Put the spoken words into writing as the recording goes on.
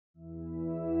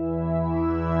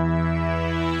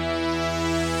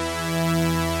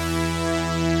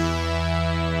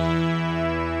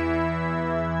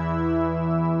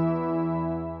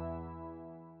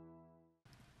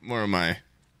Or am I?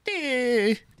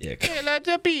 Dick.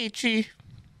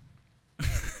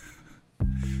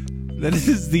 That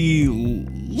is the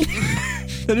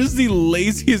that is the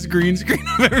laziest green screen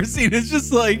I've ever seen. It's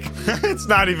just like It's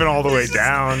not even all the way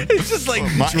down. it's just like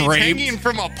It's draped. hanging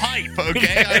from a pipe,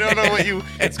 okay? I don't know what you...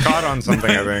 It's caught on something,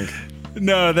 I think.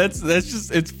 No, that's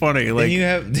just it's funny. Like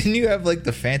Didn't you have like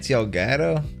the fancy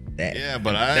Elgato? Yeah,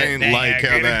 but I ain't like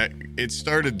how that... It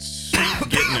started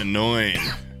getting annoying.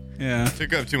 yeah.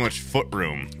 Took up too much foot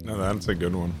room. No, that's a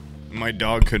good one. My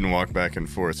dog couldn't walk back and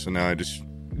forth, so now I just...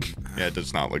 Yeah, it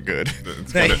does not look good.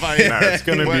 It's gonna, it's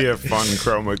gonna be a fun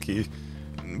chroma key.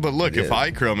 But look, if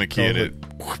I chroma keyed it...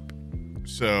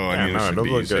 So, I mean, no, it should it'll be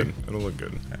look easy. good. It'll look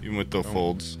good. Even with the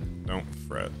folds. Don't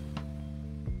fret.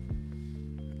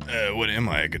 What am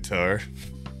I, a guitar?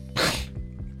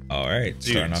 All right,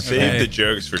 starting Dude, off. save Okay. the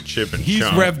jokes for Chip and He's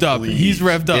Chunk, revved up. please. He's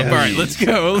revved up. Yeah. All right, let's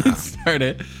go. Let's start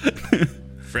it.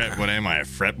 Fret, what am I, a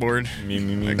fretboard? Me.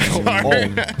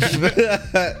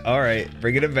 All right,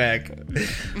 bringing it back.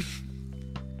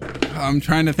 I'm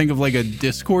trying to think of like a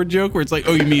Discord joke where it's like,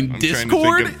 oh, you mean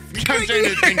Discord? I'm trying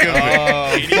to think of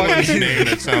anyone's name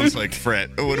that sounds like fret.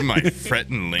 Oh, what am I, Fret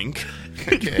and Link?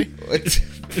 Okay.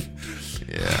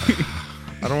 Yeah.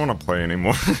 I don't want to play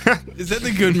anymore. Is that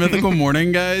the Good Mythical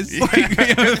Morning, guys? Like, we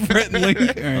have Brett and Link.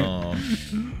 All right.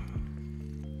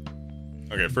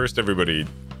 Okay, first everybody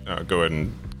go ahead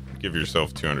and give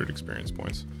yourself 200 experience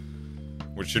points,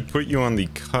 which should put you on the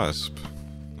cusp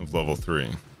of level 3.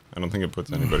 I don't think it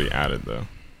puts anybody at it, though.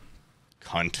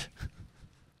 Cunt.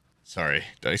 Sorry,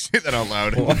 did I say that out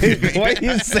loud? Why do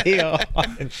you say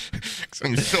Because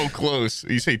I'm so close.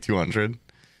 You say 200.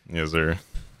 Yes, sir.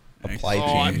 apply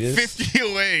Oh, I'm changes? 50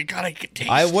 away. God, I get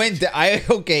taste.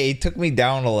 Okay, it took me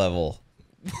down a level.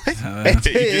 You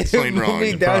did something Moved wrong.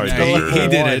 me You down probably to did. level He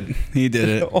did one. it. He did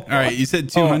it. All right, you said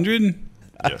 200?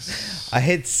 Yes. I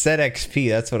hit set XP.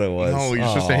 That's what it was. No, you're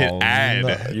supposed to hit add.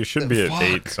 no. You should be at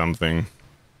 8 something.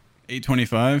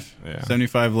 825? Yeah.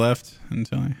 75 left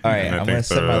until I... All right, And I I'm think gonna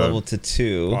set my the- level to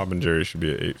 2. Bob and Jerry should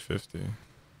be at 850.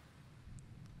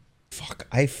 Fuck,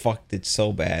 I fucked it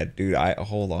so bad, dude.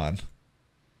 Hold on.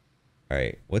 All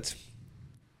right, what's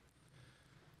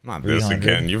Not this 300.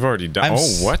 again. You've already done.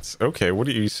 What? Okay, what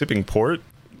are you sipping? Port?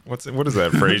 What is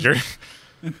that, Fraser?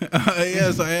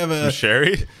 yes, I have a...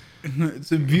 Sherry?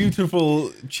 It's a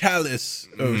beautiful chalice.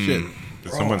 Oh, shit.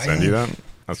 Did someone send you that?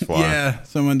 That's fly. Yeah,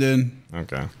 someone did.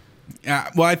 Okay.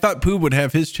 Well, I thought Pooh would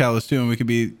have his chalice too, and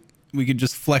we could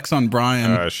just flex on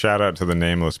Brian. Shout out to the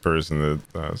nameless person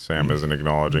that Sam isn't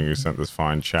acknowledging who sent this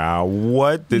fine chow.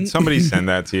 What? Did somebody send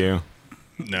that to you?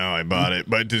 No, I bought it.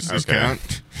 But does this Okay.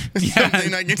 count? Yeah,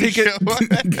 Something I can take show?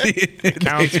 It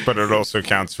counts, but it also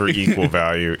counts for equal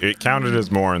value. It counted as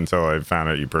more until I found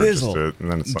out you purchased Bizzle. it.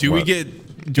 And then it's Do we what? get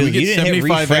Dude, you didn't hit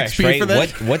 75 refresh, XP right? for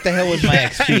that? What the hell was my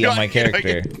XP on my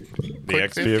character? the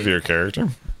XP of your character?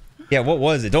 Yeah, what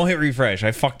was it? Don't hit refresh.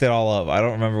 I fucked it all up. I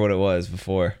don't remember what it was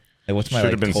before. Like, what's my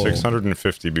Should have been total?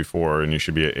 650 before, and you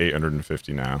should be at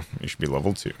 850 now. You should be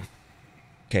level 2.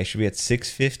 Okay, I should be at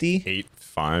 650,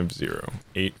 850.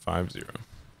 850.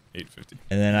 850.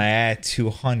 and then I add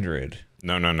 200.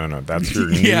 No. That's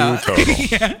your Yeah. new total.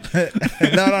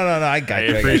 No. I got I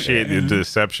you. appreciate the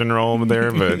deception roll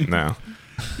there, but no.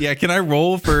 Yeah, can I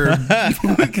roll for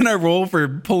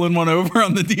pulling one over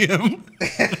on the DM?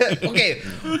 Okay,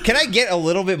 can I get a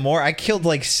little bit more? I killed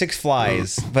like 6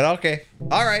 flies, but okay.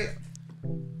 All right.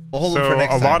 We'll hold them for So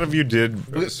next a time. lot of you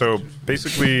did. So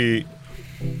basically,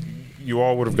 you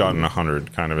all would have gotten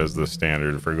 100 kind of as the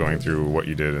standard for going through what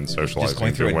you did and socializing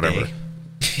going through a whatever. day.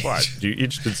 But you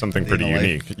each did something pretty In a life.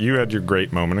 unique. You had your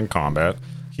great moment in combat.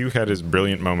 Hugh had his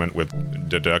brilliant moment with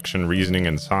deduction, reasoning,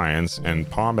 and science, and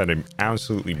Palm had an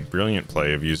absolutely brilliant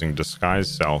play of using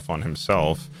disguised self on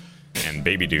himself and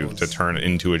Baby Duke to turn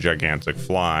into a gigantic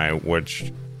fly,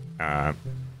 which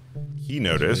he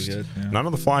noticed. really good, yeah. None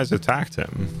of the flies attacked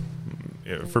him.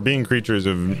 For being creatures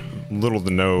of little to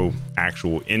no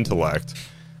actual intellect,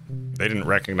 they didn't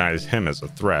recognize him as a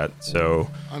threat. So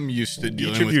I'm used to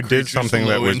dealing each of with you did creatures something of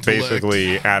that low was intellect.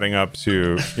 basically adding up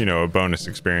to, a bonus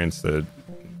experience that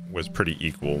was pretty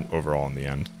equal overall in the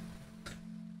end.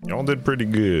 Y'all did pretty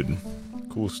good.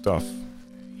 Cool stuff.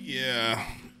 Yeah,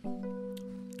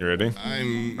 You ready?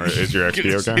 I'm. Or is your XP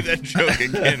gonna okay? say that joke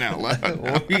again out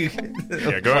loud.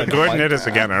 Yeah, go ahead and hit us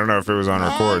again. I don't know if it was on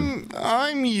record.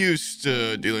 I'm used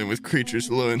to dealing with creatures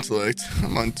of low intellect.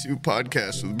 I'm on 2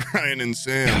 podcasts with Brian and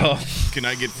Sam. Can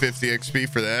I get 50 XP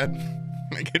for that?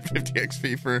 Can I get 50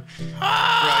 XP for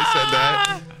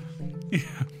I said that?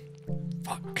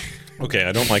 Fuck. Okay,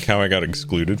 I don't like how I got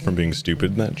excluded from being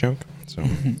stupid in that joke. So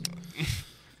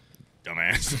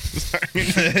Dumbass. Sorry.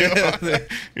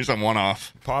 Here's a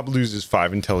one-off. Pob loses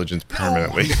 5 intelligence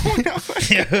permanently.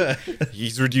 No.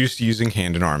 He's reduced to using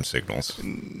hand and arm signals.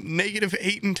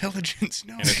 -8 intelligence.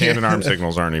 No. And his hand and arm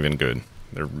signals aren't even good.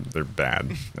 They're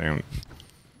bad. They don't.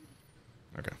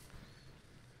 Okay.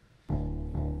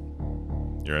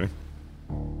 You ready?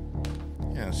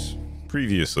 Yes.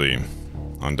 Previously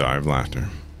on Dive Laughter.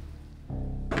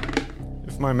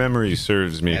 If my memory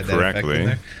serves me Add that effect in correctly.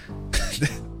 there.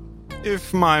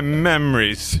 If my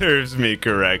memory serves me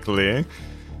correctly,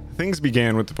 things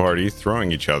began with the party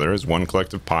throwing each other as one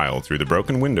collective pile through the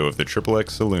broken window of the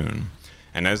XXX saloon.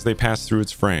 And as they passed through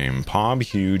its frame, Pob,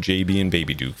 Hugh, JB, and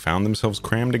Baby Duke found themselves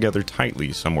crammed together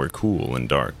tightly somewhere cool and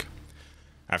dark.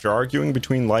 After arguing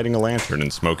between lighting a lantern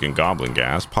and smoking goblin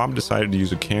gas, Pob decided to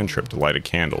use a cantrip to light a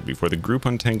candle before the group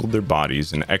untangled their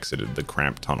bodies and exited the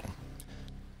cramped tunnel.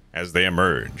 As they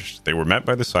emerged, they were met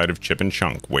by the sight of Chip and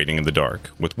Chunk waiting in the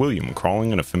dark, with William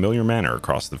crawling in a familiar manner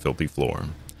across the filthy floor.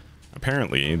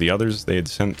 Apparently, the others they had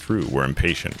sent through were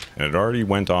impatient, and had already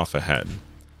went off ahead.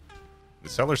 The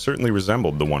cellar certainly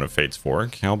resembled the one of Fate's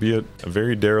Fork, albeit a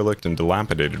very derelict and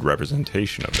dilapidated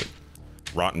representation of it.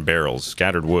 Rotten barrels,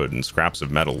 scattered wood, and scraps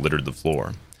of metal littered the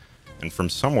floor. And from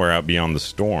somewhere out beyond,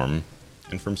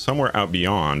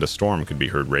 a storm could be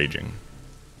heard raging.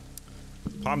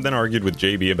 Pob then argued with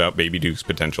JB about Baby Duke's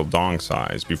potential dong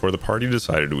size before the party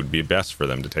decided it would be best for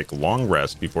them to take a long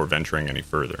rest before venturing any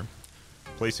further.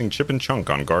 Placing Chip and Chunk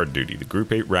on guard duty, the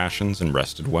group ate rations and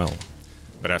rested well.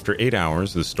 But after 8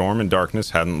 hours, the storm and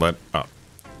darkness hadn't let up,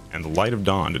 and the light of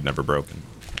dawn had never broken.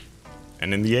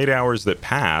 And in the 8 hours that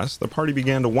passed, the party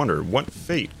began to wonder what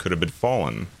fate could have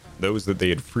befallen those that they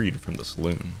had freed from the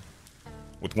saloon.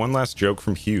 With one last joke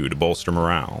from Hugh to bolster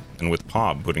morale, and with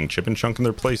Pob putting Chip and Chunk in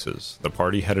their places, the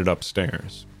party headed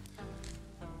upstairs.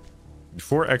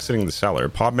 Before exiting the cellar,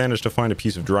 Pob managed to find a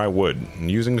piece of dry wood, and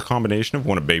using a combination of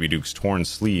one of Baby Duke's torn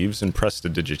sleeves and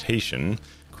prestidigitation,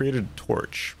 created a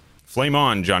torch. "Flame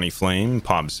on, Johnny Flame,"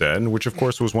 Pob said, which of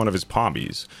course was one of his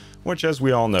pobbies, which, as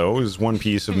we all know, is one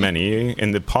piece of many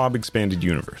in the Pob expanded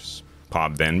universe.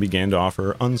 Pob then began to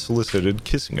offer unsolicited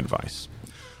kissing advice.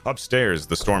 Upstairs,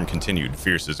 the storm continued,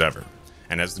 fierce as ever,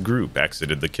 and as the group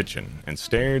exited the kitchen and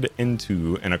stared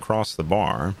into and across the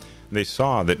bar, they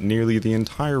saw that nearly the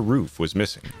entire roof was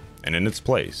missing, and in its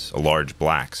place, a large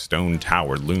black stone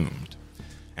tower loomed.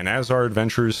 And as our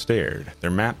adventurers stared, their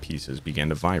map pieces began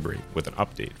to vibrate with an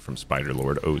update from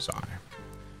Spider-Lord Ozai.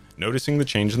 Noticing the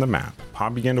change in the map,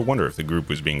 Pob began to wonder if the group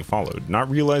was being followed, not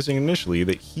realizing initially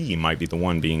that he might be the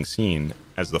one being seen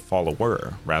as the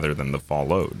follower rather than the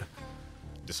followed.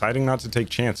 Deciding not to take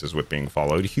chances with being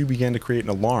followed, Hugh began to create an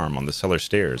alarm on the cellar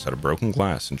stairs out of broken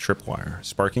glass and tripwire,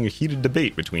 sparking a heated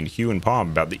debate between Hugh and Pob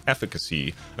about the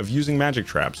efficacy of using magic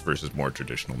traps versus more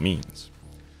traditional means.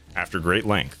 After great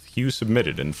length, Hugh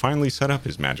submitted and finally set up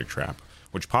his magic trap,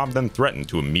 which Pob then threatened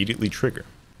to immediately trigger.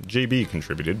 JB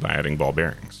contributed by adding ball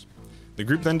bearings. The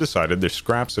group then decided their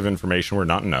scraps of information were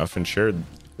not enough and shared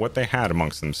what they had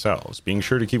amongst themselves, being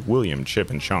sure to keep William, Chip,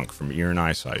 and Chunk from ear and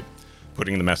eyesight.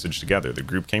 Putting the message together, the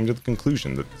group came to the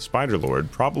conclusion that the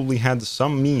Spider-Lord probably had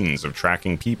some means of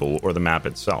tracking people or the map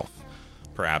itself.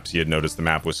 Perhaps he had noticed the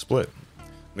map was split.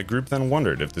 The group then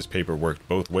wondered if this paper worked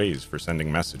both ways for sending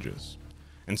messages.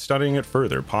 In studying it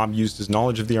further, Pob used his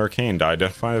knowledge of the arcane to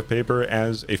identify the paper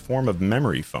as a form of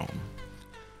memory foam.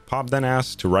 Pob then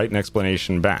asked to write an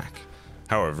explanation back.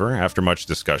 However, after much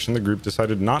discussion, the group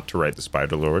decided not to write the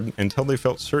Spider-Lord until they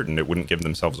felt certain it wouldn't give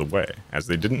themselves away, as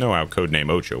they didn't know how Codename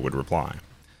Ocho would reply.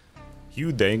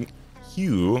 Hugh then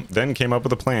came up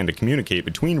with a plan to communicate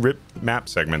between ripped map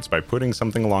segments by putting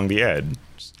something along the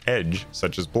edge,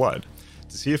 such as blood,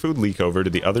 to see if it would leak over to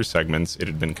the other segments it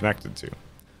had been connected to.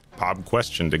 Pob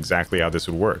questioned exactly how this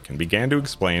would work, and began to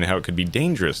explain how it could be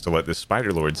dangerous to let this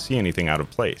Spider-Lord see anything out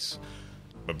of place.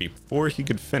 But before he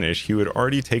could finish, Hugh had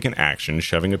already taken action,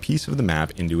 shoving a piece of the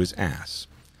map into his ass.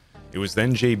 It was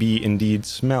then JB indeed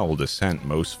smelled a scent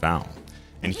most foul,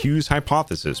 and Hugh's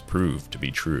hypothesis proved to be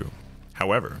true.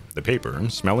 However, the paper,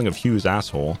 smelling of Hugh's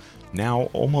asshole, now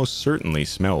almost certainly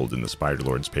smelled in the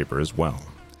Spider-Lord's paper as well.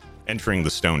 Entering the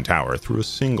stone tower through a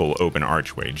single open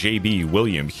archway, JB,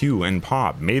 William, Hugh, and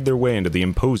Pob made their way into the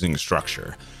imposing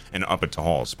structure, and up a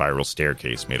tall spiral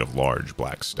staircase made of large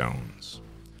black stones.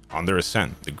 On their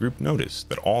ascent, the group noticed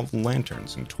that all the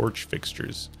lanterns and torch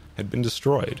fixtures had been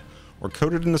destroyed, or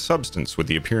coated in a substance with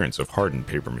the appearance of hardened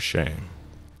papier-mâché.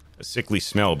 A sickly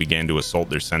smell began to assault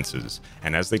their senses,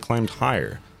 and as they climbed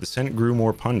higher, the scent grew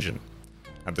more pungent.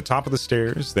 At the top of the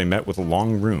stairs, they met with a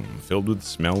long room filled with the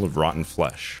smell of rotten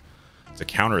flesh. To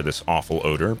counter this awful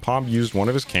odor, Pob used one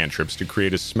of his cantrips to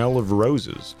create a smell of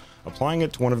roses, applying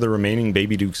it to one of the remaining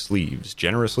Baby Duke sleeves,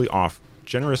 generously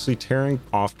tearing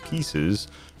off pieces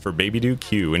for Baby Duke,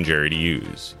 Hugh, and Jerry to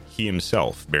use, he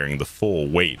himself bearing the full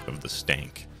weight of the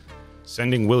stank.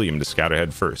 Sending William to scout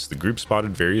ahead first, the group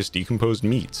spotted various decomposed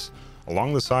meats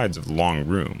along the sides of the long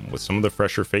room, with some of the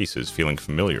fresher faces feeling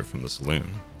familiar from the saloon.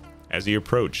 As he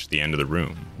approached the end of the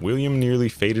room, William nearly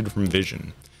faded from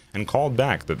vision and called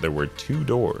back that there were 2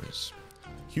 doors.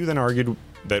 Hugh then argued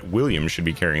that William should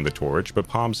be carrying the torch, but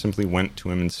Pob simply went to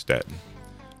him instead.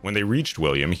 When they reached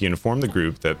William, he informed the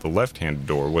group that the left-handed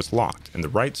door was locked and the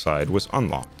right side was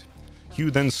unlocked.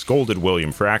 Hugh then scolded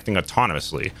William for acting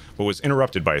autonomously, but was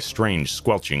interrupted by a strange,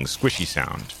 squelching, squishy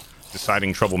sound.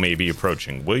 Deciding trouble may be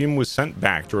approaching, William was sent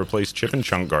back to replace Chip and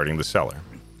Chunk guarding the cellar.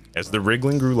 As the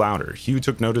wriggling grew louder, Hugh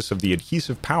took notice of the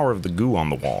adhesive power of the goo on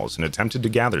the walls and attempted to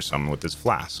gather some with his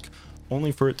flask,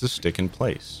 only for it to stick in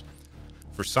place.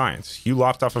 For science, Hugh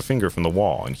lopped off a finger from the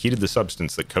wall and heated the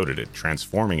substance that coated it,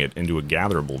 transforming it into a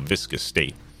gatherable, viscous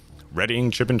state.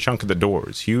 Readying Chip and Chunk at the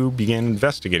doors, Hugh began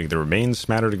investigating the remains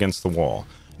smattered against the wall,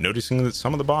 noticing that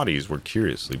some of the bodies were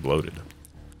curiously bloated.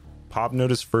 Pob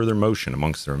noticed further motion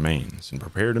amongst the remains and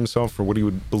prepared himself for what he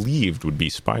believed would be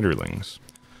spiderlings.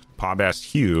 Pob asked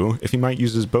Hugh if he might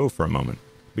use his bow for a moment,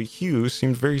 but Hugh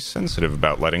seemed very sensitive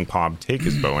about letting Pob take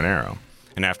his bow and arrow,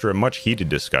 and after a much heated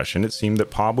discussion, it seemed that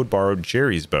Pob would borrow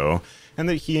Jerry's bow and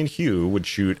that he and Hugh would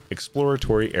shoot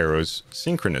exploratory arrows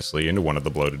synchronously into one of the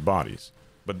bloated bodies.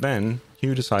 But then,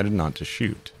 Hugh decided not to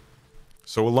shoot.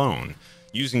 So alone,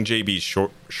 using JB's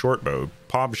short bow,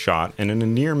 Pob shot and in a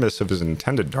near miss of his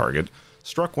intended target,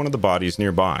 struck one of the bodies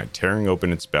nearby, tearing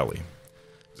open its belly.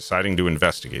 Deciding to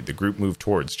investigate, the group moved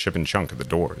towards Chip and Chunk at the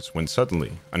doors, when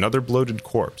suddenly, another bloated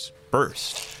corpse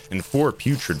burst, and 4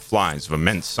 putrid flies of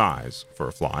immense size, for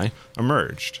a fly,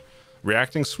 emerged.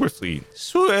 Reacting swiftly,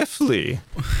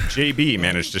 JB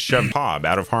managed to shove Pob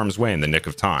out of harm's way in the nick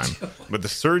of time, but the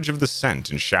surge of the scent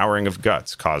and showering of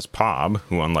guts caused Pob,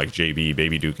 who unlike JB,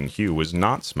 Baby Duke, and Hugh was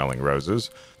not smelling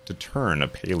roses, to turn a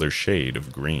paler shade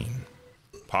of green.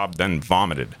 Pob then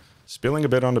vomited, spilling a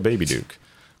bit onto Baby Duke,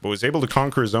 but was able to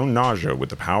conquer his own nausea with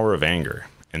the power of anger,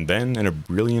 and then, in a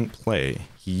brilliant play,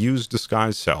 he used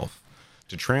Disguise Self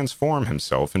to transform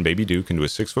himself and Baby Duke into a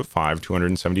 6'5",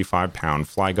 275-pound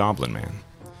fly goblin man.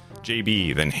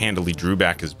 JB then handily drew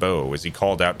back his bow as he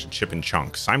called out to Chip and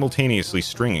Chunk, simultaneously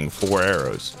stringing 4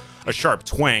 arrows. A sharp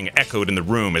twang echoed in the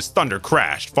room as thunder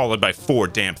crashed, followed by 4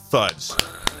 damp thuds,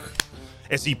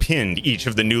 as he pinned each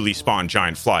of the newly spawned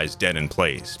giant flies dead in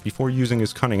place, before using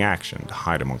his cunning action to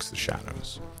hide amongst the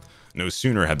shadows. No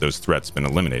sooner had those threats been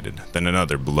eliminated than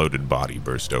another bloated body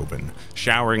burst open,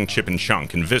 showering Chip and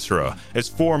Chunk and viscera as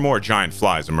 4 more giant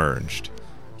flies emerged.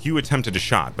 Hugh attempted a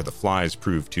shot, but the flies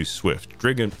proved too swift,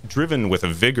 driven with a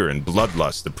vigor and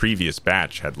bloodlust the previous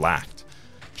batch had lacked.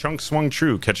 Chunk swung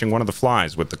true, catching one of the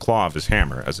flies with the claw of his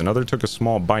hammer, as another took a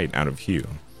small bite out of Hugh.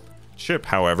 Chip,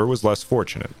 however, was less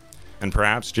fortunate, and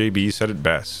perhaps JB said it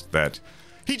best, that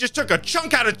he just took a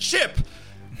chunk out of Chip!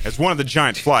 As one of the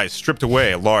giant flies stripped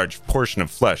away a large portion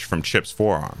of flesh from Chip's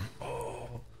forearm.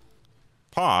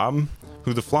 Pob,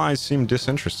 who the flies seemed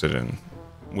disinterested in,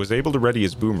 was able to ready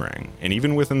his boomerang, and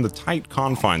even within the tight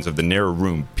confines of the narrow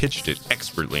room, pitched it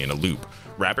expertly in a loop,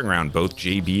 wrapping around both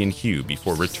JB and Hugh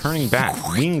before returning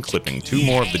back, wing-clipping 2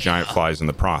 more of the giant flies in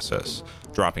the process,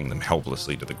 dropping them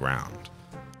helplessly to the ground.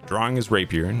 Drawing his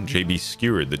rapier, JB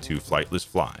skewered the 2 flightless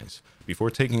flies,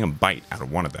 before taking a bite out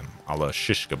of one of them, a la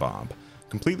shish kebab,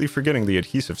 completely forgetting the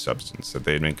adhesive substance that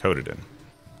they had been coated in.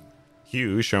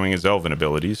 Hugh, showing his elven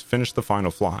abilities, finished the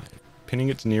final fly, pinning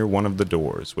it near one of the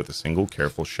doors with a single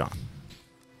careful shot.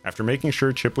 After making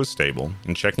sure Chip was stable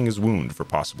and checking his wound for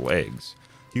possible eggs,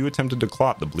 Hugh attempted to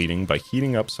clot the bleeding by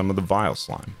heating up some of the vile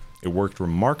slime. It worked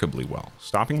remarkably well,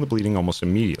 stopping the bleeding almost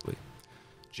immediately.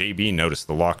 JB noticed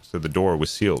the lock to the door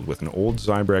was sealed with an old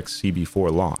Zybrax CB4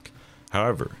 lock.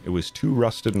 However, it was too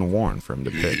rusted and worn for him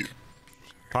to pick.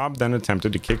 Pob then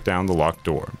attempted to kick down the locked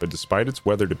door, but despite its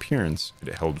weathered appearance,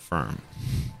 it held firm.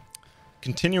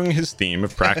 Continuing his theme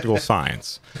of practical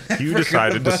science, Hugh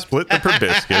decided to split the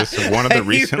proboscis of one of the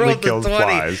recently killed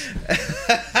flies.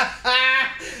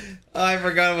 Oh, I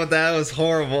forgot about that. That was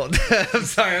horrible. I'm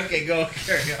sorry. Okay, go.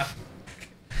 Carry on.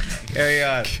 Carry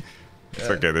on. It's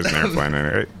okay, there's an airplane in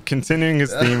it. Continuing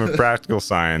his theme of practical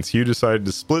science, Hugh decided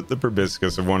to split the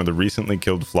proboscis of one of the recently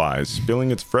killed flies,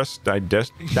 spilling its fresh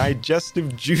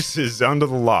digestive juices onto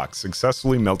the lock,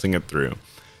 successfully melting it through.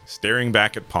 Staring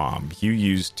back at Pob, Hugh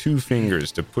used 2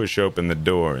 fingers to push open the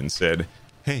door and said,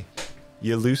 "Hey,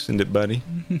 you loosened it, buddy.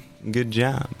 Good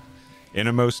job," in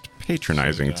a most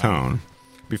patronizing tone.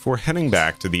 before heading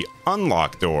back to the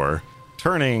unlocked door,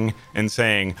 turning and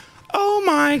saying, "Oh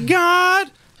my God,"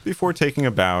 before taking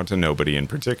a bow to nobody in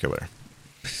particular.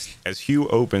 As Hugh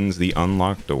opens the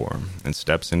unlocked door and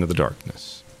steps into the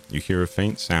darkness, you hear a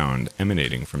faint sound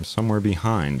emanating from somewhere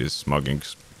behind his smug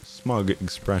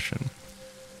expression.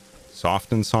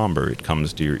 Soft and somber, it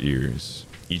comes to your ears,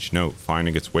 each note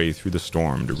finding its way through the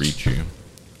storm to reach you.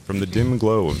 From the dim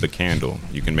glow of the candle,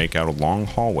 you can make out a long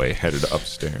hallway headed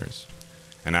upstairs.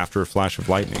 And after a flash of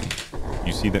lightning,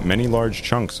 you see that many large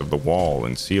chunks of the wall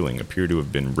and ceiling appear to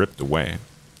have been ripped away,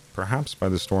 perhaps by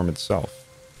the storm itself,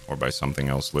 or by something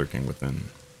else lurking within.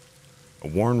 A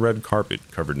worn red carpet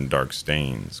covered in dark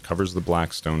stains covers the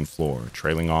black stone floor,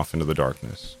 trailing off into the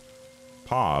darkness.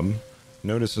 Pob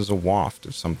notices a waft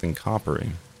of something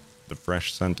coppery, the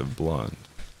fresh scent of blood,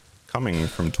 coming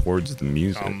from towards the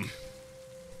music.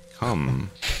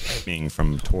 Being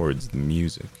from towards the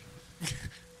music.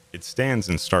 It stands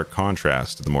in stark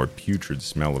contrast to the more putrid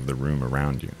smell of the room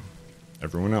around you.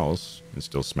 Everyone else is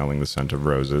still smelling the scent of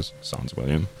roses, sans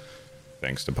William,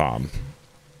 thanks to Pob.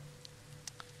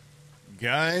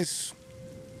 Guys,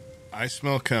 I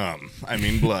smell cum. I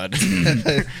mean blood.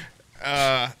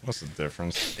 What's the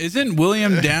difference? Isn't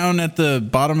William down at the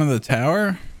bottom of the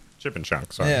tower? Chip and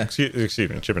Chunk, sorry. Yeah. Excuse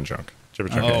me, Chip and Chunk. Chip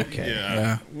and Chunk. Oh, okay.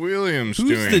 Yeah. William's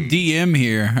Who's doing... the DM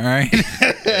here? All right.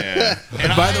 Yeah.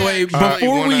 And by the way,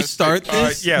 before we start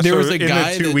this, there was a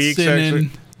guy that sent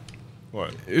in.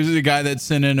 What? It was a guy that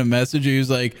sent in a message. He was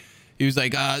like,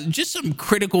 just some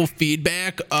critical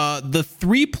feedback. The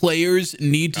 3 players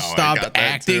need to stop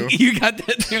acting. You got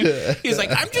that too. He's like,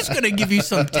 I'm just gonna give you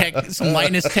some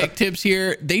Linus tech tips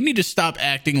here. They need to stop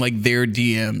acting like they're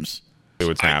DMs.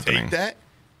 What's happening? I take that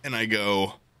and I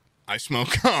go, I smell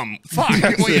cum. Fuck.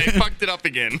 Wait, I fucked it up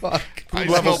again. Fuck. I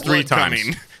Level smell 3 blood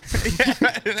times.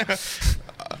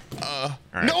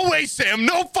 Right. No way, Sam.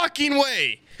 No fucking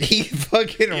way. He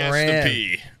fucking He has ran. to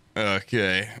pee.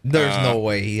 Okay. There's no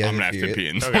way he has I'm going to have to pee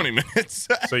in 20 minutes.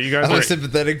 So you guys I'm a are,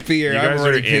 sympathetic peer. you I'm guys are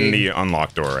already in peeing. the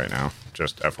unlocked door right now.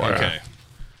 Just FYI. Okay.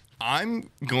 I'm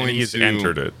going And he's to...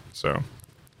 entered it, so.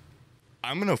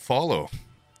 I'm going to follow.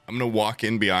 I'm going to walk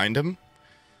in behind him.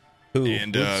 Who?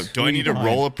 And Who's- do I need to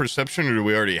roll a perception, or do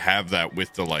we already have that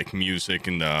with the like music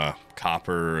and the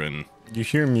copper and? You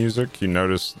hear music, you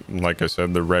notice, like I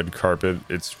said, the red carpet.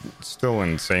 It's still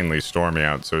insanely stormy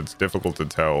out, so it's difficult to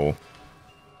tell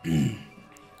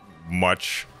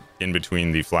much in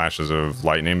between the flashes of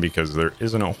lightning because there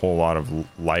isn't a whole lot of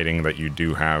lighting that you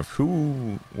do have.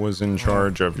 Who was in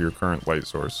charge of your current light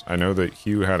source? I know that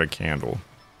Hugh had a candle.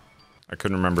 I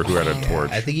couldn't remember who had a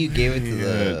torch. I think you gave it to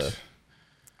the.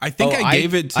 I think I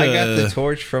gave it to. I got the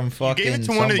torch from fucking Gave it to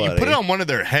somebody. you put it on one of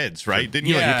their heads, right? Didn't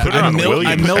you? Yeah, You put it I, on mel- I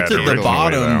William's melted head the originally,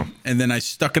 bottom, and then I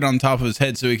stuck it on top of his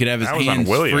head so he could have his That was on hands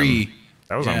William. free.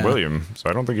 That was Yeah. on William, so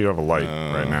I don't think you have a light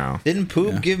right now. Didn't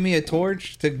Poop give me a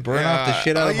torch to burn off the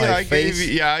shit out of my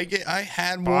face? I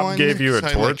had Bob one. gave you a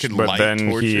 'cause I, like, torch, could but light then he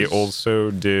torches.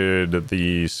 also did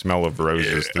the smell of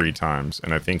roses 3 times,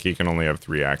 and I think he can only have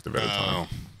 3 active at a time.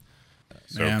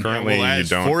 So Man. currently Well, you as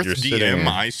don't. fourth You're DM, sitting.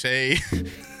 I say,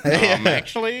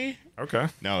 actually, Okay.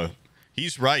 no,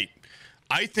 he's right.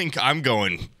 I think I'm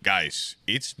going, guys.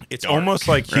 It's It's dark almost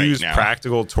like right Hugh's now.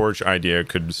 practical torch idea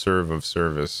could serve of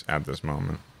service at this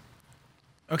moment.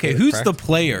 Okay, who's the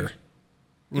player?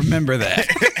 Remember that.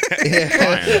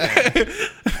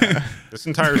 This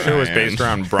entire show is based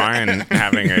around Brian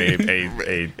having a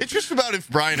It's just about if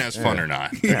Brian has fun or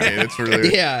not. Okay, that's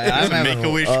really Yeah, I'm it's a having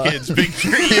Make-A-Wish a- kid's big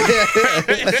dream.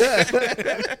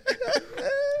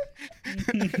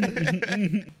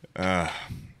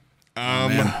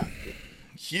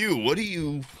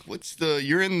 Hugh,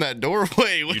 you're in that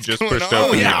doorway. What's just going pushed on?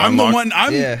 open Yeah, the I'm the unlocked- one.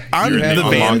 I'm Yeah, I'm you're the in the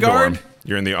unlocked vanguard. door.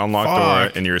 You're in the unlocked Fuck.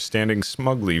 door, and you're standing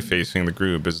smugly facing the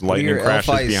group as lightning your crashes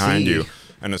FIC? behind you,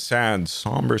 and a sad,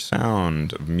 somber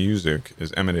sound of music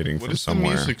is emanating What from does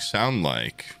somewhere. the music sound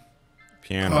like?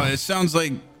 Piano. Oh, it sounds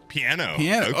like Piano.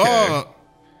 piano. Okay. Oh,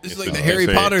 it's like the Harry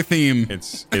a- Potter theme.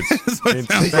 It's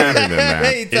sadder than that.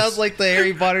 It sounds like the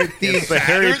Harry Potter theme. It's the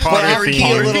Harry Sadder Potter than Harry theme.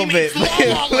 Potter A little theme bit. is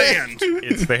La La Land.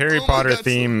 It's the Harry Oh my Potter God,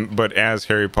 theme, but as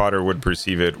Harry Potter would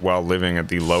perceive it while living at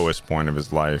the lowest point of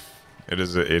his life. It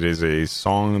is a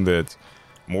song that,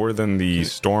 more than the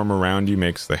storm around you,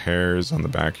 makes the hairs on the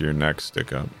back of your neck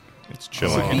stick up. It's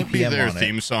chilling. Can it be BPM their on it.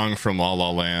 theme song from La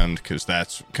La Land? Because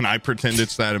that's. Can I pretend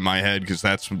it's that in my head? Because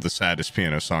that's the saddest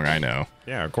piano song I know.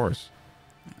 Yeah, of course.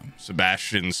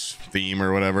 Sebastian's theme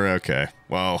or whatever. Okay.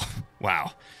 Well,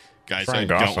 wow. Guys, Ryan I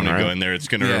don't Gosling, want to right? go in there. It's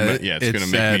gonna, Yeah, it's gonna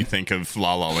make sad. me think of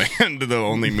La La Land, the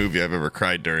only movie I've ever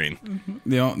cried during.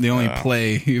 The only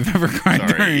play you've ever cried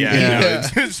Sorry, during. yeah. No,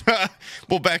 it's just,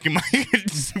 well, back in my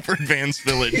super advanced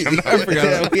village, I'm not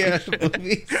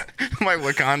my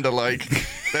Wakanda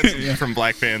that's from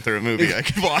Black Panther, a movie I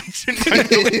could watch in my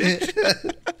village.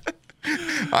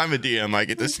 I'm a DM. I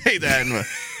get to say that.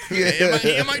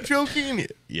 Am I joking?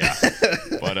 Yeah.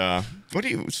 But what do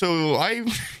you? So I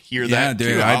hear that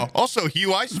dude, too. I- Also,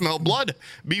 Hugh, I smell blood.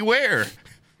 Beware.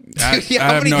 I Yeah,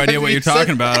 how have many no times idea have what you you're said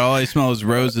talking about. All I smell is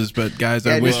roses. But guys,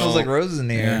 I It wish. smells like roses in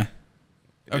the Yeah. air.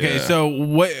 Okay, Yeah. so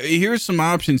what? Here's some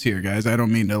options here, guys. I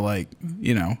don't mean to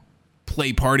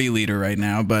play party leader right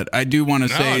now, but I do want to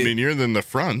No, say. I mean you're in the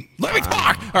front. Let me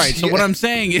talk. All right. So what I'm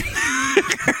saying is,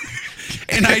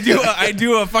 and I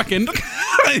do a fucking.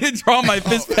 I draw my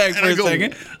fist back for And I a go,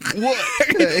 second. What?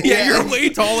 Yeah, you're way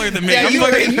taller than me. Yeah, I'm you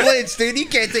fucking- fucking flinch, dude. You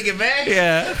can't take it back.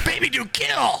 Yeah. Baby, do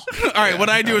kill. All right. What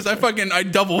I do is I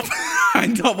double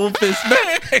fist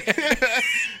back.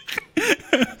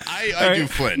 I do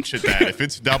flinch at that. If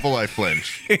it's double, I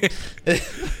flinch,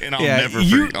 and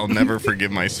I'll never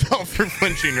forgive myself for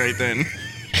flinching right then.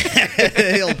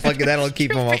 That'll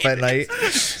keep him up at night.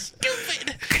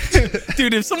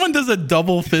 Dude, if someone does a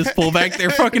double fist pull back, they're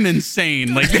fucking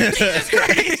insane. Like, Jesus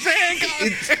Christ.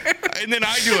 And then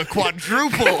I do a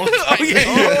quadruple.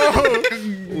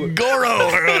 yeah. Goro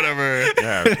or whatever.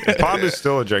 Yeah, Bob is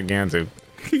still a gigantic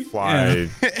fly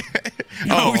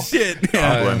Oh, shit.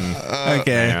 Yeah. goblin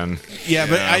Okay. man. Yeah,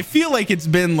 but I feel like it's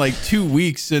been like 2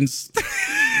 weeks since.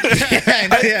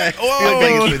 Yeah.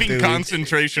 Whoa. Keeping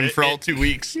concentration for all 2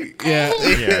 weeks. Yeah.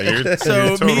 Yeah, you're, So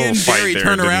your total me and fight Jerry there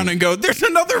turn around didn't- and go, "There's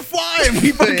another fly!" And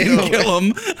we fucking kill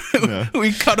him.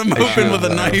 We cut him open with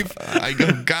a knife. I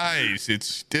go, guys, it's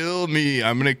still me.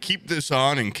 I'm gonna keep this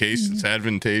on in case it's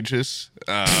advantageous.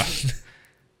 But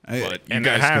you And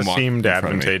guys it can has walk seemed in front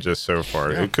of me. advantageous so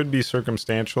far. It could be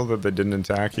circumstantial that they didn't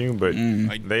attack you, but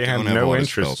they had don't have a no lot of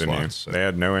interest spell in slots, so you. They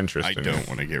had no interest I in you. don't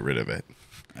want to get rid of it.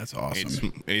 That's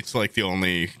awesome. It's like the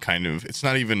only kind of. It's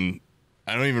not even.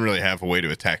 I don't even really have a way to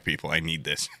attack people. I need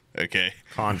this. Okay.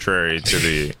 Contrary to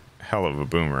the hell of a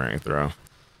boomerang throw.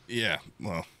 Yeah.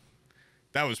 Well,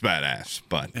 that was badass,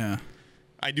 but Yeah.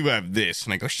 I do have this,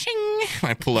 and I go shing.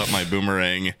 I pull out my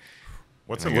boomerang.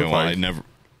 What's I it go, look well, like? I never.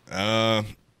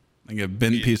 Like a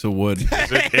bent piece of wood.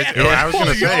 I was going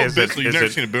to say, is You've never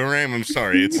it seen a boomerang? I'm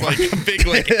sorry. It's like a big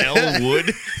L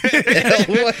wood.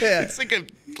 It's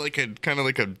like a kind of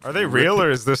like a. are they real or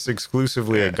is this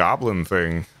exclusively a goblin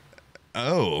thing?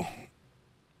 Oh.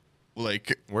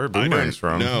 Like Where are boomerangs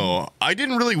from? No, I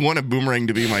didn't really want a boomerang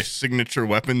to be my signature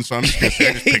weapon, so I'm just gonna say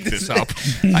I just picked this up.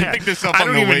 I picked this up I on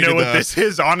don't the way even know to what this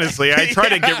is, honestly. I try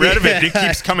to get rid of it. It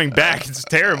keeps coming back. It's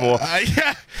terrible.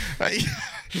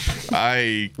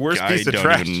 Worst piece of don't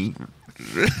trash. even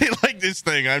really like this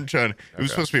thing. I'm trying. It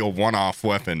was supposed to be a one-off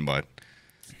weapon, but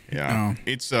yeah,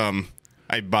 it's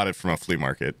I bought it from a flea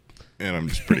market, and I'm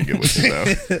just pretty good with it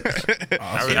though.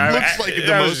 It looks like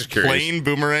the most plain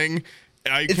boomerang.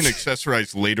 I can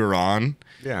accessorize later on.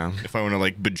 Yeah. If I want to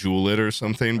like bejewel it or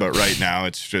something, but right now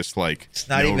it's just like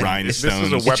not no even-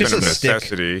 rhinestones. This is a weapon just of a stick.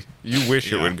 necessity. You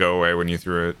wish it Yeah. would go away when you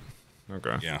threw it.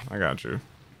 Okay. Yeah. I got you.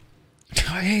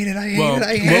 I hate it. I hate Well, it.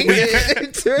 I hate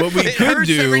it. What we It could hurts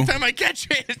do. every time I catch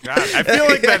it. God, I feel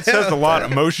like that says a lot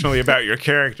emotionally about your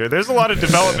character. There's a lot of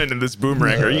development in this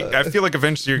boomerang. I feel like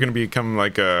eventually you're going to become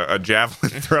like a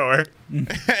javelin thrower.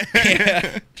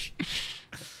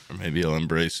 Or maybe I'll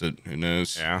embrace it. Who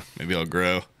knows? Yeah. Maybe I'll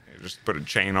grow. Just put a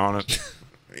chain on it.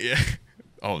 Yeah.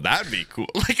 Oh, that'd be cool.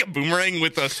 Like a boomerang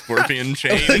with a scorpion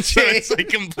chain. The So chain. it's like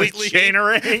completely.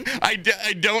 Chainering. I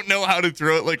don't know how to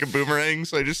throw it like a boomerang,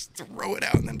 so I just throw it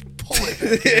out and then pull it.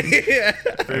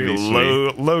 Very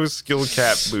low skill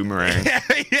cap boomerang.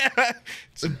 Yeah.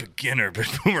 It's a beginner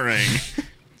boomerang.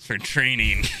 It's for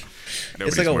training.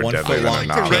 Nobody's like a more 1 deadly foot than a long To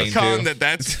novice. chain. retcon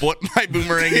that's what my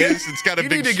boomerang is. It's got a You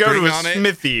big need to go string to a on it.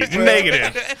 smithy.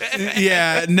 Negative.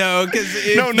 Yeah, no, because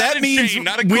No, not that a means chain,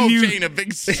 not a when cool you. chain, a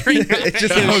big string on it.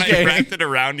 just And okay. I wrapped it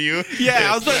around you.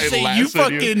 Yeah, I was about to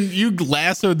say you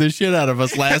lassoed the shit out of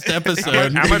us last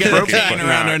episode. How We much got a rope chain you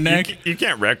around put- our no, neck. You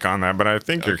can't wreck on that, but I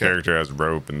think your Okay. character has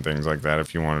rope and things like that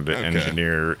if you wanted to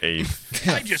engineer a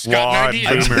I just got flawed an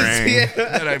idea boomerang.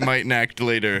 that I might enact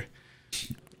later.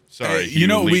 Sorry, You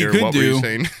know what we leader, could what were you do?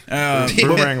 saying?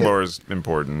 Boomerang lore is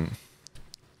important.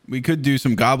 We could do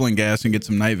some goblin gas and get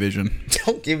some night vision.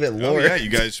 Don't give it Oh lore. yeah, you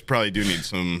guys probably do need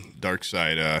some dark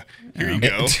side. Here you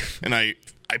go. And I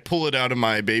pull it out of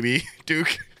my baby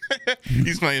Duke.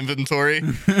 Use my inventory.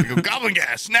 I go, goblin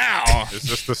gas now. Is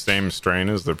this the same strain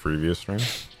as the previous strain?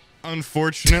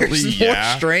 Unfortunately, There's yeah.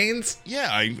 more strains? Yeah,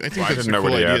 I think I that's didn't a know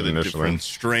cool what he idea. had The initially. different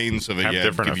strains of it, Have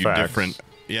different give you effects. different,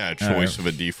 choice of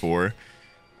a D4.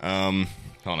 Hold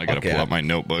on, I gotta pull out my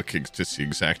notebook to see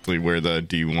exactly where the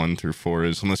D1 through 4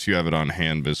 is, unless you have it on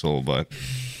hand, Bizzle, but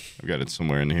I've got it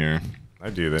somewhere in here.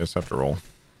 I do this after roll.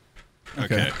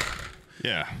 Okay.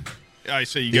 Yeah. I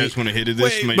say you guys want to hit this,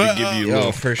 Wait, maybe but, give you a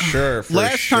little... for sure.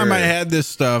 Last time I had this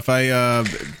stuff, I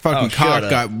fucking cock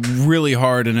got really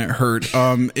hard and it hurt.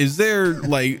 Is there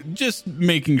like just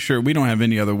making sure we don't have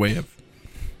any other way of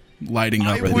lighting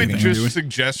up? I would just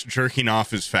suggest jerking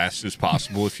off as fast as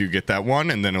possible if you get that one,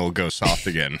 and then it'll go soft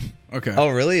again. Okay. Oh,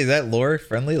 really? Is that lore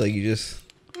friendly? Like you just...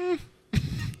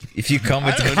 If you come,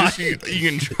 it's gone. You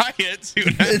can try it, see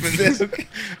what happens.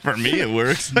 For me, it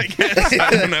works, I guess.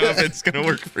 I don't know if it's going to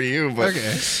work for you, but...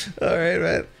 Okay. All right,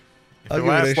 man. If it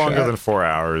lasts longer than 4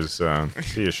 hours,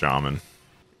 see a shaman.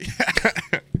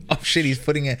 Oh, shit, he's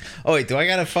putting it... Oh, wait, do I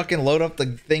got to fucking load up the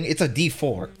thing? It's a D4,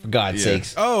 for God's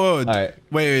sakes. Oh, all right.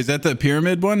 Wait, is that the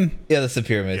pyramid one? Yeah, that's the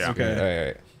pyramid. Yeah. Okay.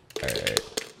 All right.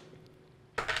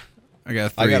 I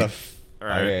got 3. I got a... All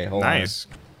right, Okay, hold nice.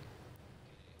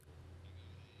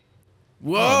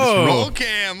 Whoa! Roll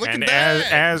cam, look And at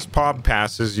that. as Pop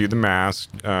passes you the mask,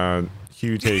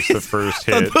 Hugh takes the first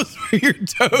hit. Those were your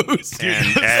toes.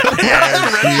 And as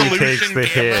Hugh takes the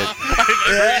hit,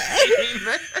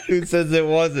 Who says it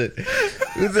wasn't?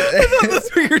 Those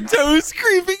were your toes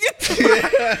creeping into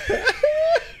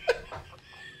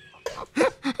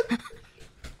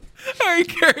All right,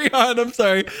 carry on. I'm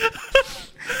sorry.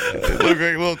 Look like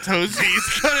little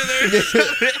toesies kind of there.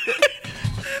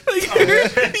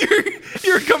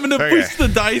 You're coming to push the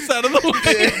dice out of the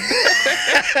way.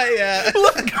 Yeah.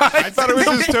 Look, guys. I thought it was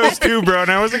his toes too, bro,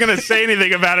 and I wasn't going to say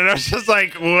anything about it. I was just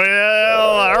like,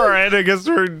 well, all right, I guess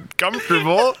we're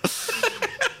comfortable.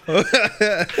 And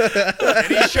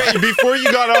before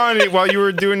you got on, while you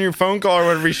were doing your phone call or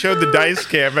whatever, he showed the dice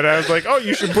cam, and I was like, oh,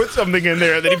 you should put something in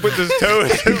there. And then he puts his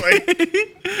toes.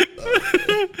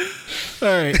 All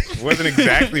right. Wasn't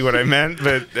exactly what I meant,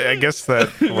 but I guess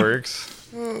that works.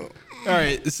 All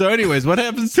right. So, anyways, what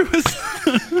happens to us?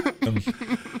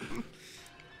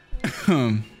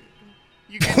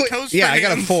 You get toes Yeah, for I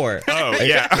got a hands. 4. Oh,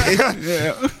 yeah.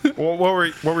 Well, what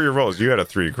were your rolls? You had a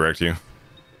 3, correct, Hugh?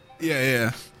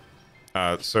 Yeah.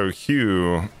 So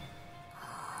Hugh,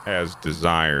 as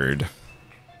desired,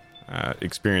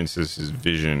 experiences his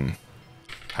vision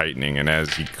tightening, and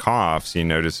as he coughs, he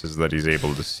notices that he's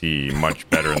able to see much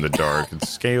better in the dark. It's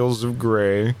scales of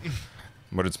gray,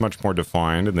 but it's much more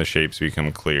defined, and the shapes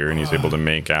become clear, and he's able to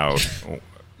make out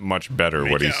much better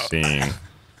what he's seeing.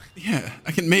 Yeah,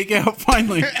 I can make out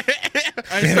finally.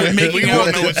 I start making out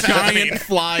with a giant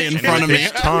fly in front of me.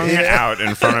 His tongue out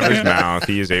in front of his mouth,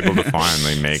 he is able to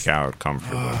finally make out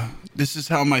comfortably. This is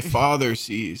how my father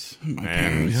sees my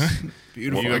And parents.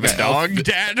 Beautiful. You like a dog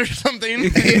dad or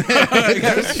something?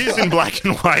 he's in black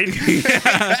and white.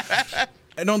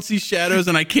 I don't see shadows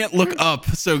and I can't look up.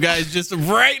 So guys, just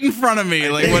right in front of me,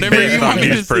 like whatever Based you on want me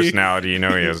to his see. personality, you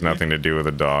know he has nothing to do with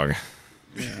a dog.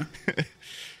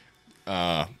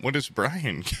 What is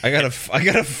Brian? I got a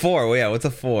 4. Well, yeah, what's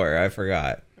a 4? I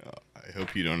forgot. I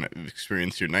hope you don't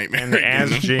experience your nightmare. And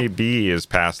as JB is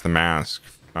past the mask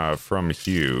from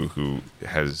Hugh, who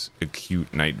has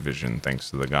acute night vision thanks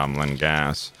to the goblin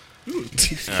gas,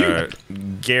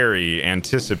 Gary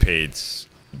anticipates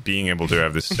being able to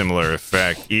have this similar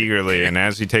effect eagerly, and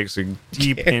as he takes a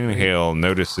deep inhale,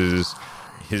 notices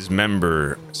his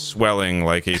member swelling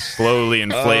like a slowly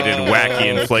inflated,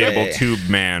 wacky inflatable tube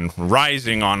man,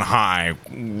 rising on high,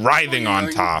 writhing on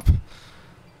top,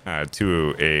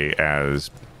 to a,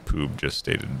 as Poob just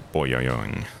stated,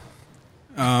 boyoing.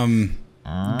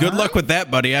 Good luck with that,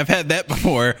 buddy. I've had that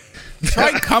before.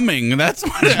 Try coming. That's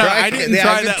what I didn't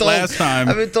try that last time.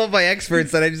 I've been told by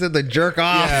experts that I just have to jerk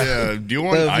off. Yeah. Do you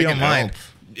want? So if I you can don't mind. help.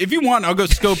 If you want, I'll go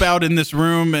scope out in this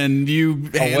room and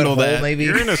you handle that. Maybe.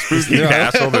 You're in a spooky Yeah.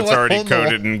 castle that's What already hole?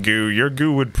 coated in goo. Your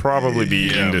goo would probably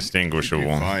be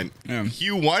indistinguishable. Fine. Yeah.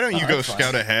 Hugh, why don't you go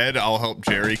scout ahead? I'll help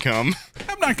Jerry come.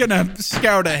 I'm not gonna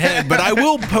scout ahead, but I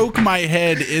will poke my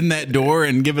head in that door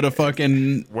and give it a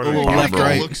fucking What little a bomb left roll.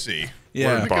 right. Look see.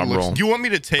 Yeah. Bob roll. Do you want me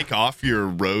to take off your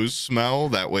rose smell?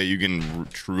 That way you can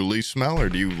truly smell, or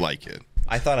do you like it?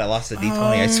 I thought I lost a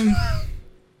D20.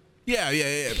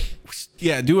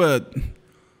 Yeah. Do a.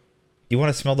 You want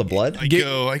to smell the blood? I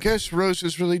go, I guess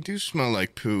roses really do smell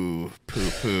like poo.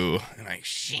 And I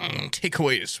take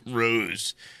away this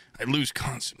rose. I lose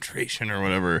concentration or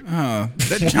whatever.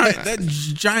 That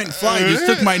giant fly just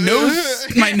took my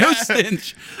nose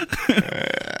stench.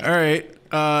 All right.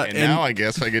 And now I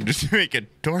guess I could just make a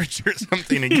torch or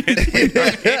something again.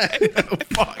 Oh,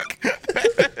 fuck.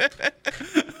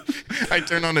 I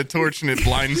turn on a torch and it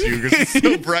blinds you because it's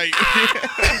so bright.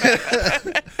 It's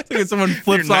like if someone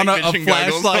flips Your on a night vision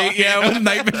goggles. flashlight. Yeah, with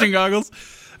night vision goggles.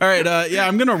 All right. Yeah,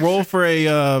 I'm gonna roll for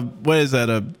a. What is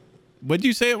that? What'd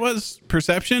you say it was?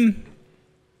 Perception.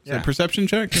 Is that a perception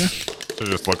check? Yeah. So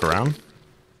just look around.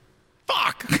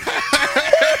 Fuck.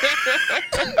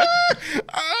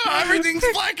 Everything's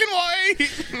black and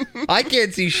white. I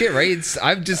can't see shit, right?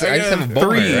 I just I have a got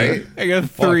boner, 3. right? I got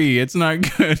 3. It's not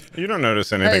good. You don't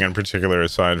notice anything Hey. in particular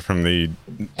aside from the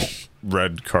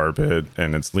red carpet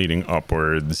and it's leading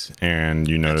upwards, and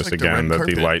you notice like the again red that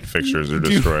the carpet. light fixtures are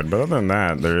destroyed. But other than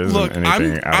that, there isn't Look,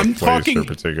 anything out I'm of place talking- or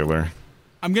particular.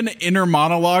 I'm gonna inner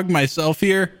monologue myself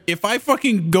here. If I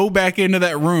fucking go back into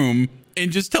that room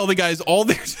and just tell the guys all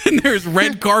there's in there is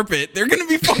red carpet, they're gonna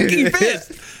be fucking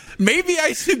pissed. Maybe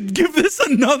I should give this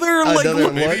another Another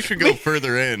look. Maybe you should go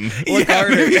further in. Look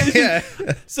harder. maybe I should-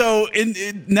 Yeah. So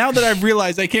now that I've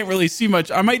realized I can't really see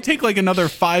much, I might take like another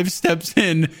 5 steps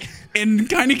in and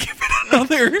kind of give it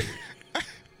another.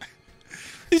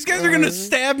 These guys are gonna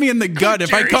stab me in the gut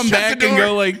if I Jerry, come shut back the and door.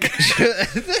 go like,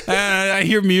 I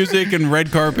hear music and red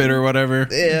carpet or whatever.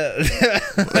 Yeah.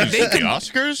 Like they The could,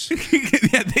 Oscars?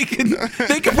 yeah,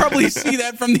 they could probably see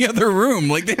that from the other room.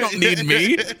 Like they don't need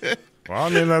me. Well, I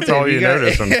mean, that's all you you got-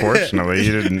 notice. Unfortunately,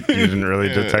 you didn't really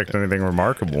detect anything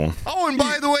remarkable. Oh, and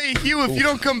by the way, Hugh, if you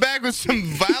don't come back with some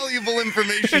valuable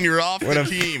information, you're off the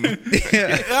team.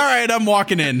 All right, I'm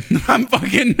walking in. I'm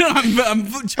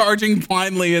charging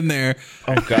blindly in there.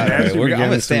 Oh god, As you I'm begin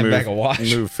gonna to stand back and watch.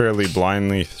 move fairly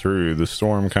blindly through, the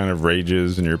storm kind of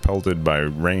rages, and you're pelted by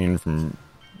rain from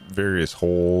various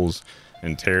holes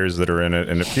and tears that are in it,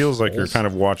 and it feels like you're kind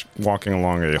of walking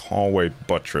along a hallway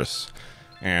buttress.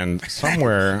 And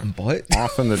somewhere What?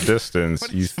 off in the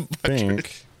distance, you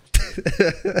think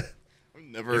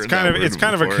Never it's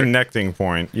kind of a connecting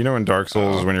point. You know, in Dark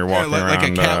Souls, when you're walking like a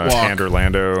around catwalk.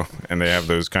 Anderlando, and they have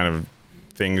those kind of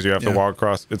things you have to Yeah. walk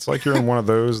across. It's like you're in one of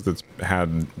those that's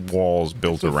had walls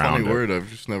built It's a around funny it. word. I've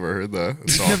just never heard that.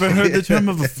 It's Never awesome. heard the term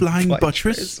of a flying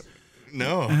buttress?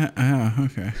 No.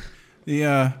 Okay.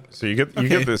 The So you get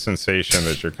Okay. the sensation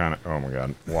that you're kind of, oh my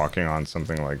god, walking on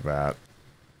something like that.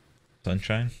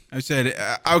 Sunshine. I said,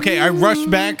 okay. I rushed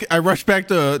back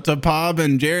to Bob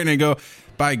and Jared, and I go,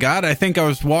 by God, I think I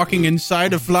was walking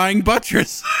inside a flying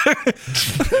buttress.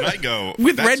 And I go,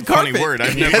 With that's red a funny carpet. word.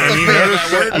 I've never That's a heard fair-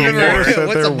 that word I've never before. heard- Notice that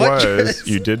What's a there buttress?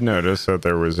 you did notice that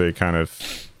there was a kind of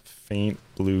faint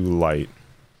blue light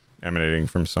emanating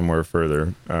from somewhere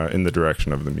further in the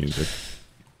direction of the music.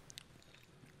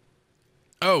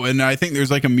 Oh, and I think there's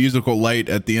like a musical light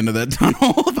at the end of that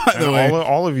tunnel. By the way,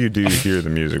 All of you do hear the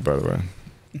music, by the way.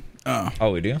 Oh,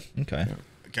 we do. Okay.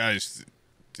 Guys,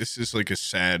 this is like a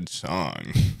sad song.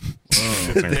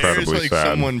 It's There's incredibly like sad.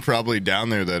 someone probably down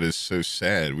there that is so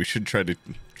sad. We should try to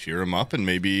cheer him up and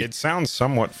maybe. It sounds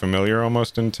somewhat familiar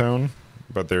almost in tone,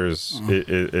 but there's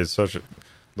it's such a,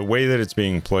 the way that it's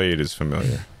being played is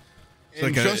familiar.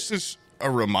 And just as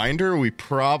a reminder, we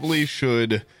probably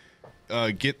should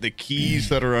get the keys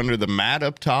that are under the mat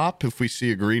up top if we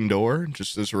see a green door,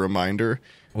 just as a reminder.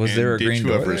 Was and there a ditch green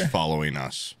door whoever's there? following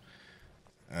us.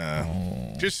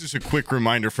 Just as a quick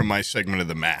reminder from my segment of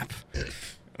the map.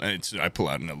 I pull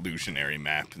out an illusionary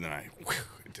map and then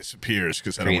it disappears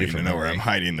because I don't want you to know where I'm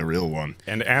hiding the real one.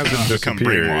 And as it Become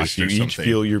disappears, brainwashed you or each something.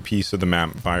 feel your piece of the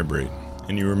map vibrate.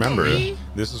 And you remember,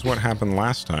 this is what happened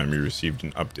last time you received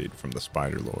an update from the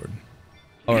Spider Lord.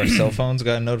 Oh, our cell phones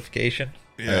got a notification.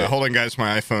 Yeah, hold on, guys.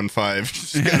 My iPhone 5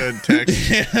 just got a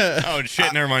text. Oh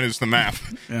shit! Never mind. It's the map.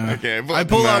 Yeah. Okay, I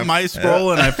pull out my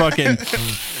scroll and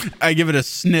I give it a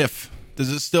sniff. Does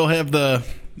it still have the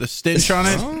stench on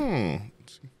it? Oh,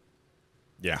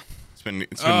 Yeah. it's been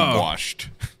Oh. washed.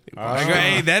 I go,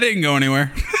 hey, that didn't go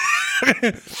anywhere.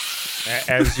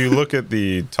 As you look at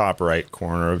the top right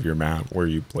corner of your map where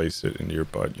you place it into your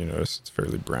butt, you notice it's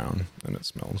fairly brown and it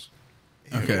smells.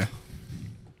 Okay.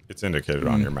 It's indicated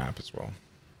on your map as well.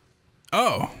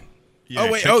 Oh. Yeah,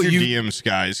 Oh, wait, check oh, your you- DMs,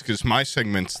 guys, because my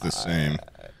segment's the same.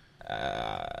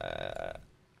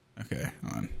 Okay.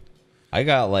 Hold on. I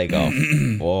got like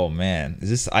oh man,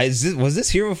 was this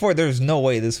here before? There's no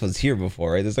way this was here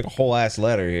before, right? There's like a whole ass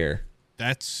letter here.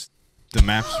 That's the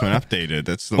map's been updated.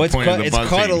 That's the But it's point cut, of the it's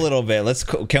buzzing. cut a little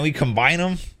bit. Can we combine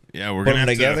them? Yeah, we're Put gonna them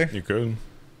have together. You could.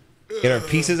 Get our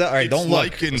pieces out. All right, It's don't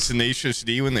look. like in Tenacious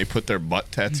D when they put their butt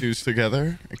tattoos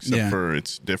together, except Yeah. for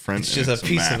it's different. It's just and a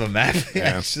piece of a map. Yeah,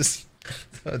 Yeah. it's just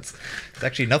So it's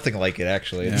actually nothing like it,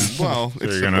 actually. Yeah. Well, So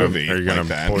it's you're a gonna, movie. are you gonna like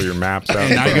that. pull your maps out?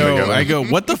 And and put them together? I go,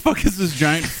 what the fuck is this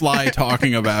giant fly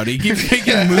talking about? He keeps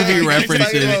making movie I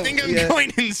references. think I'm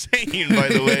going insane. By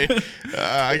the way,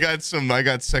 I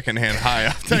got secondhand high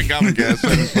off that comic gas.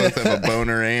 I both have a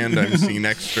boner and I'm seeing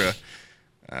extra.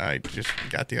 I just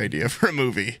got the idea for a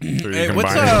movie. So you Hey,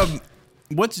 combine them.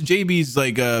 what's JB's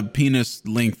like penis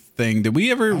length thing? Did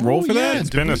we ever roll for that? It's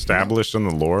been established in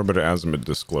the lore, but it hasn't been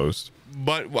disclosed.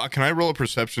 But can I roll a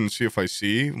perception and see if I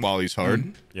see while he's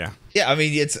hard? Yeah. Yeah, I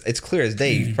mean, it's clear as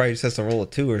day. He probably just has to roll a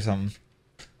 2 or something.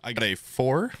 I got a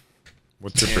 4.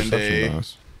 What's your And perception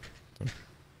bonus?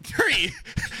 3.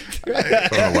 So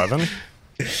an 11?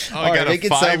 Oh, All I right, got make a it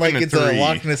 5 sound like and a it's 3. a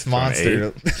Loch Ness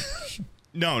monster.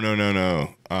 No.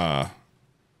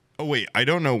 Oh wait, I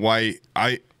don't know why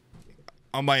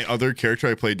on my other character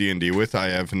I play D&D with, I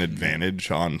have an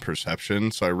advantage on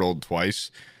perception, so I rolled twice.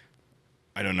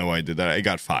 I don't know why I did that. I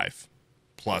got 5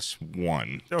 plus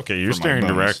 1. Okay, you're for my staring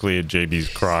bonus. directly at JB's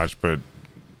crotch, but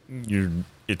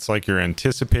it's like you're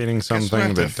anticipating I something have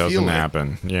to that doesn't feel it.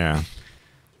 happen. Yeah.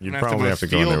 You'd I'm probably gonna have to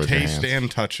go in there with your taste, hands. and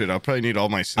touch it. I'll probably need all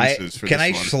my senses for Can this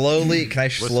I one.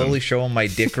 slowly show him my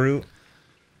dick root?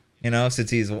 You know, since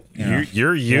he's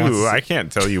You're you. wants- I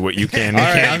can't tell you what you can and All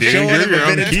right, can't I'm do. showing You're him a your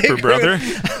own bit of keeper, dick brother.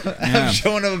 I'm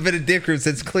showing him a bit of dick root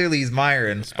since clearly he's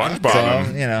Myron. SpongeBob So,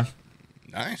 him. you know,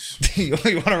 Nice. you want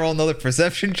to roll another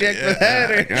perception check for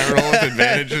that? Or? Can I roll with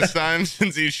advantage this time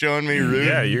since he's showing me root?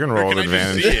 Yeah, you can Or roll can with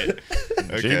I just advantage. see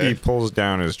it? Okay. JB pulls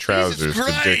down his trousers Jesus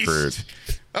to dick Christ. root.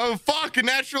 Oh fuck! A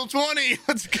natural 20.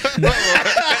 Let's go.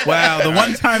 Wow, the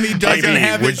one time he doesn't JB,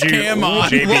 have his would you- cam on.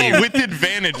 JB, Whoa, with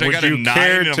advantage, I Would got a you 9.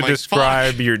 care and I'm to like,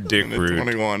 describe fuck. your dick And a root,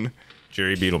 21.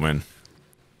 Jerry Beetleman?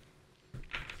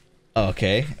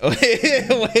 Okay. wait.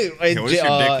 Hey, what does your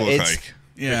dick look it's like?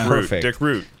 Yeah. Perfect. Dick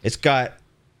root. it's got.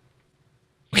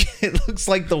 It looks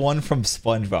like the one from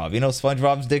SpongeBob. You know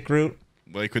SpongeBob's dick root?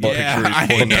 Like with the Yeah, picture I he's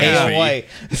pulling know. down his Pale feet.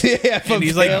 white. Yeah, from And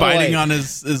he's like pale biting white. on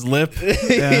his lip.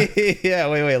 Yeah. Yeah,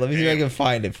 wait. Let me see if I can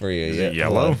find it for you. Is Yeah, it hold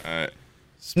yellow? on. No,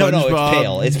 it's SpongeBob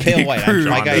pale. It's pale Dick white. Root.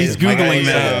 My guy He's is- my guy googling is,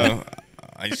 that.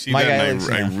 I see My that, guy and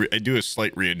is, I do a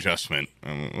slight readjustment.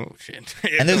 Oh shit!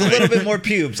 And there's a little bit more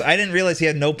pubes. I didn't realize he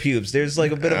had no pubes. There's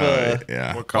like a bit of a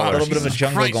yeah. What color? a little bit of a Jesus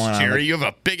jungle Christ, going on. Jerry, you have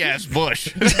a big ass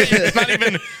bush. It's not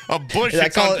even a bush. I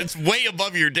It's, call it- it's way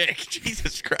above your dick.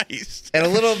 Jesus Christ! And a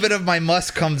little bit of my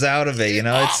musk comes out of it. You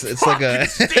know, it's like a,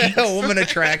 a woman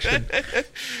attraction.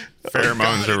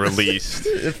 Pheromones are released.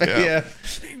 Yeah.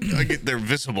 They're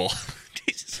visible.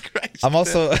 Jesus Christ! I'm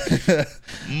also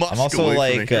Musk I'm also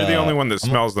away from like, me. You're the only one that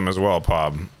smells them as well,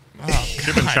 Pob.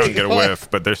 Chip and Chunk get a whiff,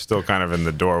 but they're still kind of in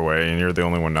the doorway, and you're the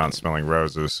only one not smelling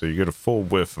roses, so you get a full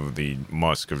whiff of the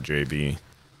musk of JB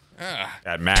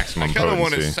at maximum I kind of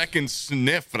want a potency. second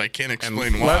sniff, but I can't And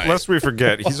explain why. lest we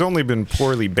forget, he's only been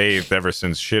poorly bathed ever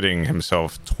since shitting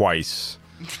himself twice.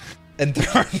 and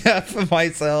throwing up for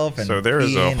myself. And So there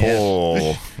is a peeing, yeah.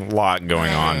 whole lot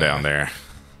going on down there.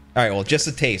 All right, well, just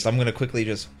a taste. I'm gonna quickly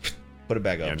just put it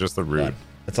back up. Yeah, just the root. Done.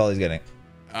 That's all he's getting.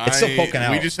 It's still poking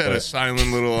out. We just had a but silent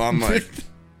little. I'm like,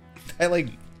 I like.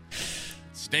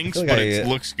 stinks, I feel but like it I-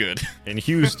 looks good. And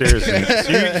Hugh stares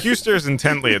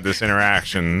intently at this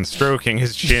interaction, stroking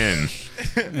his chin,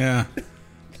 Yeah.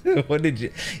 What did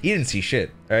you? You didn't see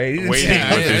shit, all right? You didn't waiting see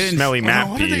Yeah, with I his didn't- smelly map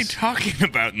what are they piece. talking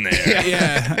about in there?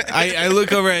 Yeah. I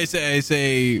look over, I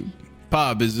say,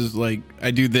 Bob, is this like,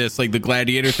 I do this, like the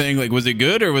gladiator thing. Like, was it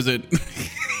good or was it?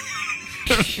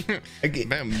 Okay.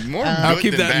 Man, more I'll good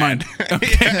keep than that in mind.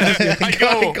 bad. I I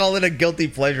go. call it a guilty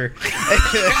pleasure.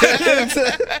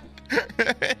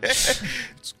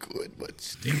 It's good, but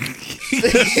stinky.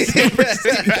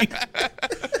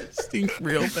 Stinks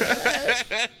real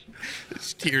bad.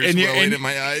 Tears And welling in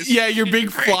my eyes. Yeah, your big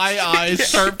fly eyes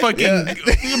start fucking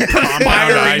Compound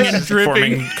perspiring eyes and dripping.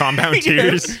 forming compound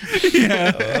tears.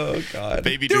 Yeah. Oh God.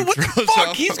 Baby Dude, Duke what the throws fuck?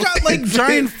 up. He's got like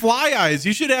giant fly eyes.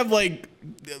 You should have like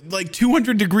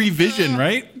 200-degree vision,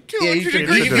 right? Yeah, you should,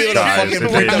 200 you should be able to disguise. fucking It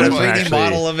put out a doesn't 3D actually-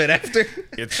 model of it after.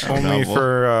 It's only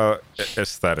for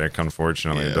aesthetic,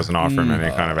 unfortunately. It doesn't offer him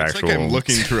any kind of It's actual. like I'm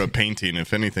looking through a painting.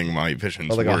 If anything, my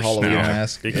vision's Or like a worse Halloween now.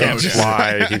 mask. He can't Yeah.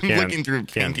 fly. He I'm can't. looking through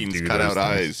can't paintings, do cut those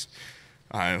out things.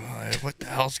 eyes. What the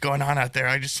hell's going on out there?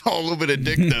 I just saw a little bit of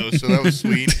dick though, so that was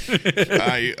sweet.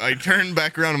 I turned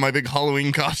back around in my big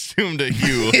Halloween costume to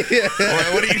Hugh.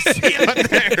 What do you see out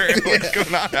there? What's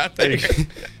going on out there?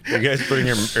 You guys putting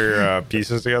your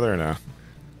pieces together or no?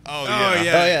 Oh yeah.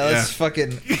 yeah. Oh yeah, let's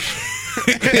fucking.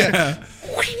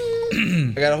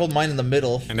 I gotta hold mine in the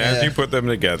middle. And as Yeah. you put them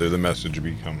together, the message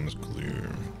becomes clear.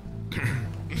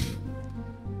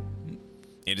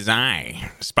 It is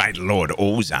I, Spider Lord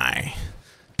Ozai,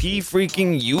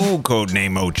 freaking you,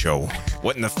 codename Ocho.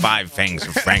 What in the five fangs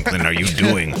of Franklin are you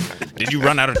doing? Did you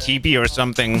run out of TP or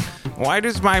something? Why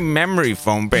does my memory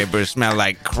foam paper smell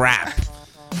like crap?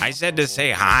 I said to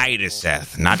say hi to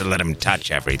Seth, not to let him touch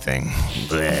everything.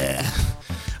 Blech.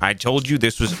 I told you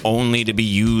this was only to be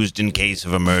used in case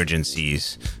of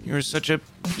emergencies. You're such a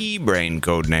pea-brain,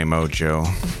 codename Ocho.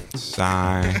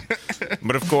 Sigh.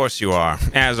 But of course you are,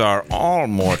 as are all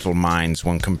mortal minds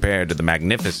when compared to the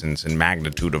magnificence and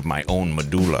magnitude of my own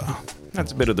medulla.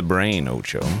 That's a bit of the brain,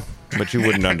 Ocho. But you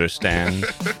wouldn't understand.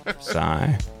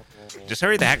 Sigh. Just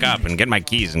hurry the heck up and get my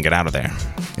keys and get out of there.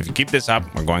 If you keep this up,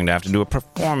 we're going to have to do a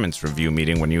performance review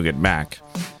meeting when you get back.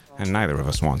 And neither of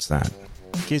us wants that.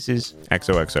 Kisses.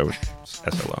 XOXO.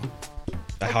 SLO.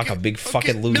 I hawk a big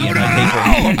fucking loogie No,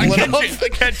 in no, my no, paper. I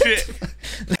catch it.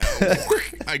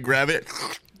 I grab it,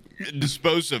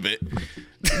 dispose of it.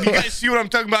 You guys see what I'm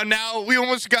talking about now? We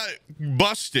almost got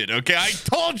busted, okay? I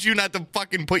told you not to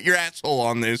fucking put your asshole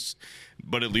on this,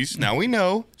 but at least now we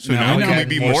know. So now we can we know.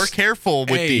 be more careful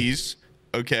with Hey. these,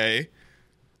 okay?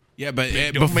 Yeah, but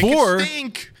Don't before. make it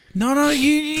stink. No,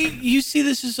 you see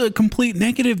this is a complete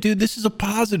negative, dude. This is a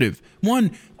positive.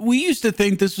 One, we used to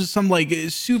think this was some like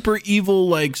super evil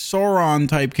like Sauron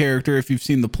type character if you've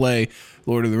seen the play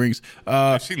Lord of the Rings.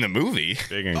 I've seen the movie.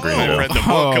 Big and I green. read the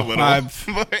book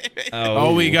a little.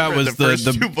 All we got was the first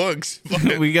the two books.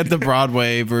 we got the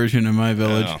Broadway version in my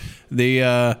village. Oh.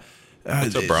 The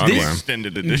It's a Broadway. this-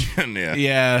 Extended edition, yeah.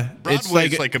 yeah,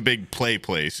 Broadway's like a big play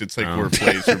place. It's like where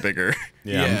plays are bigger.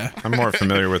 Yeah. I'm more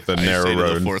familiar with the I narrow say to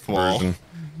road the fourth wall. version.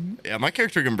 Yeah, my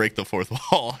character can break the fourth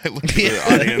wall. I look at the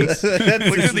audience. Look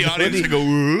at the audience and go,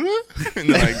 "Woo?"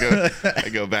 And then I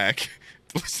go back.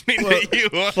 Listening to you.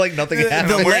 It's like nothing I'm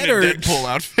happened. the wearing letter- a Deadpool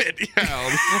outfit. Yeah, all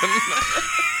of a sudden.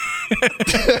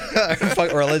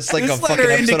 Or it's like a this fucking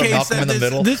letter episode of indicates Malcolm in that the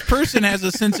Middle. this person has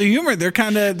a sense of humor. They're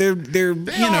kind of they're They you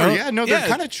know are, yeah, no, they're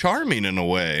kind of charming in a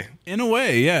way. in a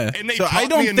way, yeah. And they So taught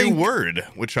me a new word,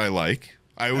 which I like.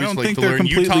 I always don't like think to they're learn.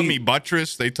 You taught completely- me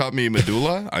buttress. They taught me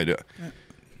medulla. I do.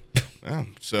 Yeah,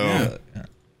 so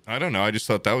I don't know. I just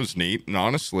thought that was neat. And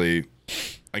honestly,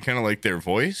 I kind of like their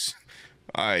voice.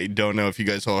 I don't know if you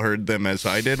guys all heard them as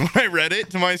I did when I read it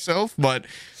to myself, but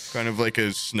kind of like a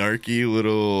snarky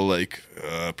little, like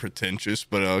pretentious,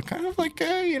 but kind of like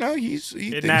you know, he It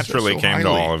thinks naturally so came to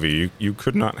highly. all of you. You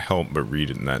could not help but read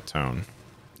it in that tone.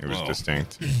 It was Whoa.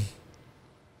 distinct.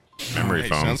 Memory Hey,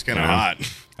 foam. sounds kind of you know? hot.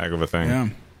 Heck of a thing. yeah.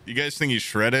 You guys think he's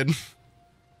shredded?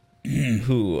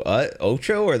 Who?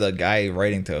 Ocho or the guy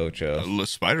writing to Ocho?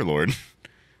 Spider Lord.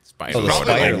 Spider Oh, the Lord.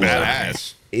 Spider Probably like Lord.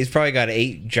 badass. He's probably got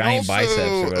 8 giant Also, biceps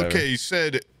or whatever. okay, he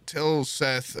said, tell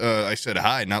Seth, I said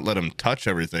hi, not let him touch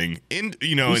everything.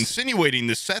 Insinuating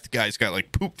the Seth guy's got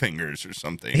like poop fingers or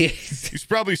something. He's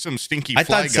probably some stinky I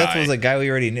fly thought Seth guy. was a guy we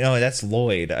already knew. No, that's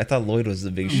Lloyd. I thought Lloyd was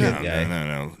the big shit guy.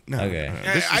 No. Okay.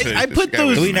 This is I this put guy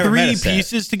those was- We never met three a Seth.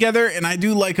 pieces together, and I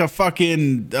do like a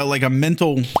fucking like a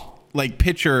mental like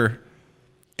picture.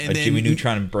 And A Jimmy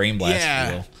Neutron brain blast.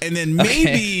 yeah, deal. and then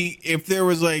maybe if there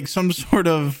was like some sort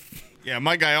of Yeah,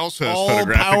 my guy also has all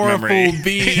photographic powerful memory.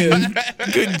 being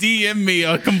could DM me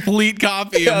a complete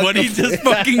copy of what he just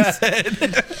fucking said.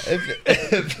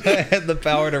 If I had the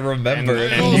power to remember I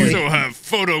it. also have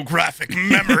photographic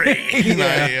memory. And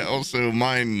I also,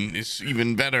 mine is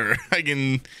even better. I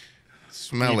can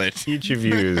smell it. Each of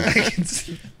you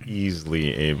is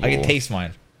easily able I can taste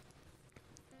mine.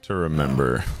 to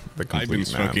remember the complete I've been map.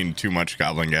 smoking too much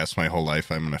goblin gas my whole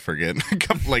life. I'm gonna forget a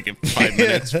couple, like in 5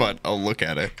 minutes, but I'll look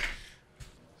at it.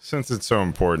 Since it's so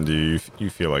important to you, you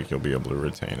feel like you'll be able to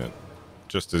retain it.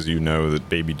 Just as you know that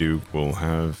Baby Duke will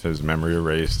have his memory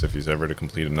erased if he's ever to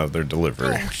complete another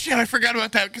delivery. Oh shit! I forgot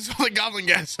about that because all the goblin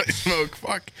gas I smoke.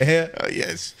 Fuck. Yeah. Oh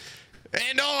yes.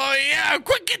 And oh yeah,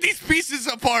 quick, get these pieces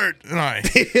apart. All right.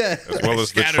 As well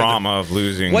as the Scattered trauma of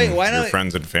losing Wait, why your not-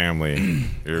 friends and family,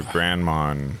 your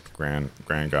grandma and grand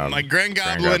goblin. My grand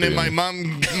goblin and my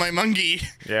monkey.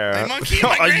 Yeah. My monkey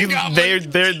and my grand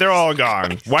goblin. They're all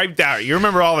gone. Wiped out. You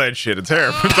remember all that shit. It's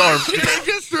terrible. It's all Shit, I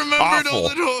just remembered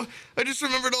awful. I just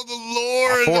remembered all the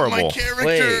lore of my Horrible.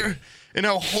 character. Wait. And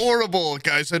how horrible,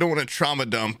 guys. I don't want to trauma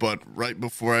dump, but right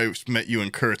before I met you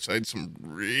and Kurtz, I had some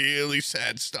really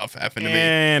sad stuff happen to me.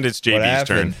 And it's What JB's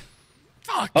turn. happened?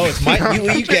 Fuck. Oh, it's my.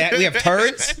 We have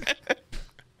turns.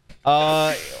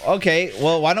 Okay.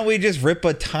 Well, why don't we just rip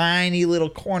a tiny little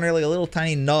corner, like a little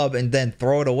tiny nub, and then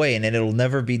throw it away, and then it'll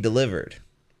never be delivered.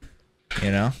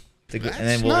 You know. And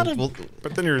then we'll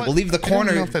But then you're But leave the I don't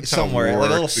know corner if that's somewhere, how it like a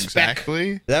little works speck.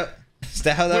 exactly. Is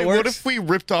that how that Wait, works? what if we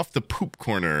ripped off the poop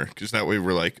corner? Because that way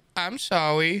we're like, I'm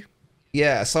sorry.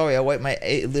 Yeah, sorry, I wiped my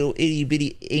little itty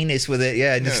bitty anus with it.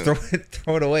 Yeah, and just Yeah.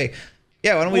 throw it away.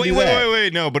 Yeah, why don't we do that?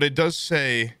 Wait. No, but it does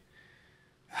say.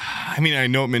 I mean, I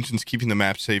know it mentions keeping the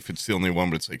map safe. It's the only one,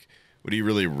 but it's like, would he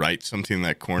really write something in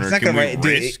that corner? It's not Can gonna we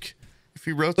risk if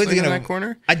he wrote something in that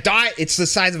corner? A dot. It's the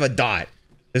size of a dot.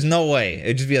 There's no way.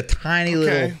 It'd just be a tiny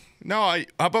little. No, how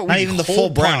about Not we even the hole full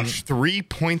brown. punch 3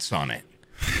 points on it?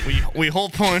 We hole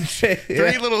punch 3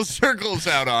 little circles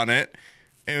out on it,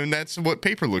 and that's what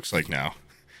paper looks like now.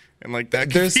 And like that.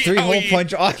 There's 3 hole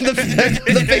punch on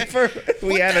the paper.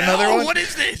 We add another one. What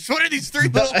is this? What are these 3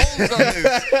 little holes on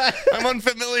this? I'm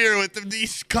unfamiliar with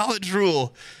these college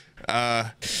rule.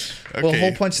 Okay. Well,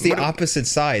 hole punch the opposite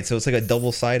side, so it's like a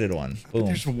double-sided one. Boom.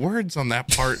 There's words on that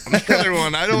part. On the other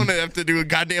one, I don't want to have to do a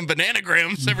goddamn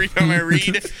bananagrams every time I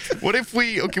read. What if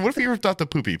we ripped out the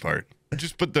poopy part?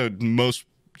 Just put the most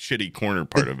shitty corner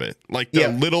part of it, like the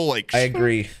little like. I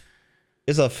agree.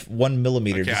 It's a 1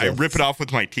 millimeter. Okay, I rip it off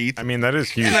with my teeth. I mean, that is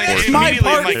huge. It's my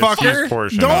part,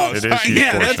 fucker. Don't. It is huge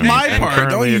yeah, portion. that's my And part.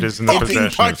 currently, Don't it you is in the fucking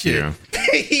possession touch of it.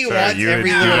 you. He So wants you would every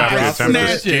have little to drop. attempt to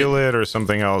Snatch steal it or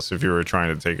something else if you were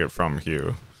trying to take it from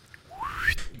Hugh.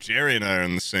 Jerry and I are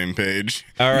on the same page.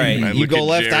 All right, I you look go at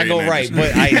left, Jerry I go and right,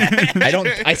 just- but I don't.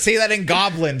 I say that in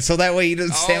Goblin, so that way he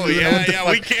doesn't stand. Oh yeah,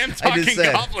 we can't talk in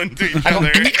goblin to each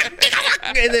other.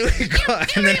 And then we go,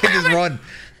 and then I just run.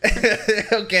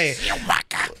 Okay.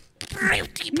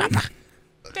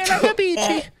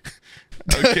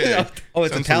 Okay. Oh,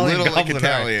 it's Sounds Italian a little like goblin,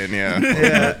 Italian, yeah.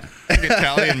 Yeah. Like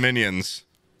Italian minions.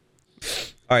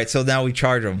 All right, so now we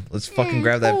charge him. Let's fucking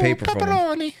grab that paper from him.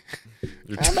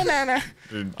 You're going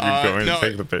to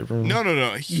take the paper?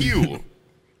 No. Hugh,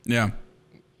 Yeah.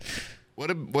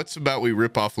 what's about we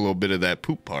rip off a little bit of that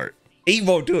poop part? He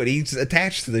won't do it. He's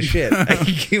attached to the shit.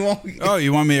 He won't. Oh,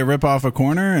 you want me to rip off a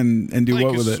corner and do Like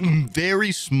what with it?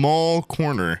 Very small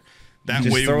corner. That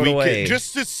Just way throw it we away. can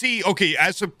just to see. Okay,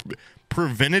 as a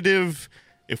preventative,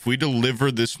 if we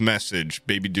deliver this message,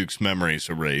 Baby Duke's memory is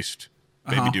erased.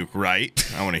 Baby Duke,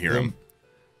 right? I want to hear him.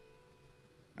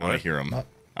 I want to hear him.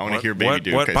 I want to hear Baby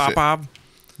Duke. What, Pop?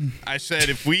 I said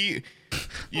if we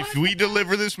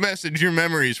deliver this message, your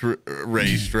memory's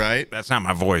erased, right? That's not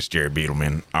my voice, Jerry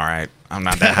Beetleman. All right, I'm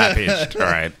not that high pitched. All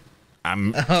right,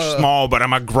 I'm small, but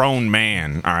I'm a grown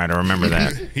man. All right, I remember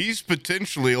that. He's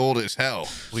potentially old as hell.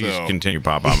 Please so. continue,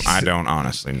 Pop. I don't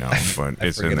honestly know, but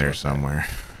it's in there somewhere.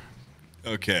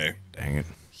 Okay. Dang it.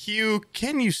 Hugh,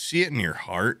 can you see it in your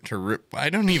heart to rip? I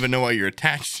don't even know why you're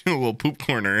attached to a little poop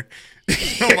corner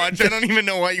so much. I don't even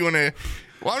know why you want to.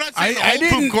 Well, I'm not saying I the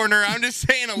whole didn't- poop corner. I'm just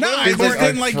saying a No, little I bit. just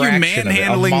didn't like you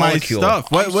manhandling my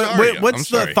stuff. What's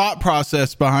the thought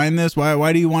process behind this?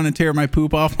 Why do you want to tear my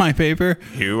poop off my paper?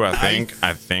 Hugh, I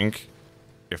think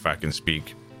if I can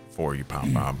speak for you,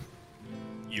 Pop,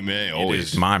 You may it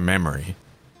always. is my memory,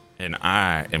 and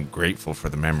I am grateful for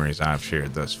the memories I've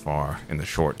shared thus far in the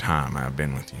short time I've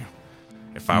been with you.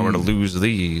 If I were to lose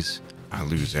these, I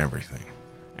lose everything,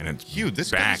 and it's Hugh, this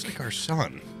back guy's like our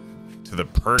son. to the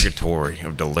purgatory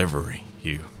of delivery,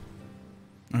 Hugh.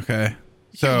 Okay. Look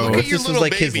So, at This your was little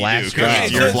like his baby last Duke. job. Okay,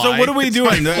 Okay, your so fly- what are we it's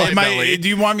doing? my fly belly. Do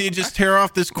you want me to just tear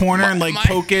off this corner and like My-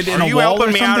 poke it in Are a you wall or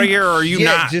helping me something? out of here, or are you Yeah,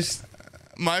 not? just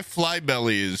My fly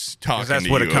belly is talking. that's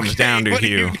to what you, it comes okay? down to, What are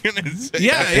you Hugh. gonna say?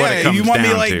 Yeah, That's what it yeah. comes You want me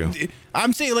down like? to.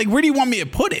 I'm saying like, where do you want me to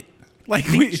put it? Like,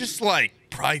 Just like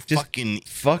probably fucking.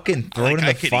 fucking throw Like, it in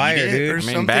I the could fire, eat it dude. or I mean,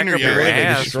 something, back or up you're your ready to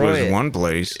ass destroy was it. one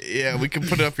place. Yeah, we can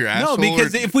put it up your no, asshole.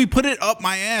 because or if we put it up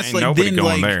my ass, Ain't like nobody then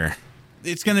going like there.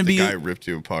 it's gonna the be guy ripped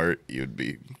you apart, you'd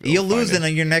be. You'll find lose it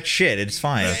on your next shit. It's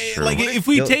fine. true. like if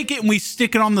we You'll- take it and we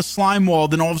stick it on the slime wall,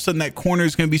 then all of a sudden that corner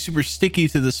is gonna be super sticky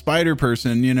to the spider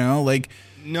person. You know, like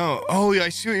No. Oh, yeah, I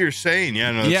see what you're saying.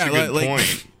 Yeah, no, that's yeah, a good like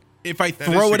point. if I is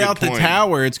throw a it good out the point.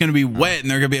 tower, it's gonna be wet, and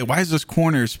they're gonna be like, why is this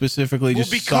corner specifically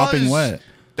just sopping wet?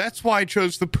 That's why I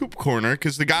chose the poop corner,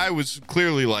 because the guy was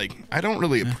clearly like, I don't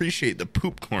really appreciate the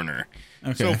poop corner.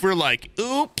 Okay. So if we're like,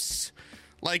 oops,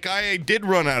 like I did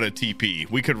run out of TP,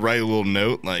 we could write a little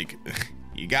note like,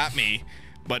 you got me,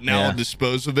 but now Yeah. I'll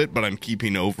dispose of it, but I'm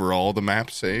keeping overall the map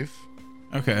safe.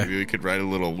 Okay, Maybe we could write a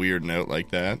little weird note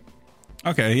like that.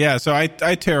 okay, yeah. So I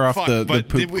tear off Fuck, the but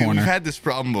poop we've corner. had this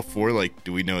problem before. Like,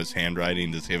 do we know his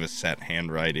handwriting? Does he have a set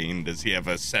handwriting? Does he have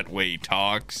a set way he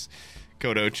talks?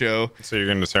 Kodocho. So you're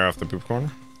going to tear off the poop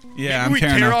corner? Yeah, Maybe I'm we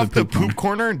tearing tear off off the the poop poop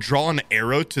corner, draw an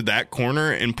arrow to that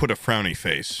corner, and put a frowny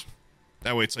face.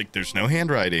 That way, it's like there's no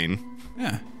handwriting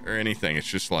Yeah, or anything. It's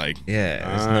just like Yeah,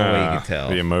 there's no way you can tell.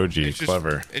 The emoji, it's just,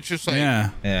 clever. It's just like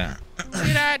yeah. Yeah.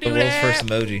 Did I do The world's that? first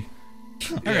emoji.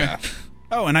 Yeah.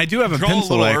 Oh, and I do have a Draw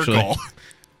pencil a little actually.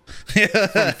 Urkel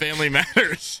from Family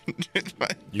Matters.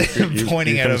 You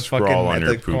Pointing you at can a fucking- scrawl on at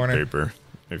your the poop corner. paper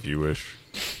if you wish.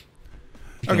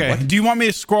 Okay. Do you want me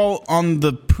to scroll on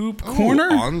the poop corner?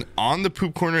 On the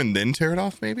poop corner and then tear it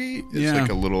off? Maybe it's like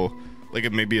a little, like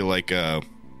it maybe like a.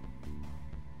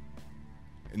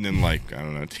 And then, like, I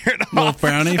don't know, tear it off. Little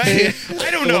frowny face.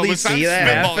 I don't know. Will he Listen, I'm see that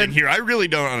spitballing happen? here. I really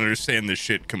don't understand this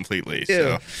shit completely.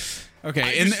 So. Okay, I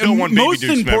and just don't want Baby most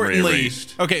Duke's memory importantly,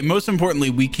 erased. most importantly,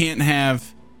 we can't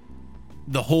have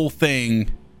the whole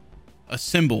thing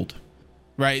assembled,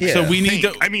 right? Yeah. So we need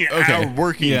to. I mean, our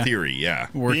working theory,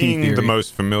 Working Being theory. the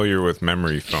most familiar with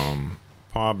memory foam,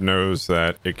 Pob knows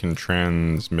that it can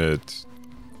transmit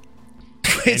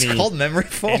It's called memory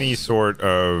foam. any sort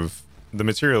of the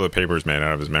material that paper is made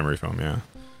out of is memory foam, yeah.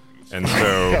 And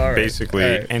so All right, basically all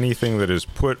right. anything that is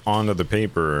put onto the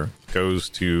paper goes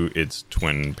to its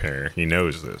twin pair. He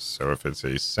knows this. So if it's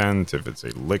a scent, if it's a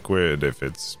liquid, if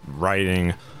it's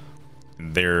writing,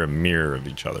 they're a mirror of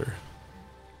each other.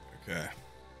 Okay.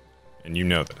 And you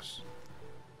know this.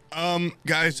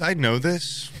 Guys, I know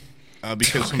this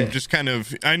because I'm just kind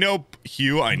of. I know,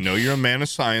 Hugh, I know you're a man of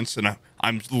science, and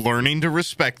I'm learning to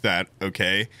respect that,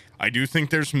 okay? I do think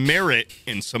there's merit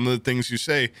in some of the things you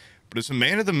say, but as a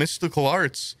man of the mystical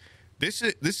arts, this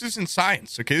isn't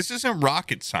science, okay? This isn't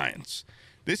rocket science.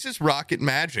 This is rocket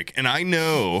magic, and I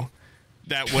know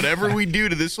that whatever we do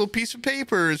to this little piece of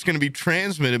paper is going to be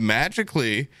transmitted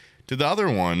magically to the other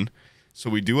one. So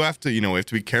we do have to, we have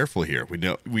to be careful here. We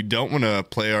don't want to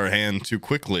play our hand too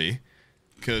quickly,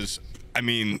 because I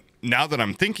mean, now that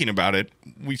I'm thinking about it,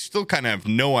 we still kind of have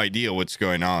no idea what's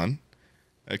going on.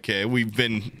 Okay, we've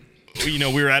been, we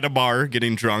were at a bar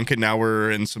getting drunk, and now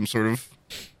we're in some sort of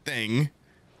thing.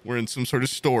 We're in some sort of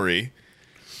story.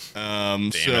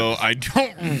 So I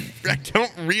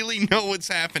don't really know what's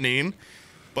happening.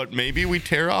 But maybe we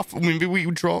tear off. Maybe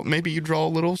you draw a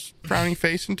little frowning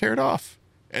face and tear it off,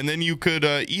 and then you could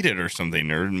eat it or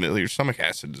something, or your stomach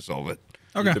acid dissolve it.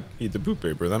 Okay. Eat the poop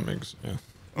paper. That makes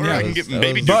Or Yeah, I can get That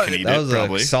Baby was- Duke can eat that it was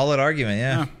probably. a solid argument,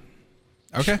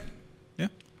 yeah. Okay. Yeah.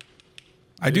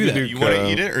 I do that. You want to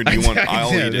eat it, or do you want?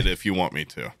 I'll Yeah. eat it if you want me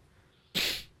to.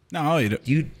 No, I'll eat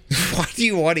it. Why do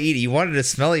you want to eat it? You wanted to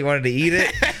smell it? You wanted to eat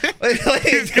it?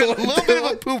 He's got a little bit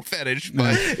of a poop fetish,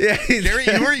 but Yeah, Gary,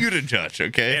 who are you to judge?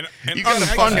 Okay, And you got a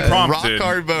fucking unprompted, rock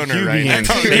hard boner you right began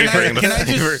now. savoring the Can I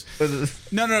flavor.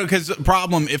 just? No, because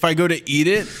problem. If I go to eat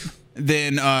it,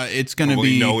 then it's gonna Well,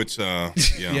 be. you know it's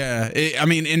Yeah, I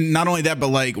mean, and not only that, but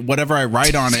like whatever I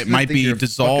write on it might think be you're a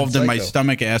dissolved fucking in my psycho.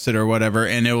 stomach acid or whatever,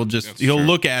 and it will just That's he'll true.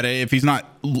 look at it if he's not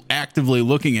actively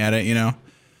looking at it,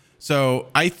 So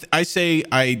I say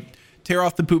I tear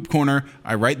off the poop corner,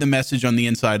 I write the message on the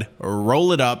inside,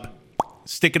 roll it up,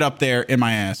 stick it up there in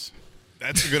my ass.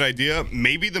 That's a good idea.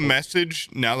 Maybe the message,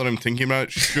 now that I'm thinking about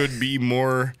it, should be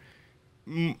more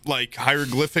like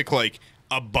hieroglyphic, like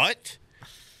a butt,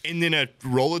 and then a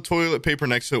roll of toilet paper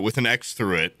next to it with an X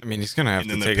through it. I mean, he's gonna have And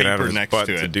to then the take it out paper of his next butt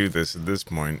to to it. do this at this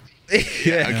point.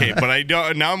 yeah. Okay, but I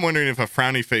don't. Now I'm wondering if a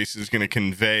frowny face is going to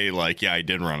convey, like, yeah, I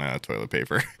did run out of toilet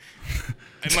paper.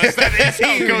 Unless that is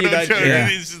how You're Kodo not- showed yeah.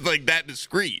 it. It's just like that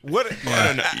discreet. What I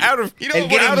don't know. out of You know, And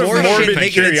getting out of more shit, morbid making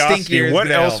it curiosity, stinkier is what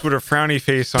gonna else help. would a frowny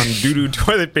face on doo-doo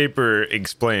toilet paper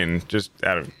explain? Just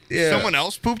out of Yeah. Someone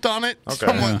else pooped on it. Okay.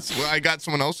 I got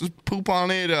someone else's poop on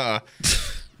it.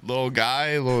 Little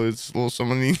guy, little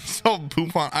someone needs some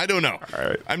poop on. I don't know. All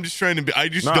right. I'm just trying to be. I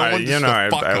just no, don't want this to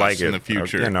fuck I us like in it the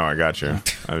future. Okay, no, I got you.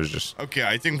 I was just Okay,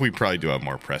 I think we probably do have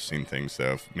more pressing things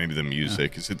though. Maybe the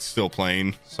music. Is it still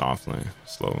playing? softly,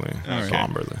 slowly, right.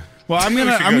 somberly. Well, I'm We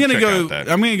gonna should I'm go gonna check go out that.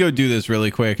 I'm gonna go do this really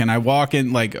quick, and I walk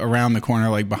in like around the corner,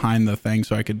 like behind the thing,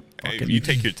 so I could. Hey, fucking- you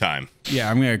take your time.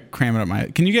 Yeah, I'm gonna cram it up my.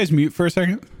 Can you guys mute for a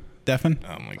second, Deafin?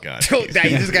 Oh my god.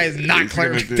 This guy is not He's gonna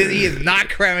cramming. do it. He is not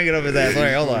cramming it up his ass. All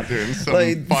right, hold on. Doing some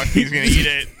Like- fuck, he's gonna eat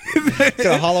it. He's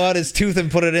gonna hollow out his tooth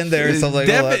and put it in there or something.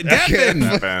 Hold on. Deafin,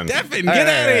 Deafin. Deafin, get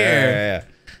out of here,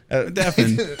 Yeah.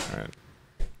 Deafin. All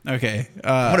right. Okay,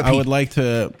 wanna I pee. would like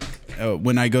to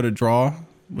when I go to draw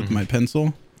with my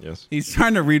pencil. Yes. He's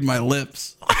trying to read my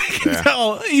lips. I can Yeah.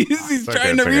 tell he's It's okay,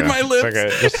 trying it's to read okay. my It's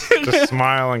lips. okay. Just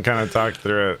smile and kind of talk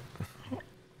through it.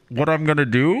 What I'm gonna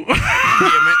do? Damn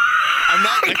it.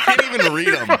 I can't even read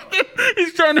them.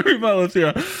 He's trying to read my lips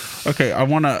here. Okay, I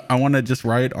wanna just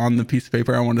write on the piece of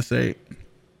paper. I want to say,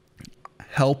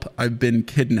 "Help! I've been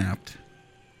kidnapped.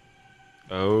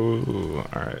 Oh,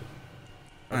 all right.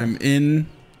 I'm in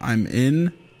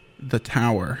the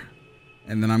tower,"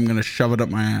 and then I'm gonna shove it up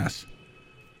my ass.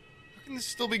 How can this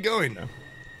still be going?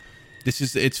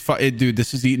 Dude,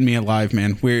 this is eating me alive,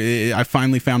 man. I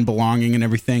finally found belonging and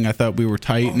everything. I thought we were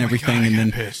tight and my everything, God, I and then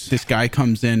got pissed. this guy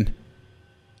comes in,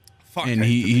 Fuck, and I have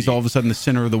to he's pee. all of a sudden the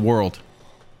center of the world.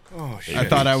 Oh, shit. I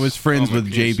thought I was friends Oh, my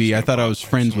with penis is JB. I gonna thought I pop. was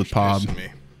friends So with much piss Pob. in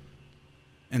me.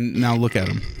 And now look at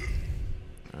him.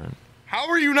 How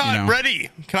are you not ready?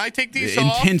 Can I take these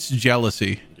Intense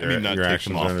jealousy. I mean, not take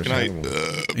them off. Can I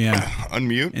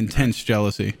unmute? Intense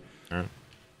jealousy. All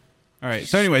right.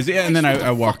 So anyways, and then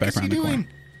I walk back around the corner.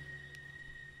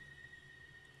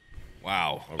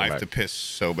 Wow. I have to piss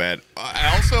so bad.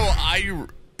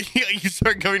 You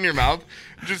start covering your mouth,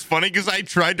 which is funny because I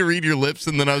tried to read your lips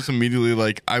and then I was immediately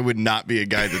like, I would not be a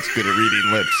guy that's good at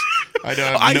reading lips.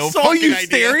 I saw you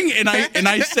staring, and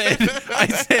I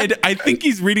said, I think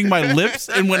he's reading my lips.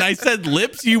 And when I said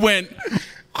lips, you went.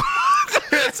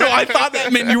 So I thought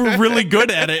that meant you were really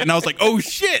good at it, and I was like, "Oh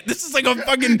shit, this is like a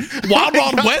fucking Wild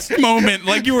Wild West moment,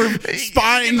 like you were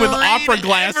spying with opera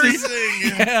glasses."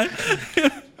 Yeah.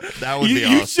 That would be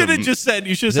awesome. You should have just said.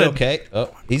 You should have said, "Okay." Oh,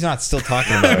 he's not still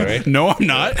talking about it, right? No, I'm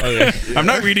not. Okay. I'm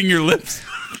not reading your lips.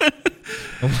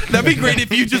 That'd be great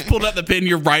if you just pulled out the pen,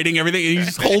 you're writing everything, and you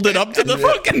just hold it up to the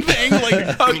fucking thing,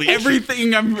 like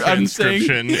everything I'm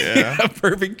saying. Yeah.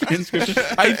 Perfect transcription.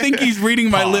 I think he's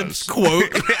reading my lips.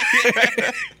 Quote.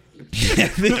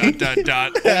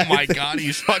 Dot. Oh my god,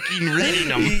 he's fucking reading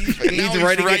them. He's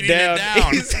writing it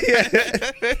down.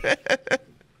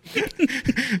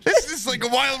 This is like a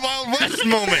Wild Wild West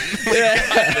moment.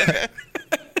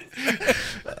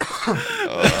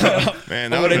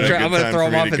 Man, I'm gonna throw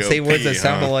him off and say words that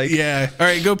sound alike. Yeah. All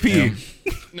right, go pee. Yeah.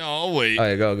 No, I'll wait. All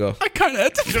right, go. I kind of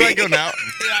have to pee. Should I go now?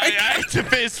 I have to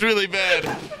piss really bad.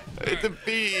 I have to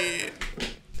pee.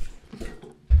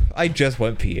 I just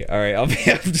went pee. All right, I'm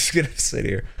just gonna sit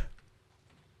here.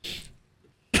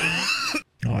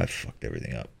 Oh, I fucked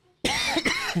everything up.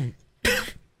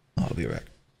 I'll be right back.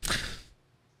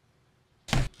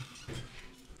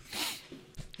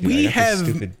 We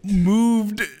have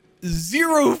moved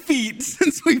 0 feet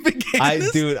since we began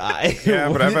this.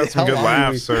 Yeah, but I've had some good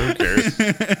laughs, so who cares?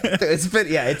 It's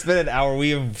been an hour. We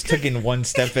have taken one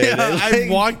step in. Yeah, I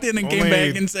walked in and came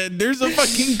back and said, "There's a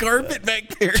fucking carpet back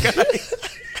there, guys."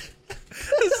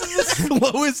 This is the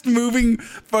slowest moving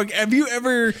fuck. Have you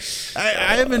ever?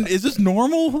 I haven't. Is this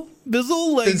normal,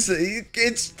 Bizzle? Like it's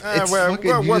what's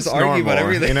you just argue about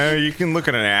everything. You know, you can look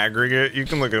at an aggregate, you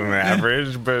can look at an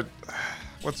average, but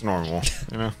what's normal?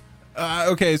 You know.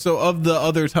 Okay, so of the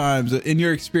other times in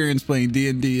your experience playing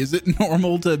D&D, is it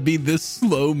normal to be this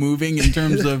slow moving in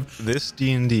terms of this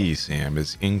D&D, Sam,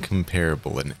 is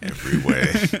incomparable in every way.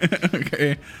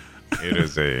 Okay, it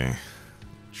is a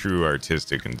true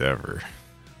artistic endeavor.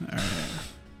 All right.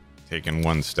 Taken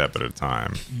one step at a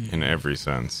time in every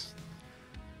sense.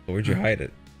 Where'd you hide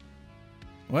it?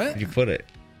 What? Where'd you put it?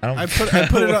 I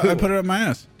put it up my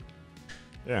ass.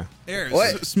 Yeah. Here,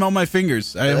 smell my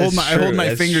fingers. I hold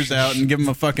my fingers out and give them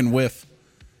a fucking whiff,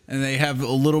 and they have a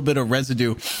little bit of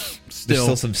residue. There's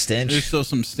still some stench. There's still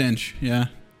some stench. Yeah.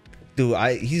 Dude,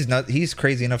 he's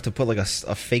crazy enough to put like a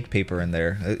fake paper in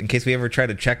there in case we ever try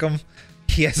to check him.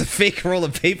 He has a fake roll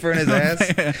of paper in his ass.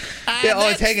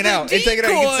 It's hanging out. It's hanging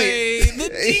out. You can see it. The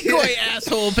decoy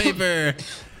asshole paper.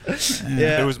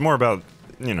 Yeah. It was more about,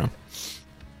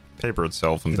 paper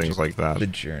itself and things like that. The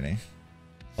journey.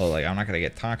 Oh, like I'm not gonna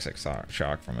get toxic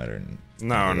shock from it, or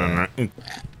no. I don't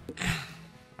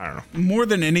know. More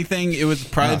than anything, it was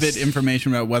private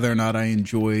information about whether or not I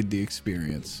enjoyed the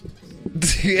experience.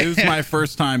 It was my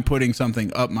first time putting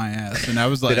something up my ass, and I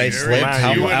was like, "Did I slip?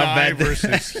 How bad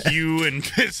versus Hugh and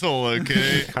Pistol?"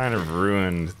 Okay, kind of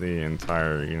ruined the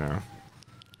entire,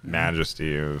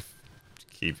 majesty of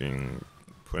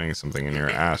putting something in your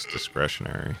ass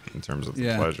discretionary in terms of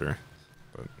the pleasure.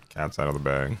 But cat's out of the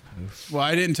bag. Well,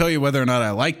 I didn't tell you whether or not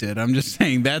I liked it. I'm just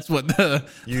saying that's what the.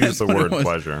 You used the word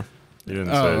pleasure. You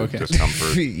didn't say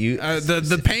discomfort.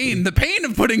 The pain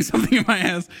of putting something in my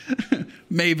ass.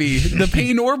 Maybe the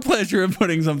pain or pleasure of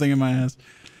putting something in my ass.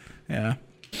 Yeah.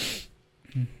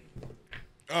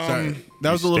 Sorry,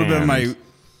 that was a little bit of my.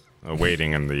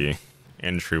 Waiting in the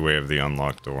entryway of the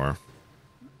unlocked door.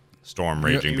 Storm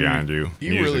raging behind you.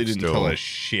 You really didn't tell us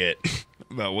shit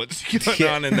about what's going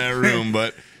on in that room,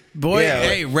 but boy,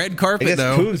 hey, red carpet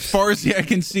though. Poops. As far as I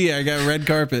can see, I got red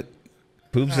carpet.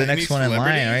 Poop's the next one in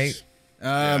line, right?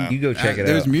 You go check it out.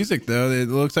 There's music though. It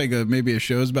looks like maybe a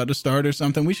show's about to start or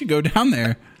something. We should go down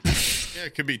there. Yeah,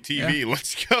 it could be TV. Yeah.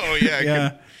 Let's go.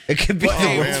 Yeah, it could be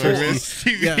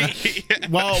TV. Yeah.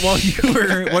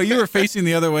 While you were facing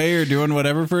the other way or doing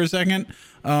whatever for a second,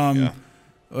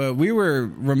 we were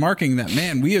remarking that,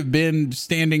 man, we have been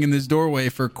standing in this doorway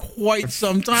for quite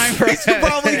some time. It's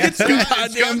probably It's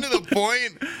gotten to the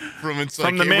point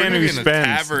from the man who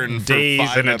spends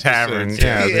days in a tavern.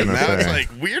 Yeah, and now it's like,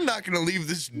 we're not going to leave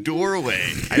this doorway.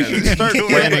 I should start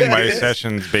planning my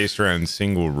sessions based around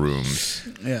single rooms.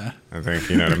 Yeah. I think,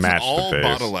 to match all the pace.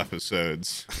 bottle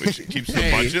episodes, which keeps the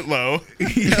budget low.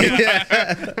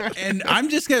 And I'm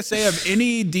just going to say, of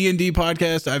any D&D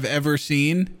podcast I've ever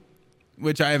seen,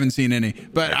 which I haven't seen any,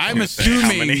 but I'm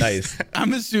assuming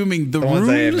I'm assuming the ones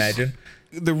I rooms, imagine.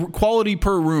 the quality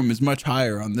per room is much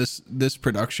higher on this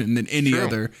production than any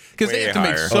other, because they have to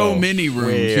make so many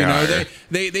rooms.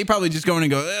 They probably just go in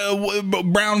and go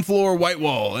brown floor, white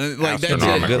wall, and like that's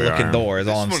a it. good looking door is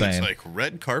all I'm It's saying. like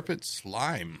red carpet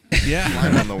slime. Yeah,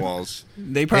 Slime on the walls.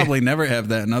 They probably never have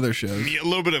that in other shows. A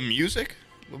little bit of music,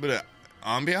 a little bit of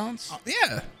ambiance,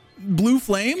 Yeah, blue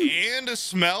flame and a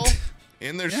smell.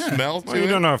 And there's smell to Well, you it.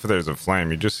 don't know if there's a flame.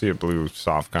 You just see a blue,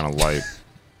 soft kind of light.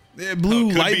 blue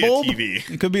could light be a bulb. TV.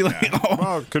 It could be like,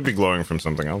 Well, it could be glowing from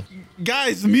something else.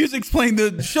 guys, the music's playing.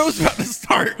 The show's about to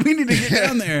start. We need to get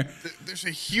down there. There's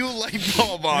a Hue light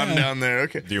bulb on down there.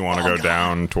 Okay. Do you want to go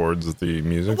down towards the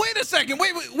music? Wait a second.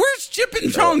 Wait. Where's Chip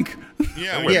and Chunk?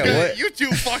 Yeah, what? You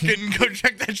two fucking go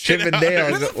check that shit Chip and out.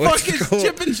 Dale. Where the What's fuck is going-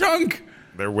 Chip and Chunk?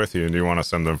 They're with you. Do you want to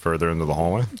send them further into the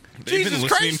hallway? They've been Jesus listening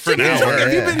Christ, for Chip and an Chunk, hour.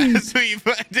 have you been? So you've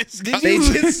discussed- They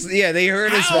just, they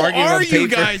heard us How arguing are on you paper.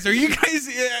 guys? Are you guys?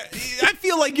 I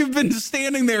feel like you've been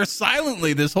standing there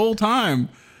silently this whole time.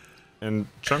 And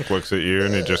Chunk looks at you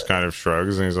and he just kind of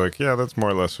shrugs and he's like, yeah, that's more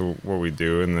or less what we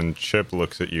do. And then Chip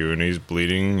looks at you and he's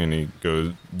bleeding and he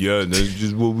goes, yeah, that's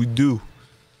just what we do.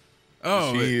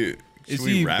 Oh, Should is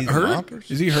we he wrap him hurt? up or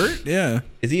Is he hurt? Yeah.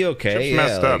 Is he okay? Chip's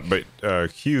messed up,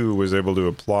 but Hugh was able to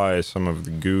apply some of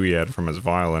the goo he had from his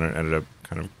vial and it ended up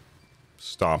kind of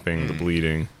stopping the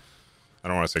bleeding. I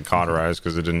don't want to say cauterized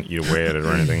because it didn't eat away at it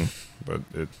or anything, but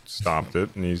it stopped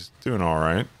it and he's doing all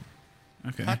right.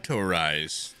 Okay.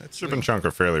 Cauterize. That's Chip and Chunk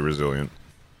are fairly resilient.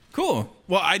 Cool.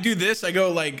 Well, I do this. I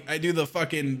go like I do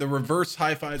the reverse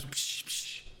high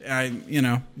fives. I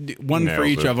one for Nails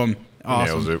each it. of them. Awesome.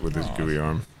 Nails it with his gooey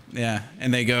arm. Yeah,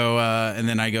 and they go, and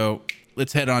then I go,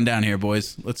 let's head on down here,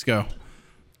 boys. Let's go.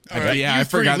 All right, yeah, you I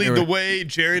three forgot lead they the were- way.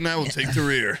 Jerry and I will take the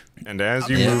rear. And as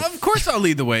you Yeah, move, of course I'll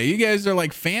lead the way. You guys are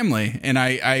like family, and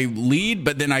I lead,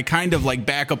 but then I kind of like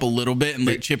back up a little bit and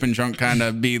let Chip and Chunk kind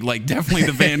of be like definitely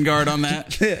the vanguard on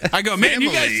that. I go, man,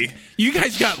 Family? you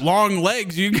guys got long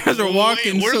legs. You guys are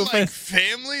walking Wait, we're so like fast.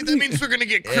 family? That means we're gonna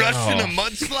get crushed in a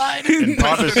mudslide? and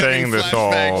Pop is saying this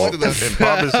all, Flashbacks and to the-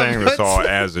 Pop is saying this all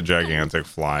as a gigantic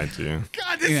fly to you.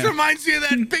 God, this Yeah. reminds me of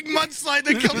that big mudslide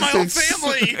that killed my whole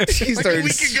family. She like a started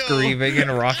week ago. screaming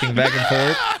and rocking back and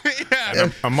forth. Yeah.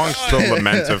 Amongst the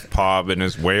lament of Pob and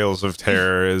his wails of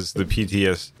terror is the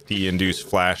PTSD-induced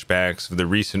flashbacks of the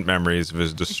recent memories of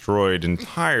his destroyed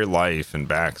entire life and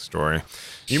backstory.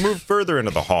 You move further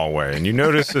into the hallway, and you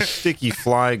notice a sticky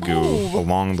fly goo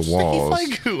along the walls,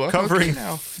 fly goo. I'm covering okay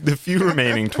now. the few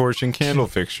remaining torch and candle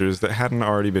fixtures that hadn't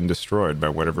already been destroyed by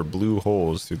whatever blew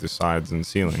holes through the sides and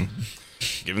ceiling.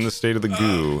 Given the state of the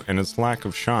goo and its lack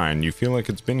of shine, you feel like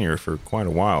it's been here for quite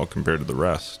a while compared to the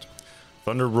rest.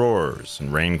 Thunder roars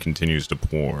and rain continues to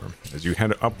pour. As you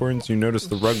head upwards, you notice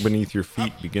the rug beneath your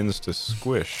feet begins to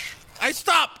squish. I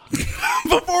stop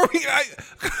before we.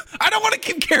 I don't want to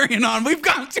keep carrying on. We've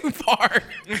gone too far.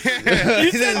 You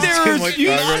said there was.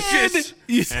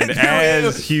 You said And there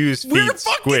as Hugh's We're feet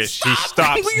fucking squish, he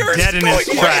stopping. stops We are dead in going his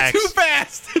way tracks. too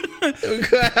fast.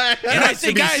 And I say,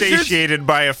 To be guys, there's satiated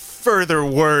by a further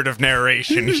word of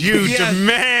narration, Hugh Yes.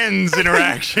 demands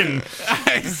interaction.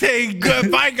 I say,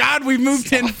 good, by God, we moved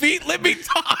 10 feet. Let me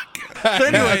talk. So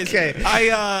anyways,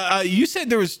 Okay. you said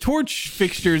there was torch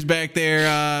fixtures back there.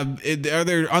 Are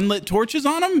there unlit torches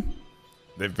on them?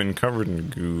 They've been covered in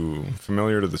goo,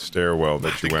 familiar to the stairwell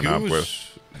that you The went goo up is-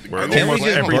 with, where Can't we almost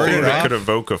just burn everything it that off? could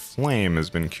evoke a flame has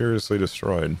been curiously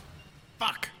destroyed.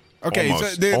 Fuck. Okay,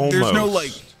 Almost. so there's no Almost.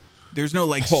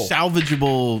 like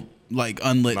salvageable like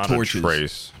unlit Not torches. a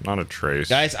trace. Not a trace.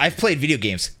 Guys, I've played video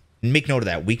games. Make note of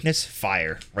that. Weakness,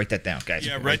 fire. Write that down, guys.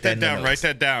 Yeah, write that in the down. notes. Write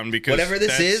that down because Whatever this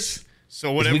that's- is, So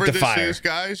weak whatever to this fire. is,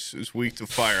 guys, is weak to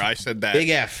fire. I said that. Big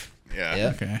F. Yeah. Yeah.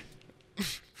 Okay.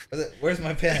 Where's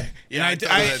my pen? Yeah, I And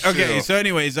thought of that okay. too. So,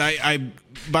 anyways, I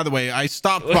by the way, I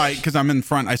stopped by because I'm in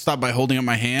front. I stopped by holding up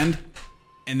my hand,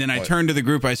 and then I turn to the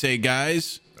group. I say,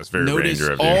 guys, That's very notice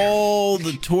Ranger of you. all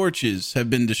the torches have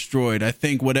been destroyed. I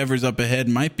think whatever's up ahead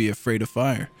might be afraid of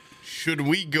fire. Should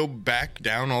we go back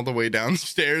down all the way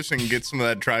downstairs and get some of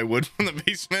that dry wood from the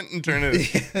basement and turn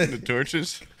it into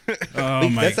torches? Oh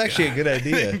my! That's actually a good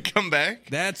idea. Come back.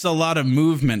 That's a lot of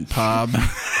movement, Pob. That's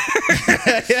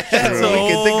what we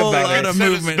can think about lot it. of Set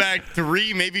us movement. back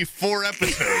 3, maybe 4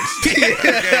 episodes.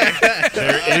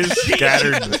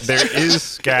 There is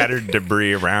scattered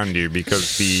debris around you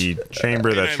because the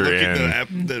chamber that you're in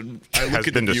has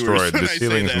been destroyed. The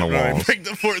ceilings and the walls. Break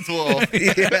the fourth wall.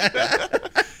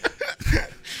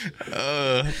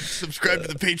 Subscribe to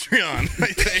the Patreon. I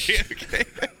say, okay.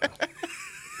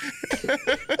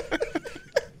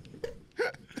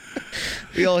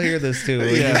 We all hear this too.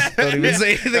 We just don't even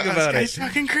say anything about This it. guy's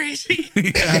fucking crazy.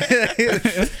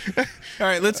 All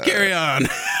right, let's carry on.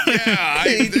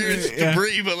 There's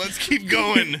debris, but let's keep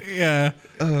going. Yeah.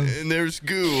 And there's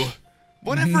goo.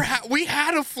 Whatever we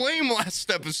had a flame last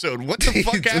episode. What the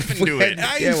fuck happened to it?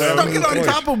 I Yeah, stuck it on torch.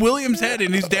 top of William's head,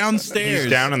 and he's downstairs.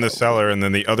 He's down in the cellar, and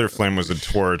then the other flame was a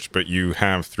torch, but you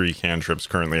have 3 cantrips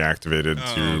currently activated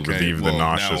to relieve the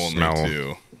nauseous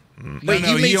smell. Wait,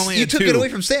 No, you took it away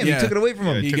from Sam. Yeah. You took it away from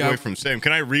him. Took got- away from Sam.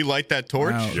 Can I relight that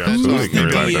torch? Wow. Yeah, Who's absolutely. the Can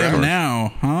relight that DM torch.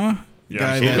 now, huh? Yeah,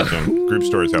 Guy that- absolutely. Group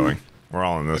storytelling. We're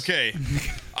all in this. Okay.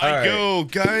 All right. Go,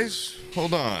 guys.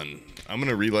 Hold on. I'm going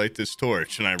to relight this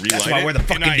torch, and I relight why it, we're the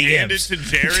fucking and I hand it DMs. to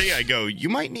Jerry. I go, you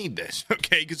might need this,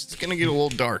 okay? Because it's going to get a little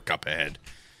dark up ahead.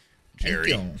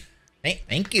 Jerry.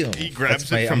 Thank you. He grabs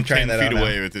That's it from I'm trying 10 that feet out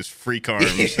away now. with his freak arms,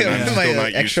 and I'm Yeah, still my, not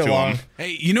used extra to long. him.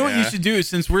 Hey, you know what you Yeah. should do is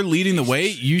since we're leading the way,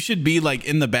 you should be like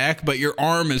in the back, but your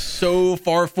arm is so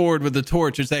far forward with the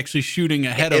torch, it's actually shooting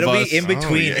ahead It'll of be us. in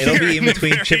between. yeah. It'll be in You're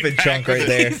between the Chip very and back Chunk of right the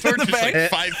there. torch is like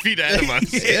 5 feet ahead of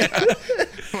us.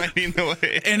 Lighting the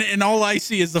way. And all I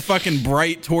see is the fucking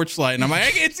bright torchlight, and I'm like,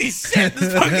 I can't see shit.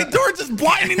 This fucking torch is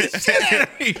blinding the shit out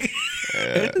of me.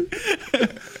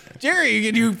 Jerry,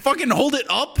 can you fucking hold it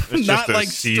up? It's Not just a like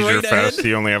seizure straight ahead? fest.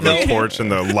 You only have the torch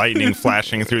and the lightning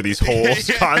flashing through these holes,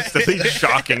 constantly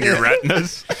shocking your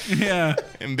retinas. Yeah.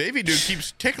 And Baby Dude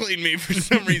keeps tickling me for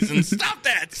some reason. Stop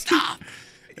that! Stop!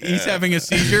 He's having a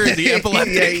seizure. Is he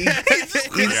epileptic?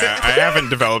 Yeah, I haven't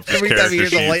developed his Every time you character hear the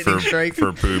sheet lightning strike.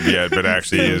 for Poob yet, but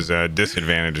actually his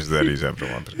disadvantage is that he's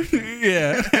epileptic.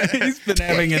 Yeah. He's been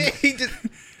having it. He just,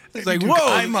 It's like, Do whoa.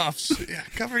 eye muffs. Yeah,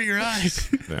 cover your eyes.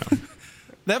 Yeah.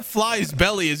 That fly's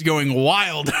belly is going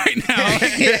wild right now.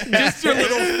 Just her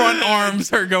little front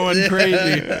arms are going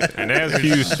crazy. And as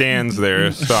Hugh stands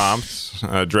there, stops,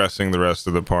 addressing the rest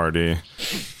of the party,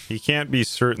 he can't be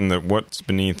certain that what's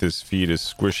beneath his feet is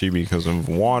squishy because of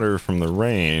water from the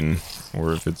rain,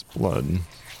 or if it's blood.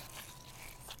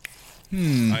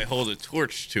 I hold a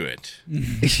torch to it,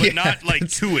 but not like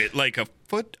to it, like a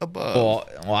foot above.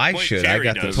 well, I What should. Jerry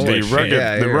I got the does. torch.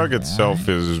 The rug itself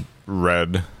is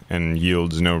red and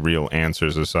yields no real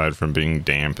answers aside from being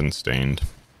damp and stained.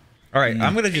 All right,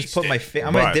 I'm gonna just put my. I'm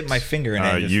gonna But, dip my finger in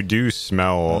it. you do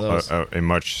smell One of a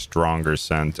much stronger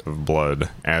scent of blood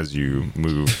as you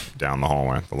move down the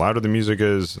hallway. The louder the music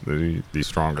is, the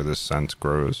stronger this scent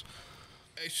grows.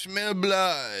 I smell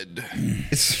blood.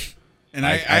 And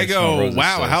I I smell go, roses,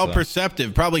 wow, so- how so.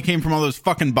 perceptive. Probably came from all those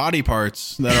fucking body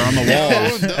parts that are on the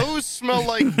walls. Those smell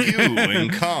like goo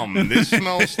and cum. This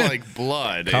smells like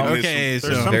blood. And this- Okay, There's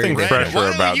so something Very fresher Why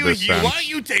don't about you, this why scent. don't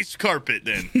you taste carpet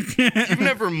then? You've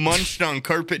never munched on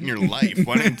carpet in your life.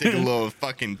 Why don't you take a little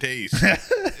fucking taste?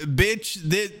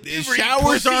 bitch, eat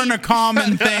showers pussy? aren't a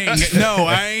common thing. No,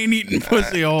 I ain't eating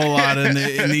pussy a whole lot in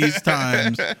these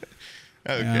times.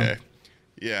 Okay.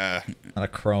 Yeah. on a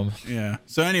crumb. Yeah.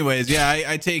 So, anyways, yeah,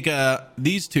 I take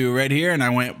these two right here, and I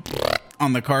went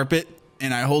on the carpet,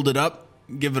 and I hold it up,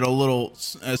 give it a little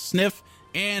sniff,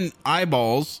 and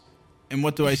eyeballs. And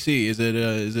what do I see? Is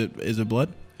it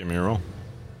blood? Give me a roll.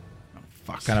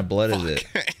 What kind of blood is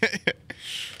it?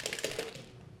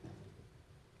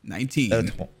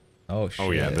 19. Oh shit!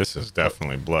 Oh yeah, this is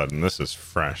definitely blood, and this is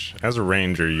fresh. As a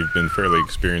ranger, you've been fairly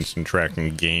experienced in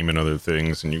tracking game and other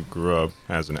things, and you grew up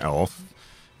as an elf,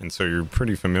 and so you're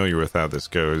pretty familiar with how this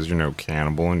goes. You're no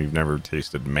cannibal, and you've never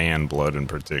tasted man blood in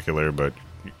particular, but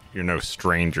you're no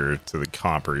stranger to the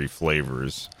coppery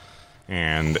flavors.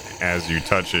 And as you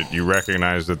touch it, you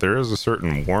recognize that there is a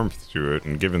certain warmth to it,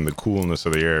 and given the coolness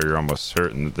of the air, you're almost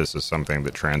certain that this is something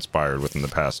that transpired within the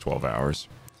past 12 hours.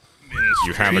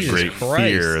 You have a Jesus great Christ.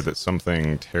 fear that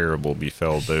something terrible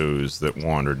befell those that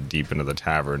wandered deep into the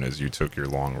tavern as you took your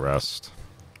long rest.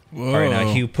 Whoa. All right,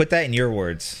 now Hugh, put that in your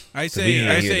words. I 'cause we need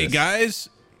to hear say, this. guys,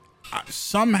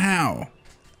 somehow,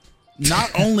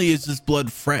 not only is this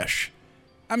blood fresh,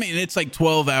 I mean, it's like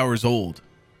 12 hours old,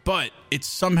 but it's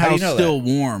somehow How do you know still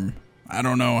warm. I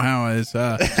don't know how it's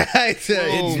It's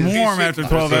warm after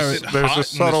 12 hours. There's a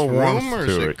subtle warmth or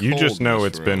is to it. You just know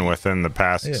it's been within the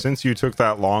past since you took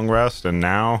that long rest, and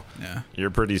now you're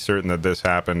pretty certain that this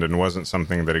happened and wasn't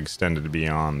something that extended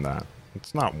beyond that.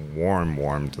 It's not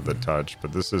warm to the touch,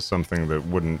 but this is something that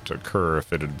wouldn't occur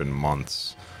if it had been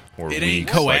months or It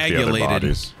weeks ain't like the other coagulated.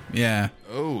 bodies. Yeah.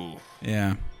 Oh.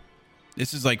 Yeah.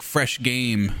 This is like fresh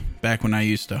game back when I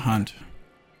used to hunt.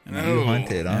 You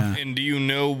hunted, huh? And do you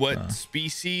know what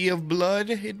species of blood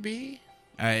it be?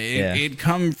 It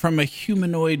come from a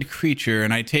humanoid creature,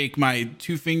 and I take my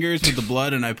 2 fingers with the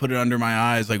blood and I put it under my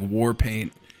eyes like war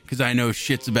paint because I know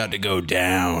shit's about to go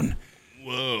down.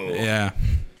 Whoa. Yeah.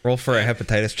 Roll for a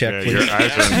hepatitis check, Yeah, please. your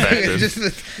eyes are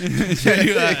infected.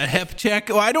 Do a hep check.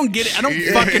 Well, I don't get it. I don't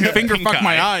fucking finger fuck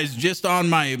my eyes, just on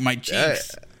my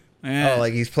cheeks. Oh,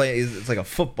 like he's playing. It's like a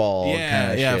football.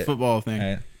 kind of shit. Football thing.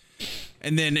 Right.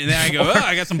 And then I go,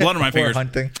 I got some blood on my For fingers,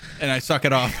 hunting. and I suck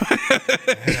it off.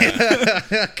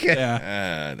 Okay.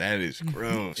 Yeah, That is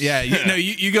gross. yeah.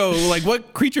 You go like,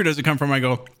 what creature does it come from? I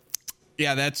go,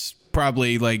 yeah, that's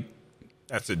probably like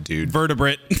That's a dude.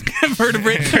 vertebrate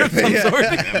of some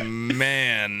sort.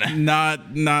 Man.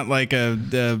 Not like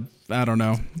a I don't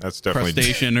know, That's definitely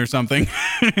crustacean or something.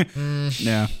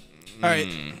 Yeah. All right.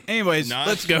 Anyways,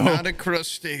 let's go. Not a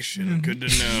crustacean. Good to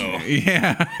know.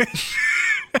 Yeah.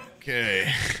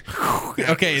 Okay.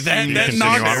 Okay. That Continue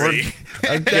knocks onward.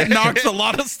 that knocks a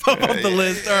lot of stuff off the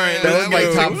list. All right. That was my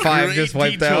was a top 5 great just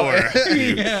wiped detour.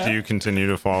 out. Do you continue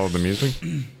to follow the music?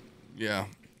 Yeah.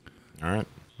 All right.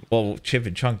 Well, Chip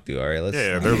and Chunk do. All right, let's.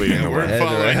 Yeah, they're leading the We're way.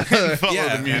 follow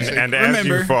Yeah. the music. And as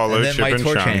Remember- you follow And then Chip my and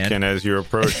torch Chunk, hand. and as you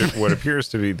approach what appears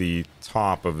to be the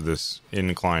top of this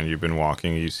incline you've been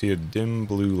walking, you see a dim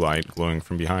blue light glowing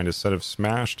from behind a set of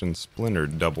smashed and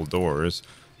splintered double doors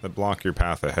that block your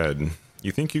path ahead.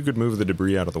 You think you could move the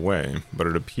debris out of the way, but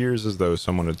it appears as though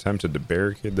someone attempted to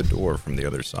barricade the door from the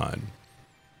other side.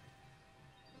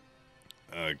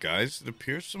 Guys, it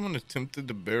appears someone attempted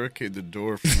to barricade the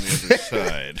door from the other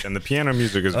side. And the piano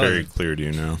music is very clear to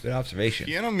you now. Good observation.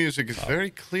 Piano music is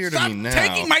very clear to Stop me now.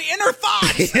 taking my inner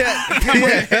thoughts.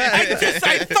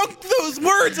 I thunk those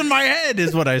words in my head,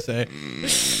 is what I say.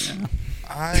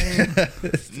 I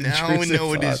now intrusive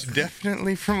know it is thoughts.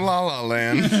 definitely from La La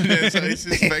Land, as I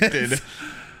suspected.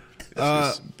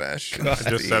 Sebastian. I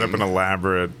just set up an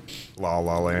elaborate La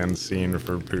La Land scene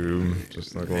for Pooh.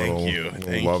 Just like a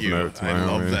little love note to my I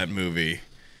love homie. that movie.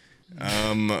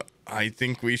 I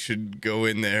think we should go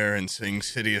in there and sing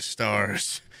City of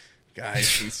Stars,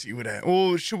 guys, and see what happens.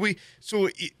 Oh, should we? So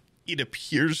it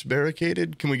appears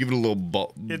barricaded. Can we give it a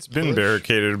little It's been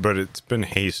barricaded, but it's been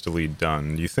hastily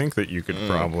done. You think that you could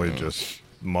probably just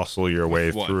muscle your way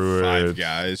through 5 it.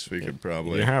 guys? We could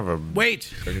probably. You have a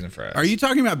Wait, Burgers and fries. are you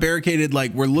talking about barricaded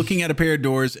like we're looking at a pair of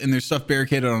doors and there's stuff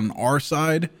barricaded on our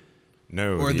side?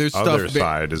 no. Or The there's other stuff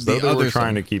side, as the though they were other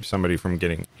trying side. to keep somebody from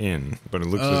getting in, but it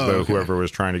looks as though okay. whoever was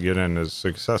trying to get in has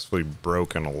successfully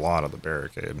broken a lot of the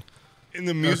barricade. And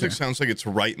the music sounds like it's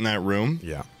right in that room.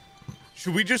 Yeah.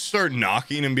 Should we just start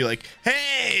knocking and be like,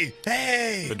 "Hey,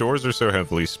 hey"? The doors are so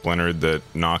heavily splintered that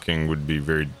knocking would be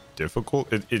very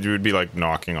difficult. It would be like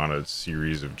knocking on a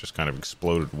series of just kind of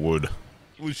exploded wood.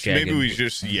 Maybe we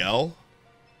just yell.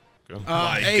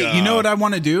 Hey, you know what I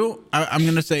want to do? I'm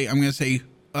gonna say.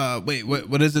 Wait,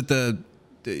 what is it?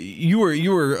 You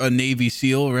were a Navy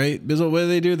SEAL, right? Bizzle, what do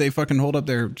they do? They fucking hold up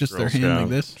their Girl hand like Scout,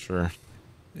 this. Sure.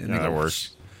 And Yeah, they that go,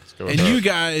 works. Let's go with And that. you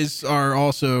guys are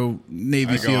also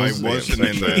Navy I SEALs. wasn't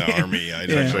in the army. I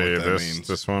don't know Actually, what that this means.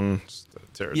 this one, Yeah,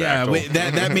 pterodactyl. wait,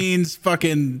 that means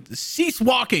fucking cease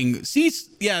walking. Cease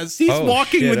Oh,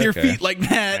 walking shit, with your okay. feet like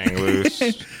that. Hang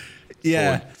loose.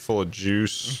 Yeah. full of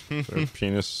juice. Their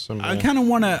penis symbol. I kind of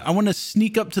want to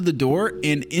sneak up to the door,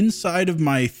 and inside of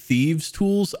my thieves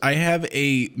tools, I have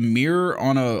a mirror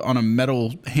on a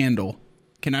metal handle.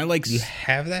 Can I like You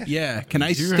have that? yeah, can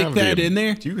I Do you stick have that the- in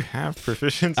there? Do you have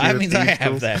proficiency? I with mean, I these have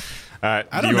tools? that.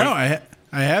 I don't know.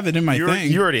 I have it in my You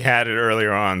thing. already had it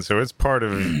earlier on, so it's part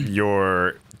of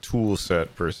your tool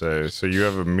set per se. So you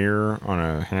have a mirror on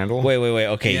a handle. Wait.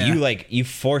 Okay, Yeah. you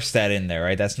forced that in there,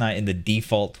 right? That's not in the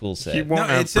default tool set. You won't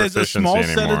No, have it says a proficiency small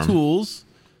set anymore. of tools,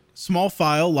 small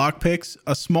file, lockpicks,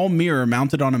 a small mirror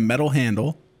mounted on a metal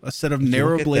handle, a set of Look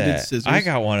narrow at bladed that. scissors. I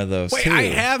got one of those Wait, too. I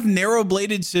have narrow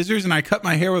bladed scissors and I cut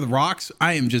my hair with rocks.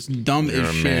 I am just dumb You're as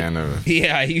a shit. man of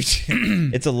Yeah, you.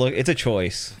 It's a look. It's a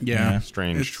choice. Yeah.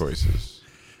 strange It's- choices.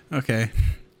 Okay.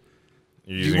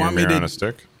 You're using want a me mirror to- on a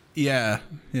stick? Yeah.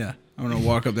 I'm gonna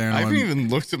walk up there and I I haven't want even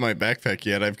looked at my backpack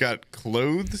yet. I've got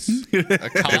clothes, a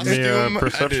costume, me a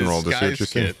perception a roll to see what you disguise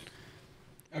see. kit.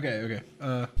 Okay.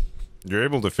 You're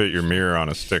able to fit your mirror on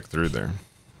a stick through there.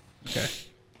 Okay.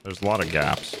 There's a lot of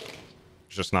gaps.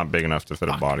 It's just not big enough to fit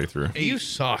a body through. You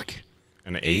suck.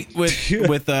 An 8. With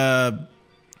 +1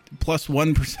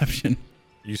 perception.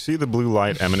 You see the blue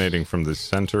light emanating from the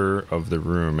center of the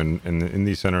room, and in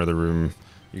the center of the room,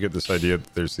 you get this idea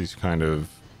that there's these kind of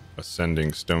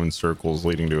ascending stone circles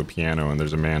leading to a piano, and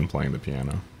there's a man playing the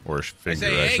piano, or a figure.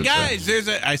 Hey guys,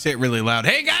 I say it really loud.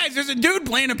 Hey guys, there's a dude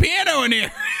playing a piano in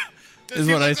here. Does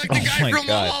he look like the guy from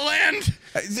La La Land?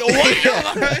 What?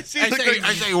 I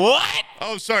say what?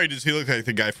 Oh, sorry. Does he look like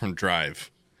the guy from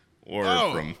Drive, or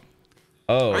from?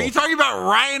 Oh, Are you talking about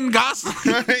Ryan Gosling?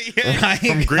 From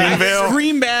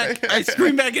Greenvale. I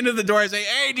scream back into the door. I say,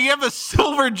 "Hey, do you have a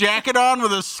silver jacket on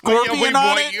with a scorpion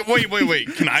on it?"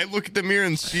 Wait. Can I look at the mirror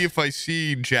and see if I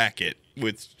see jacket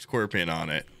with scorpion on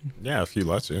it? Yeah, if he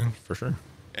lets you, for sure.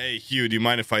 Hey, Hugh, do you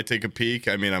mind if I take a peek?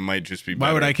 I mean, I might just be.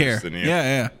 Why would I care? Than you.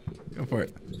 Yeah. Go for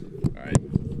it. All right.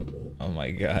 oh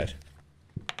my god.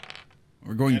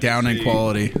 We're going down in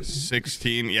quality.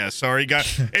 16. Yeah, sorry,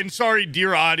 guys. And sorry,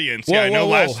 dear audience. Whoa, Yeah, I know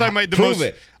whoa, last time I had the prove most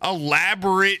it.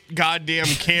 elaborate goddamn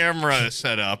camera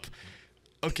setup.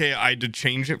 Okay, I had to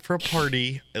change it for a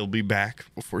party. It'll be back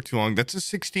before too long. That's a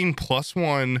 16 plus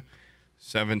 1,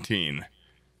 17.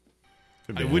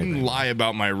 I wouldn't lie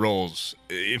about my rolls.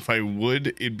 If I would,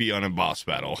 it'd be on a boss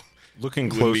battle. Looking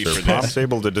It wouldn't be closer, for this. Pop's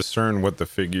able to discern what the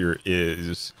figure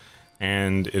is,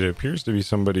 and it appears to be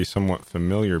somebody somewhat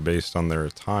familiar based on their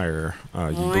attire. You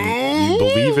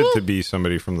believe it to be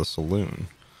somebody from the saloon,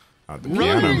 the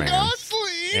piano man.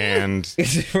 And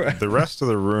the rest of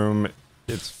the room,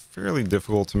 it's fairly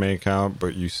difficult to make out,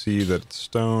 but you see that it's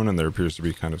stone, and there appears to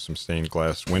be kind of some stained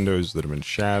glass windows that have been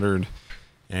shattered,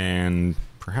 and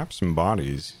perhaps some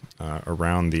bodies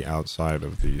around the outside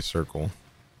of the circle.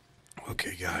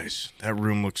 Okay, guys, that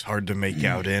room looks hard to make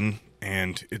out in,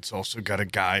 and it's also got a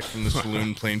guy from the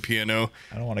saloon playing piano.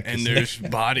 I don't want to kiss And there's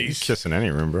bodies. Kiss in any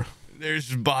room, bro.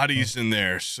 There's bodies in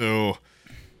there, so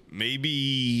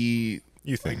maybe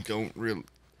You think?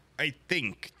 I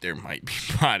think there might be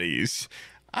bodies.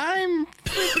 I'm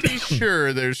pretty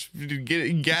sure there's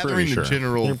gathering sure. the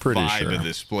general You're pretty vibe sure. of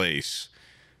this place.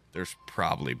 There's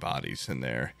probably bodies in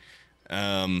there.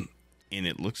 And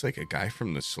it looks like a guy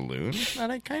from the saloon that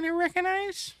I kind of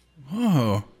recognize.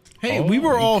 Oh. Hey, we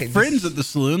were all okay, friends at the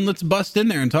saloon. Let's bust in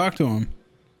there and talk to him.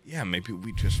 Yeah, maybe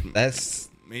we just. That's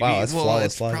Maybe, wow. That's well, flawless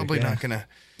it's logic. probably yeah. not gonna.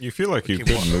 You feel like you Okay,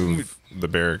 could well, move the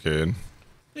barricade.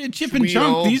 Hey, Chip and We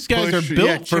Chunk, all these guys push- are built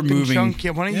yeah, for Chip and moving. Chunk,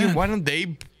 yeah, why don't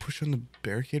they push on the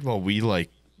barricade while we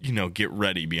get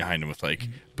ready behind them with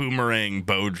boomerang,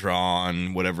 bow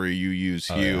drawn, whatever you use,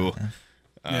 Hugh.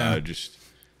 Yeah. Just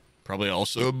probably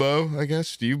also a bow, I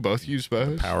guess. Do you both use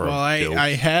bows? Power Well, of guilt. I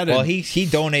had Well, a he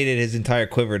donated his entire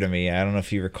quiver to me. I don't know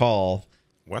if you recall.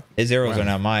 What? His arrows Wow. are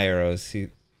not my arrows.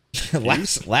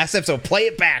 Last episode, play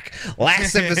it back.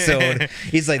 Last episode,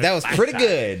 he's like, that was pretty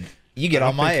good. You get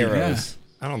all my arrows.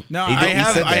 I don't. No, He did- he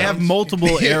said I that. have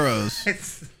multiple arrows.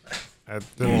 I didn't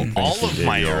think All he of gave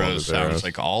my you all arrows his sounds arrows.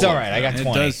 like all It's all of right. I them. got It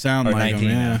 20. does sound or like 19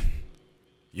 them, now. yeah.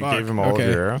 You Fuck, gave him all okay. of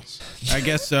your arrows. I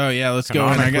guess so. Yeah, let's go.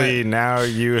 And I Canonically, got. now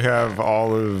you have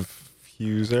all of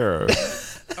Hugh's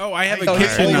arrows. Oh, I have a Oh, he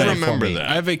kitchen told knife. me. remember me. that.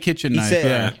 I have a kitchen He knife. said-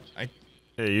 Yeah.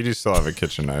 Yeah, you do still have a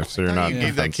kitchen knife, so you're I not. thought you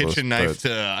gave that defenseless, kitchen knife but-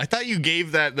 to. I thought you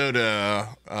gave that though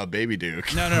to Baby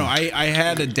Duke. No. I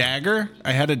had a dagger.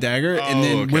 And Oh,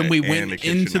 then when okay. we And went a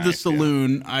kitchen into the knife,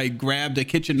 saloon, I grabbed a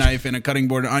kitchen knife and a cutting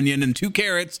board, an onion, and 2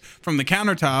 carrots from the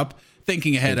countertop.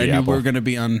 Thinking ahead, I the knew apple. we were going to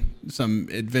be on some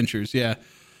adventures. Yeah,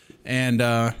 and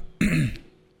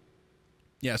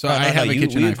yeah. So I have a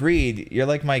kitchen we knife. agreed. You're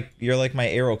like my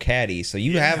arrow caddy, so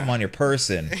you have them on your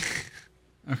person.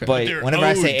 Okay. But They're whenever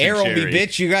I owed say to arrow me, Jerry.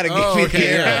 bitch, you gotta give Oh, me okay. the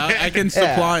arrow. Yeah, I can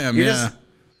supply them. You're Yeah. just-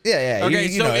 yeah. Okay,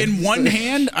 you so know, in it's- one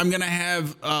hand, I'm gonna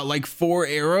have 4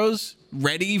 arrows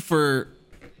ready for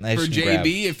Nice for and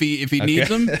JB grab. if he needs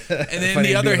them, and then If I the need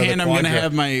to do other another hand, I'm gonna quadra.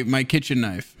 have my kitchen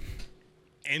knife.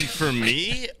 And for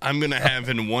me, I'm gonna have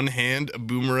in one hand a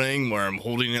boomerang where I'm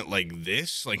holding it like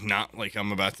this, like not like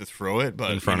I'm about to throw it,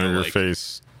 but in front of your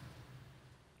face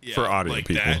yeah, for audio like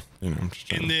people. that. You know, I'm just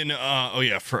trying And then,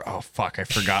 fuck, I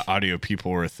forgot audio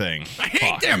people were a thing. I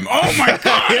hate them. Oh my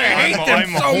god, I hate I'm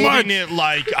them so holding much. it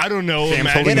like I don't know. Sam's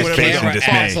Imagine holding his whatever face the in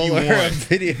dismay. fuck you Or a want.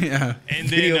 video. Yeah. And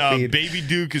Video then feed. Baby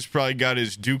Duke has probably got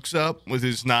his dukes up with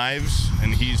his knives,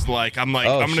 and he's like, I'm Oh,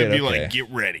 gonna shit, be okay. like, get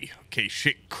ready. Okay,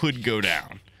 shit could go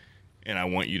down, and I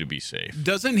want you to be safe.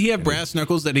 Doesn't he have brass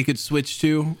knuckles that he could switch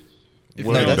to?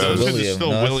 William that's does. Because William. it's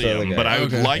still No, that's the other William, guy. but I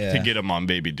would Okay. like to Yeah. get him on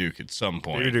Baby Duke at some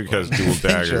point. Baby Duke has dual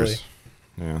daggers.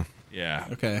 Yeah. Yeah.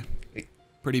 Okay.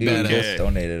 Pretty He badass. just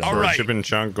donated. All So right. Chip and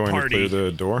Chunk going Party. to clear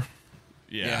the door.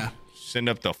 Yeah. Yeah. Send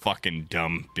up the fucking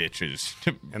dumb bitches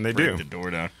to And they break do. the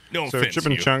door down. No So offense Chip to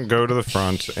and you. Chunk go to the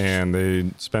front, and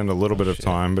they spend a little bit of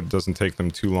time, but it doesn't take them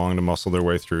too long to muscle their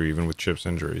way through, even with Chip's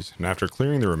injuries. And after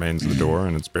clearing the remains of the door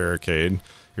and its barricade,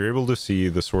 you're able to see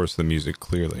the source of the music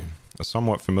clearly. A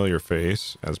somewhat familiar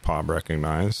face, as Pob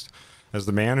recognized, as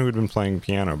the man who had been playing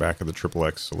piano back at the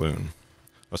XXX Saloon.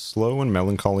 A slow and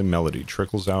melancholy melody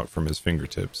trickles out from his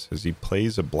fingertips as he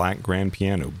plays a black grand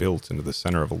piano built into the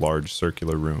center of a large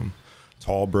circular room.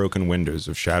 Tall broken windows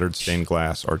of shattered stained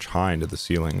glass arch high into the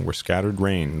ceiling, where scattered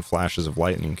rain and flashes of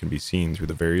lightning can be seen through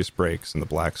the various breaks in the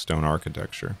black stone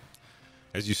architecture.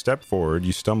 As you step forward,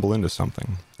 you stumble into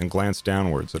something and glance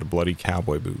downwards at a bloody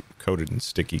cowboy boot coated in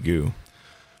sticky goo,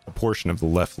 a portion of the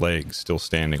left leg still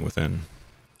standing within.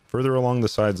 Further along the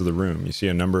sides of the room, you see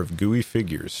a number of gooey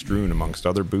figures strewn amongst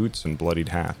other boots and bloodied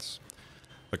hats.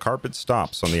 The carpet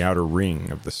stops on the outer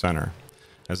ring of the center,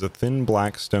 as a thin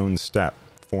black stone step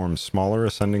forms smaller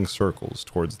ascending circles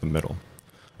towards the middle.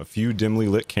 A few dimly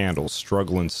lit candles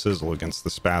struggle and sizzle against the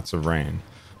spats of rain,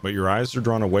 but your eyes are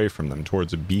drawn away from them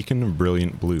towards a beacon of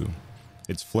brilliant blue,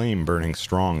 its flame burning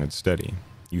strong and steady.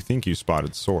 You think you spot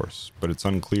its source, but it's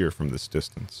unclear from this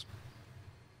distance.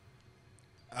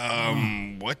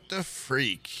 What the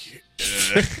freak?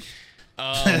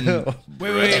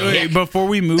 Wait. Before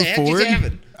we move heck is forward,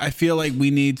 happening? I feel like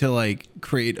we need to like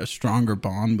create a stronger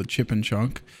bond with Chip and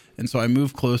Chunk. And so I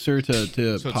move closer to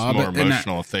it's Pop. more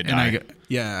emotional if they die.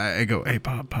 I go, hey,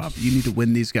 Pop, you need to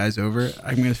win these guys over.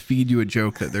 I'm going to feed you a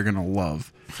joke that they're going to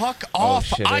love. Fuck off.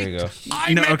 shit, there you go.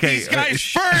 I No, met okay, these guys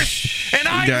first, and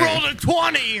I yeah. rolled a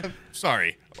 20.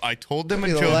 Sorry. I told them a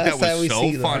That'll be the joke last that time we was so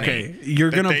see them. funny. Okay,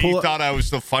 you're that going to they pull up. thought I was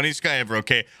the funniest guy ever.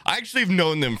 Okay, I actually have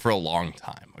known them for a long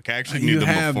time. Okay, I actually knew You them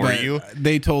have, before but you.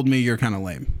 they told me you're kind of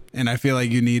lame. And I feel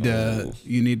like you need to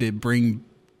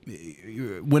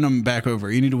win them back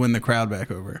over. You need to win the crowd back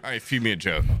over. All right, feed me a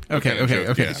joke. What Okay, kind of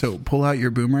joke do you have? So pull out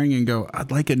your boomerang and go,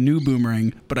 I'd like a new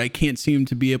boomerang, but I can't seem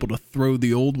to be able to throw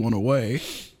the old one away.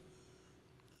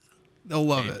 They'll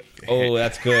love it. Oh,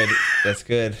 that's good. That's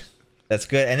good. That's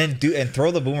good. And then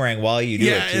throw the boomerang while you do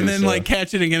Yeah, it too, and then so- like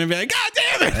catch it again and be like, God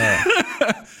damn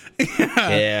it!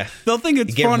 yeah. They'll think it's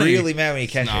You get funny. really mad when you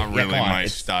catch Not it. really come on. my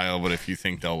It's- style, but if you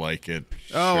think they'll like it.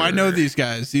 Oh, I sure. know these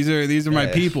guys. These are my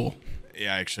people.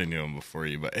 Yeah, I actually knew them before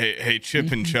you. But hey, Chip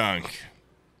and Chunk.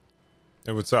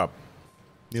 Hey, what's up?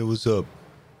 Yeah, what's up?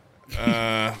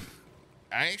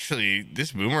 Actually,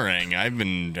 this boomerang, I've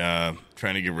been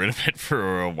trying to get rid of it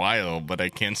for a while, but I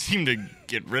can't seem to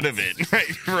get rid of it. I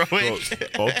throw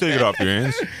it. I'll take it off your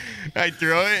hands. I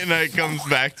throw it, and it comes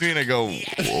back to me, and I go,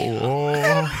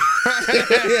 whoa.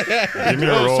 Give me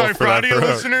a roll Sorry, for for that audio throw.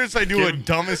 listeners, I do a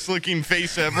dumbest looking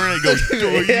face ever, and I go,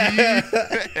 doy.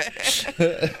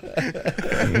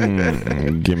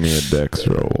 Give me a dex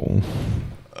roll.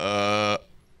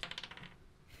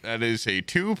 That is a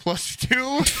 2 plus 2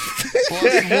 plus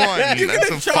 1. That's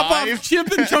a Chop 5. off Chip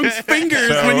and Chunk's fingers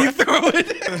when you throw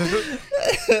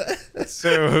it.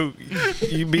 So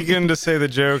you begin to say the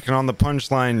joke, and on the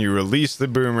punchline, you release the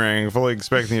boomerang, fully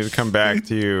expecting it to come back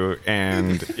to you,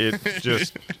 and it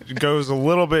just goes a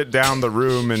little bit down the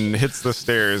room and hits the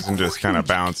stairs and just kind of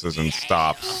bounces and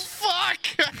stops. Fuck!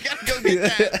 I gotta go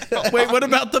get that. Wait, what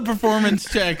about the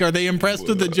performance check? Are they impressed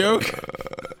with the joke?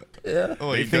 Oh,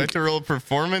 wait, do I have to roll a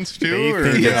performance They too? Or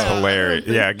think it's Yeah. hilarious.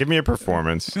 Yeah, give me a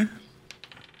performance.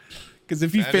 Because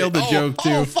if you failed the joke too,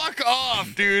 Oh, fuck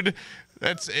off, dude.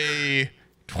 That's a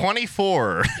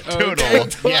 24 total.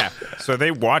 Okay. Yeah. So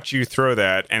they watch you throw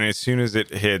that, and as soon as it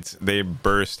hits, they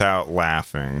burst out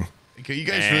laughing. Okay, you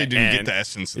guys really didn't get And the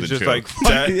essence of It's the just joke. like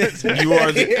that,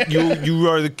 you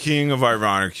are the king of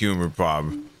ironic humor,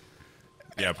 Bob.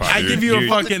 Yeah, Bob. I give you a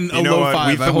fucking a low what?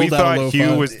 five. I We hold out a thought low Hugh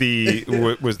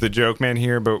five. was the joke man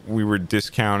here, but we were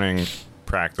discounting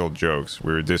practical jokes.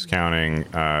 We were discounting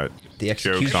The jokes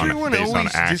execution. Everyone based on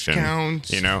always action.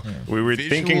 discounts You know, we were visual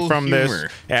thinking from humor.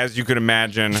 this, as you could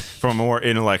imagine, from a more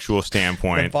intellectual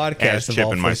standpoint, The podcast as of Chip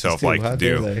all and places, myself too. like How to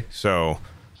dare do. they? So,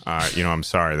 I'm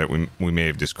sorry that we may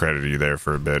have discredited you there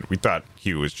for a bit. We thought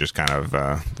Hugh was just kind of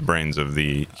the brains of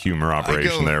the humor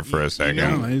operation there for a second.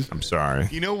 know, he's- I'm sorry.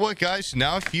 You know what, guys?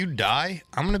 Now, if you die,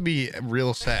 I'm going to be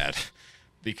real sad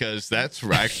because that's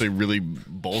actually really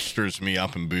bolsters me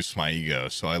up and boosts my ego.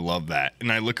 So I love that.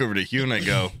 And I look over to Hugh and I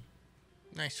go,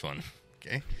 nice one.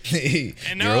 Okay.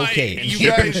 And You're now okay. you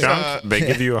Chip and guys, Chunk, they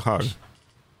give you a hug.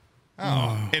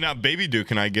 and Baby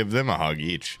Duke and I give them a hug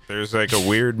each. There's like a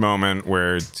weird moment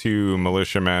where two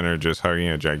militiamen are just hugging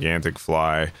a gigantic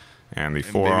fly, and the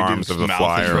forearms Baby of the Duke's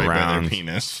fly mouth is are right by their around.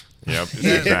 penis. Yep,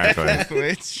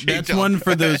 exactly. That's one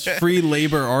for those free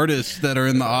labor artists that are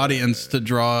in the audience to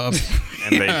draw up.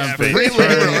 And they free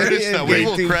labor artists that we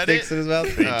will credit.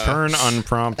 They turn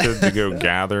unprompted to go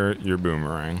gather your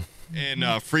boomerang. And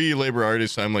free labor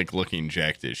artists, I'm like looking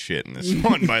jacked as shit in this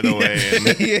one, by the way.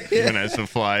 And even as a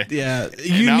fly. Yeah.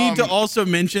 You need to also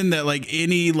mention that like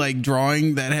any like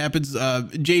drawing that happens,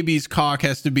 JB's cock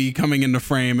has to be coming into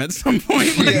frame at some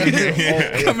point.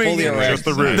 Like, coming in. Just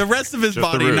the root. The rest of his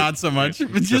Just body, not so much.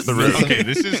 Just the root. Okay,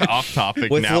 this is off topic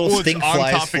With now. little Well, it's stink on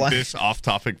flies topic. flying. This off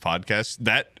topic podcast.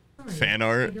 That fan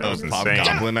art of Bob insane.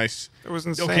 Goblin. It was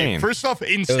insane. Okay, first off,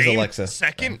 insane. Alexa.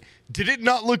 Second, did it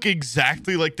not look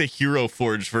exactly like the Hero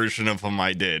Forge version of him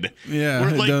I did? Yeah, Where,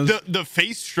 it like does. the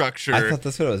face structure. I thought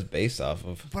that's what it was based off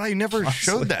of. But I never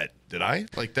showed that, did I?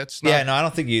 Like that's not. Yeah, no, I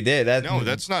don't think you did. No,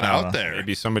 that's not I don't out know. there.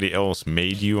 Maybe somebody else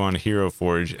made you on Hero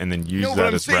Forge and then used No, but that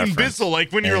I'm as saying reference. Bizzle,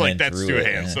 like when you're And like, then that's drew too it,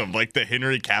 handsome. Like the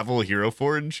Henry Cavill Hero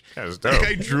Forge. That was That dope.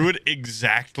 guy drew it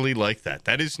exactly like that.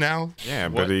 That is now. Yeah,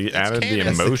 what? but he That's added the canon.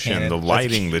 That's the emotion, canon. the That's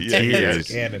lighting, the Yeah, tears.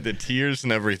 canon. the tears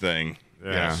and everything.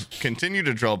 Yeah. Yes. Continue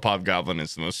to draw Bob Goblin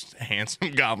as the most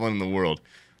handsome goblin in the world.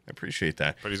 I appreciate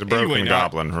that. But he's a broken Anyway,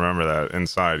 goblin. Remember that.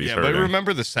 Inside, he's Yeah, hurting. but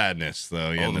remember the sadness,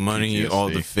 though. Yeah, all the money, all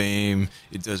the PTSD. fame,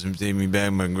 it doesn't take me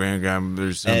back. My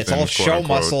grandmother's And something. it's all quote, show unquote.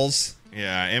 muscles.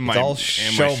 Yeah, and my, all and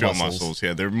show my show muscles. muscles.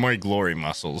 Yeah, they're my glory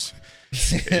muscles.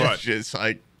 But- It's just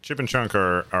like, Chip and Chunk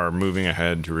are moving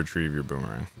ahead to retrieve your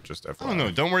boomerang. Just FYI. oh no,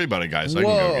 don't worry about it, guys. I can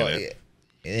go get it.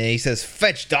 And he says,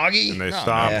 "Fetch, doggy." And they No,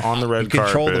 stop man. on the You red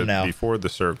control them carpet now. before the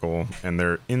circle, and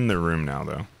they're in the room now,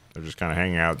 though. They're just kind of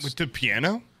hanging out. With the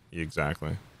piano?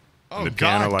 Exactly. Oh, And the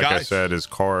piano, God, like I guys. said, is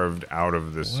carved out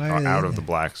of this, Why are they out in of the there?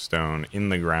 black stone in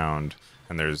the ground.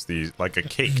 And there's these, like a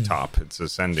cake top. It's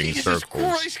ascending Jesus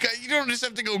circles. Christ, guys, you don't just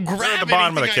have to go grab They're at the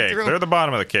bottom of the anything I cake. throw. They're at the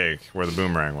bottom of the cake where the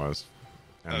boomerang was.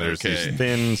 And there's Okay. these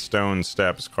thin stone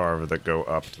steps carved that go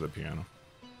up to the piano.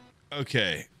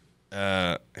 Okay.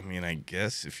 I mean, I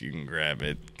guess if you can grab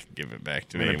it, give it back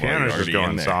to me. And the while you're piano's just already in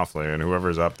going there. softly, and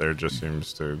whoever's up there just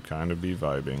seems to kind of be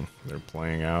vibing. They're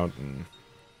playing out and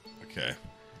Okay.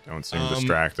 don't seem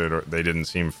distracted, or they didn't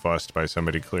seem fussed by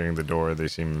somebody clearing the door. They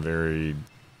seem very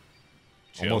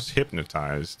Chill. almost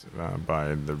hypnotized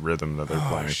by the rhythm that they're Oh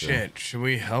playing. to. shit! Should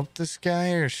we help this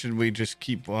guy or should we just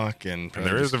keep walking? And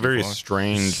there is a very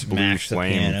strange blue Smash the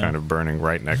flame piano. kind of burning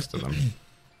right next to them.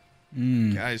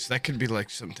 Guys, that could be like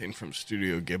something from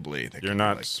Studio Ghibli. That You're could be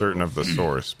not like, certain of the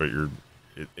source, but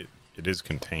it is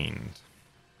contained.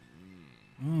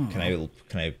 Can I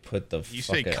put the You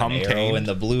say fucking arrow contained? in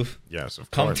the blue? Yes,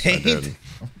 of course I Contained? did.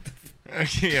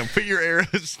 Yeah, put your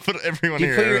arrows. Put everyone.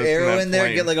 You put your arrows arrow that in there,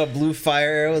 flame. get like a blue fire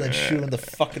arrow, then shoot him in the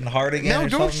fucking heart again. No, or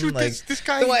don't something. shoot like, this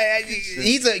guy.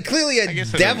 He's clearly a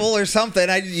guess I devil or something,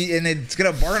 and it's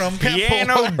gonna burn him.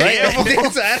 Piano Right? devil.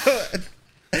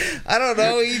 I don't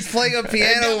know. He's playing a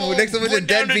piano next to a bunch went of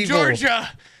down dead to people. Georgia.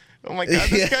 Oh my god,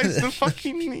 this Yeah. guy's the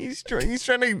fucking. He's trying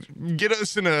to get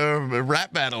us in a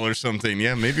rap battle or something.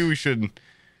 Yeah, maybe we should.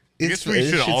 I guess we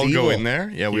should all go in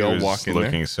there. Yeah, we He all was walk in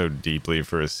looking there. so deeply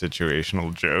for a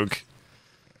situational joke.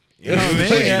 You know, man,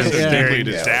 like, yeah, just yeah. deeply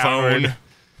to his Downward.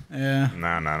 phone. Yeah.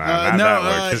 No, not no,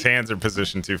 that look. His hands are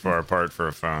positioned too far apart for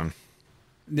a phone.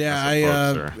 Yeah,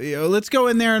 That's a book, let's go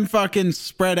in there and fucking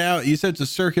spread out. You said it's a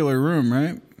circular room,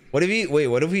 right? What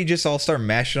if we just all start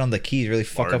mashing on the keys, really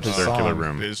fuck Large up his circular song?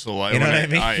 room. Bizzle, You know what I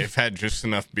mean? I've had just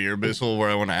enough beer, Bizzle,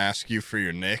 where I want to ask you for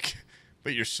your nick,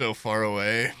 but you're so far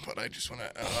away. But I just want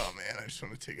to. Oh man, I just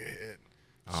want to take a hit.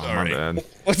 Oh, Sorry. my bad.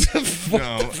 What the fuck?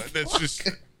 No,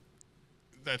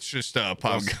 that's just Pop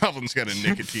Goblin's got a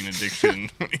nicotine addiction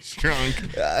when he's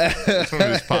drunk. That's one of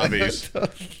his hobbies.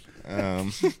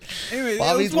 Anyway,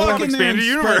 Bobby's let's walk Warm in there and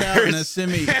Expanded spread out in a Universe.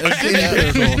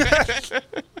 semi-circle.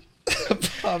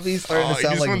 Bobby's starting Oh, to he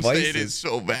sound just like wants to hit it voices.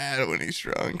 so bad when he's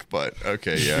drunk. But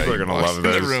okay, yeah, People are he gonna walks love in the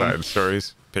those room. side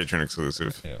stories. Patreon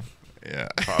exclusive. Yeah,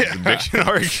 Bob's addiction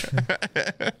arc.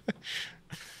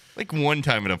 like one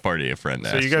time at a party, a friend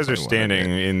asked. So you guys if are I wanted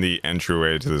standing it. in the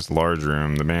entryway to this large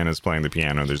room. The man is playing the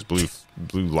piano. There's blue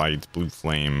light, blue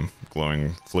flame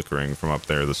glowing, flickering from up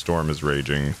there. The storm is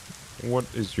raging. What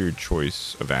is your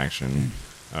choice of action?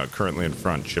 Currently in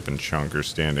front, Chip and Chunk are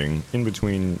standing in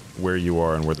between where you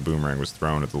are and where the boomerang was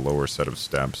thrown at the lower set of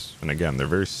steps. And again, they're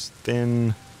very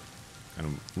thin, kind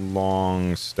of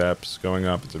long steps going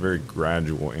up. It's a very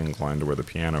gradual incline to where the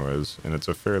piano is, and it's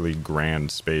a fairly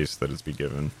grand space that has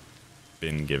been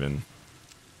given.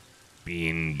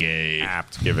 Being gay.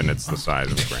 Apt, given it's the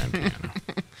size of a grand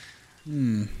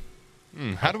piano.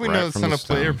 How do we Right know it's from not the a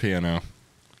player stone. piano?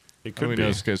 It How do we could know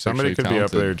be. this guy's Somebody actually could be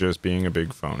up talented? there just being a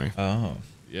big phony. Oh.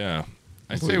 Yeah,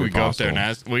 I say Completely we go up there and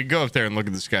possible. ask. We go up there and look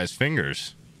at this guy's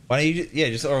fingers. Why don't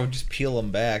you just peel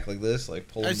them back like this, like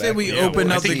pull them I back. say we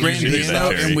open up the grand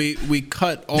piano and we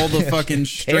cut all the fucking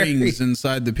strings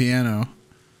inside the piano.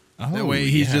 That way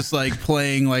he's just like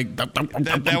playing like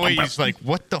that way he's like,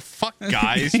 what the fuck,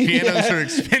 guys? Pianos are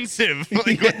expensive.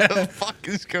 Like, what the fuck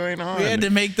is going on? We had to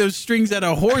make those strings out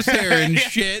of horsehair and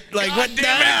shit. Like, God what the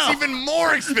hell? It's even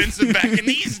more expensive back in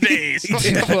these days. What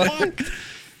the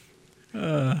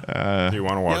fuck? Do you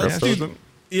want to walk up those?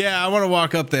 Yeah, I want to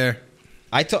walk up there.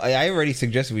 I already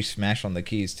suggested we smash on the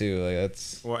keys too. Like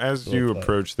that's. Well, as you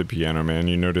approach the piano man,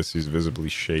 you notice he's visibly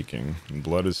shaking, and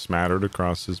blood is smattered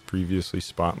across his previously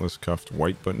spotless cuffed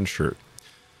white button shirt.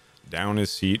 Down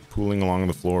his seat, pooling along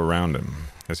the floor around him.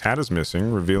 His hat is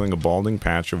missing, revealing a balding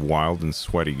patch of wild and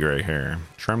sweaty gray hair.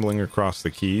 Trembling across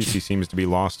the keys, he seems to be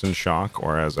lost in shock,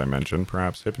 or as I mentioned,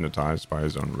 perhaps hypnotized by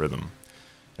his own rhythm.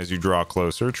 As you draw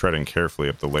closer, treading carefully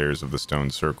up the layers of the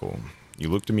stone circle, you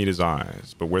look to meet his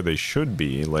eyes, but where they should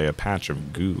be lay a patch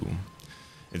of goo.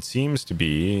 It seems to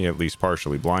be at least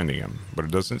partially blinding him, but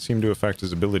it doesn't seem to affect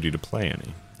his ability to play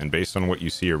any. And based on what you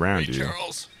see around you,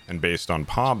 Charles. and based on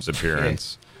Pob's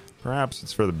appearance, perhaps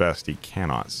it's for the best he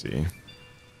cannot see.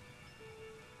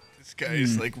 This guy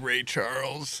is like Ray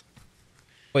Charles.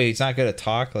 Wait, he's not good at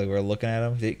talk. Like we're looking at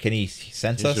him. Can he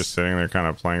sense us? He's just sitting there, kind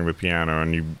of playing the piano,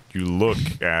 and you look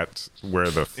at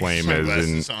where the flame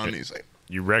is, and he's like,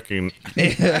 you reckon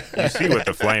you see what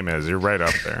the flame is. You're right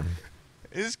up there.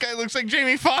 this guy looks like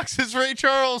Jamie Foxx as Ray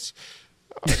Charles.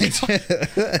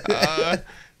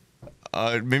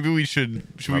 Maybe we should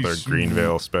Another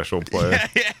Greenvale special play.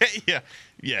 yeah.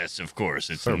 Yes, of course.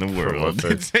 It's So in the world.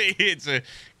 prolific. It's a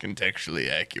contextually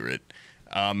accurate.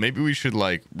 Maybe we should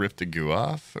like rip the goo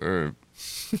off or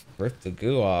Rip the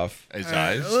goo off. his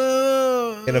eyes.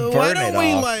 Gonna burn Why don't it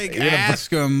we off. like You're gonna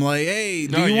ask him like, hey,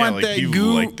 do you want that do you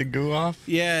goo? like the goo off?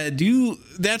 Yeah, do you?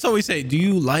 That's all we say. Do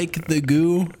you like the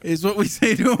goo? Is what we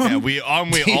say to him. Yeah, we all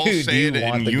Do say you it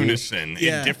want in the goo? unison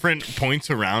Yeah. in different points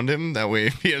around him. That way,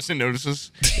 if he hasn't noticed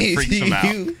us, it freaks him out.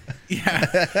 Yeah.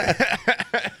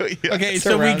 Yeah. Okay,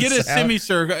 so we Surround get a sound.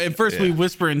 semicircle. At first, we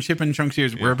whisper in Chip and Chunk's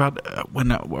ears. We're about we're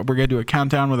gonna do a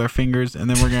countdown with our fingers, and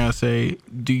then we're gonna say,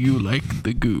 "Do you like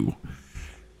the goo?"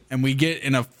 And we get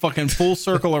in a fucking full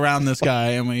circle around this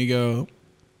guy, and we go,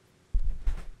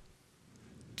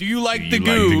 "Do you like the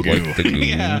goo?" Like the goo.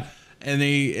 Yeah.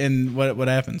 And what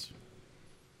happens?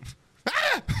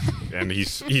 And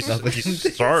he's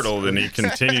startled, and he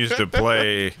continues to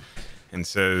play and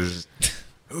says,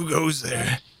 "Who goes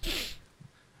there?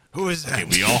 Who is that?"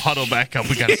 We all huddle back up.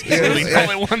 We got to slowly call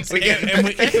it once again.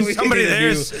 And Somebody there?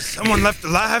 Is someone left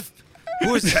alive?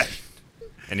 Who is that?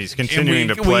 And he's continuing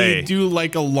to play. We do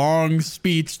like a long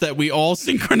speech that we all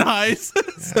synchronize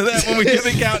so that when we do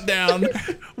the countdown,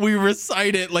 we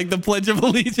recite it like the Pledge of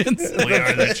Allegiance. We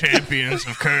are the champions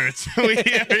of Kurtz. We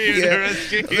are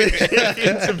the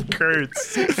Champions of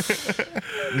Kurtz.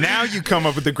 Now you come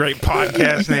up with a great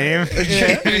podcast name.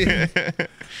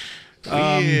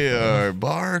 We are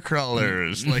bar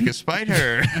crawlers like a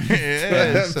spider.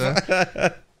 Yes.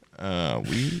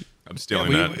 I'm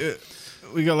stealing that.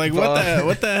 We go like,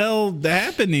 what the hell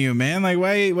happened to you, man? Like,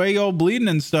 why you all bleeding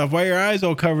and stuff? Why are your eyes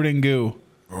all covered in goo?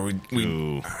 Or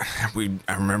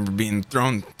I remember being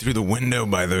thrown through the window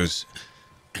by those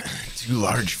two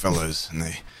large fellows,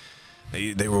 and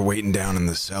they were waiting down in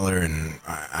the cellar, and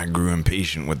I grew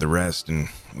impatient with the rest, and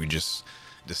we just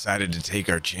decided to take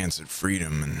our chance at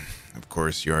freedom. And of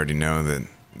course, you already know that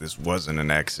this wasn't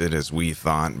an exit as we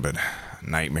thought, but a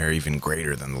nightmare even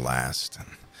greater than the last.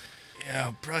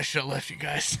 Yeah, Prussia left you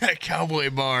guys that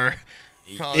cowboy bar.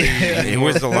 It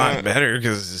was a lot better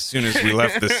because as soon as we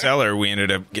left the cellar, we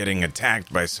ended up getting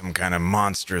attacked by some kind of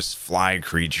monstrous fly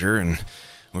creature, and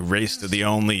we raced to the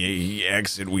only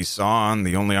exit we saw and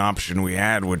the only option we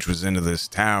had, which was into this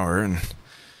tower. And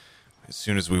as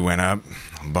soon as we went up,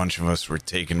 a bunch of us were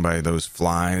taken by those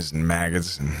flies and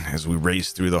maggots, and as we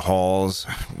raced through the halls,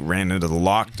 we ran into the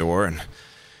locked door, and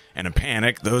in a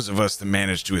panic, those of us that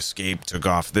managed to escape took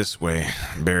off this way,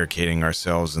 barricading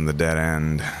ourselves in the dead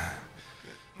end.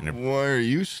 Why are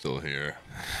you still here?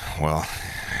 Well,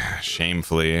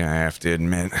 shamefully, I have to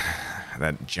admit,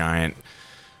 that giant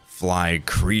fly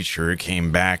creature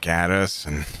came back at us,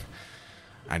 and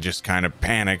I just kind of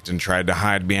panicked and tried to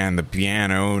hide behind the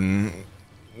piano, and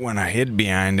when I hid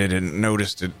behind it and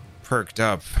noticed it perked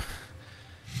up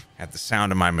at the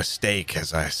sound of my mistake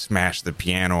as I smashed the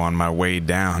piano on my way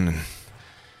down, and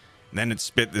then it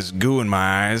spit this goo in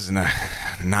my eyes, and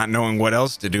not knowing what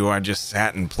else to do, I just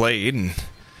sat and played, and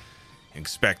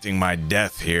expecting my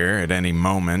death here at any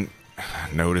moment,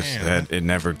 noticed that it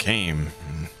never came.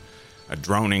 And a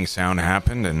droning sound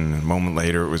happened, and a moment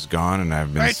later it was gone, and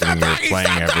I've been sitting here playing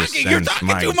ever since. You're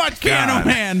talking too much, Piano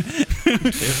Man.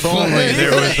 If only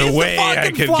there was a way I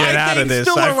could get out of this.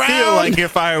 I feel like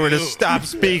if I were to stop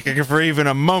speaking for even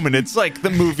a moment, it's like the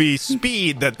movie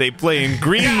Speed that they play in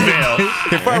Greenville.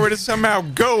 If I were to somehow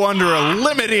go under a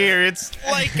limit here, it's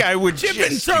like I would Chip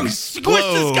and just Chunk squish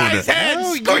this guy's head.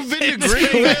 Oh, you've been to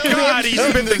Greenville. God, he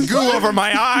spit the goo over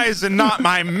my eyes and not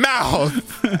my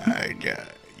mouth.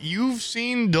 You've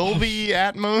seen Dolby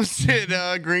Atmos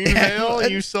at Greenvale?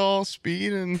 You saw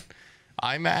Speed and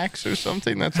IMAX or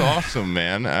something? That's awesome,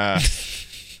 man. You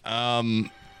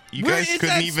guys Is couldn't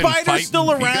that even spider fight.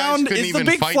 still around? Is the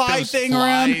big fly thing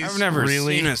around? I've never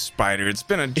seen a spider. It's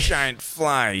been a giant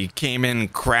fly. He came in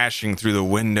crashing through the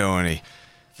window, and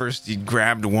he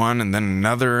grabbed one and then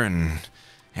another, and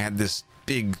had this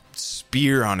big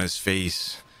spear on his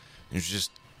face. He was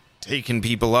just taking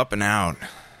people up and out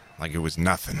like it was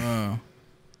nothing.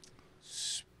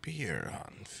 Spear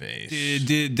on face.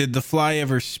 Did the fly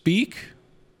ever speak?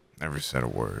 Never said a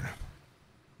word.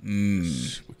 We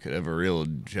could have a real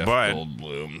Jeff But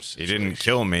Goldblum situation. He didn't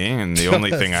kill me, and the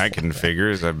only thing I can figure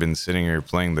is I've been sitting here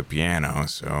playing the piano,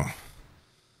 so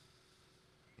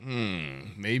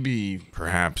Maybe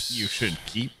perhaps you should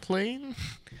keep playing.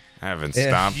 I haven't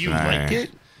stopped. You like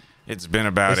it? It's been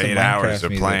about Listen, 8 hours Minecraft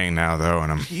of music. playing now, though,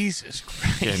 and I'm Jesus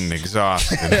Christ. getting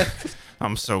exhausted.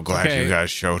 I'm so glad Okay. you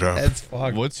guys showed up. That's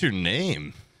fucked. What's your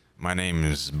name? My name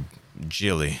is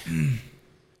Jilly. Jilly?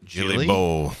 Jilly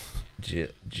Bowl.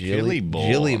 Jilly Bowl.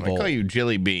 Jilly I'm gonna Bowl. call you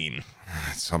Jilly Bean.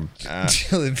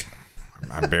 Jilly.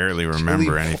 I barely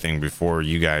remember anything before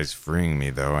you guys freeing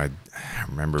me, though. I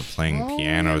remember playing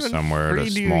piano somewhere at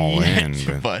a small inn.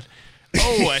 But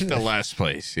at the last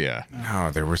place, yeah. no,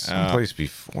 there was some place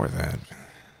before that.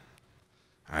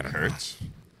 I don't know.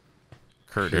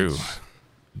 Kurt who?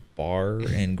 Bar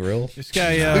and grill. This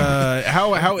guy,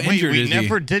 how Wait, injured we is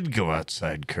never he? did go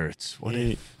outside, Kurtz. What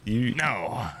if? You,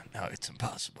 No, it's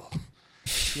impossible.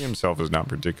 he himself is not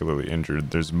particularly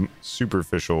injured. There's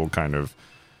superficial kind of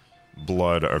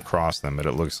blood across them, but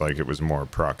it looks like it was more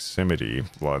proximity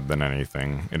blood than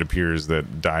anything. It appears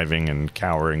that diving and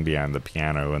cowering behind the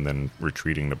piano and then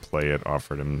retreating to play it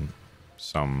offered him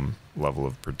some level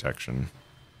of protection.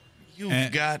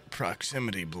 You've got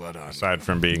proximity blood on. Aside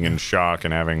from being in shock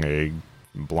and having a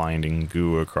blinding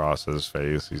goo across his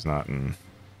face, he's not in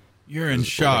You're in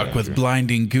shock with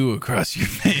blinding goo across your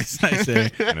face, I say.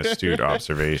 an astute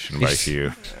observation by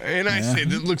Hugh. And I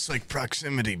said it looks like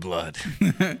proximity blood.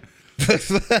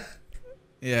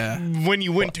 Yeah. When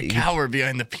you went to cower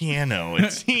behind the piano,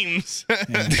 it seems.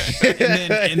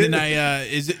 And then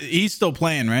he's still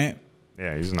playing, right?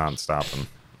 Yeah, he's not stopping.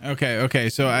 Okay.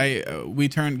 So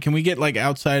can we get like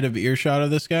outside of earshot of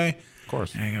this guy? Of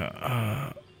course. And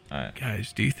I go,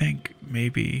 guys, do you think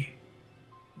maybe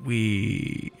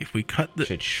if we cut the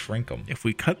Should shrink them. if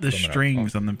we cut the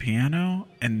strings on the piano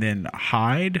and then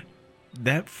hide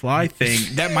that fly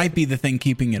thing, that might be the thing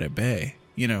keeping it at bay.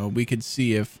 You know, we could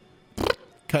see if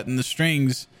cutting the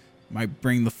strings might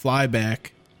bring the fly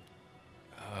back.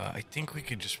 I think we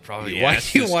could just probably Why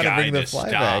ask do you this want to guy bring the to fly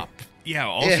stop. back? Yeah,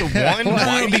 also, one,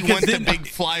 why do you because want the then- big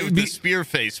fly with the spear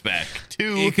face back?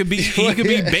 Two, He could be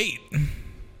bait.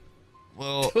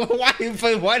 well,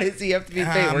 Why does he have to be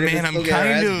paid? We're man, gonna I'm still get our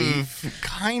ass beat.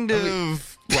 kind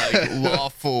of like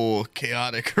lawful,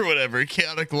 chaotic or whatever.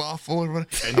 Chaotic, lawful or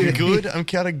whatever. I'm good. I'm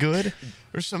chaotic good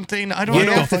or something. I don't What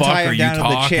know. the have to fuck tie him are you down to the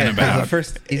talking chair, 'cause about? the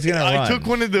first, he's gonna I run. took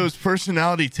one of those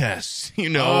personality tests. You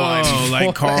know, Oh,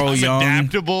 like Carl I'm Jung.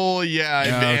 adaptable. Yeah,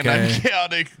 Yeah, man, I'm okay.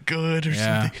 chaotic good or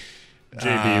Yeah. something.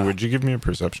 JB, would you give me a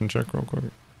perception check real quick?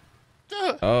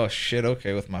 Oh shit!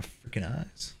 Okay, with my freaking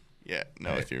eyes. Yeah,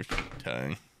 no, with your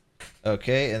tongue.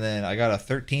 Okay, and then I got a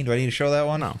 13. Do I need to show that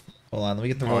one? No. Hold on, let me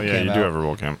get the Oh, roll yeah, cam you out. do have a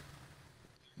roll cam.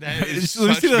 That is Let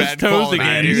me such see those bad toes quality,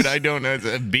 again. dude. I don't know. It's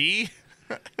a B?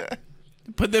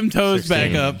 Put them toes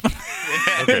 16. back up.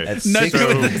 Okay. That's Knuckle 6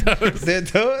 with the toes. the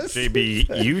toes.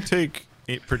 JB, you take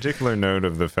a particular note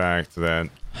of the fact that,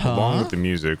 along with the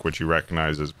music, which you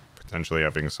recognize as potentially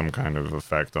having some kind of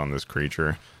effect on this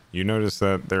creature, you notice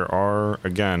that there are,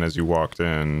 again, as you walked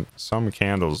in, some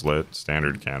candles lit,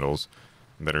 standard candles,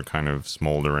 that are kind of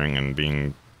smoldering and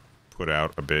being put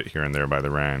out a bit here and there by the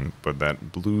rain, but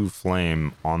that blue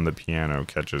flame on the piano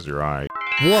catches your eye.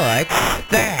 What?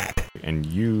 That? And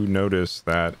you notice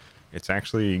that it's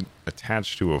actually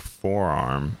attached to a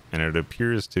forearm, and it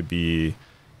appears to be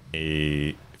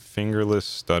a fingerless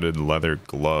studded leather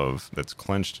glove that's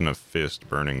clenched in a fist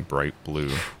burning bright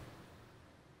blue.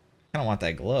 I don't want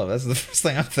that glove. That's the first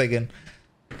thing I'm thinking.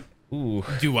 Ooh.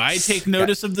 Do I take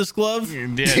notice of this glove? Yeah,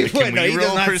 Wait, can no, he we does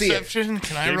roll not see it. perception?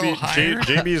 Can I roll JB, higher?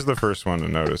 JB is the first one to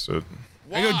notice it.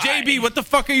 I go, JB, what the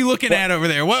fuck are you looking at over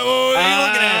there? What are you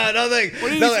looking at?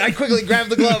 Nothing. Nothing. I quickly grab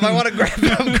the glove. I want to grab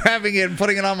it. I'm grabbing it and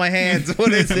putting it on my hands.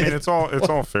 What is I mean, it? it's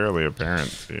all fairly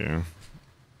apparent to you.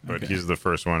 But he's the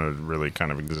first one to really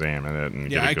kind of examine it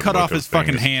and Yeah, get a I good cut look off of his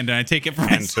fucking things. hand and I take it for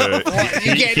And myself. to,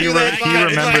 You can't do that. he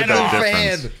remembered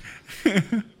that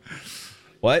difference.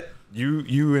 What?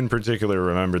 You in particular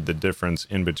remembered the difference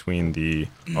in between the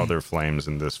other flames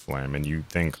and this flame, and you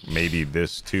think maybe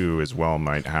this too as well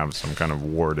might have some kind of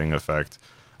warding effect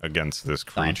against this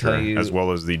creature, as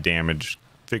well as the damaged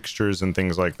fixtures and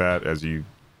things like that, as you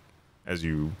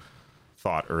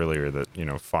thought earlier that, you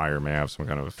know, fire may have some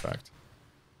kind of effect.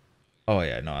 Oh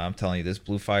yeah, no, I'm telling you, this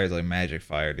blue fire is like magic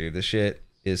fire, dude. This shit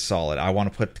is solid.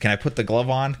 Can I put the glove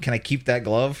on? Can I keep that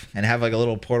glove and have like a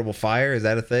little portable fire? Is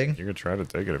that a thing? You could try to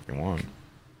take it if you want.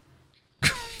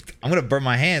 I'm gonna burn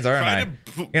my hands, aren't I?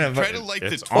 Try to light the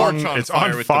It's torch on, on it's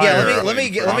fire on with fire. the let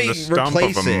me on the stump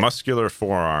replace of a it. muscular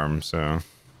forearm. So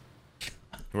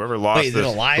whoever lost Wait, is it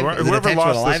this, alive? Is it whoever attached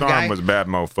to a lost live this arm guy? was a bad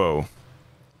mofo.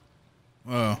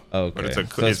 Oh. Okay. But it's a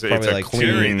So it's probably a like clean.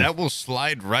 Jerry, that will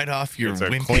slide right off your It's a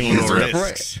wimpy clean little rip.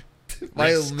 wrists.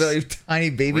 my little tiny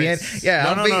baby hand.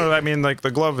 Yeah. No. I mean, like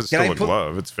the glove is Can I still a put-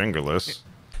 glove. It's fingerless,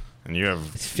 and you have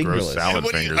gross fingerless. salad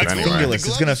What do you- fingers a glove- anyway. Fingerless. the It's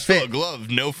glove gonna is still fit. a glove,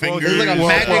 no fingers. This is like a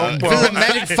magic. This is a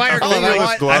magic fire glove.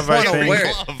 fingerless I want to think, wear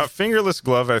it. a fingerless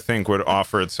glove, I think, would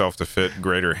offer itself to fit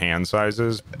greater hand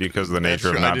sizes because of the nature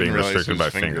of true. I not being didn't realize restricted it by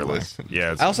was fingerless. fingerless.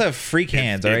 Yeah, it's, I also have freak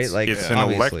hands, all right? Like it's an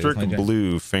obviously, electric my job.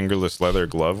 blue fingerless leather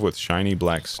glove with shiny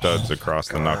black studs across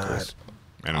the knuckles.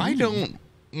 And I don't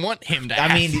want him to.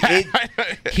 I mean,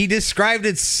 have he described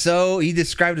it so.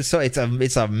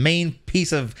 It's a main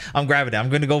piece of. I'm grabbing it. I'm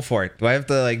going to go for it. Do I have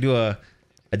to like do a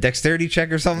dexterity check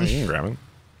or you something? can grab it.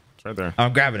 It's right there.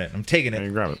 I'm grabbing it. I'm taking Yeah, you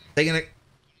it. grab it. Taking it.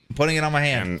 I'm putting it on my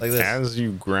hand And like this. as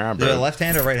you grab Is it it, a left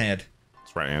hand or right hand?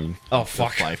 it's right-handed. Oh the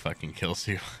fuck! fly fucking kills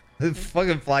you. The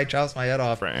fucking fly chops my head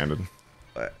off. Right-handed.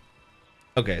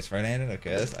 Okay, it's right-handed.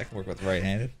 Okay, I can work with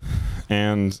right-handed.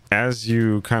 And as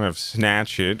you kind of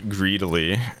snatch it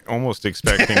greedily, almost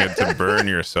expecting it to burn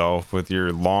yourself with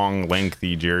your long,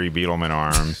 lengthy Jerry Beetleman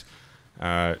arms,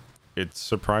 it's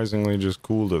surprisingly just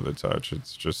cool to the touch.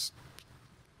 It's just,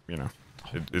 you know,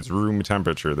 it's room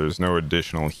temperature. There's no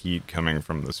additional heat coming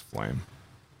from this flame.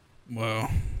 Whoa.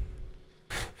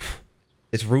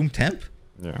 It's room temp,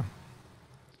 Yeah.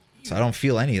 so I don't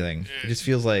feel anything. It just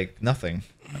feels like nothing.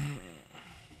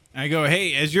 I go,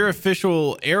 hey, as your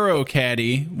official arrow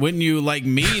caddy, wouldn't you like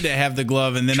me to have the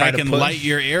glove and then Try I to can push? light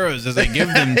your arrows as I give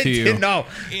them to you? No,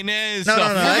 Inez, No,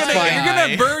 that's fine. You're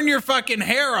gonna burn your fucking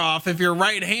hair off if your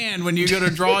right hand when you go to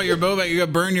draw your bow back. You're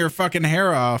gonna burn your fucking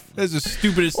hair off. That's the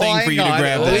stupidest thing for you to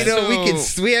grab. We That.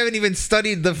 know we haven't even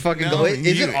studied the fucking. No, is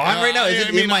it on right now? Is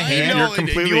it in my hand? You're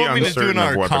completely do you want me to do uncertain an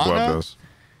of what the glove arcana? does.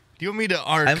 Do you want me to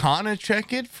Arcana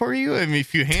check it for you? I mean,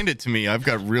 if you hand it to me, I've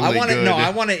got really I want it. good. No, I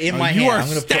want it in my You hand. are I'm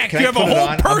gonna stacked. Can You I have a put it whole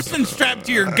on? person strapped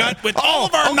to your gut with all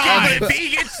of our Okay, knives. but if he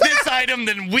gets this item,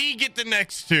 then we get the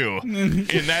next two, and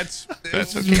that's okay.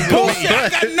 Bullshit! I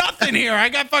got nothing here. I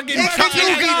got fucking It's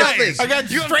two guys. I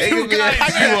got You have straight two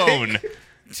guys you own.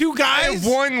 Two I guys. have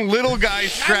one little guy I'm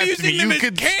strapped to me. using them You as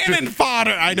could cannon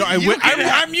fodder. I know.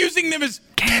 I'm using them as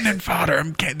cannon fodder.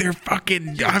 They're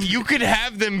fucking. You could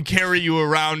have them carry you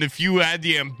around if you had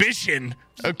the ambition,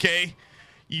 okay?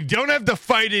 You don't have the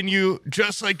fight in you,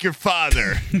 just like your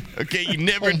father, okay? You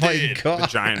never Oh my did. The god!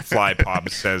 giant fly pop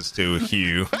says to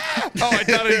Hugh. Oh, I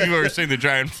thought you were saying the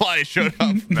giant fly showed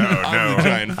up. No, I'm the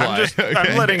giant fly.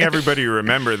 I'm letting everybody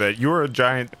remember that you're a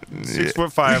giant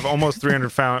 6'5", almost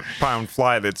 300-pound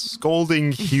fly that's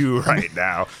scolding Hugh right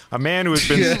now. A man who has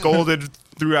been scolded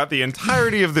throughout the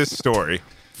entirety of this story.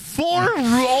 For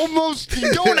almost,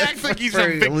 don't act like he's a For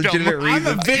victim. legitimate I'm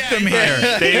a reasons. victim here.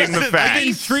 Stating the He's a fact. I've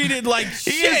been treated like is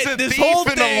shit a this thief whole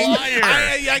and a thing. liar.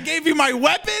 I gave you my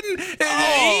weapon.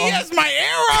 He has my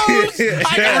arrows. I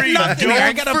got Jerry, nothing here.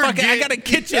 I don't got a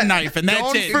kitchen knife, and that's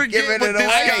Don't it. forget Giving what it this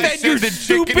away. I guy fed you said the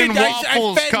stupid. chicken and I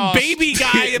waffles fed cost. baby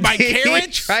guy my He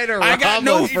carrots. tried to I got rob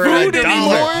no us for food $1.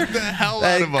 anymore. The hell out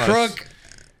That of us. crook.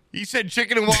 He said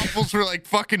chicken and waffles were like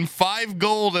fucking $5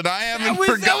 gold, and I haven't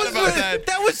forgot about that.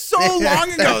 That was so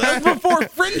long ago. That was before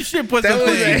friendship was That a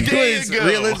was, thing. it days was ago.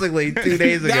 realistically 2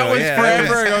 days ago. That was yeah,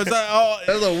 forever ago. It's like,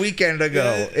 That was a weekend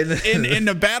ago. in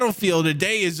the battlefield, a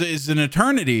day is an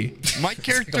eternity. My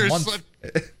character month.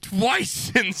 slept twice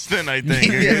since then, I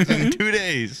think. It's in 2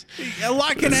 days. A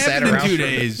lot can Sat happen in around 2 for-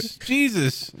 days.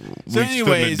 Jesus. So, We stood in the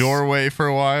anyways, doorway for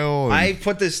a while. and- I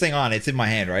put this thing on. It's in my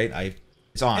hand, right?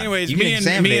 It's on. Anyways, You can me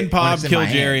examine and it Bob when it's in kill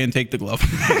my Jerry hand. and take the glove.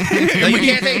 No, you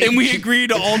can't take it. And we agree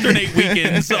to alternate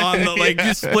weekends on the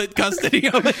just split custody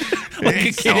of it. Like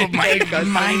a kid.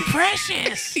 My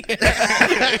precious.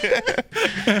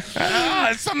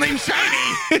 Something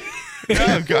shiny.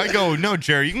 I go, no,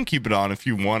 Jerry, you can keep it on if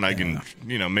you want. I can,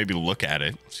 maybe look at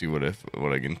it, see what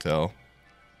I can tell.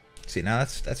 See, now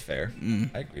that's fair.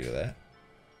 I agree with that.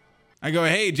 I go,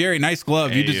 hey Jerry, nice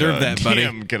glove. You deserve that, buddy.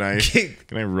 Tim, can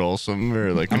I roll some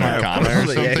or like an I'm Arcana or roll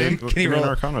it, yeah. something? Can you Give me an roll?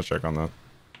 Arcana check on that.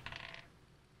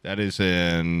 That is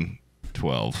in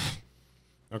 12.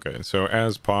 Okay, so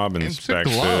as Pob It's a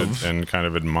inspects glove. it and kind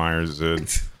of admires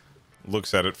it,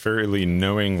 looks at it fairly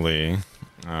knowingly,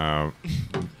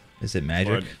 Is it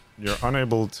magic? but you're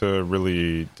unable to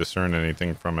really discern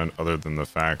anything from it other than the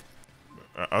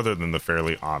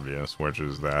fairly obvious, which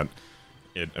is that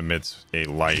it emits a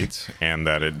light and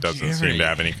that it doesn't seem to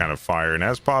have any kind of fire. And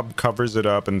as Bob covers it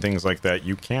up and things like that,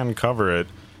 you can cover it,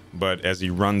 but as he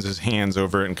runs his hands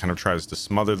over it and kind of tries to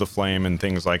smother the flame and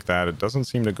things like that, it doesn't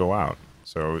seem to go out.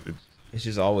 So It's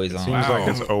just always on. seems like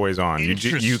it's always on. You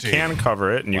Interesting. can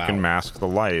cover it and you Wow. can mask the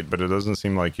light, but it doesn't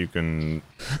seem like you can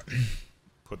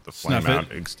put the flame Snuff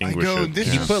it. out, extinguish I go, it. this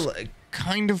Can you is put like,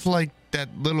 kind of like that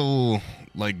little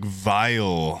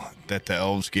vial that the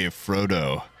elves gave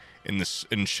Frodo in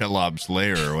Shelob's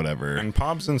lair or whatever. And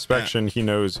Pob's inspection, he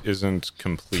knows, isn't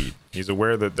complete. He's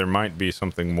aware that there might be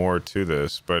something more to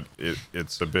this, but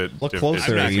it's a bit Look it's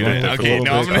closer. a bit You wanna look difficult. a Okay,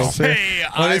 now I'm bit gonna closer? say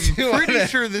What is I'm it? pretty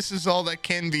sure this is all that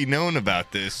can be known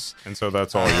about this. And so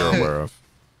that's all you're aware of.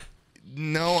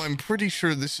 No, I'm pretty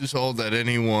sure this is all that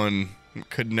anyone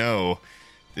could know.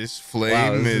 This flame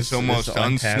Wow, this is is almost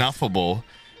untapped. unsnuffable,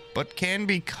 but can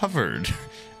be covered.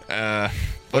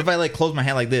 what if I like close my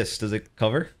hand like this? Does it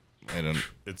cover? I don't.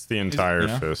 It's the entire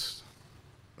yeah. fist.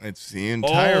 It's the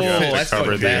entire Oh, You have fist. to that's cover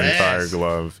fucking the badass. entire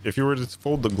glove. If you were to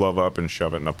fold the glove up and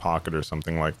shove it in a pocket or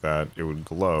something like that, it would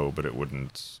glow, but it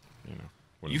wouldn't,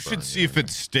 wouldn't You should burn see if it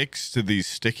sticks to these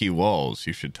sticky walls.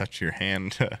 You should touch your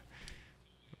hand.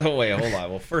 Oh wait, hold on.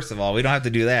 Well, first of all, we don't have to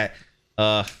do that.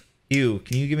 Can you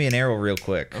give me an arrow real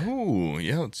quick? Oh,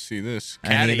 yeah, let's see this. I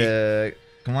Caddy. need a.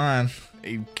 Come on.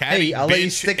 A caddy Hey, I'll let you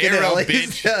bitch, stick it in. arrow I'll let you-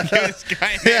 bitch. Give this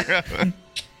guy an arrow.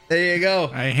 There you go.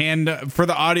 I hand for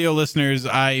the audio listeners.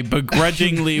 I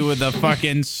begrudgingly with a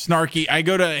fucking snarky. I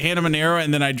go to hand him an arrow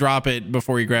and then I drop it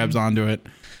before he grabs onto it.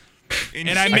 And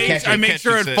I make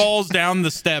sure it falls down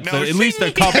the steps. No, at least a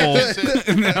he couple.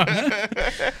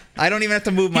 catches I don't even have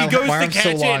to move my, He goes my to arms catch so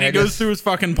it long. and I it goes just- through his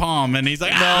fucking palm and he's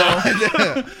like, no.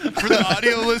 For the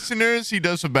audio listeners, he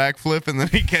does a backflip and then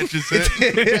he catches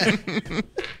it.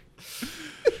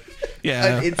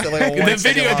 Yeah. It's like a The 1 second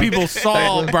video long. people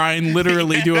saw Brian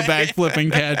literally do a backflip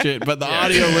and catch it, but the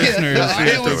audio listeners, The audio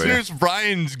Definitely. listeners,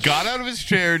 Brian's got out of his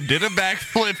chair, did a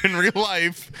backflip in real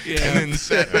life, Yeah. and then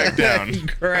sat back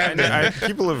down. Grab it.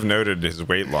 People have noted his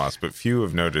weight loss, but few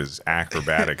have noted his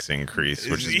acrobatics increase,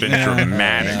 which has been Yeah. He's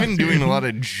dramatic. been doing a lot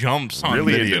of jumps on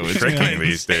Really video. into It's tricking kinda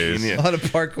these days. insane, A lot of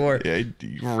parkour.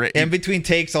 Yeah, In between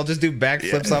takes, I'll just do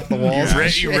backflips off the walls.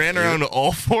 he ran around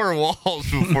all four walls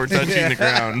before touching the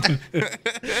ground.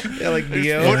 Yeah, like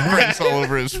Neo. Footprints all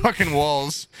over his fucking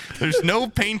walls. There's no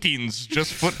paintings,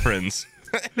 just footprints.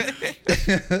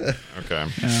 Okay.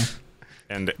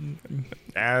 And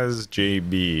as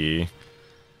JB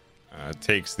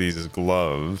takes these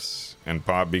gloves and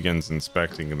Bob begins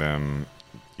inspecting them,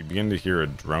 you begin to hear a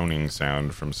droning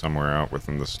sound from somewhere out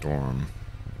within the storm.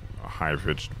 A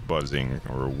high-pitched buzzing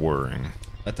or a whirring.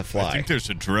 Let the I fly. think there's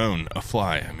a drone, a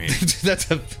fly. I mean, that's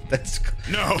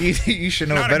No, you should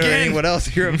know not better than again. anyone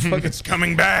else. You're a fucking. It's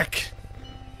coming back.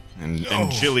 And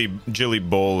Jilly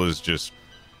Bowl is just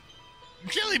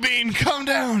Jelly Bean, calm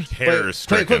down. hair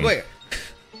stricken. Wait.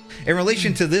 In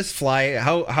relation to this fly,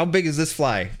 how big is this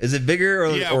fly? Is it bigger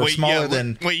or smaller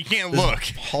than? Wait, you can't this look.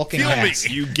 hulking Feel me. ass?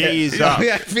 You gaze Yeah, up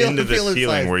I feel into the its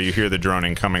ceiling size. where you hear the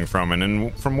droning coming from,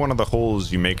 and from one of the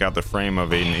holes you make out the frame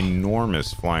of an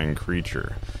enormous flying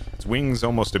creature. Its wings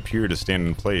almost appear to stand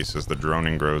in place as the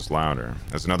droning grows louder.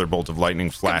 As another bolt of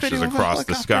lightning flashes video of a across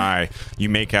the helicopter. sky, you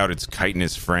make out its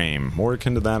chitinous frame, more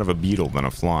akin to that of a beetle than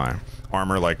a fly.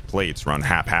 Armor-like plates run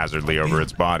haphazardly over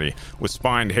its body, with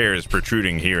spined hairs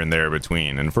protruding here and there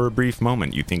between, and for a brief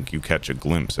moment you think you catch a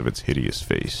glimpse of its hideous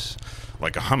face.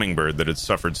 Like a hummingbird that had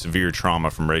suffered severe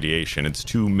trauma from radiation, its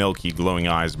two milky, glowing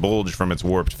eyes bulge from its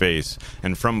warped face,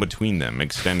 and from between them,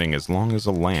 extending as long as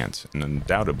a lance and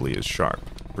undoubtedly as sharp,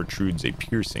 protrudes a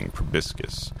piercing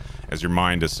proboscis. As your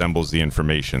mind assembles the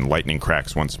information, lightning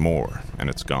cracks once more, and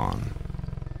it's gone.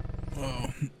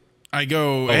 I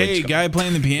go, hey, guy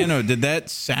playing the piano, did that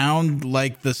sound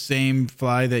like the same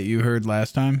fly that you heard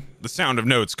last time? The sound of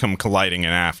notes come colliding in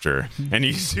after, and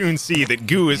you soon see that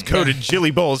goo has coated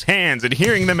Chili Bowl's hands,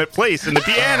 adhering them at place in the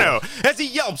piano as he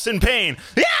yelps in pain.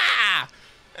 Yeah!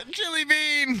 Chili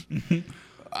Bean!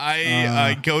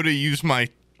 I go to use my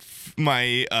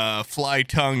fly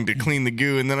tongue to clean the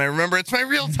goo, and then I remember it's my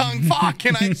real tongue. Fuck!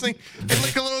 And I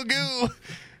lick a little goo.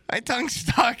 My tongue's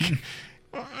stuck.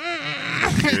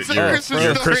 It's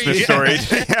your Christmas story.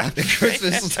 Yeah. The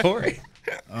Christmas story.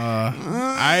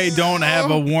 I don't have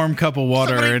a warm cup of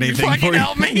water or anything for you.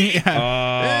 Help me!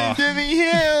 Yeah. Jimmy,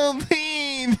 help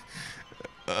me!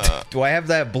 Do I have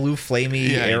that blue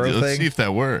flamey arrow let's thing? see if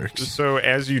that works. So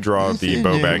as you draw the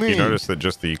bow back, you notice that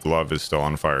just the glove is still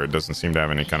on fire. It doesn't seem to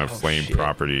have any kind of flame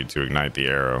property to ignite the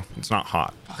arrow. It's not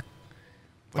hot.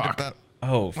 What about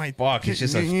Oh, fuck. It's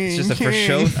just a for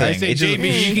show thing. I say,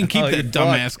 JB, you can keep that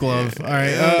dumbass glove. All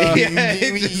right. Yeah,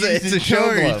 it's a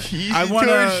show glove. I want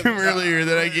to from earlier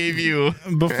that I gave you.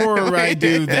 Before I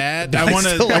do that, I want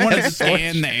to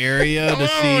scan the area to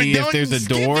see if there's a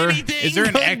door. Is there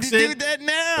an exit? Do that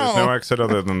now. There's no exit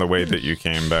other than the way that you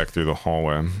came back through the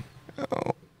hallway.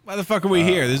 Why the fuck are we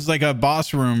here? This is like a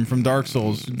boss room from Dark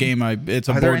Souls game. It's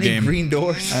a Are there board any game. green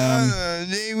doors?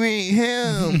 They wait,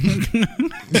 help.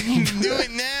 Do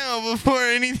it now before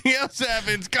anything else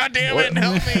happens. God damn it,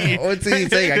 help me. What's he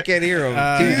saying? I can't hear him.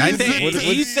 I think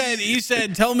he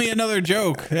said, "Tell me another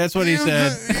joke." That's what he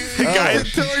said.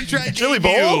 Guys, torch I Chili gave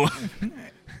Bowl? you.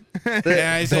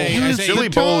 Yeah, I say, Chili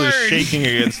Bowl is shaking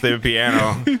against the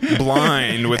piano,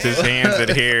 blind with his hands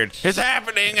adhered. It's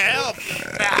happening, help!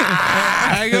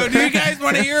 I go, do you guys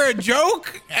want to hear a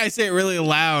joke? I say it really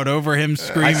loud over him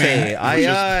screaming. Which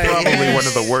is probably one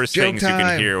of the worst Joke things you can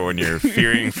time. hear when you're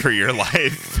fearing for your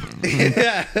life.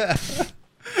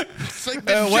 It's like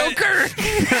the Joker.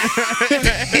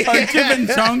 Are Chip and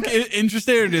Chunk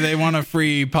interested, or do they want a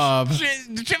free pub?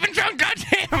 Chip and Chunk,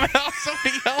 goddamn, help somebody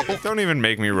help. Don't even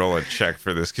make me roll a check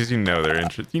for this, because you know they're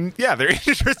interested. Yeah, they're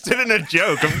interested in a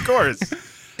joke, of course.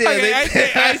 Okay,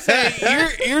 I say,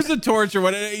 here's a torch or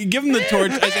whatever. You give him the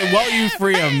torch. I say, while you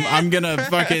free him, I'm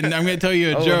gonna tell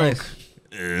you a joke.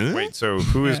 Nice. Wait, so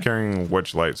who is carrying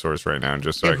which light source right now?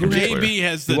 Just so I can be clear. JB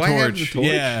has the Do I have torch. the torch?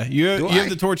 Yeah, you have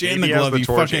the torch and the JB has glove. the You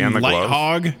torch fucking and the light glove?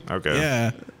 hog. Okay.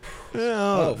 Yeah.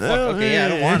 Oh, fuck. Okay, yeah, I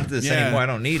don't want this Yeah. anymore. I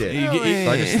don't need it. You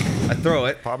get- So I throw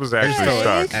it. Pop is actually Throw it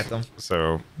stuck. at them.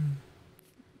 So,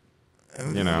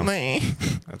 you know,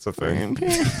 that's a thing.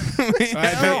 That's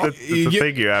a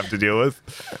thing you have to deal with.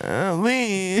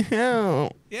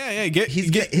 Yeah.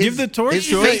 Give the torch His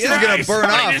to face it. is gonna burn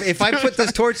off. If I put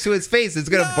this torch to his face, it's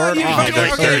gonna burn off. Give it a Okay,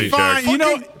 dexterity fine. check. You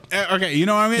know what I'm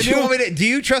gonna Do you want me to? Do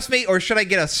you trust me, or should I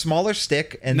get a smaller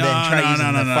stick and then try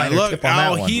using the finer Look, tip on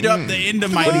I'll that one? heat up the end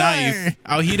of my knife.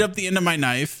 I'll heat up the end of my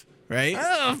knife, right?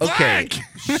 Okay.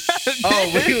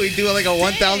 Oh, we do like a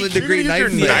 1,000-degree You're knife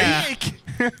gonna thing.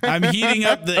 use I'm heating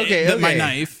up my Okay.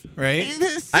 knife, right?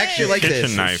 I actually like Kitchen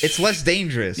this. knife. It's less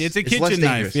dangerous. It's a less kitchen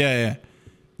knife. dangerous. Yeah.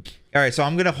 All right, so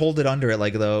I'm gonna hold it under it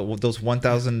like those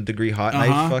 1,000-degree hot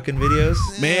knife fucking videos.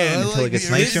 Man, until it gets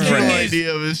nice and this red. is-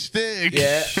 idea of a stick.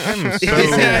 Yeah. I'm so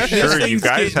Yeah, this sure you thing's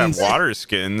guys have getting- water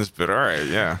skins, but all right,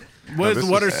 yeah. What this is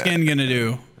water is- skin gonna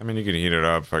do? I mean, you can heat it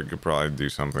up. I could probably do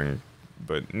something,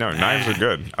 but no, knives are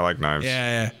good. I like knives.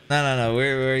 Yeah. No.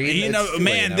 We're eating. You know, it's-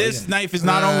 man, wait, no, this we knife is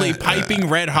not only piping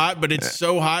red hot, but it's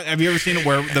so hot. Have you ever seen it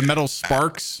where the metal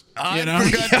sparks? You know? I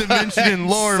forgot to mention in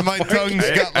lore, my tongue's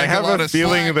got like I have a lot a of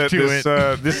feeling slack that to this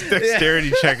it. this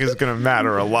dexterity check is going to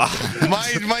matter a lot.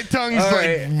 My tongue's All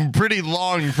like pretty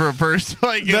long for a person.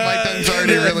 Like my tongue's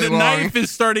already really the long. knife is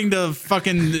starting to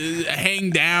fucking hang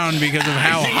down because of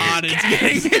how hot it's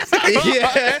getting.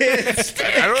 Yeah,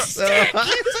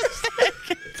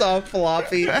 it's all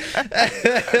floppy.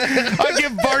 I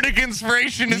give bardic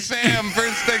inspiration to Sam for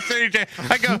his dexterity check.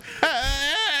 I go.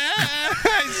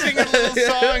 I sing a little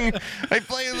song. I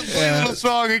play a little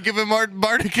song and give him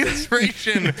bardic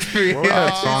inspiration. What would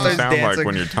that song starts sound like dancing.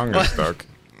 when your tongue is stuck?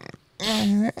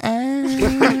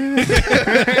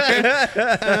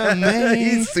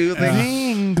 He's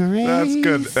soothing. That's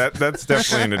good. That's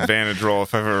definitely an advantage roll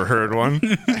if I've ever heard one.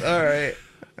 All right.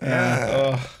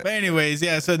 But anyways,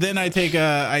 yeah. So then I take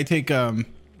that.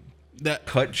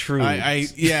 Cut true. I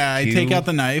take out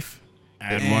the knife.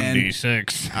 Add And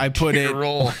 1d6. I put it.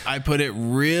 roll. I put it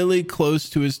really close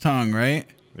to his tongue, right?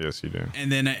 Yes, you do.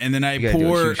 And then I You gotta do a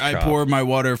pour huge chop. pour my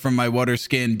water from my water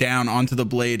skin down onto the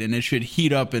blade, and it should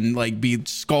heat up and like be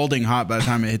scalding hot by the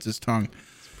time it hits his tongue.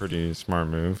 Pretty smart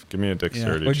move. Give me a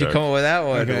dexterity Where'd you check. come up with that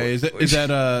one? Okay, is that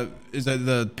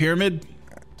the pyramid?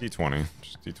 D20.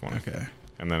 Just D20. Okay.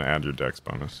 And then add your dex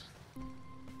bonus.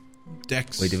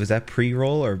 decks. Wait, was that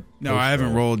pre-roll or No, I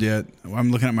haven't rolled yet.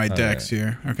 I'm looking at my decks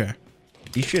here. Okay.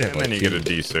 You should have. And then you get a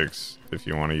D6 if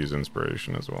you want to use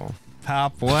inspiration as well.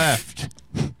 Top left.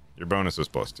 Your bonus is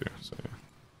 +2. So yeah.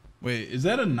 Wait, is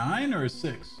that a 9 or a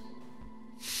 6?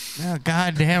 Oh,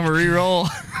 goddamn reroll.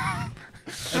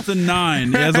 That's a 9.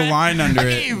 It has a line under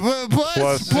it. Hey,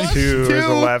 Plus 2 is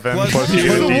 11. Plus 2 is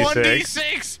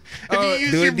D6. If you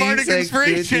use do a your bardic D6,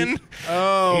 inspiration.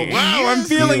 Oh, wow. I'm Yes,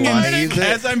 feeling you wanna use it?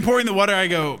 as I'm pouring the water, I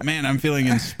go, man, I'm feeling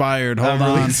inspired. Hold I'm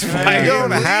really on. inspired. You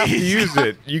don't have to use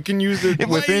it. You can use it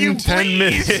within 10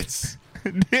 minutes.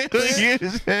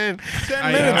 Use it.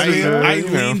 I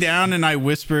lean down and I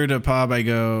whisper to Pop. I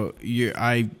go,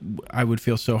 I would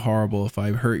feel so horrible if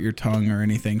I hurt your tongue or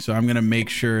anything. So I'm gonna make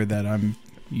sure that I'm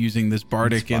using this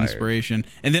bardic inspiration.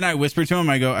 And then I whisper to him.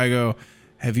 I go,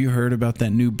 have you heard about that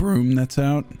new broom that's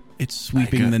out? It's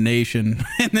sweeping the nation.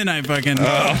 And then I fucking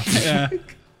and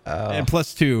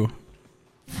 +2.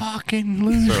 Fucking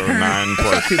loser. So 9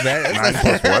 plus Too bad. 9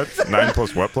 plus what? 9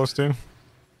 plus what plus 2?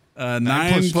 9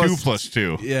 plus 2 plus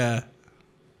 2. Yeah.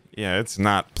 Yeah, it's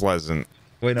not pleasant.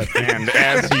 Wait, no. And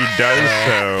as he does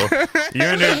so, you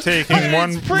end up taking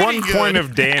one point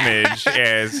of damage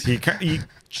as he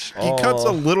cuts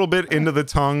a little bit into the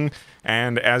tongue,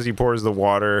 and as he pours the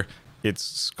water, it's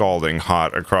scalding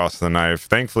hot across the knife.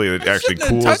 Thankfully, it actually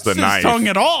cools the knife tongue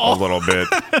at all. a little bit,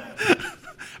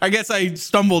 I guess I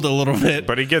stumbled a little bit.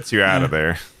 but he gets you out of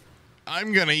there.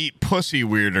 I'm gonna eat pussy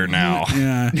weirder now.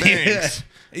 Yeah. Thanks.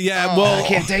 Yeah, well, I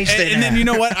can't taste it and then now. you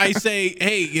know what? I say,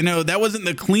 hey, that wasn't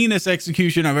the cleanest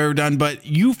execution I've ever done, but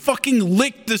you fucking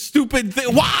licked the stupid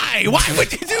thing. Why? Why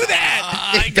would you do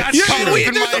that? I got caught up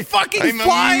in there's my- a fucking I'm a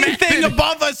flying method- thing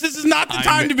above us. This is not the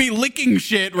time to be licking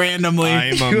shit randomly.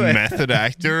 I'm a method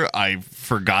actor. I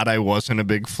forgot I wasn't a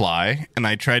big fly, and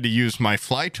I tried to use my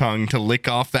fly tongue to lick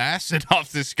off the acid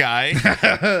off this guy,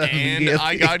 and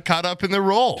I got caught up in the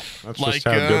role. That's like just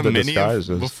how good the many disguise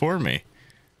is. before me.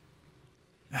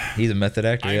 He's a method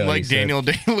actor. I'm yeah, like Daniel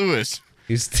Day-Lewis.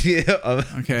 He's Okay.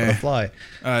 a fly.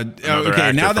 Another okay,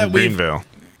 actor now from that we've Greenville.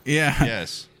 yeah.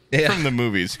 Yes. Yeah. From the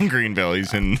movies in Greenville.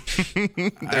 He's in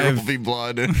There Will Be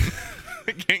Blood.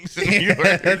 Gangs in New York.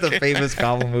 The famous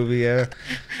Goblin movie. Yeah.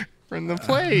 From the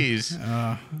plays.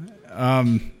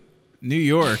 New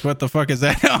York. What the fuck is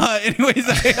that? Anyways,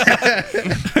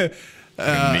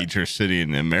 major city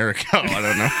in America. I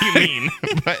don't know what you mean,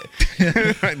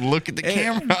 but look at the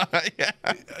camera. Yeah.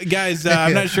 guys,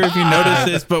 I'm not sure if you noticed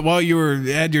this, but while you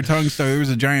had your tongue stuck, there was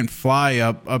a giant fly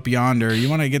up yonder. You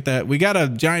want to get that? We got a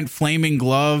giant flaming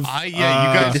glove. You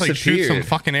guys like shoot some disappeared.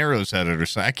 fucking arrows at it or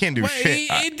something. I can't do shit.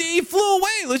 He flew away.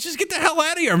 Let's just get the hell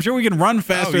out of here. I'm sure we can run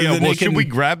faster than they can. Should we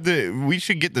grab we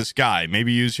should get this guy.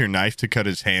 Maybe use your knife to cut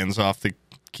his hands off the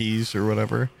keys or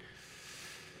whatever.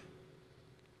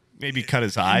 Maybe cut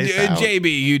his eyes out.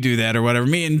 JB, you do that or whatever.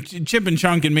 Me and Chip and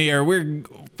Chunk and me we're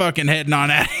fucking heading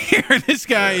on out of here. This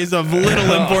guy is of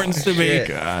little importance to me. shit.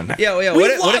 God. Yeah. We've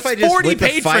What if lost I just 40 with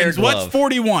the fire patrons. What's glove?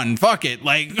 41? Fuck it.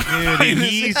 Like, Dude,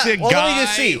 he's a Well, let me guy.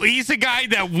 just see. He's a guy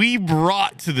that we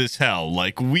brought to this hell.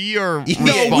 Like we are. no,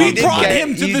 Yeah, we you did brought get-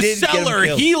 him to you the did get him cellar.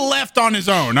 killed. He left on his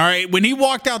own. All right. When he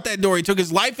walked out that door, he took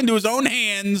his life into his own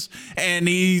hands and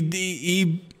he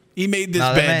made this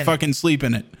No, that bed man- fucking sleep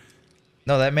in it.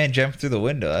 No, that man jumped through the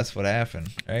window. That's what happened,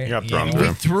 right? You got You thrown know? through.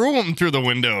 We threw him through the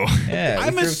window. Yeah, we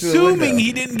I'm threw him through the assuming window.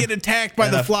 he didn't get attacked by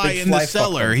And the a fly big in the fly fucked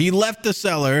cellar. him. He left the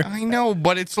cellar. I know,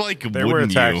 but it's like They were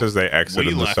wouldn't attacked you? as they exited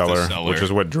We the left cellar, which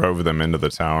is what drove them into the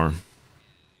tower.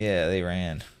 Yeah, they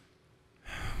ran.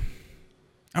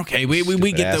 Okay, we Stupid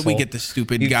get the asshole.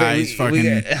 stupid You guys feel- we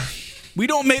fucking. get- We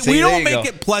don't make See, there you go.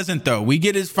 it pleasant though. We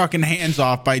get his fucking hands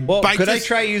off by Well, by could just, I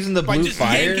try using the by blue just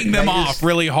fire? yanking Can them I off just-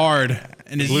 really hard.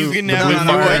 And his You can The have blue a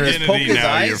new fire- just poke identity his now.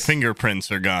 Your eyes?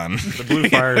 fingerprints are gone. The blue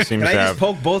fire seems Can I to just have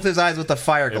poke both his eyes with the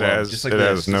fire it glove? has just like it this,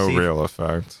 has to no see? real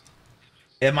effect.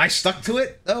 Am I stuck to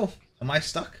it though? Am I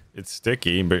stuck? It's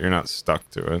sticky, but you're not stuck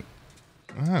to it.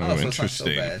 Oh, so it's not so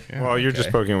interesting. bad. Yeah. Well, you're just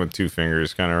Okay. poking with two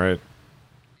fingers, kind of right.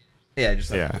 Yeah,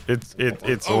 just like, Yeah, it's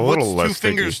a Oh, little what's less two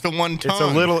fingers sticky. to one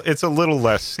tongue? It's a little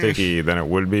less sticky than it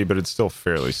would be, but it's still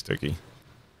fairly sticky.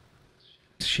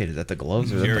 shit. Is that the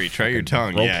gloves or is that Jerry, the try your fucking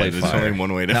ong. roleplay Yeah, there's fire? only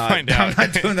one way to No, find I'm out.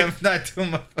 not doing that. I'm not doing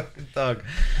my fucking tongue.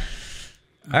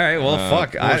 All right, well,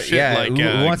 fuck. well, shit, Yeah, like,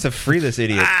 who wants to free this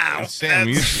idiot? Ow, Sam,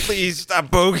 you Please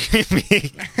stop poking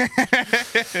me.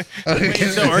 Wait,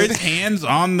 so are his hands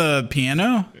on the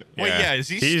piano? Wait, yeah, is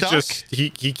he He's stuck? just he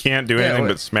can't do Yeah, anything wait.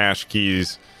 but smash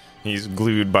keys, He's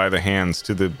glued by the hands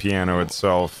to the piano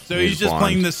itself. So he's just blind.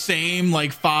 playing the same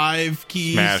 5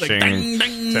 keys, Smashing like, ding,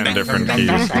 ding, 10 ding, different ding, keys.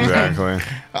 ding, ding. Exactly.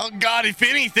 Oh God! If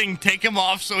anything, take him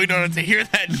off so we don't have to hear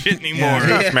that shit anymore. He's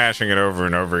not smashing it over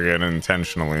and over again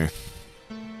intentionally.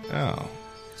 Oh,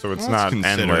 So it's Well, not that's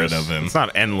considerate endless. of him. It's not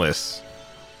endless.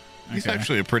 he's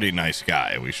actually a pretty nice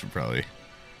guy. We should probably.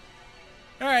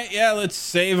 All right, yeah, let's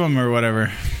save him or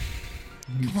whatever.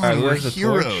 All right, we're where's the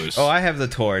heroes. torch? Oh, I have the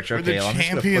torch. We're Okay, the I'm just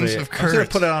gonna champions put of it. I'm just gonna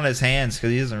Kurtz. put it on his hands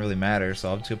because he doesn't really matter.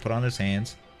 So I'm just gonna put it on his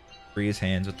hands. Free his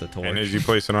hands with the torch. And as you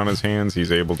place it on his hands,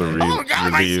 he's able to Oh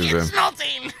God! My relieve them. skin's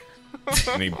melting.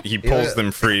 And he pulls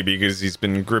them free because he's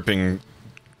been gripping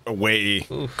away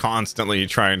constantly,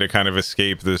 trying to kind of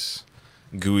escape this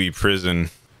gooey prison.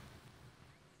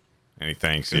 And he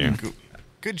thanks you.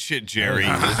 Good shit, Jerry.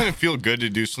 Doesn't it feel good to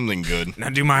do something good? Now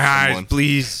do my eyes,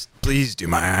 please. Please do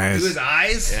my eyes. Do his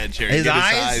eyes? Yeah, Jerry. His get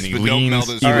eyes? his And he but don't melt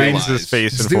leans, his he real leans his eyes.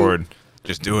 face Just and do it. forward.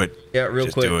 Just do it. Yeah, real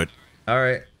Just quick. do it. All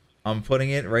right, I'm putting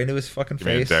it right into his fucking Give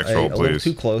me a face. dex Hey, roll, a little please.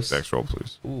 too close. Dex roll,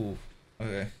 please. Ooh.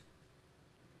 Okay.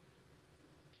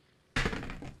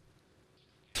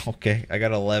 Okay, I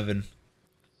got 11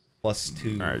 plus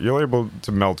 2. All right, you're able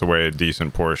to melt away a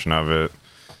decent portion of it,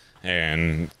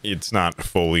 and it's not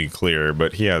fully clear,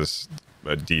 but he has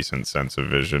a decent sense of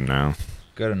vision now.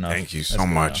 Good enough. Thank you That's so good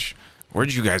much.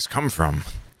 Where'd you guys come from?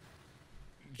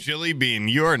 Jelly Bean,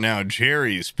 you are now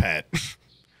Jerry's pet. enough.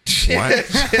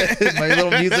 My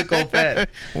little musical pet.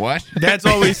 What? That's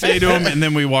all we say to him, and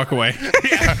then we walk away.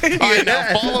 All right,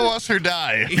 now follow us or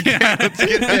die.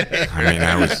 I mean,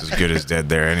 I was as good as dead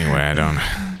there anyway. I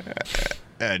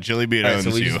don't. Jelly Bean All right, owns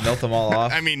so we you. just melt them all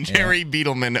off. I mean, Yeah. Jerry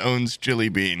Beetleman owns Jelly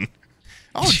Bean.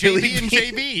 Oh, Jelly JB and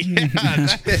Bean. JB.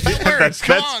 Yeah, that works.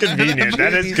 Come That's on. convenient.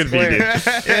 That is convenient.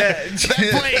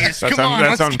 That plays. That's Come on.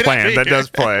 that's let's on get plan. outta That here. does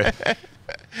play.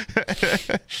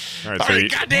 All right, All so right,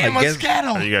 goddamn, I let's guess- get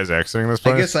are him. you guys exiting this I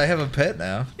place? guess I have a pet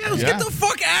now. Yeah, let's Yeah. get the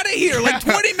fuck out of here.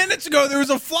 20 minutes ago, there was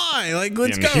a fly.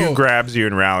 Let's And go. Hugh grabs you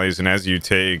and rallies, and as you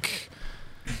take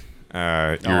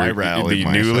I rallied the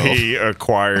myself. newly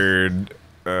acquired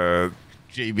JB.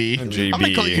 JB, I'm going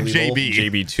to call you JB.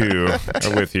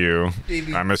 JB2 with you.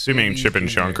 JB I'm assuming Chip and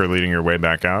Jr. Chunk are leading your way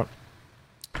back out.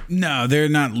 No, they're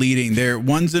not leading.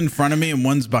 One's in front of me and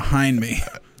one's behind me,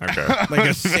 Okay. like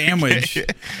a sandwich. And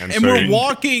And so we're you-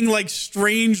 walking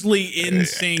strangely in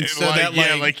sync, so that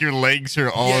like your legs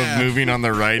are all Yeah. moving on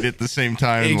the right at the same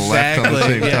time and the left exactly. on the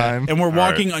same yeah. time. And we're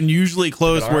walking unusually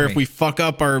close. Good Where if army. we fuck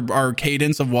up our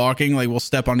cadence of walking, we'll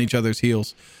step on each other's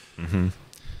heels.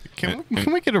 Can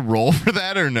we get a roll for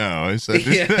that or no? Is that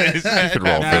just, Yeah. is that- You could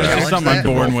roll for Nah, that. it's something I'm You could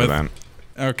roll born for with. that.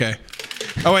 Okay.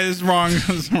 Oh wait, this is wrong. This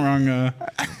is wrong.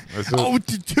 This is- Oh,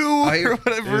 to 2 or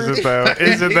whatever. Is it though?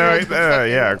 Is it though?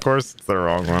 Yeah, of course it's the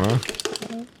wrong one. Huh?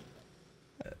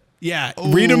 Yeah,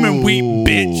 read them and weep,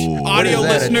 bitch. Audio is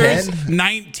that, a listeners, 10?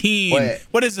 19. Wait.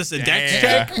 What is this? A dex Damn.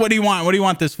 check? What do you want? What do you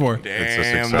want this for? It's a Damn,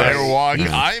 success. they're walking.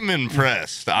 I'm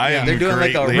impressed. I am They're doing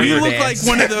like a greatly- You river look like dance.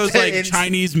 one of those It's-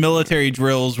 Chinese military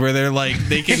drills where they're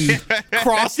they can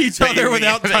cross each other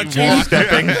without They touching. walk.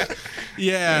 Stepping.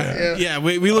 Yeah.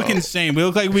 We look insane. We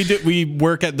look like we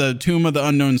work at the Tomb of the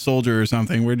Unknown Soldier or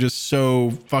something. We're just so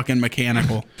fucking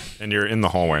mechanical. And you're in the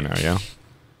hallway now, yeah?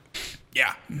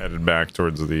 Yeah. Headed back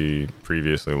towards the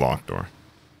previously locked door.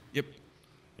 Yep.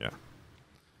 Yeah.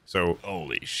 So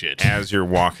Holy shit. as you're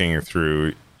walking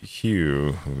through,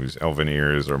 Hugh, whose elven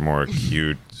ears are more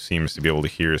acute, seems to be able to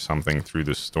hear something through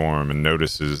the storm and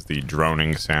notices the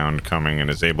droning sound coming and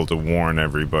is able to warn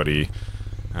everybody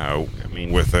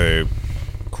with a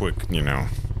quick,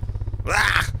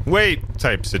 wait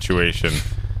type situation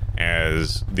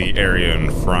as the area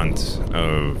in front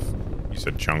of, you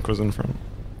said Chunk was in front?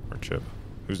 Or Chip?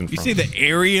 Who's in You front? see the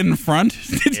area in front?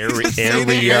 Did you just say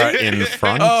the area in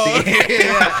front?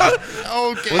 Oh,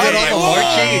 Okay. Was it all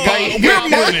marching? we're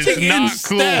Marching is marching in not step.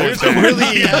 cool. There's a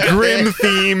really grim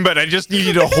theme, but I just need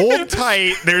you to hold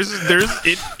tight.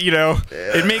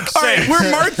 It makes All right, sense.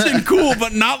 we're marching cool,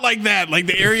 but not like that. Like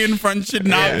the area in front should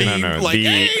not be No. like,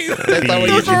 hey, That's not what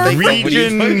you those should are think of when you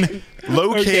region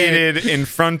located in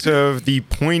front of the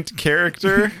point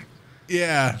character,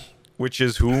 yeah. which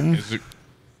is whom?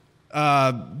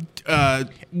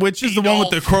 Which is the one with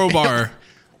the crowbar?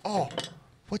 Oh,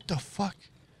 what the fuck?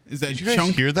 Is that Did you guys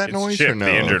Chunk? hear that It's noise Chip, or no?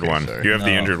 the injured Okay, one. sorry. You have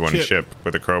the injured one, Chip. Chip,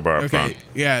 with a crowbar up front. Okay,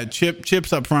 yeah,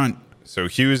 Chip's up front. So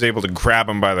Hugh is able to grab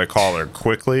him by the collar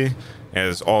quickly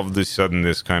as all of a sudden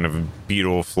this kind of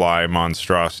beetle fly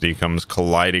monstrosity comes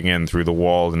colliding in through the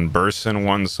wall and bursts in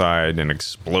one side and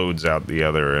explodes out the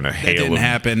other in a hail. That didn't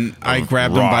happen. I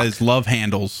grabbed him by his love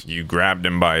handles. You grabbed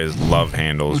him by his love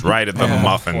handles right at the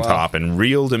muffin top and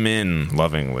reeled him in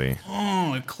lovingly.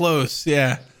 Oh, close,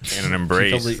 yeah. In an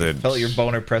embrace. Felt your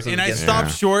boner pressing. And I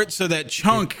stopped short so that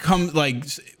chunk comes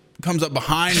up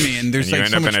behind me, and there's and like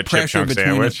so much pressure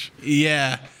between us.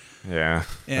 Yeah. Yeah,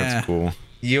 that's cool.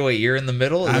 You're in the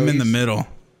middle? I'm in the middle.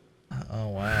 Oh,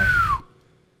 wow.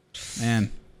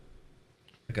 Man.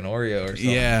 Like an Oreo or something.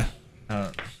 Yeah.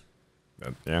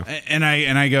 Yeah. And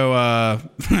I go, whoa.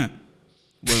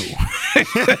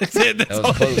 That's it. That's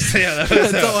all close.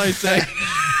 That's all I say.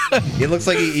 He looks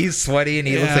like he's sweaty, and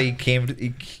he looks like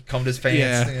he combed his pants.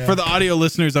 Yeah. For the audio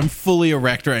listeners, I'm fully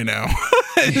erect right now.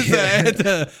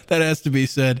 That has to be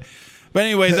said. But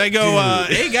anyways, I go,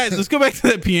 hey guys, let's go back to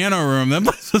that piano room. That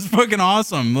place was fucking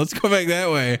awesome. Let's go back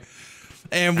that way.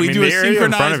 And we do a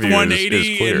synchronized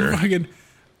 180 and fucking.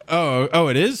 Oh,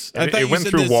 it is? I thought it went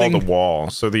through wall to wall,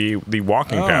 so the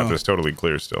walking path is totally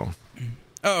clear still.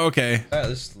 Oh, okay.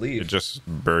 Let's leave. It just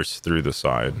bursts through the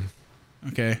side.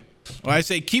 Okay. Well, I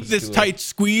say keep this tight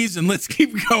squeeze and let's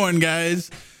keep going,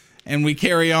 guys. And we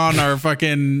carry on our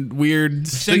fucking weird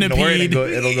centipede.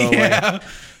 It'll go away.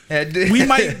 We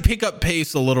might pick up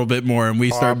pace a little bit more and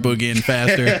we start boogieing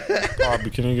faster. Bob,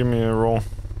 can you give me a roll?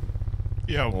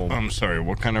 Yeah, I'm sorry.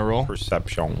 What kind of roll?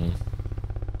 Perception.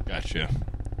 Gotcha.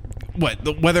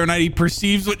 What? Whether or not he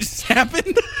perceives what just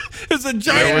happened? There's a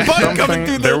giant bug coming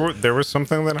through there was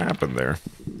something that happened there.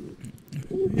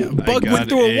 Yeah, a bug went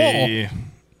through a wall.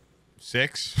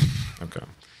 6. Okay.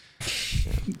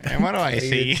 And what do I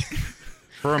see?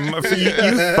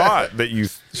 You thought that you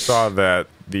saw that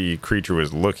the creature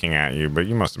was looking at you, but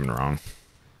you must have been wrong.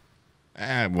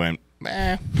 I went,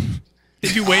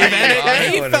 Did you wave at it?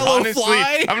 Hey, fellow honestly,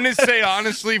 fly. I'm going to say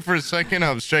honestly for a second,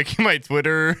 I was checking my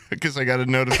Twitter because I got a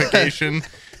notification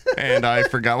and I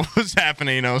forgot what was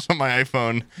happening. I was on my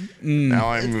iPhone. Now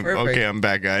I'm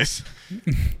back, guys.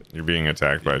 You're being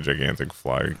attacked by a gigantic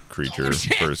fly creature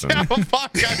person. Oh,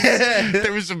 fuck.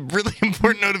 There was a really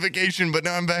important notification, but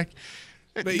now I'm back.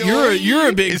 But you're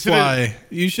a big fly.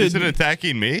 You should. Is it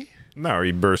attacking me? No,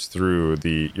 he bursts through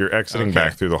you're exiting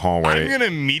back through the hallway. I'm going to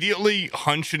immediately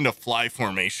hunch into fly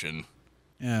formation.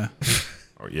 Yeah.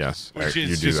 Oh, yes. Which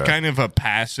is just kind of a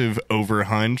passive over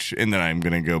hunch, and then I'm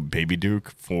going to go Baby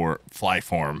Duke for fly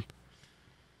form.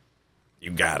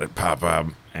 You got it, Pop-Up.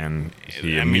 And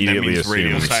he immediately assumes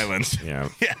radio silence. Yeah.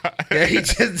 Yeah, he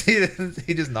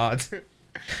just nods.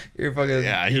 You're fucking.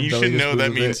 Yeah, he should know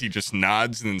that means he just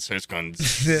nods and then starts going.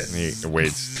 He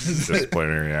awaits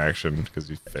disciplinary reaction because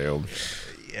he failed.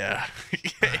 Yeah.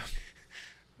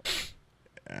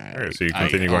 All right, so you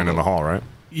continue going in the hall, right?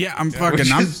 Yeah, I'm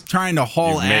trying to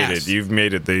haul ass. You've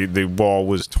made it. The wall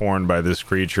was torn by this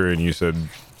creature, and you said,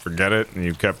 forget it, and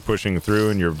you kept pushing through,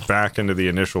 and you're back into the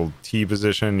initial T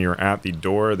position. You're at the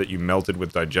door that you melted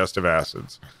with digestive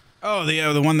acids. Oh,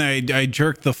 the one that I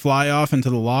jerked the fly off into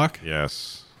the lock?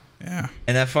 Yes. Yeah.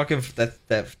 And that fucking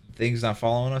that thing's not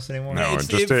following us anymore? No, it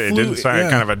did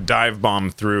kind of a dive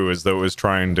bomb through as though it was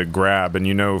trying to grab. And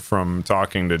you know from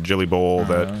talking to Jilly Bowl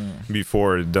that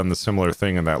before it had done the similar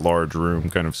thing in that large room,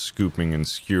 kind of scooping and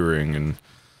skewering and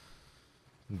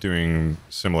doing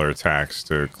similar attacks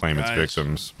to claim its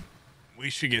victims.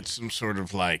 We should get some sort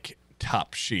of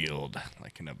top shield,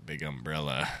 like in a big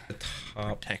umbrella,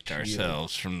 protect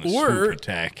ourselves from the swoop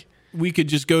attack. We could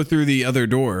just go through the other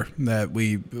door that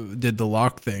we did the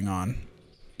lock thing on.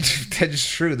 That's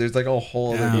true. There's a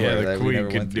whole other door that we never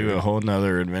could went through. do a whole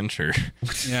nother adventure.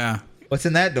 Yeah. What's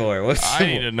in that door? I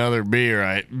need another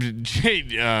beer.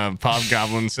 Pop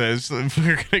Goblin says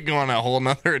we're gonna go on a whole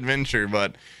nother adventure,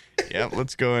 but. Yep,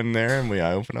 let's go in there, and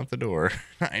I open up the door.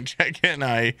 I check it, and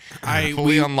I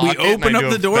fully unlock it. We open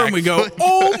up the door, and we go,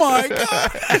 oh my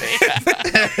God.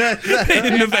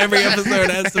 End of every episode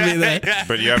has to be that.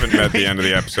 But you haven't met the end of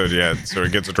the episode yet, so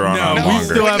it gets drawn on we longer.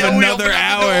 Still have another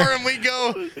hour. And we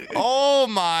go, oh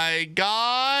my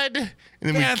God. And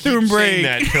then bathroom we keep break. saying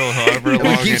that till however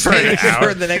long it takes.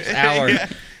 For the next hour.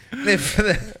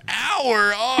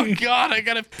 Hour? Oh God, I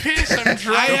gotta piss. I'm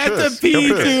drunk. I have to pee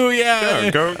too.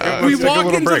 Yeah. Go, we let's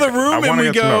walk into the room and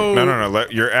we go. No.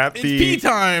 You're at it's pee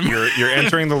time. You're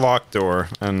entering the locked door,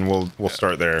 and we'll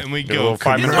start there. And we go.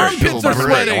 5-minute armpits are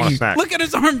sweating. Look at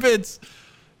his armpits.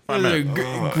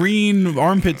 Green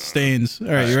armpit stains. All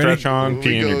right, you ready? Stretch on,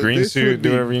 pee in your green suit,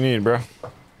 do whatever you need, bro.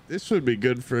 This would be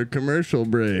good for a commercial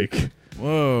break.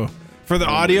 Whoa. For the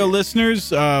audio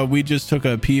listeners, we just took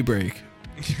a pee break.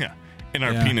 Yeah. And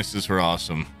our penises were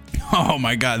awesome. Oh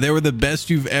my God, they were the best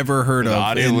you've ever heard The of.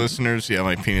 audio listeners, yeah,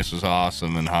 my penis was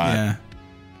awesome and hot. Yeah.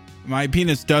 My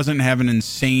penis doesn't have an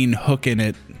insane hook in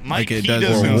it My like it pee does.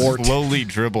 doesn't slowly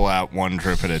dribble out one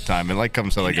drip at a time. It like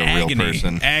comes out like a real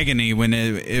person. Agony when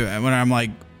I'm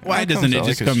like, why It doesn't comes it out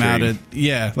just like a come out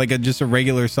stream. like just a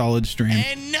regular solid stream?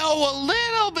 And no, a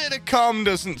little bit of cum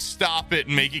doesn't stop it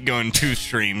and make it go in 2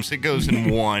 streams. It goes in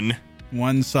 1.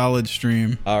 One solid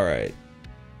stream. All right.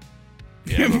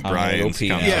 Yeah, but I'm gonna Brian's go pee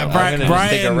coming. now. Yeah, I'm Brian- gonna just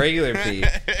take a Brian- regular pee.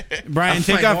 Brian, I'm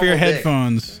take my off your normal dick.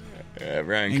 headphones.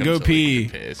 Brian And comes go out like pee. a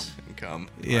piss and cum.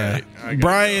 Yeah. All right, I gotta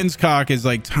Brian's cock is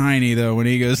like tiny though when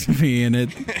he goes to pee, and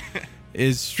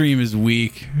his stream is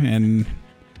weak, and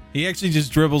he actually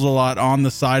just dribbles a lot on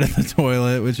the side of the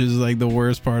toilet, which is like the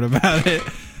worst part about it.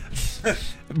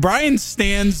 Brian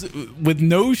stands with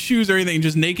no shoes or anything,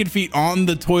 just naked feet on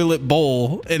the toilet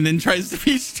bowl, and then tries to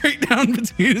pee straight down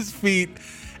between his feet.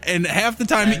 And half the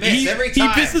time, I miss every he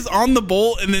time. pisses on the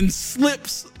bowl and then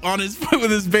slips on his foot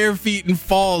with his bare feet and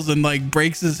falls and like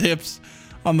breaks his hips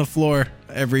on the floor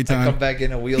every time. Come back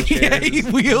in a wheelchair. Yeah, he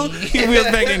wheels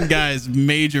back in. Guys,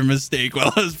 major mistake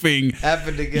while I was peeing.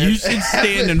 Happened again. You should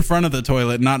stand in front of the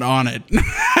toilet, not on it.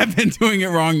 I've been doing it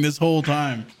wrong this whole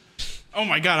time. Oh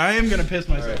my God, I am going to piss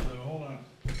myself though. Hold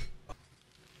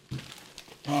on.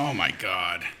 Oh my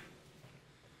God.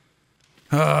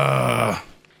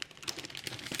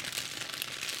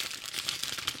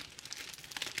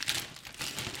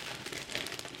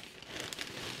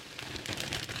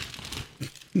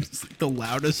 It's like the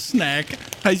loudest snack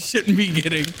I shouldn't be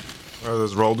getting. Are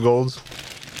those rolled golds?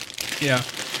 Yeah.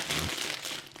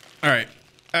 All right.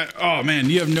 Oh man,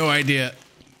 you have no idea.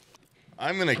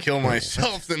 I'm gonna kill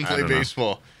myself than play don't know.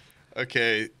 baseball.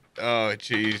 Okay. Oh,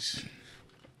 jeez.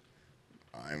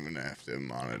 I'm gonna have to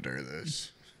monitor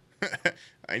this.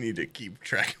 I need to keep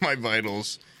track of my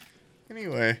vitals.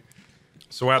 Anyway.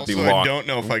 So at the Also, I lock. don't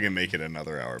know if I can make it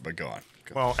another hour, but go on.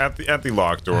 Well, at the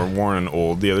locked door, worn and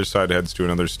old, the other side heads to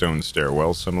another stone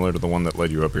stairwell, similar to the one that led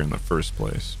you up here in the first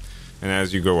place. And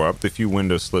as you go up, the few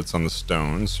window slits on the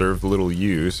stone served little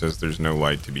use, as there's no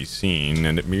light to be seen,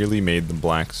 and it merely made the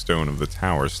black stone of the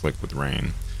tower slick with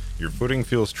rain. Your footing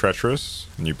feels treacherous,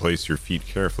 and you place your feet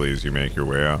carefully as you make your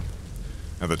way up.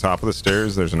 At the top of the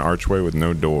stairs, there's an archway with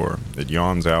no door. It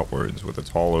yawns outwards, with a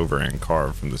tall overhang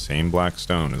carved from the same black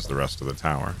stone as the rest of the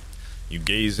tower. You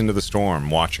gaze into the storm,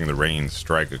 watching the rain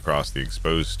strike across the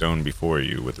exposed stone before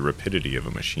you with the rapidity of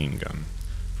a machine gun.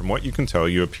 From what you can tell,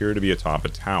 you appear to be atop a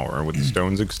tower, with the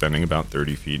stones extending about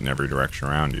 30 feet in every direction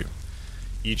around you.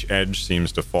 Each edge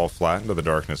seems to fall flat into the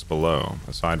darkness below,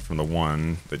 aside from the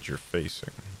one that you're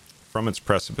facing. From its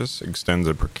precipice extends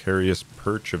a precarious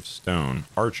arch of stone,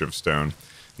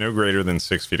 no greater than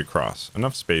 6 feet across,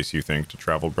 enough space, you think, to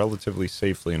travel relatively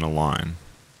safely in a line.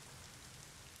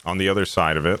 On the other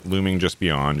side of it, looming just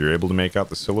beyond, you're able to make out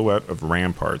the silhouette of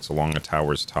ramparts along a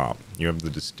tower's top. You have the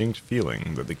distinct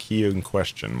feeling that the key in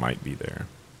question might be there.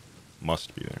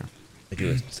 Must be there.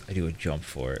 I do a jump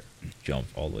for it. Jump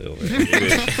all the way over.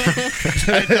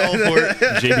 I teleport.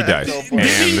 JB dice. And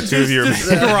the two of you are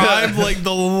Describe like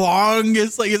the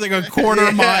longest, like it's like a quarter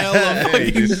mile of Hey,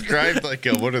 like you described like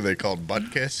a, what are they called?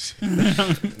 Butt kiss?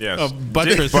 Yes. A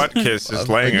buttress. Butt kiss is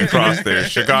laying across there.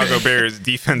 Chicago Bears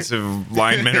defensive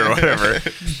lineman or whatever.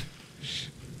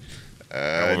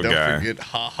 Don't guy. forget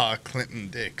Ha Clinton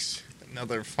Dix.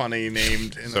 Another funny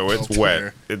named NFL So it's player.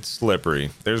 wet. It's slippery.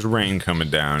 There's rain coming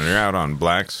down. You're out on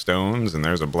black stones, and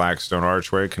there's a black stone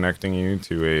archway connecting you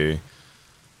to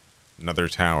another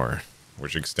tower,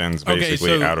 which extends Okay,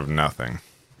 basically so- out of nothing.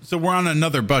 So we're on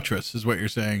another buttress, is what you're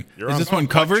saying. You're Is on this one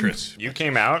covered? Buttress. You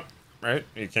came out, right?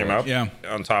 You came up Yeah.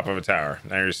 on top of a tower.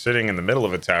 Now you're sitting in the middle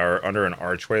of a tower under an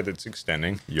archway that's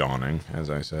extending, yawning, as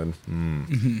I said.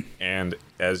 And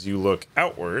as you look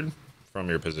outward from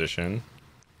your position,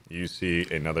 you see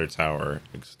another tower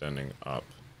extending up.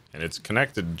 And it's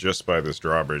connected just by this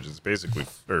drawbridge. It's basically,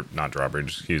 or not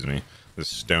drawbridge, excuse me, this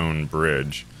stone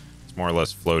bridge. It's more or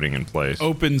less floating in place.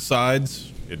 Open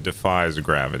sides. It defies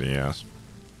gravity, yes.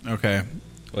 Okay.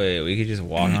 Wait, we could just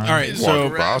walk on. All right. Walk So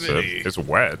around. Across Gravity. it. It's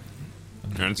wet.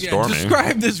 And it's yeah, stormy.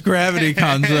 describe this gravity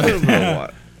concept.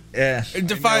 Yeah. It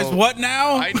defies know- what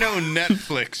now? I know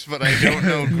Netflix, but I don't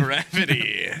know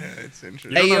Gravity. It's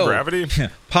interesting. Hey, You don't know yo. Gravity?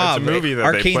 Pop, It's a movie that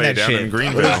they arcane play that down shit. in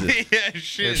Greenville. Yeah,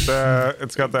 shit.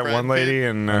 It's got that Brad one lady Pitt.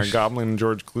 and Goblin and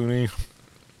George Clooney.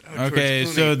 George Okay, Clooney.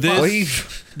 so this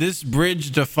Wait. this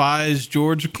bridge defies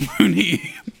George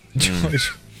Clooney.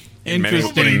 George. In many-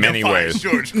 Interesting. in many Defies ways.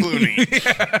 George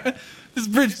Clooney. This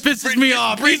bridge pisses me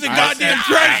off. He's a goddamn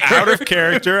treasure. Out of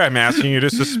character, I'm asking you to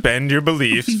suspend your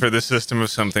beliefs for the system of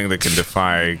something that can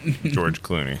defy George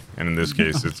Clooney. And in this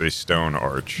case, it's a stone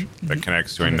arch that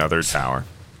connects to another tower.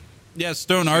 Yeah,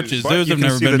 stone arches. But Those you have can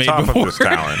never see been the made top before. of this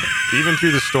tower, even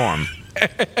through the storm.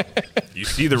 You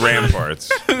see the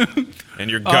ramparts, and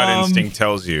your gut instinct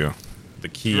tells you the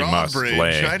key must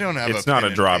lay. I don't have it's a not pen a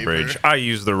and drawbridge. paper. I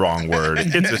used the wrong word.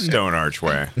 It's a stone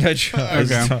archway.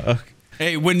 Okay.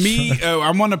 Hey, when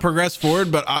I want to progress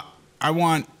forward, but I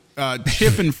want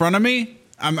Chip in front of me.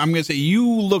 I'm going to say, you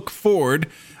look forward.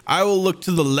 I will look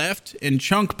to the left, and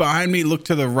Chunk behind me look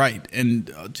to the right.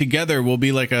 And together we'll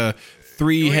be like a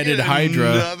three-headed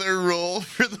Hydra. Another roll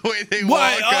for the way they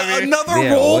What? walk. I mean, Another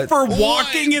roll for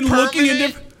walking and looking in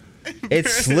different...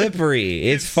 It's slippery.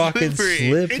 It's fucking slippery.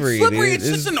 It's slippery. Dude. It's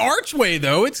just an archway,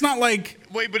 though. It's not like...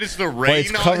 Wait, but it's the rain.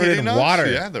 it's covered in us?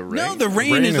 water. Yeah, the rain. No, the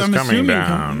rain, Rain is, is I'm coming assuming,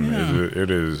 down. yeah. It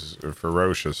is a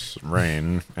ferocious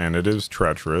rain, and it is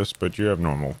treacherous, but you have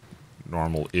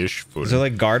normal-ish footing. Is there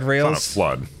like It's not a guardrails?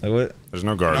 flood. Like what? There's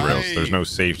no guardrails. Nice. There's no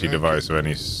safety device of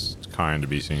any kind to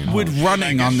be seen. Would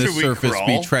running I on guess this should we surface be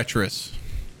crawl? treacherous?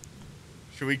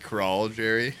 Should we crawl,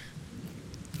 Jerry?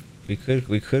 We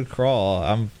could crawl.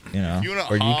 If you wanna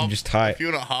or you hop, can just tie. If you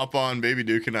want to hop on Baby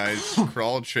Duke and I's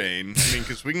crawl chain, I mean,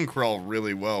 because we can crawl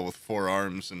really well with 4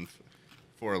 arms and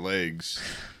 4 legs.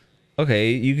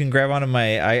 Okay, you can grab onto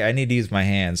my. I need to use my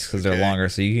hands because they're Okay. longer,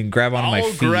 so you can grab onto my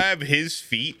I'll feet. grab his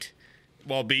feet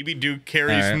while Baby Duke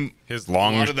carries All right. him. His a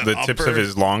long, lot of the tips upper- of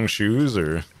his long shoes,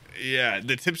 or Yeah,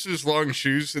 the tips of his long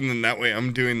shoes, and then that way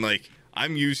I'm doing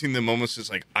I'm using them almost as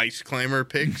like ice climber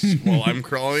picks while I'm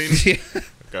crawling.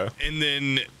 okay. And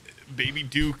then Baby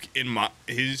Duke in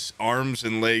his arms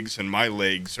and legs and my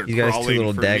legs are You guys, crawling two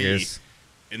little for daggers.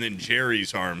 me. And then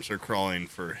Jerry's arms are crawling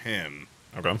for him.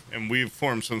 Okay. And we've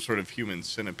formed some sort of human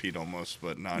centipede almost,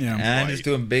 but not Yeah. And I'm quite. just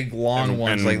doing big long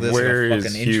ones like this. Where Like a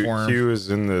is fucking Hugh? inchworm. Hugh is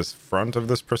in this front of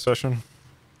this procession.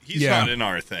 He's Yeah. not in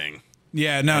our thing.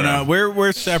 Yeah, no,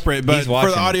 we're separate. But He's for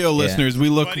watching, the audio yeah. listeners, we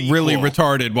look But really equal.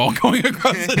 retarded while going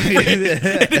across the bridge.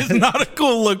 It is not a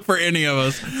cool look for any of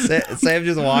us. Sam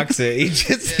just walks it. He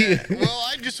just. Well,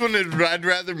 I'd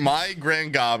rather my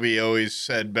Grand Gabi always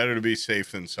said better to be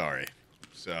safe than sorry.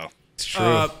 So It's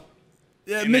true.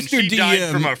 Yeah, and then Mr. she died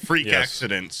DM, from a freak Yes.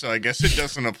 accident, so I guess it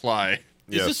doesn't apply.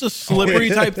 is this a slippery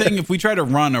type thing? If we try to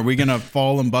run, are we gonna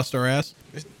fall and bust our ass?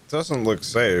 It doesn't look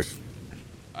safe.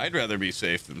 I'd rather be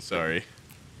safe than sorry.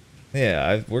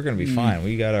 Yeah, we're gonna be fine.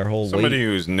 We got our whole Somebody weight.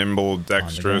 who's nimble,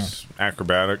 dexterous,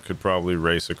 acrobatic could probably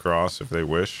race across if they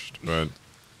wished, but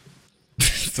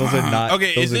Those are not.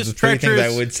 Okay, those is are this the 3 things I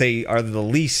treacherous? would say are the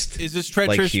least. Is this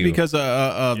treacherous you. because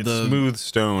of it's the? smooth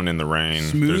stone in the rain.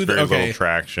 Smooth? There's very Okay. little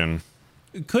traction.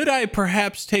 Could I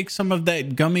perhaps take some of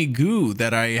that gummy goo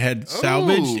that I had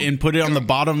salvaged Ooh. and put it on the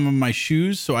bottom of my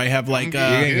shoes, so I have like You're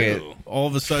gonna get- all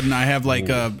of a sudden I have like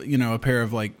a pair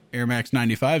of like Air Max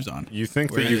 95s on. You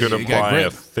think Where that you could you got apply a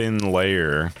grip. thin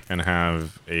layer and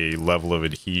have a level of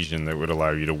adhesion that would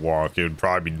allow you to walk? It would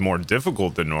probably be more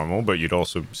difficult than normal, but you'd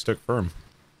also stick firm.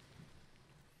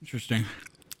 Interesting.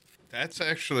 That's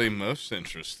actually most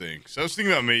interesting. So I was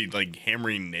thinking about maybe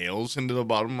hammering nails into the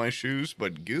bottom of my shoes,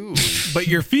 but goo. But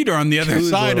your feet are on the other Who's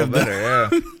a side little of the. better,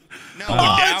 yeah. No,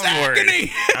 Oh, it's downward.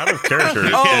 agony. Out of character.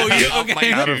 Oh, Yeah, you, off my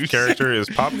okay. Out of shoes. character is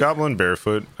Pop Goblin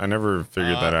barefoot. I never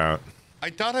figured that out. I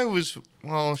thought I was.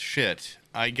 Well, shit.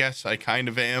 I guess I kind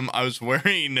of am. I was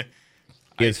wearing, I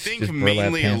Yes, think, just burlap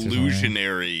mainly pants or something.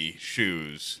 illusionary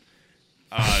shoes.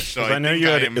 So I know think you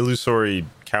had I am- illusory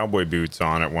cowboy boots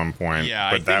on at one point, Yeah,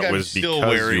 I but think that I'm was still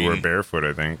because you wearing- were barefoot,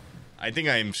 I think, I think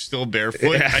I am still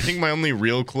barefoot. Yeah. I think my only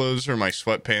real clothes are my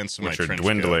sweatpants and which my are trench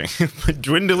dwindling. coat.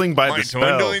 dwindling by My the spell.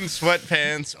 dwindling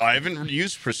sweatpants. I haven't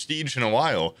used Prestige in a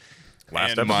while.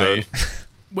 Last And episode.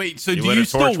 Wait, so You do lit you a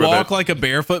still torch with walk it. like a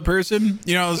barefoot person?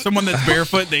 You know, someone that's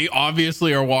barefoot, they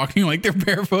obviously are walking like they're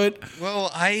barefoot.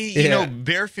 Well, you Yeah. know,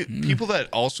 barefoot people that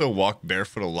also walk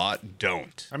barefoot a lot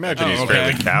don't. I imagine Oh, he's okay.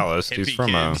 fairly calloused. He's Hippie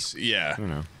from kids, yeah.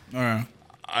 All right.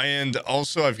 And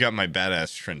also, I've got my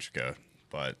badass trench coat,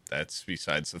 but that's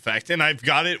besides the fact. And I've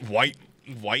got it white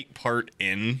part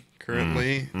in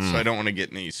currently, so I don't want to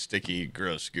get any sticky,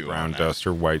 gross goo brown on that. dust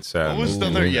or white satin. What was the Ooh,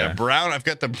 other? yeah. Yeah, brown. I've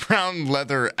got the brown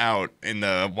leather out in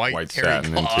the white terry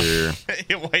satin cloth. interior.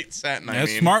 Yeah, white satin. I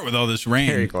That's mean. smart with all this rain.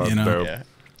 Terry cloth You know, dope.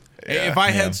 Yeah. if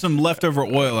I had some leftover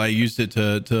oil, I used it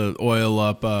to oil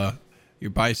up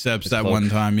your biceps that cloak. one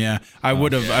time. Yeah, I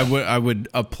would have. I would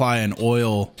apply an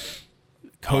oil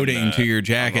coating the- to your on the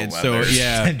jacket. So leather.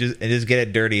 yeah. and just get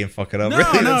it dirty and fuck it up. No,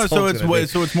 Really, no. that's So all it's gonna do.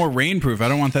 so it's more rainproof. I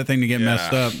don't want that thing to get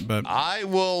messed Yeah. up. But I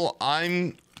will.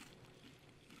 I'm.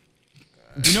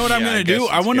 You know what I'm Yeah, gonna I do? guess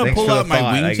I want to Thanks pull for the out my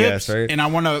thought, I wingtips guess, right? and I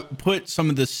want to put some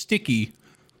of the sticky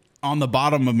on the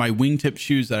bottom of my wingtip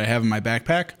shoes that I have in my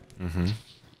backpack.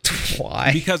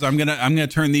 Why? Because I'm gonna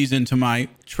turn these into my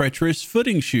treacherous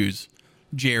footing shoes.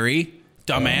 Jerry,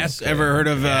 dumbass, ever heard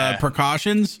of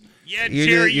precautions? Yeah,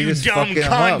 You're just fucking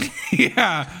them up.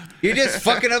 Yeah. You're just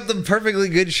fucking up the perfectly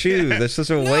good shoes. That's just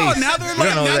a waste. Now they're You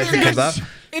like, don't know now that shit they're, comes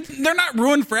off. they're not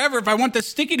ruined forever. If I want the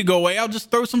sticky to go away, I'll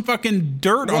just throw some fucking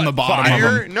dirt on the bottom of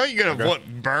Fire? them. No, you're gonna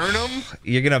burn them?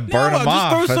 You're gonna burn them I'll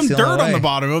off. just throw That's some the only dirt on way. the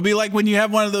bottom. It'll be like when you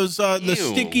have one of those the Ew,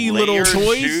 sticky little layered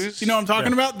toys. shoes? You know what I'm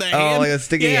talking about? The hand. like a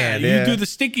sticky hand, You yeah. do the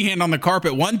sticky hand on the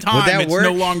carpet one time. that It's work?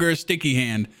 no longer a sticky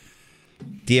hand.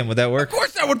 DM, would that work? Of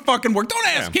course that would fucking work. Don't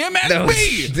ask him. Ask No,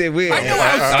 me. I know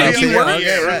how okay, sticky yeah, works.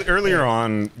 okay. Earlier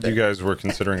on, you guys were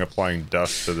considering applying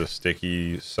dust to the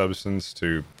sticky substance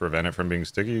to prevent it from being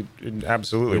sticky. It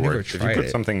absolutely We never works. If you tried put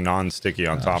it. something non-sticky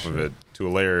on top of it to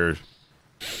a layer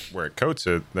where it coats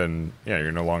it, then yeah,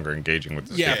 you're no longer engaging with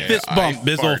the Yeah, sticky. fist bump, I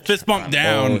Bizzle. fart Fist bump on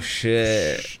down. Oh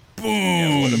shit!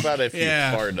 Boom. What about if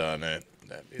Yeah. you fart on it?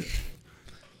 That'd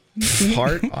be...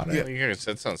 Heart on it.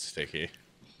 That sounds sticky.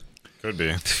 Could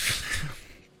be.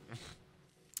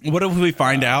 What if we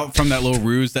find out from that little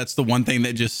ruse that's the one thing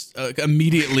that just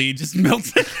immediately just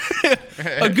melts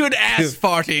a good ass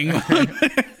farting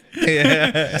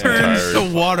Yeah. turns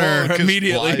to water 'Cause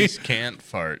immediately. flies can't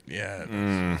fart. Yeah.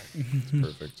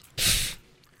 Perfect.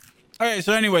 All right,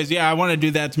 so anyways, yeah, I want to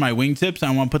do that to my wingtips.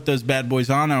 I want to put those bad boys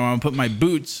on. I want to put my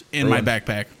boots in my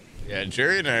backpack. Yeah,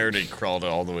 Jerry and I already crawled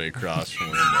all the way across from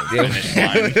the finish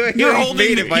line. You're holding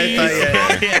made the it by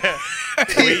the keys. time,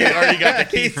 We already got the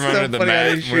key He's from so under the funny how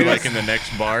mat. he We're shoots. like in the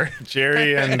next bar.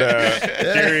 Jerry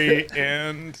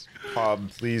and Bob,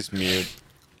 please mute.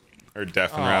 Or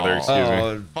deafen, rather, excuse me.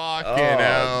 Oh, Fucking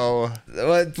hell.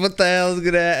 what the hell is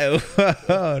gonna happen?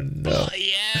 Oh no!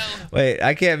 Wait,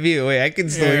 I can't mute. Wait, I can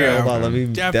still hear. Yeah. Hold on, let me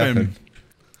deafen.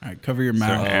 All right, cover your So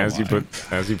mouth. as you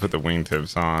put the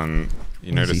wingtips on,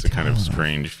 you notice a kind of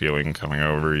strange feeling coming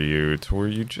over you to where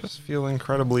you just feel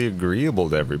incredibly agreeable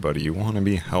to everybody. You want to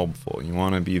be helpful. You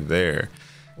want to be there.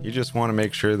 You just want to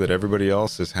make sure that everybody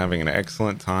else is having an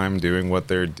excellent time doing what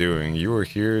they're doing. You are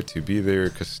here to be their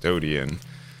custodian.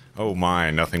 Oh my,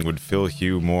 nothing would fill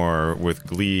Hugh more with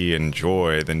glee and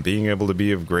joy than being able to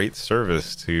be of great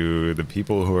service to the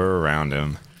people who are around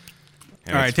him.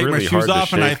 And All right, it's take really my hard shoes to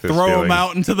off and I shake this throw feeling. them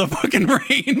out into the fucking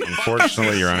rain.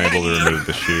 Unfortunately, you're unable to remove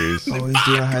the shoes. Oh, he's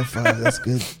doing a high five. That's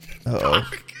good. Uh-oh.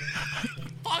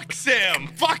 Fuck Sam.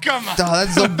 Fuck him. Oh,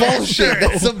 that's some bullshit.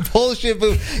 That's some bullshit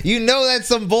move. You know that's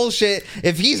some bullshit.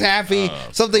 If he's happy,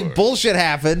 something bullshit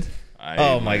happened.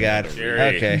 Oh my god.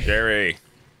 Jerry, Okay. Jerry.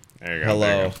 There you go.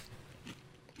 there Hello. you go.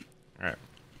 All right.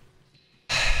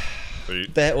 So you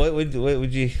What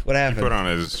would you? What happened? put on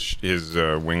his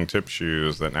wingtip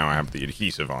shoes that now have the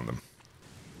adhesive on them.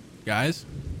 Guys,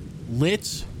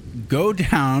 let's go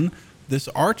down this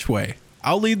archway.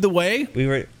 I'll lead the way.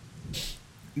 We're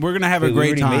We're gonna have a we great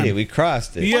already time. made it. We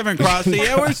crossed it. You haven't crossed it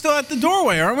yet. We're still at the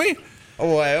doorway, aren't we?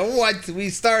 Oh, what? We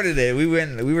started it. We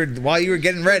were while you were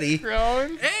getting ready.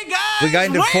 Hey guys, We got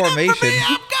into wait up for formation. me,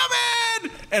 I'm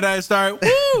coming. And I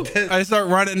start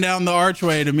running down the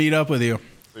archway to meet up with you.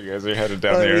 So you guys are headed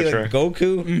down What are we, the like archway.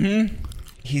 Goku. Mm-hmm.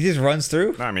 He just runs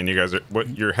through. No, I mean, you guys are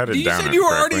you're headed You down. said it you were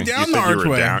already correctly. down you the said you were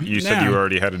archway. down. You said Yeah. you were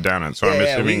already headed down it. So I'm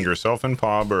Yeah, assuming yourself and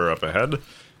Pob are up ahead,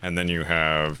 and then you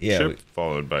have Chip,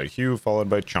 followed by Hugh, followed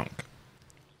by Chunk.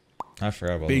 I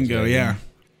forgot about Bingo, those guys. yeah.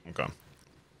 Okay.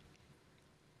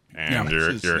 And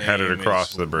Yeah. you're headed Name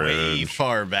across is the Way bridge.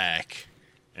 far back.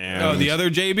 And Oh, the other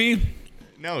JB?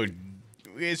 No,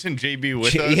 isn't JB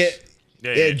with Yeah, us?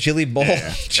 yeah, Jilly Bowl.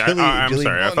 Yeah. Chili, I'm Jilly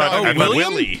sorry. I Bowl. thought, no, I thought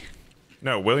William? Willie.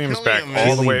 No, William's William back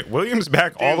all the is- way. William's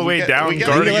back all the Dude, way we got- down we got-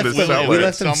 guarding we the left him- cellar. we at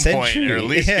left him some point, sentry. or at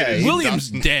least Yeah. get his William's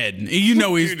dust- dead. You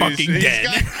know he's Dude, fucking he's dead.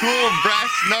 got cool brass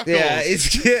knuckles. Yeah,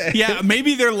 it's Yeah,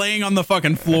 maybe they're laying on the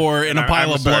fucking floor in a pile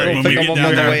I'm of sorry. blood when Pick we up get on down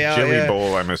the there. way out. Jilly yeah.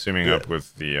 Bowl, I'm assuming up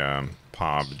with the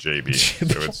Pob JB.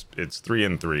 So it's 3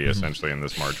 and 3 essentially in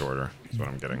this march order. That's what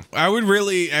I'm getting. I would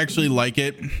really actually like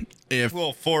it if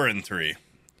Well, 4 and 3.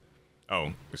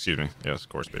 Oh, excuse me. Yes, of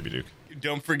course, Baby Duke.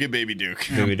 Don't forget Baby Duke.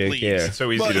 Baby Duke, Please. yeah. It's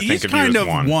so easy well, to he's think of kind you of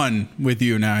as one. with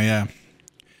you now,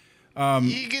 yeah.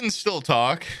 He can still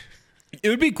talk. It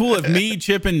would be cool if me,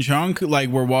 Chip, and Chunk like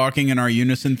were walking in our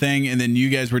unison thing, and then you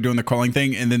guys were doing the crawling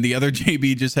thing, and then the other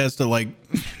JB just has to like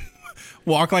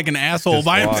walk like an asshole Just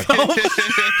by walk.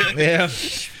 himself, Yeah.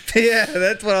 Yeah,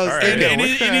 that's what I was right.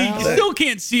 thinking. and he still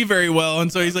can't see very well,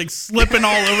 and so he's like slipping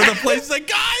all over the place. He's like,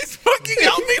 guys, fucking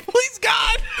help me, please,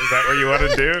 God. Is that what you want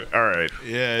to do? All right.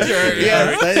 Yeah. Yeah,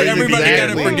 that is Everybody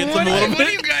exactly. kind of forgets him a little What are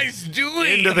bit. you guys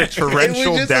doing? Into the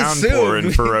torrential just downpour and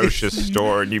assumed. ferocious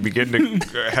storm, you begin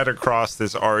to head across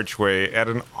this archway at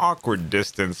an awkward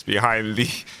distance behind the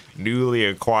newly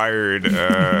acquired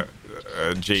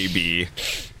JB.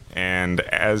 And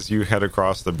as you head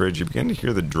across the bridge, you begin to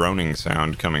hear the droning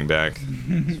sound coming back.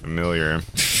 It's familiar.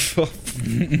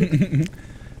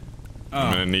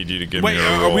 I'm gonna need you to give me a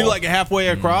roll. Are we like halfway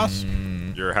across?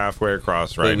 You're halfway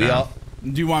across right Wait, now.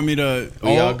 Do you want me to?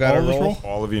 We all gotta of us roll?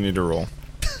 All of you need to roll.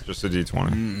 Just a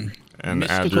d20. And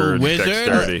add Mystical your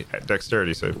wizard.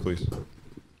 dexterity save, please.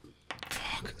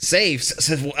 Save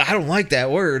says I don't like that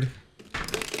word.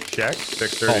 Check.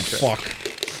 Dexterity Oh check.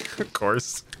 fuck. Of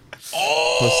course.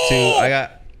 Plus 2. I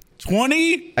got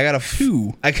 20. I got a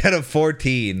 2. I got a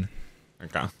 14.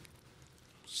 Okay.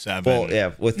 7. Well,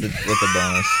 yeah, with the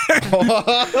bonus.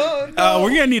 We're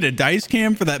gonna need a dice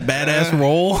cam for that badass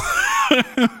roll.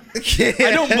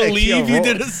 I don't believe you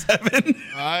did a 7.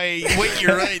 Wait,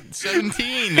 you're right.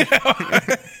 17. All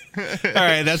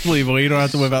right, that's believable. You don't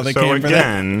have to whip out the So cam for that.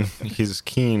 again, his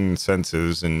keen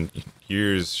senses and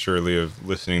years surely of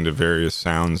listening to various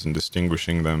sounds and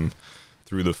distinguishing them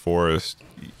through the forest,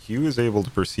 he was able to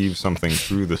perceive something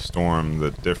through the storm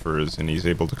that differs, and he's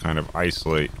able to kind of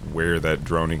isolate where that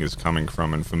droning is coming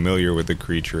from, and familiar with the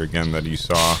creature again that he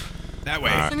saw. That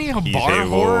way. Isn't he a He's bar able,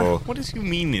 whore? What does he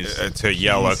mean? Is to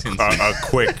yell a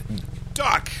quick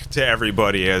duck to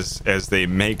everybody as they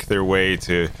make their way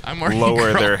to I'm already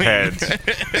lower their crawling. heads.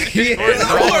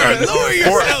 Lower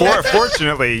yourself.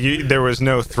 Fortunately, there was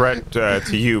no threat to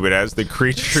you, but as the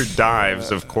creature dives,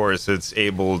 of course, it's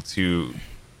able to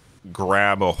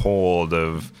grab a hold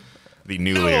of the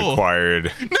newly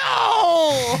acquired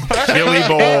No! Jilly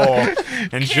Bowl,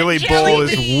 and Jilly Bowl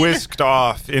is whisked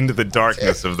off into the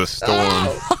darkness of the storm.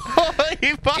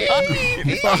 He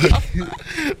behind.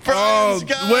 Oh,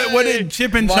 what did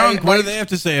Chip and Chunk? What do they have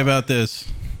to say about this?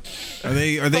 Are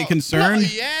they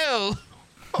concerned? Yeah.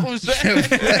 What was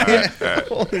that?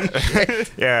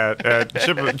 Yeah,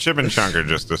 Chip and Chunk are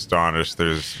just astonished.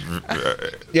 There's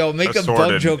Yo, make a bug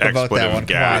assorted joke about that expletive one.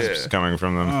 Come on. gasps coming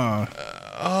from them.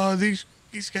 Oh, these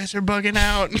guys are bugging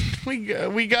out.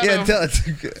 We gotta Yeah, tell it.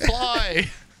 fly.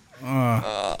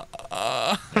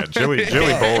 Yeah, Jilly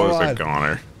Bowl is a on.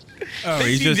 goner. Oh, Is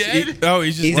he's he just. dead?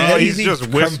 He's just. He's Well, dead. he's He's just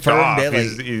whisked confirmed off.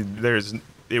 dead,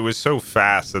 It was so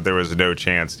fast that there was no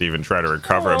chance to even try to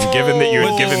recover him, given that you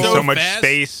had given so so much fast?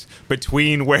 space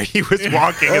between where he was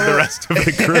walking and the rest of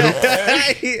the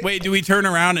group. Wait, do we turn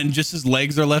around and just his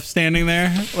legs are left standing there?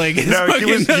 Like his No,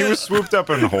 he fucking- was swooped up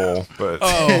in a hole, but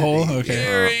Oh, okay.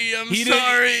 Gary, I'm He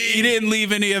sorry. He didn't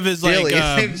leave any of his Really?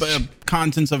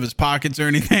 contents of his pockets or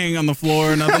anything on the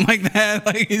floor or nothing like that.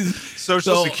 Like his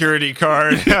social so- security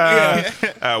card,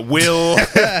 will,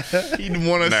 He didn't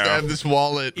want us No. to have this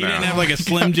wallet. He didn't have like a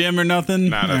Slim Jim or nothing.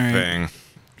 not a All right. thing.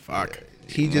 Fuck.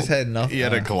 He just had nothing. He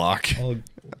had a Glock. Oh,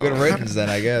 good riddance then,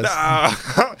 I guess.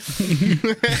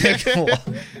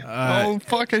 Oh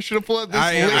fuck! I should have let this.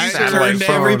 I laser. turn to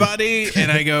phone. everybody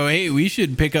and I go, "Hey, we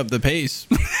should pick up the pace.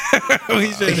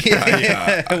 We should,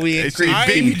 We They say, increased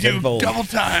 "Baby speed Duke, tenfold." double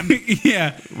time."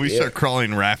 yeah." We start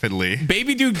crawling rapidly.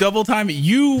 Baby Duke double time.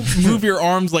 You move your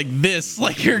arms like this,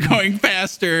 like you're going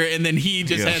faster, and then he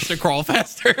just Yeah. has to crawl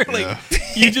faster. Like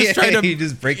you just try to, you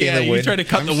just breaking the you wind. try to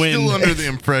cut I'm the wind. still under the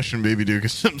impression Baby Duke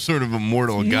is some sort of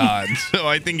immortal god, so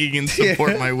I think he can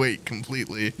support my weight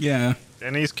completely. Yeah.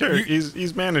 And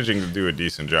he's managing to do a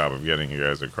decent job of getting you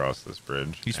guys across this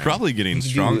bridge. He's And- probably getting You can do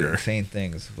stronger. insane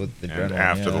things with the And adrenaline.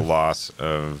 after yeah. the loss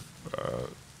of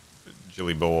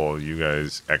Jilly Bowl, you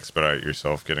guys expedite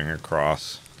yourself getting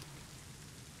across.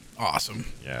 Awesome.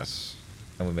 Yes.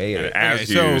 And we made And it. as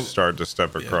Okay, you so- start to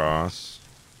step across,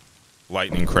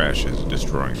 lightning crashes,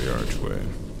 destroying the archway.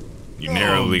 You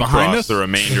narrowly behind cross us? the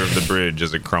remainder of the bridge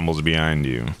as it crumbles behind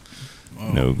you.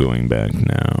 No going back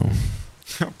now.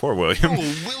 Poor William.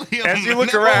 Oh, William! As you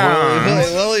look no. around,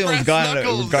 William's Brass gone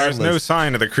knuckles. regardless. there's no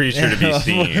sign of the creature to be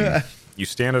seen. You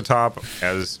stand atop,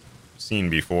 as seen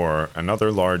before,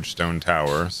 another large stone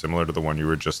tower, similar to the one you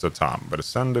were just atop. But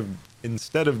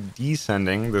instead of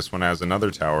descending, this one has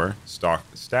another tower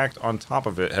stacked on top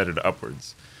of it, headed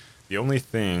upwards. The only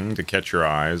thing to catch your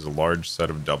eye is a large set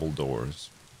of double doors.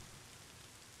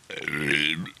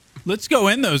 Let's go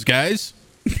in those guys.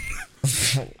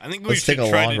 I think we Let's should take a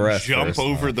try long to rest jump first,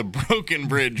 over though. the broken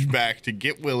bridge back to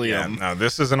get Yeah, William. no,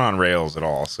 this isn't on rails at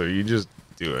all, so you just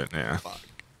do it, yeah.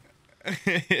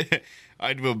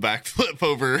 I do a backflip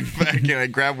over back and I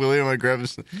grab William. I grab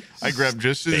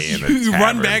just Stay his. in the You run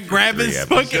tavern back, for grab 3 his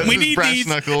episodes. fucking. We Just his need brass these.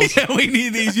 knuckles. Yeah, we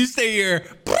need these. You stay here.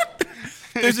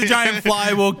 There's a giant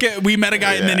fly. We met a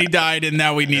guy and then he died, and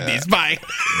now we need these. Bye.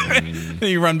 Then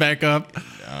you run back up.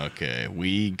 Okay,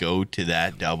 we go to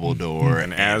that double door,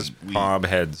 And as Bob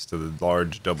heads to the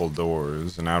large double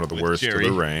doors and out of the worst Jerry.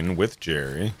 of the rain with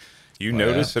Jerry, you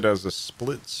notice it has a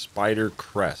split spider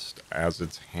crest as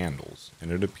its handles,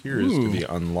 and it appears to be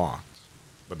unlocked.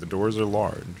 But the doors are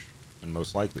large and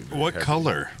most likely very What heavy.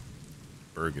 color?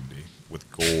 Burgundy with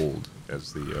gold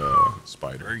as the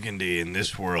spider. Burgundy in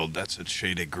this world, that's a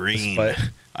shade of green.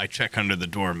 I check under the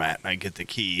doormat and I get the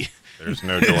key. There's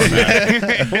no doormat.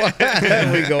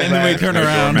 We go And then we back. turn No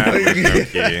around. doormat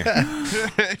with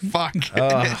no key. Fuck.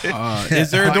 Is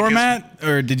there a doormat,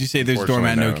 or did you say there's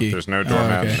doormat, no key? There's no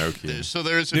doormat, okay. no key. So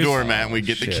there's a doormat and we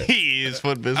get the shit. key is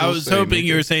what business I was saying. hoping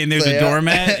you were saying there's a Yeah.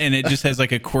 doormat, and it just has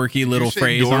like a quirky little You say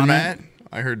phrase doormat? on it.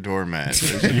 I heard doormat.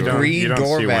 There's a You don't- Green you don't see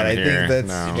doormat. one I here. think that's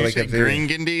No. what You I say kept hearing.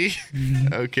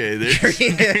 Gringandy? Okay,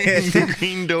 there's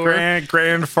green door.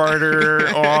 Grandfather,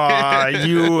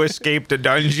 you escaped a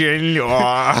dungeon. We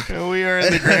are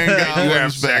in the Grand Goblin's You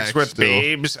have sex back with still.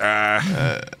 babes.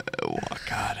 Oh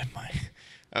God, am I?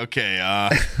 Okay,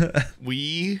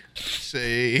 we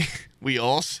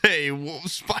all say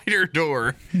spider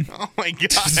door. Oh my God,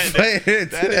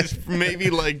 that is maybe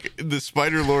like the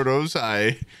Spider Lord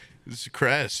Ozai. This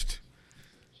crest.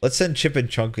 Let's send Chip and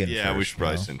Chunk in. Yeah, we first, should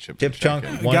probably you know? send Chip Chip and Chunk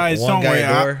Chunk. in. One, Guys, one don't guy worry.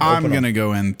 door, I'm open gonna 'em.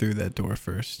 go in through that door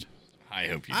first. I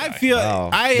hope you. I die. feel Wow.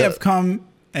 I have come.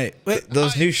 Hey, wait,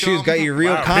 Those new shoes got you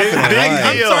real Wow, confident. big Why?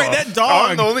 I'm deal. sorry, that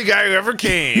dog- I'm the only guy who ever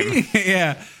came.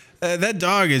 yeah, that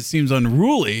dog seems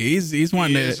unruly. He's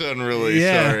wanting He is to. unruly.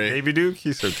 Yeah. Sorry. Baby Duke,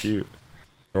 he's so cute.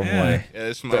 Throw 'em Yeah. away. Yeah,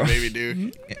 this is my baby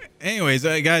Duke. Anyways,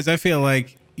 guys, I feel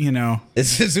like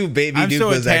This is who Baby I'm Duke so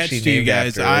was attached actually to you named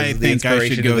guys. after. I It was the think I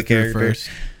inspiration should to go the through character. first.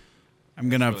 I'm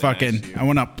gonna Really nice of you. I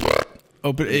wanna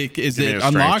open. Is Give me it a strength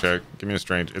unlocked? check. Give me a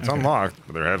strength. It's unlocked,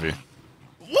 but they're heavy.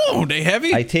 Whoa, they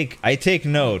heavy. I take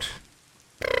note.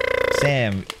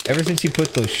 Sam, ever since you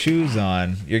put those shoes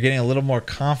on, you're getting a little more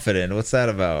confident. What's that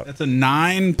about? That's a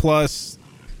 9 plus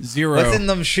 0. What's in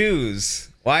them shoes?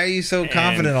 Why are you so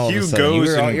confident And all of Hugh a sudden?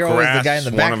 goes and You're always the guy in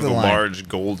the grasps back one of of the the line. large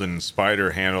golden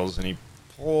spider handles, and he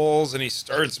pulls and he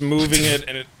starts moving it,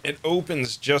 and it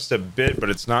opens just a bit, but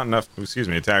it's not enough. Excuse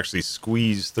me, to actually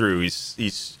squeeze through.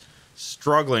 He's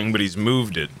struggling, but he's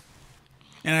moved it.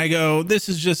 And I go, this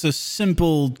is just a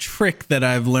simple trick that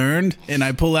I've learned. And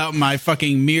I pull out my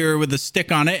fucking mirror with a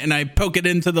stick on it and I poke it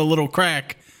into the little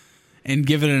crack and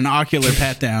give it an ocular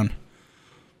pat down.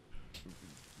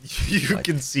 You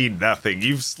can see nothing.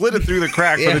 You've slid it through the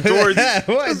crack, Yeah. but the door is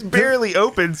What? just barely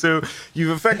open. So you've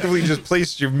effectively just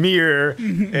placed your mirror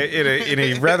in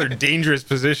a rather dangerous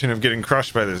position of getting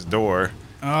crushed by this door.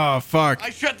 Oh, fuck. I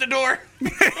shut the door.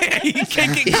 He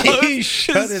kick it close. He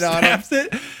shut it on him. snaps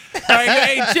it. All right,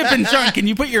 hey, Chip and Chunk, can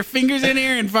you put your fingers in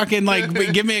here and fucking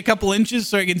give me a couple inches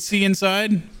so I can see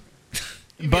inside?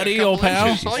 Buddy, old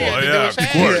pal. All you had to do yeah, was of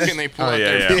ask. course. Can they pull Oh out yeah,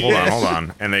 their yeah. Hold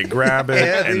on. And they grab it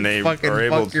Yeah, and they fucking are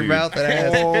able fuck your to mouth and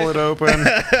ass. pull it open,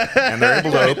 and they're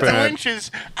able to open 2 it.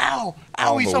 inches. Ow.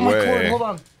 all Ow, he's the on my cord. way. Hold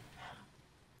on.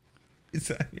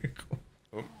 It's on your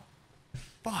cord.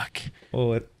 Fuck. Oh,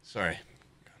 what? Sorry.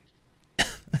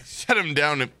 I set him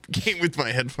down and came with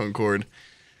my headphone cord.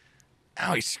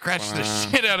 Ow, he scratched the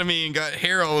shit out of me and got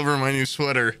hair all over my new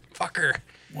sweater. Fucker.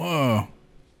 Whoa.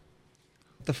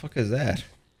 What the fuck is that? Is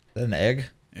that an egg?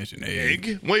 There's an egg.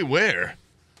 Egg? Wait, where?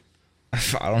 I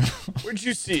don't know. Where'd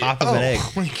you see Top it? of an egg.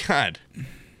 Oh my god.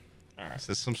 Is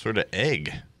this some sort of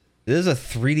egg? This is a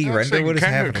 3D render. What is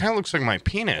happening? Kind of looks like my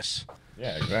penis.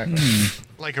 Yeah, exactly.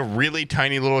 Like a really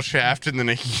tiny little shaft and then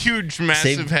a huge,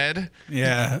 massive head.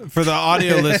 Yeah, for the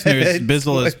audio listeners,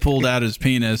 Bizzle has pulled out his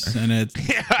penis and it's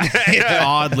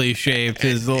oddly shaped.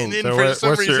 His little. And then So for some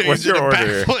what's reason, what's he did your a order?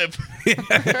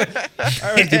 backflip. I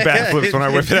always do backflips when I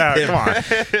whip it out. Come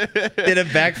on. Did a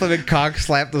backflip and cock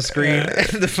slap the screen,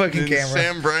 the fucking And camera.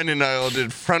 Sam, Brian, and I all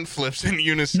did front flips in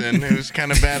unison. It was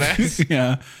kind of badass.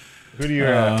 Yeah. Who do you?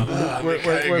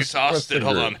 Exhausted.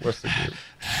 Hold on. What's the group?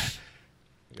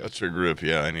 That's your group.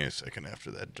 Yeah, I need a second after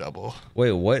that double.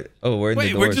 Wait, what? Oh, we're in the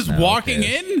Wait, doors we're just now. walking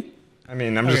Okay. in? I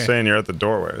mean, I'm just Okay. saying you're at the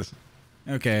doorways.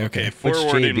 Okay. Okay,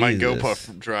 forwarding JB my is GoPuff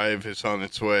this? drive is on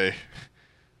its way.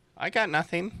 I got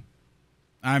nothing.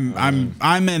 I'm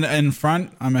in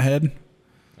front. I'm ahead.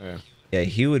 Yeah. Yeah,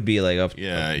 he would be like up.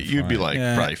 Yeah, up in you'd be front. like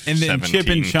Yeah, probably and then 17 Chip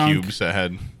and Chunk. cubes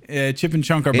ahead. Chip and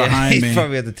Chunk are Yeah, behind he's me.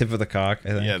 probably at the tip of the cock. I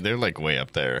think. Yeah, they're like way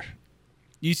up there.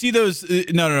 You see those?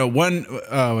 No. One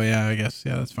oh yeah, I guess.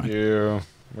 Yeah, that's fine.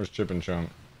 Where's Chip and Chunk?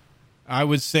 I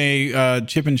would say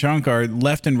Chip and Chunk are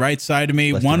left and right side of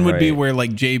me. Left One and would be right. where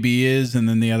like JB is, and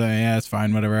then the other, yeah, it's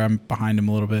fine. Whatever. I'm behind him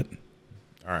a little bit.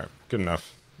 All right, good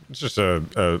enough. It's just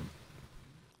a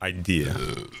idea.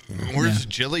 Where's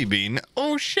Jelly Bean?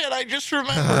 Oh shit! I just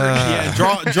remembered.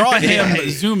 Draw him.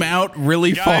 Zoom out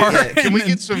really far. Can we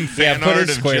get some fan put art it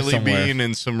of square Jelly somewhere. Bean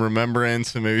and some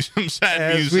remembrance and maybe some sad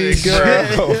As music? we go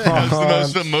That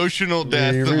was the most emotional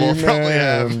death that we'll probably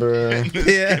have in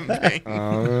this campaign.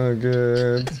 On a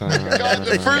good time. God,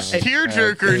 the first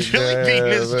tearjerker, Jelly Bean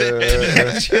is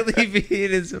dead. Jelly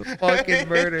Bean is fucking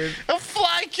murdered. A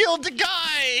fly killed a guy.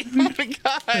 Oh my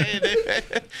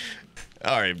god.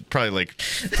 All right, probably like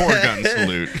 4 gun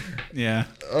salute. Yeah.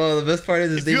 Oh, the best part is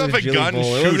his If name you have was a gun, Jelly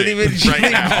Bowl. It shoot wasn't it even right Jelly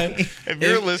now. Bean. If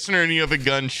you're a listener and you have a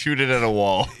gun, shoot it at a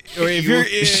wall. Or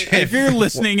if you're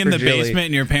listening in For the Jelly. basement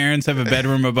and your parents have a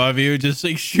bedroom above you, just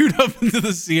like shoot up into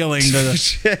the ceiling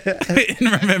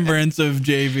in remembrance of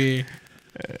JV.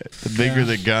 The bigger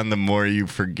the gun, the more you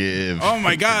forgive. Oh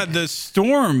my God, the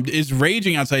storm is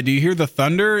raging outside. Do you hear the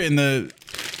thunder in the?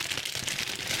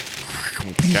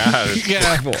 God, it's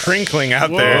Yeah. crinkling out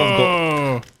there.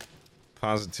 Whoa.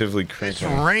 Positively It's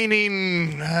crinkling.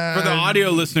 raining. For the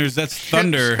audio listeners, that's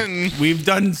thunder. and- We've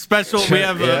done special. We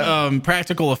have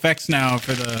practical effects now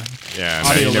for the. Yeah, now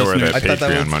Audio you know where that listeners. I thought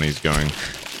that Patreon was- money's going.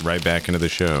 Right back into the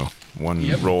show. One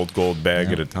rolled gold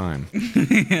bag at a time.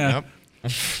 Yep.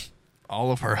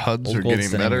 All of our HUDs Old are gold getting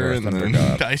standing better, for a and thunder the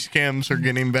god. dice cams are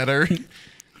getting better.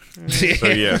 So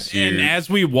yes, And you as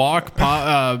we walk,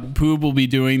 Poob will be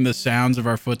doing the sounds of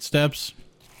our footsteps.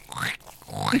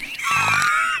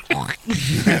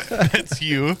 That's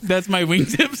you. That's my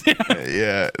wingtips.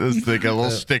 Yeah, there's like a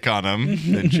little stick on them,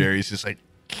 and Jerry's just like.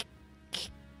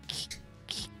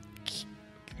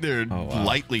 They're wow.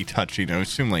 lightly touching. I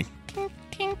assume like. Tink,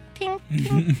 tink, tink,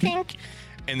 tink, tink.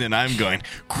 And then I'm going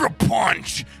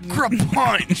punch,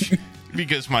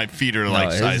 because my feet are like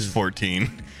his size is-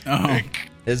 14. Oh.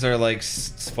 These are like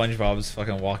SpongeBob's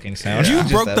fucking walking sound. You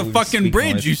Just broke that the little fucking squeak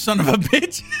bridge, noise. you son of a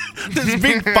bitch. This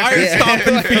big fire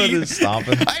stomping feet. Just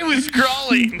stomping. I was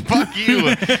crawling. Fuck you.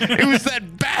 It was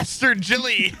that bastard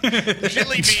Jelly Bean.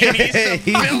 He's a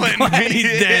villain. Glad he's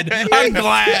dead. I'm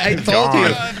glad. I told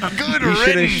you. Good You should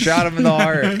have riddance. shot him in the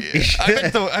heart.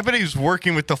 I bet he was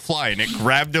working with the fly and it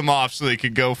grabbed him off so they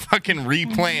could go fucking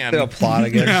replan They'll plot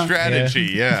again. their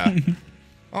strategy. Yeah.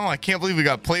 Oh, I can't believe we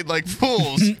got played like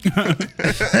fools. I'm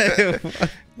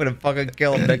gonna fucking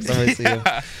kill him next time I see him.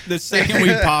 The second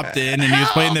we popped in and he was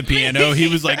playing the piano, he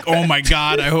was like, "Oh my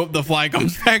god, I hope the fly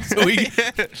comes back." So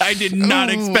I did not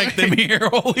expect them here.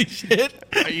 Holy shit!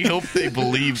 I hope they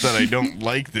believe that I don't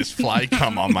like this fly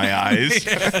cum on my eyes.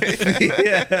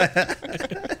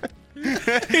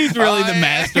 He's really the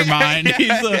mastermind.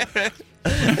 He's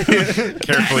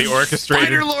carefully orchestrated.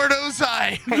 Spider Lord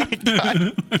Ozai. Oh my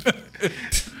god.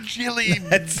 Chili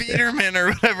Biederman or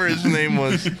whatever his name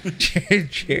was.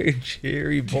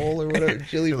 Cherry bowl or whatever.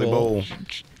 Chili bowl.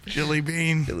 Jelly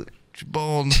Bean.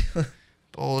 Bulge.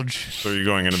 So you're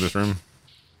going into this room?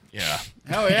 Yeah.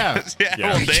 oh yeah. Yeah,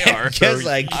 Yeah. well, they are. Guess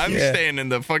like I'm yeah. staying in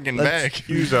the fucking Let's- back.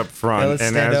 He's up Yeah, front, let's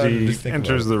and stand as out and he just think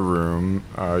enters about the room,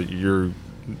 you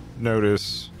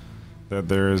notice that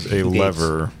there is a Gates.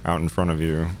 lever out in front of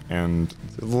you, and to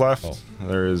the left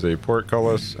there is a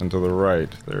portcullis, and to the right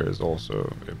there is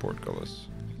also a portcullis.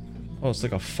 Oh, it's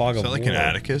like a fog Is of that like war. an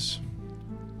Atticus?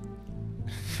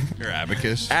 Or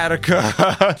abacus?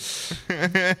 Attica.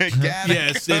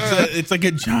 Yes, it's like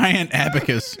a giant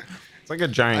abacus. It's like a I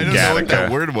giant don't know what that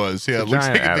Gattaca. word was. Yeah, it It's a looks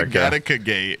like giant the Attica. Gattaca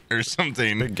Gate or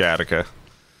something. Big Gattaca.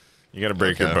 You got to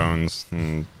break your Okay. bones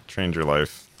and change your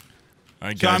life.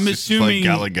 I guess I'm it's assuming-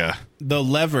 like Galaga. The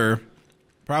lever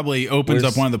probably opens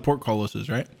Where's- up one of the portcullises,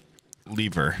 right?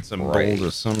 Lever. It's a Right. bold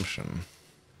assumption.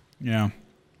 Yeah.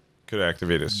 Could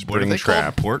activate a What are spring they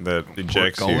called? trap that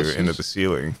ejects you Portcullises? into the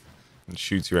ceiling and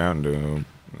shoots you out into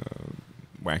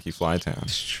wacky fly town.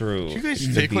 It's true. You guys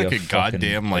It'd take be like a fucking,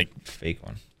 goddamn like fake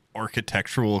one.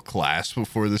 architectural class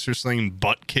before this or something?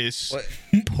 Butt kiss, What?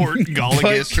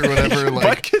 Portgalagus or whatever.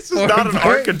 Like Kiss is not an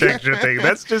architecture thing.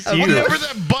 That's just you. whatever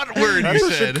that butt word That's you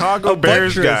a said. Chicago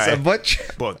Bears Buttress, guy. a butch.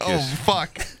 Butt Oh kiss.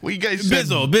 fuck! Well, you guys said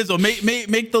Bizzle,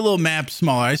 make the little map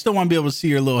smaller. I still want to be able to see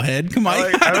your little head. Come on. I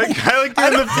like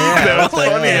doing the feet though. It's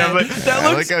funny. I'm like, That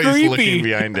I looks like how he's looking creepy.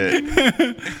 behind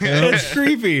it. That's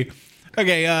creepy.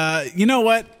 Okay, you know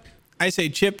what? I say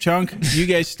Chip, Chunk, you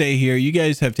guys stay here. You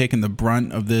guys have taken the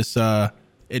brunt of this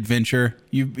adventure.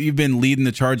 You've been leading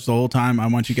the charge the whole time. I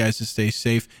want you guys to stay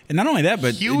safe. And not only that,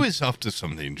 but Hugh is up to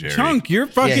something, Jerry. Chunk, you're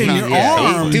fucking your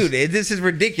arms. Dude, this is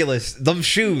ridiculous. Them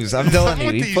shoes, I'm telling you,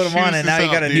 With you these put them on, shoes and now is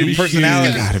you got a up, new dude.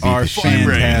 personality. These Are Fine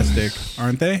brain. fantastic,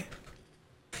 aren't they?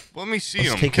 Let me see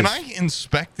Let's them. take Can his- I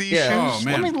inspect these Yeah. shoes? Oh,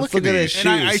 man. Let me Let's look at look at these. his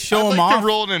And I shoes. show I'd them like off. to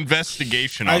roll an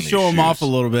investigation on I these show them off a shoes.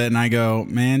 little bit, and I go,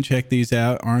 "Man, check these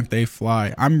out. Aren't they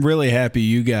fly?" I'm really happy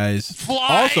you guys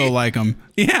Fly? also like them.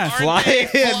 Yeah, Aren't Fly? they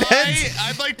Yeah, fly? that's-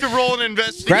 I'd like to roll an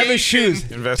investigation. Grab his shoes.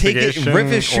 Take Investigation it. Rip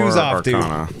his shoes or off,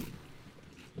 Arcana? dude.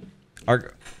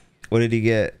 What did he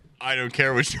get? I don't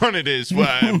care which one it is.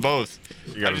 Well, both.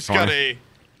 You got I a just 20? got a.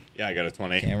 Yeah, I got a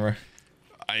 20. Camera.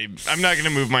 I'm not going to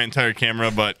move my entire camera,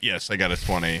 but yes, I got a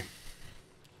 20.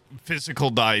 Physical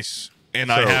dice, and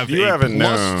I So, have you a haven't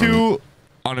plus known- 2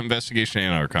 on investigation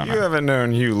and arcana. You haven't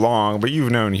known Hugh long, but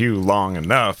you've known Hugh long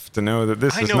enough to know that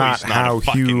this I is know not he's not how a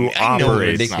fucking- Hugh I know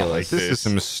operates. it's not like Ridiculous. This is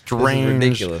some strange,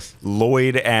 ridiculous.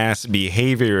 Lloyd-ass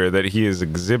behavior that he is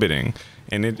exhibiting.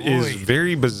 And it is Lloyd.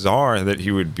 very bizarre that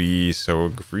he would be so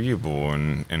agreeable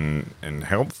and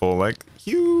helpful. Like,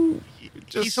 Hugh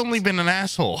just... He's only been an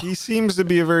asshole. He seems to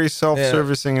be a very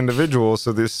self-servicing individual,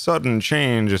 so this sudden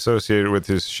change associated with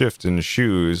his shift in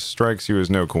shoes strikes you as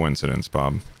no coincidence,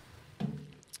 Bob.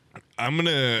 I'm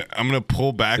gonna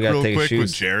pull back We gotta real take his quick with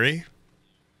shoes. Jerry.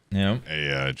 Yeah.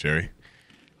 Hey, Jerry.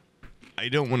 I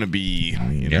don't want to be,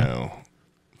 you Yeah. know,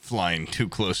 flying too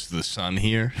close to the sun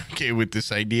here. Okay, with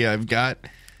this idea I've got,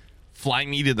 fly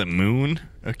me to the moon.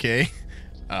 Okay,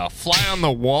 fly on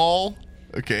the wall.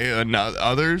 Okay, not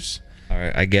others. All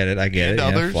right. I get it. I get And it. Yeah.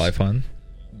 others. Fly fun.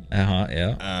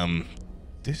 Yeah.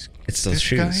 This It's those this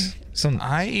shoes. guy,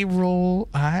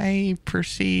 I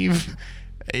perceive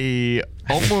a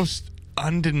almost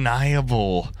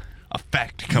undeniable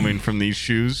effect coming from these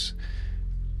shoes.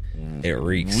 It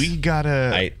reeks. We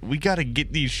gotta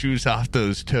get these shoes off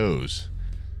those toes.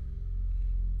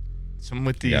 Some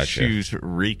with these Gotcha. shoes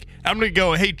reek. I'm gonna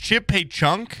go. Hey Chip. Hey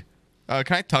Chunk. Can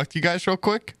I talk to you guys real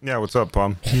quick? Yeah, what's up,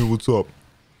 Bob? Yeah, what's up?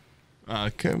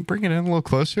 Can I bring it in a little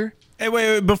closer? Hey,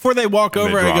 wait, before they walk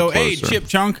over, I draw go, "Hey, closer. Chip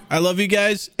Chunk, I love you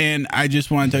guys, and I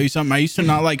just want to tell you something. I used to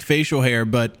not like facial hair,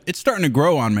 but it's starting to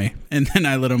grow on me." And then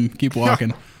I let them keep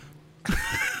walking.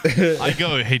 I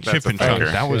go. Hey Chip a and Chunk. thinker.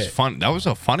 That was fun. That was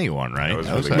a funny one, right?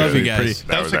 That was That really Love good. you guys.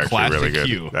 That was a actually classic really good.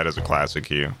 Hugh. That is a classic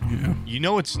Hugh. You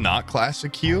know it's not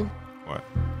classic Hugh? What?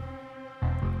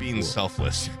 Being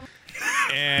selfless.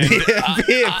 And being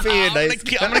I'm nice.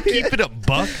 gonna keep it a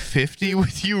 $150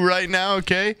 with you right now,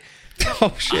 okay?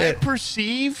 Oh I shit.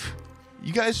 perceive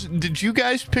did you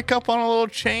guys pick up on a little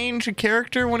change in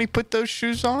character when he put those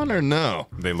shoes on or no?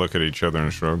 They look at each other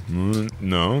and shrug.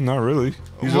 No, not really.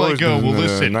 He's Well, I always go, been well, a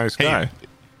listen, nice hey, guy.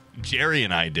 Jerry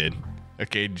and I did.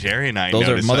 Okay, Jerry and I Those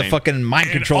are noticed motherfucking mind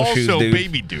and control shoes, also dude.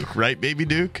 Baby Duke, right, Baby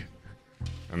Duke?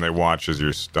 And they watch as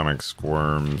your stomach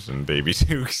squirms, and Baby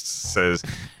Duke says,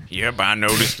 "Yep, I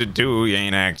noticed it too. You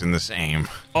ain't acting the same."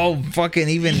 Oh, fucking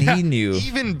even he knew.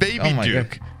 Even Baby Oh my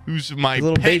Duke, who's my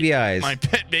Little pet, baby eyes. my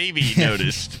pet baby,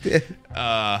 noticed.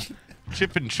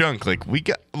 Chip and Chunk, like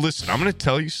listen, I'm gonna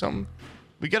tell you something.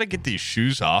 We gotta get these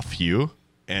shoes off Hugh,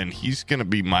 and he's gonna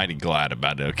be mighty glad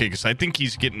about it. Okay, because I think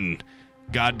he's getting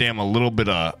goddamn a little bit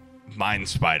of mind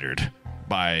spidered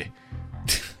by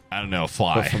I don't know,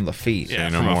 fly. But from the feet. Yeah,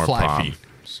 Say no from a more, fly Bob. feet.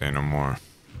 Say no more.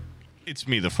 It's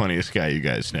me, the funniest guy you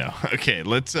guys know. Okay,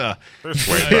 let's There's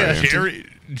way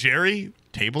Jerry,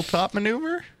 tabletop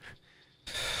maneuver.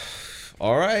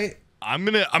 All right. I'm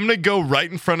gonna go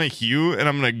right in front of Hugh, and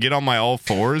I'm gonna get on my all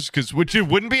fours, which it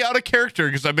wouldn't be out of character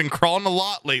because I've been crawling a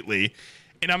lot lately.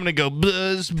 And I'm gonna go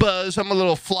buzz, buzz. I'm a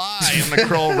little fly. I'm gonna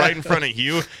crawl right in front of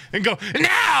Hugh and go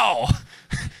now.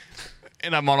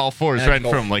 And I'm on all fours And I right in go-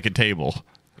 front of him like a table.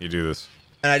 You do this.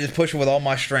 And I just push him with all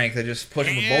my strength. I just push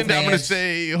him with both And hands. I'm gonna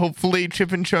say, hopefully,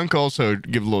 Chip and Chunk also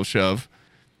give a little shove.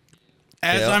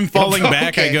 As Yeah. I'm falling back,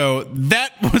 Okay. I go,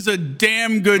 "That was a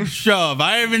damn good shove.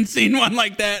 I haven't seen one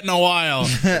like that in a while."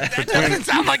 That doesn't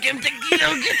sound like him. Get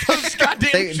those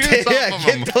goddamn shoes yeah, off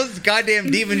of him. get those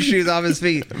goddamn demon shoes off his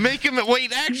feet. Make him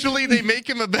wait. Actually, they make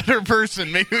him a better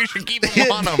person. Maybe we should keep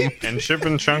him on him. And Chip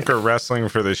and Chunk are wrestling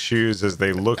for the shoes as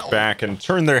they look back and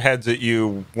turn their heads at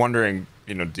you, wondering,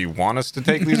 do you want us to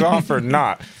take these off or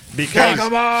not? Because Take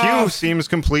 'em off! Hugh seems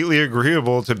completely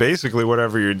agreeable to basically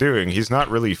whatever you're doing. He's not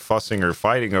really fussing or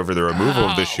fighting over the removal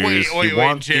of the shoes. wait, he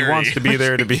wants Jerry. to be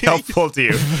there to be helpful to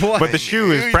you. But the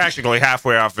shoe is practically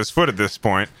halfway off his foot at this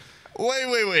point.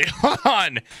 Wait. Hold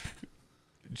on.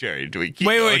 Jerry, do we keep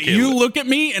Wait, okay, you look at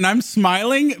me and I'm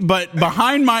smiling, but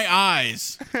behind my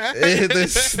eyes,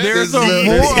 there's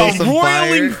a some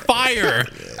roiling fire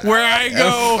where I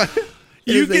go.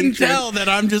 You Is can hatred. tell that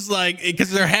I'm just like, because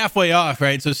they're halfway off,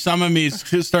 right? So some of me is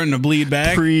just starting to bleed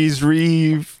back. Freeze,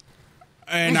 Reeve.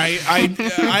 And I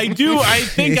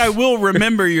think I will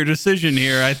remember your decision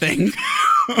here, I think.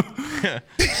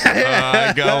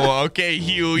 I go, okay,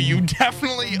 Hugh, you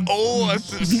definitely owe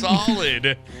us a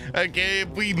solid. Okay, if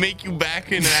we make you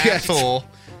back an asshole.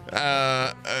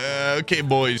 Okay,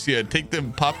 boys, yeah,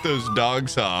 pop those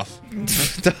dogs off.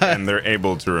 And they're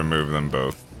able to remove them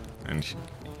both. And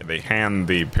they hand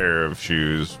the pair of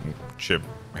shoes, Chip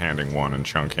handing one and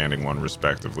Chunk handing one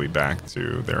respectively, back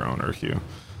to their owner, Hugh.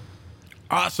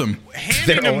 Awesome.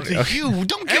 Handing them to Hugh.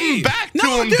 Don't give them back to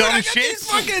him, dude, dumb I got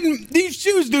shit. these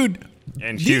shoes, dude.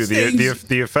 And Hugh, These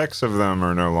the effects of them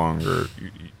are no longer.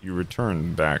 You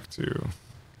return back to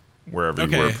wherever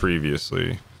you were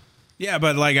previously. Yeah,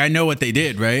 but like I know what they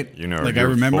did, right? You know, like you're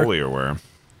I remember. fully aware.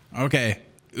 Okay.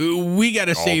 We got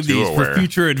to save too these aware. for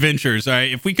future adventures. All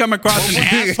right. If we come across an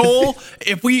asshole,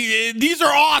 these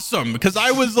are awesome because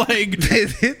I was like,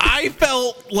 I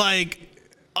felt like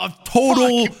a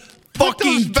total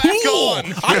fucking back tool. on.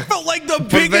 I felt like the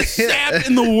biggest sap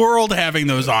in the world having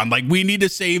those on. Like we need to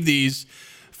save these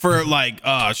for like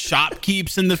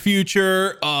shopkeeps in the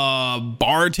future,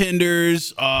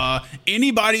 bartenders,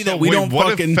 anybody that we don't what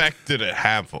fucking. What effect did it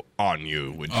have on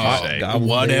you? Would you say? God,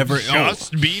 Whatever.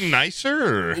 Just be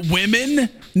nicer. Or? Women?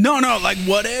 No, like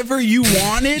whatever you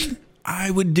wanted, I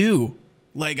would do.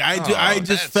 Like I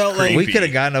just felt like We could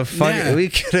have gotten a fucking. Yeah. We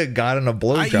could have gotten a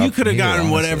blowjob. you could have gotten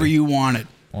whatever you wanted.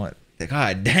 What?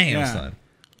 God damn, Yeah. son.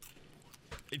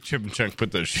 Hey, Chip and Chunk,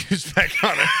 put those shoes back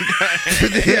on.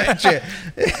 Yeah, shit.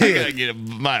 I gotta get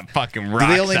my fucking rocks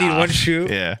Do they only need off. one shoe?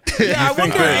 Yeah. Yeah, I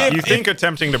wonder You think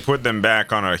attempting to put them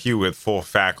back on a Hugh with full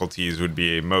faculties would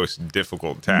be a most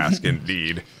difficult task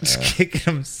indeed. Just kicking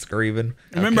him, screaming.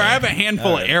 Remember, I have a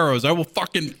handful of arrows. I will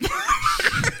fucking.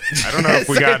 I don't know if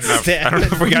we got enough. I don't know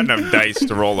if we got enough dice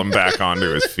to roll him back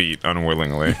onto his feet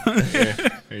unwillingly.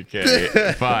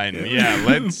 Okay, fine. Yeah,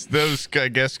 those I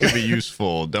guess could be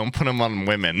useful. Don't put them on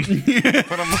women. Put them on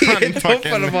Don't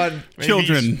fucking put 'em on maybe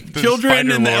Children the and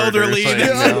the Spider-Lord or elderly.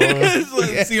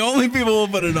 something. It's the only people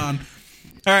who put it on.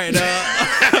 All right.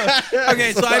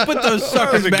 Okay, so I put those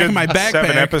suckers back in my backpack.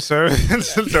 7 episodes.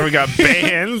 So we got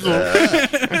bands. All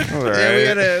right.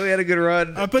 Yeah, we had a good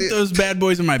run. I put those bad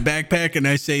boys in my backpack, and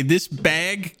I say, this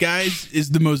bag, guys, is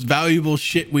the most valuable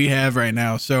shit we have right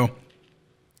now. So,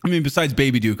 I mean, besides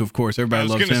Baby Duke, of course, everybody I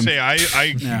was loves gonna him. say I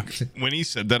Yeah. when he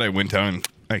said that I went down and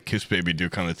I kissed Baby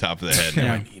Duke on the top of the head. Yeah.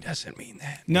 I'm like, he doesn't mean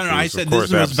that. No, Which I is, said of this course,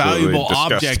 is the most absolutely valuable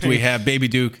object disgusting. we have, Baby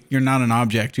Duke. You're not an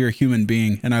object. You're a human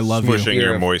being, and I love Pushing you. your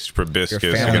You're moist proboscis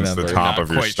you're a family against the member. top Not of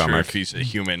your quite sure stomach. if he's a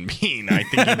human being. I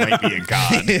think he might be a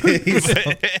god.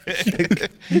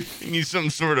 He's some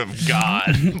sort of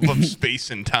god of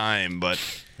space and time, but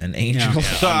An angel. Yeah.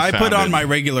 So I put on unfounded. my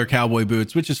regular cowboy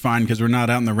boots, which is fine because we're not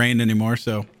out in the rain anymore.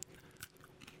 So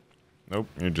Nope,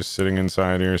 you're just sitting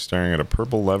inside here staring at a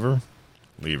purple lever,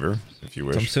 if you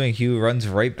I'm wish. assuming Hugh runs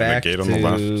right And back the gate to on the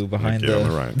left, and behind the gate on the.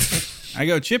 the right. I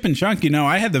go Chip and Chunk. You know,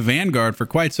 I had the Vanguard for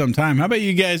quite some time. How about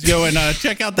you guys go and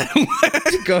check out that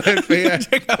Go ahead, yeah.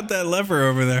 check out that lever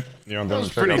over there? You know, it was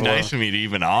pretty nice of me to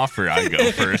even offer I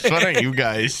go first. Why don't you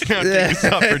guys take this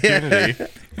opportunity?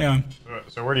 Yeah.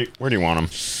 So where do you want them?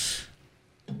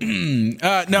 No,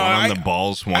 One on the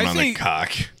balls, one I on say- the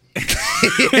cock.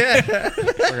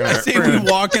 I say we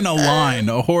walk in a line,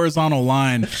 a horizontal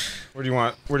line. Where do you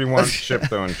want Chip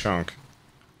though and Chunk?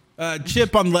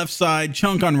 Chip on left side,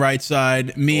 Chunk on right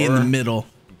side, me in the Or- middle.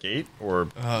 Gate or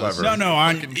lever? No,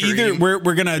 on Fucking either green.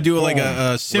 we're gonna do like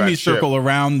a semicircle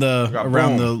around the got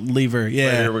the lever. Right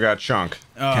Yeah. here we got Chunk.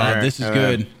 Oh, this is and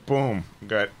then good. Boom. We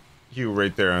got Hugh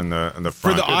right there in the For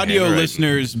front. the audio Right.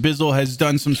 listeners, Bizzle has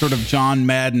done some sort of John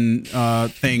Madden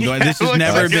thing. This has looks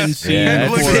never like been a- seen Yeah, It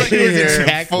before. looks like he was in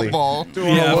Exactly. football.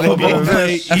 Yeah, little bit football of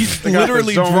play. this. He's They got the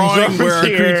literally zone drawing where zones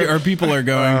here. our people are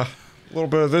going. A little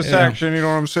bit of this Yeah. action, you know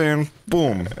what I'm saying?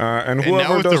 Boom. And And now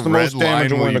whoever with does the the red most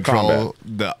damage line, will we win the draw combat.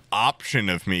 the option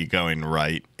of me going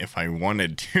right if I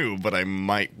wanted to, but I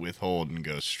might withhold and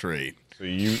go straight. So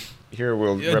you here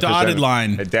will A represent dotted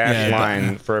line. a dashed Yeah.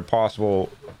 line for a possible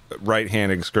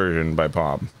right-hand excursion by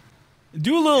Bob.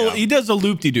 Do a little. Yeah. He does a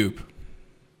loop-de-doop,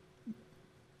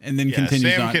 and then Yeah,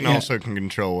 continues Sam on. can Yeah. also can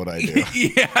control what I do.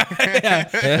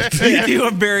 You do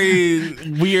a very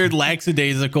weird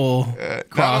lackadaisical Not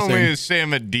crossing. only is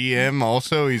Sam a DM,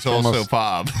 also he's also almost-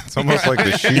 Bob. It's almost like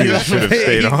the shoes should have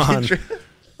stayed on.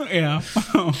 Yeah.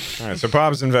 All right, so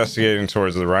Bob's investigating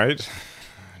towards the right.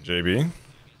 JB.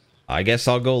 I guess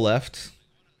I'll go left.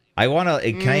 I want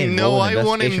to. Can I No, enroll an I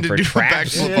want him investigation to for do a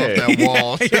traps? backflip off that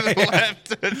wall to the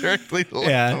left, directly to the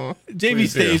Yeah. left. JB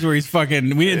stays where he's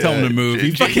fucking. We didn't tell him to move. He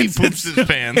He fucking poops sits. his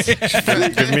pants.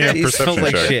 Give me a He smells perception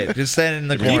like check. shit. Just stand in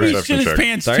the Give me a corner. JB perception shit his check.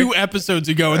 pants Sorry? 2 episodes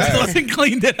ago and still hasn't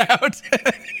cleaned it out.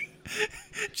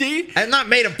 I'm not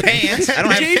made of pants. I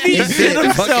don't have JB pants. shit Fucking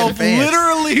himself pants.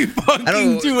 literally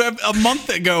fucking a month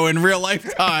ago in real life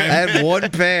I time. had one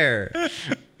pair.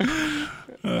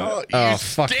 Oh,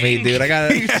 fuck me, dude. I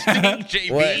got You it. stink,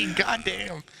 JB. What?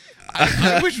 Goddamn.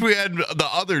 I wish we had the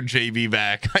other JB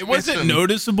back. It wasn't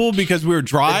noticeable because we were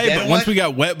dry, Then but once what? we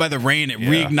got wet by the rain, it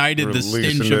reignited the stench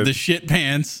Releasing of the it. shit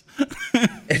pants.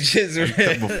 It's just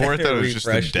Before I thought it was just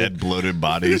the refreshed dead, bloated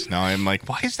bodies. Now I'm like,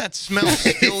 why is that smell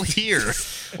still here?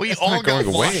 We all not got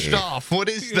going away. washed off. What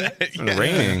is that? It's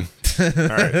raining. All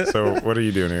right. So what are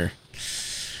you doing here?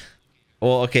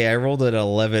 Well, okay, I rolled at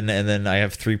 11, and then I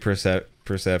have 3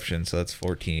 perception, so that's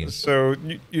 14. So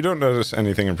you don't notice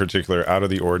anything in particular out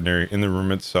of the ordinary in the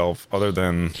room itself, other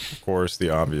than, of course, the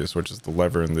obvious, which is the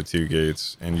lever and the 2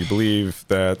 gates. And you believe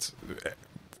that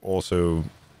also,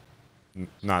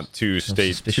 not to state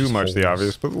too suspicious much the holes.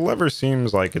 obvious, but the lever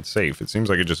seems like it's safe. It seems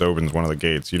like it just opens one of the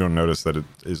gates. You don't notice that it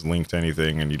is linked to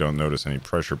anything, and you don't notice any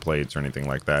pressure plates or anything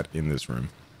like that in this room.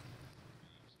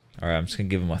 All right, I'm just going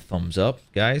to give him a thumbs up,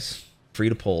 guys. Free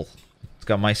to pull. It's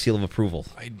got my seal of approval.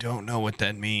 I don't know what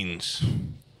that means.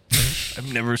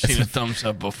 I've never seen a thumbs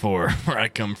up before where I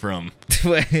come from.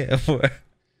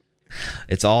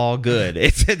 It's all good.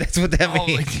 That's what that Oh,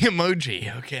 means. like the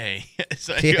emoji. Okay. Yes,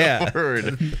 I Yeah. got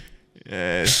word.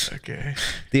 Yes. Okay.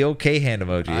 The okay hand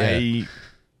emoji. Yeah. I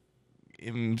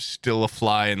am still a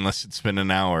fly unless it's been an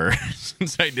hour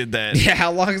since I did that. Yeah,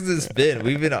 how long has this been?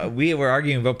 We were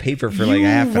arguing about paper for like You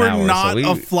half an were hour. not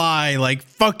so a fly like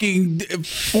fucking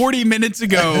 40 minutes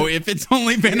ago if it's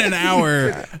only been an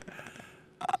hour.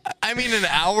 I mean, an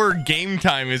hour game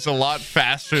time is a lot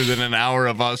faster than an hour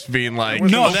of us being like,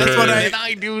 No, that's what Can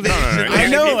I do this? I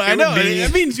know.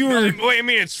 That means you were... Wait, I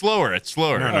mean, it's slower. It's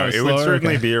slower. No, it slower, would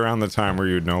certainly okay. be around the time where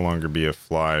you'd no longer be a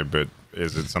fly, but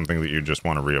is it something that you just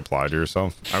want to reapply to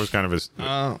yourself? I was kind of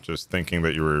just thinking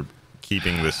that you were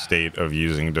keeping the state of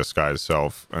using disguise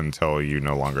self until you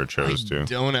no longer chose to.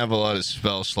 Don't have a lot of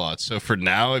spell slots. So for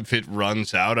now, if it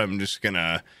runs out, I'm just going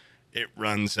to... It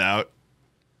runs out,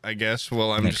 I guess.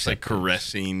 Well, I'm just like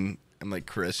caressing... I'm like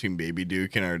caressing Baby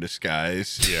Duke in our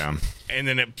disguise. Yeah. And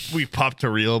then we pop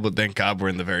to real, but thank God we're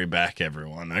in the very back,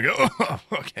 everyone. I go, oh,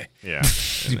 okay. Yeah.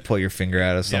 You pull your finger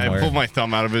out of Yeah, somewhere. I pull my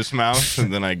thumb out of his mouth,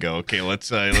 and then I go, okay,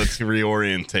 let's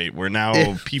reorientate. We're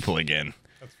now people again.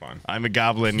 That's fine. I'm a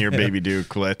goblin, you're Baby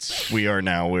Duke. We are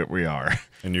now where we are.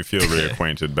 And you feel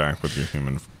reacquainted back with your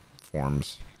human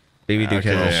forms. Baby Duke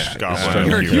Okay, has yeah. Goblin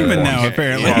You're a human form. now,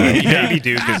 apparently. Well, Baby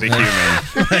Duke is a human.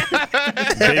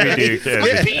 Baby Duke My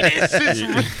is penis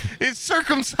is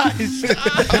circumcised.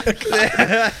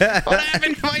 What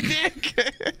happened to my dick?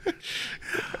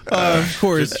 Of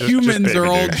course, just humans Baby are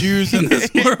all Duke. Jews in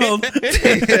this world.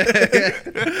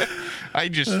 I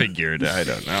just figured. I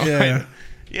don't know. Yeah.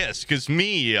 Yes, because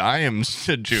I am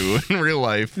a Jew in real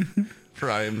life. For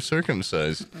I am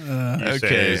circumcised. You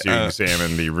say as you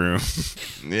examine the room.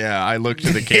 Yeah, I look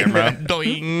to the camera,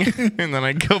 doing, and then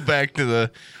I go back to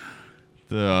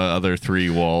the other 3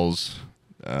 walls,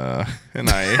 and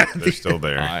They're still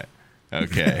there.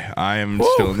 Okay, I am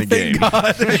still in the game.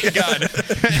 Thank God.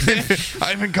 I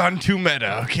haven't gone too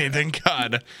meta. Okay, thank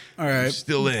God. All I'm right.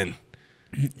 still in,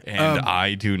 and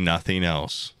I do nothing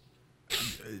else.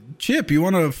 Chip, you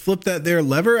want to flip that there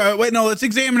lever? Wait, no, let's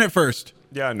examine it first.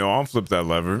 Yeah, no, I'll flip that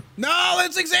lever. No,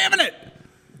 let's examine it.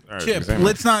 All right, Chip, examine.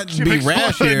 let's not be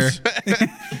rash here. explodes.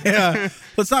 Yeah,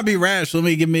 let's not be rash. Let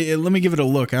me give it a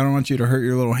look. I don't want you to hurt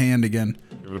your little hand again.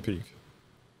 Give it a peek.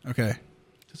 Okay.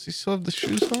 Does he still have the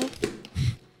shoes on?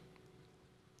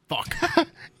 Fuck.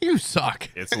 You suck.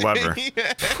 It's a lever.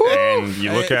 And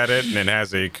you look at it, and it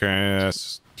has a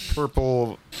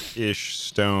purple-ish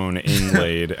stone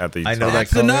inlaid at the I top. know that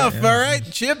That's color, enough. yeah. All right,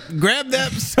 Chip, grab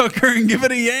that sucker and give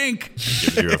it a yank.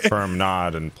 Gives you a firm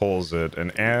nod and pulls it.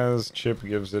 And as Chip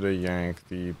gives it a yank,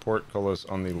 the portcullis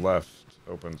on the left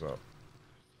opens up.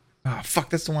 Oh, fuck,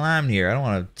 that's the one I'm near. I don't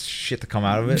want shit to come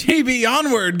out of it. JB,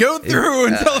 onward. Go through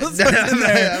and tell us what's in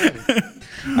there.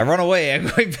 I run away. I'm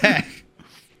going back.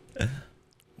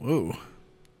 Whoa.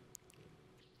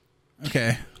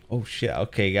 Okay. Oh, shit.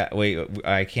 Okay, wait.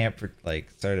 I can't,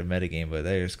 start a metagame, but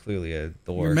there's clearly a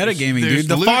door. You're metagaming, There's dude.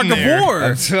 The loot fog in of there.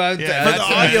 war. So Yeah, For the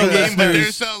audio game, but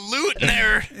listeners. there's a loot in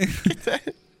there.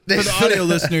 For the audio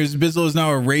listeners, Bizzle is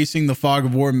now erasing the fog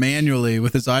of war manually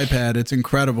with his iPad. It's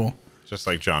incredible. Just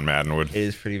like John Madden would. It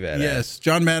is pretty bad. Yes,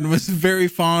 John Madden was very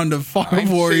fond of fog I'd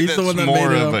of war. say He's that's the one that more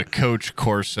made it of up. a Coach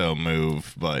Corso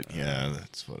move, but yeah,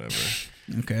 that's whatever.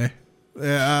 Okay.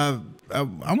 I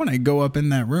want to go up in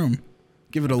that room.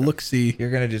 Give it a look-see. You're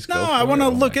going to just No, go for I want to it?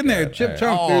 Oh look my in there. God. Chip All right.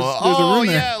 Chunk. There's a room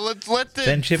there. yeah, let's let the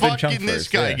Send Chip and Chunk fucking this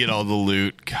first, guy yeah. get all the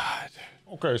loot. God.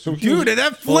 Okay, so Dude,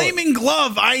 that flaming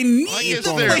glove, I need guess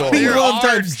the there flaming glove are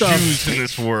type stuff. Jews in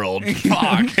this world.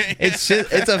 Fuck.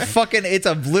 It's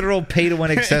a literal pay to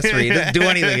win accessory. It doesn't do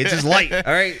anything. It's just light. All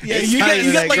right. Yeah, It's you not got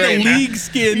even that like great. a league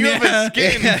skin. You have a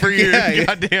skin for your Yeah.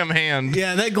 goddamn hand.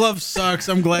 Yeah, that glove sucks.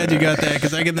 I'm glad you got that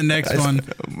because I get the next one.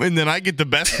 And then I get the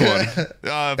best one.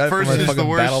 First my is the fucking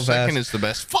worst, battle second pass. is the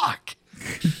best. Fuck.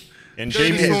 And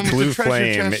There's one JB's with blue the treasure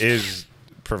flame chest. is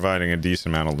providing a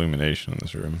decent amount of illumination in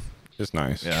this room. It's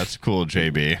nice. Yeah, that's cool,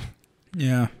 JB.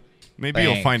 Yeah. Maybe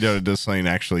Thanks. you'll find out it does something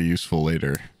actually useful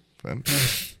later. But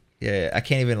Yeah, I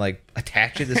can't even like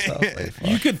attach it to stuff. Like, fuck.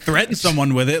 You could threaten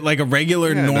someone with it like a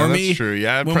regular Yeah, no, normie. that's true.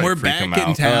 Yeah, I'd when probably we're freak back them in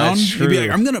out. town, that's you'd be like,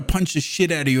 true. I'm going to punch the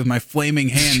shit out of you with my flaming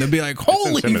hand. They'll be like,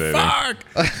 holy intimidating.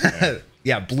 fuck.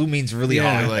 Yeah, blue means really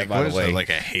Yeah, hard. like, by what the is way, it? Like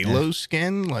a Halo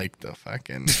skin? Like the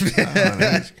fucking. Oh,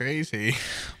 that's crazy.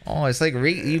 oh, it's like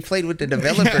you played with the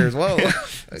developers. Whoa.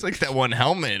 It's like that one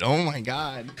helmet. Oh my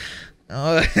god.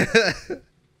 Oh.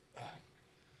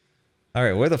 All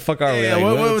right, where the fuck are we? Yeah,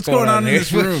 Like, what's going on in here?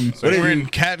 this room? So we're in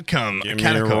catacomb. Give me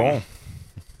a roll.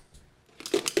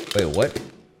 Wait, what?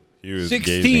 He was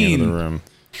 16 gazing into the room.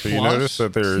 So you plus notice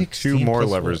that there are 16 two more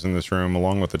plus levers what? in this room,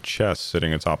 along with a chest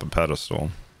sitting atop a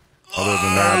pedestal. Other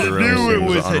than that, the I knew it room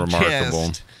was seems a unremarkable.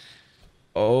 chest.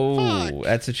 Oh,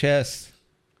 that's a chest.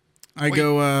 I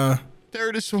go, There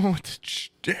it is, the one with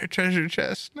the treasure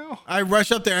chest. No. I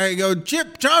rush up there. I go,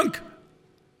 Chip, Chunk.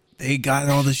 They got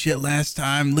all the shit last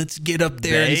time. Let's get up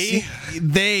there and They? see.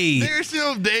 They. There's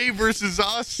no they versus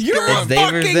us. You're Come a on. They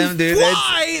versus fucking them, dude.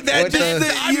 fly. That what just,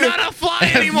 the- I'm not a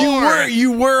fly anymore.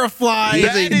 You were a fly.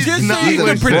 He's a- Just so he's you a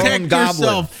can grown protect goblin.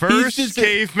 yourself. First He's just a-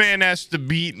 caveman has to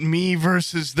beat me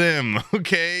versus them.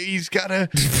 Okay, he's gotta,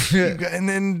 and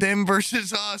then them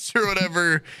versus us or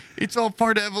whatever. It's all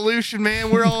part of evolution,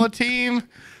 man. We're all a team.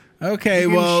 Okay, You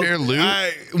can well, share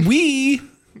loot? we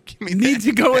Give me need that.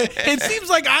 to go in. It seems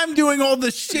like I'm doing all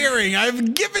the sharing.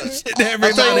 I've given shit to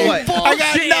everybody. tell you what. I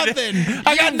got Bullshit. nothing.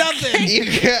 I got nothing.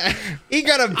 He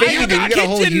got a baby. Dude. You got a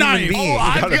whole kitchen human knife. being. Oh,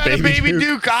 I've got a got a baby baby Duke.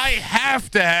 Duke. I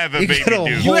have to have a You baby got a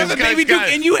Duke. You have This a baby guy's Duke, got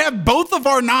and you have both of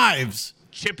our knives.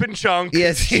 Chip and Chunk.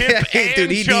 Yes, Chip yeah, and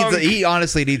dude. He Chunk. needs. He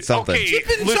honestly needs something. Okay, Chip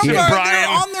and listen, Chunk are Brian. they're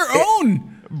on their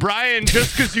own. Brian,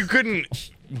 just because you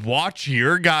couldn't watch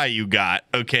your guy you got,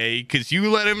 okay, because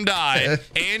you let him die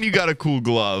and you got a cool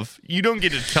glove, you don't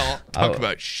get to talk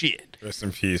about shit. Rest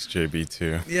in peace, JB,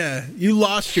 too. Yeah, you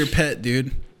lost your pet,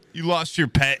 dude. You lost your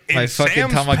pet. And My fucking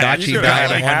Sam's Tamagotchi pet. You could've died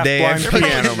had a in one day. half-blind They're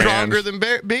piano probably man. stronger than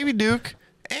Baby Duke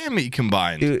and me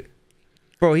combined. Dude,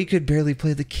 bro, he could barely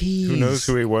play the keys. Who knows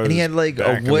who he was And he had like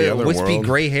back in the other wispy world.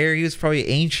 gray hair. He was probably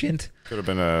ancient. Could have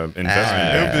been an I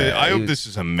investment. hope this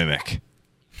is a mimic.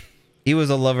 He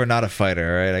was a lover, not a fighter.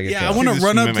 All right, I get Yeah, that. I want to this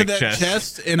run up to mimic that chest.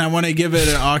 chest and I want to give it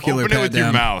an ocular Open it pat with your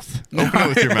down. mouth. Open it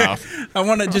with your mouth. I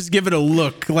want to just give it a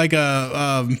look, like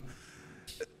a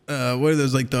what are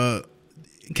those? Like the?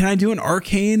 Can I do an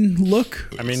arcane look?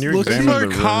 I mean, you're Look- examining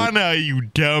the room. Arcana, you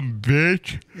dumb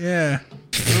bitch. Yeah.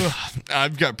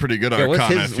 I've got pretty good Yeah, what's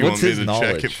Arcana his- if you want what's me his to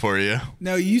knowledge? check it for you.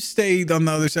 No, you stay on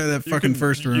the other side of that fucking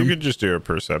first room. You could just do a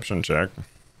perception check.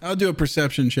 I'll do a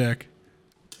perception check.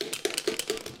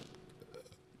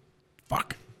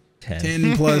 Fuck.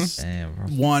 10 plus Damn, bro.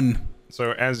 1.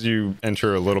 So as you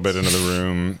enter a little bit into the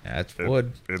room, That's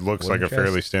wood. it looks Wooden like a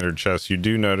fairly chest. standard chest. You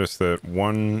do notice that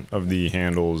one of the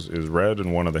handles is red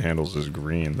and one of the handles is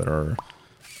green. That are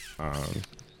to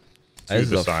That is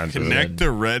the a sides of Connect it.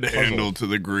 the red handle to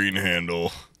the green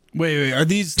handle. Wait, are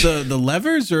these the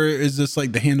levers or is this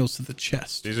like the handles to the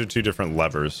chest? These are two different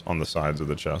levers on the sides of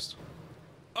the chest.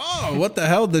 Oh, what the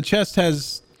hell? The chest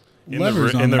has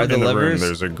levers on in the, it. Are the in the room, levers-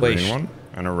 there's a wait, green one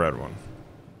and a red one.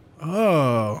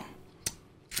 Oh.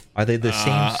 Are they the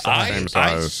same size? I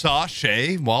size. saw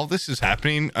Shay while this is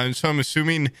happening, so I'm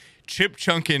assuming Chip,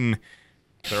 Chunk, and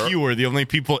you are the only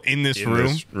people in this In room.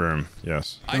 this room,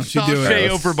 yes. I Don't you saw do it. Shay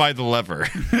over by the lever.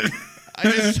 I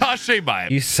just saw Shay by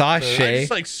it. You saw I Shay.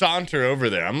 just like saunter over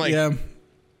there. I'm like, Yeah.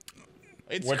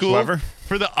 it's Which cool. lever?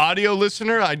 For the audio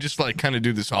listener, I just like kind of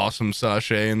do this awesome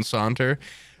sashay and saunter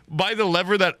by the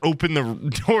lever that opened the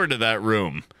door to that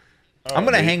room. I'm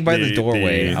gonna hang by the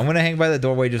doorway. the- I'm gonna hang by the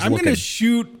doorway, just I'm looking. going to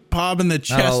shoot Bob in the all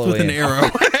chest the with way an in. arrow.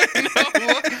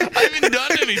 I haven't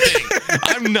done anything.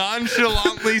 I'm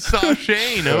nonchalantly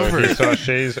sashaying over. He saw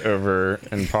Shay's over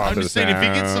and Pop I'm is just saying, if he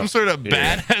gets some sort of here.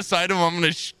 badass item, I'm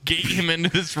gonna gate him into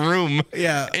this room.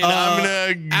 Yeah. and I'm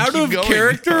gonna out keep of going.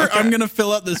 character, I'm going to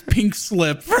fill out this pink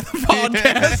slip for the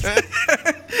podcast.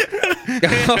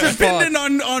 Oh, fuck. Depending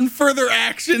on further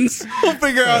actions, we'll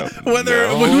figure out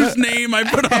whose name I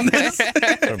put on this.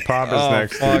 So Pop is Oh,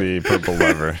 next fuck. to the purple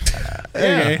lever.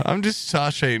 Okay. I'm just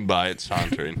sashaying by it,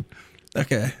 sauntering.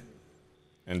 Okay.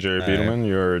 And Jerry Beetleman,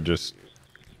 you're just.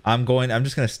 I'm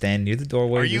just gonna stand near the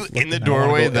doorway. Are you just in the looking. I wanna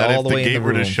doorway go that all if the the way in gate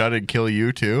were to room. shut, it'd kill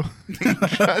you too?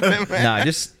 Nah,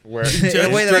 just Where? the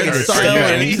way that I can Straight see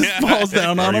and him. he just falls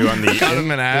down on Are you him. on the Cut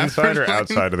him in half inside or or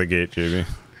something? outside of the gate, JB?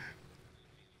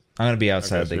 I'm gonna be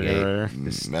outside the so gate. you're right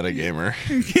Metagamer.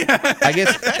 I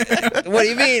guess. What do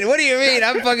you mean? What do you mean?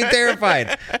 I'm fucking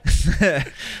terrified.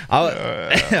 I don't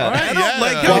like Well,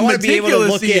 I how want to be able to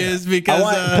meticulous look he in. is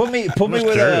because put me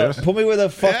with curious. a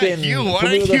fucking Hugh, why put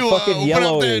me don't with a you fucking open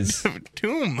yellow up that is.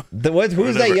 tomb? Who's that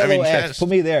Whatever, yellow X? chest. Put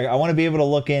me there. I want to be able to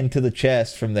look into the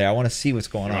chest from there. I want to see what's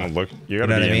going You want on. to look? You got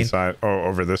to know be what I mean? inside. Oh,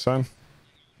 over this side.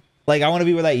 Like I want to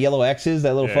be where that yellow X is.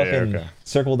 That little Yeah, fucking okay.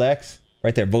 circled X.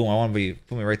 Right there. Boom. I want to be.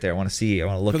 Put me right there. I want to see. I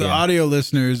want to look for the in. audio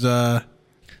listeners, Oh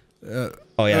yeah.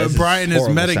 this Brian is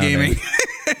horrible metagaming. sounding.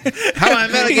 How am I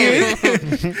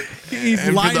metagaming? He's And for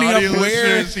the lining up audio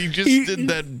where listeners, he just did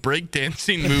that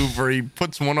breakdancing move where he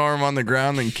puts one arm on the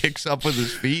ground and kicks up with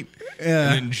his feet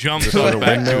Yeah. and then jumps up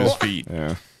back to his feet.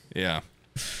 Yeah. Yeah.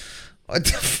 What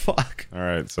the fuck? All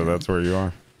right. So that's where you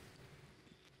are.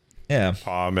 Yeah.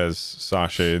 Pob has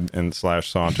sashayed and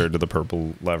sauntered to the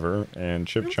purple lever, and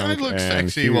Chip Chunk look and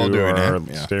sexy Hugh while doing are it.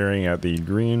 Yeah. staring at the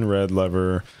green, red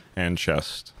lever and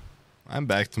chest. I'm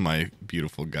back to my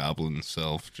beautiful goblin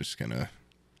self.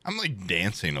 I'm like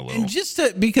dancing a little. And just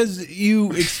because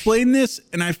you explained this,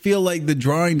 and I feel like the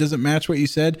drawing doesn't match what you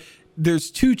said.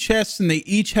 There's two chests, and they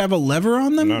each have a lever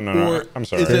on them. No. Or I'm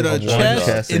sorry. Is it a There's one chest,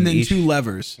 chest and in then each. two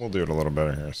levers? We'll do it a little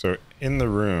better here. So in the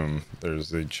room, there's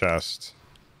the chest,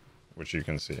 which you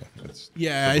can see. It's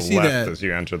Yeah, to I the see left that. as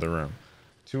you enter the room.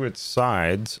 To its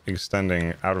sides,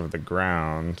 extending out of the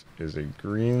ground, is a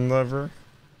green lever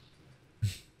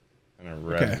and a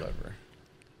red Okay. lever.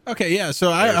 Okay, yeah. So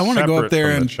They're I want to go separate up there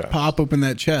from the and chest. pop open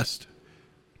that chest.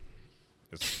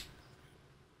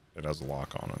 It has a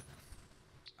lock on it.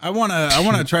 I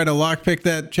wanna try to lockpick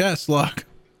that chest lock.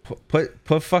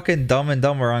 Put fucking Dumb and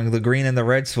Dumber on the green and the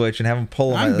red switch and have them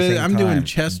pull them at the same I'm time. doing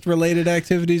chest related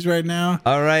activities right now.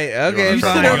 All right. Okay. You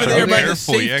Fine. sit over there by the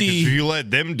Careful, yeah, 'cause safety. if you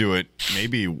let them do it,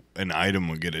 maybe an item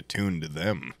will get attuned to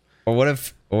them. Or what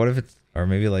if it's, or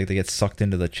maybe like they get sucked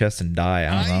into the chest and die.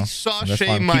 I don't know. I That's why sashay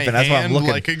I'm my keeping- that's why I'm hand looking.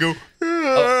 like I go,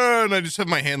 "Ah," and I just have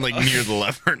my hand like near the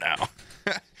lever now.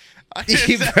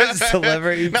 You press the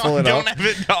lever, you pull I it don't off. have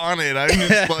it on it. I'm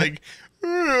just like,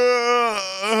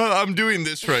 I'm doing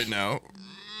this right now.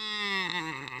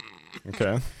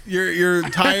 Okay. You're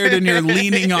tired and you're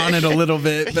leaning on it a little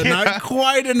bit, but not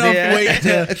quite enough Yeah. weight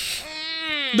to.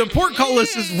 The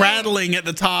portcullis is rattling at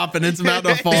the top and it's about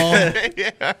to fall.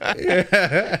 It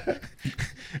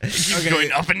keeps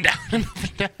going up and down and up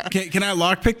and down. Can I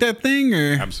lockpick that thing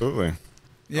or? Absolutely.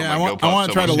 Yeah, Oh my I God, want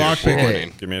to try to someone's lockpick here. it.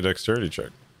 Warning. Give me a dexterity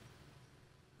check.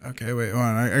 Okay, wait, hold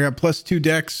on. I got +2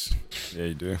 dex. Yeah,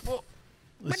 you do.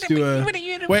 Let's do a.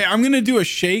 Wait, I'm gonna do a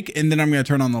shake and then I'm gonna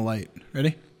turn on the light.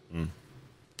 Ready?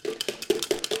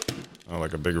 Oh,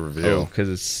 like a big Oh, reveal. because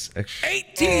it's extra.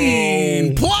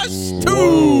 18 +2,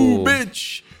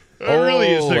 bitch. It really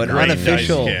is a an great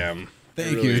unofficial- dice scam.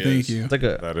 Thank really you, thank is. you. It's like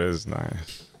a. That is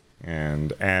nice.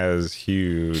 And as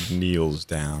Hugh kneels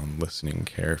down, listening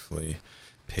carefully,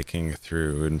 picking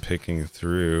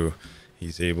through,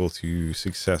 he's able to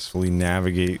successfully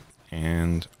navigate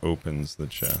and opens the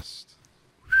chest.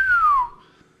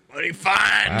 What do you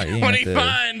find? Wow, you What do have you to-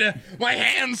 find? My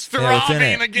hand's Yeah, what's in throbbing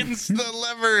it? against the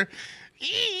lever.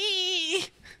 Eee.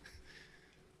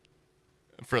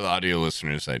 For the audio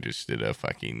listeners, I just did a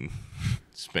fucking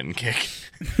spin kick.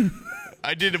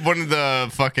 I did one of the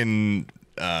fucking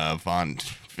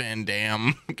Van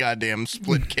Damme goddamn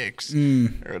split kicks or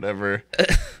whatever.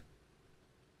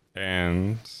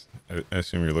 And I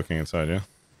assume you're looking inside, yeah?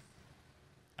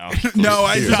 Oh, No,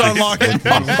 I just unlocked it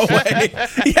and walked away.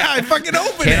 Yeah, I fucking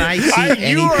opened Can it. I see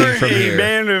anything from here?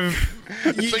 man of.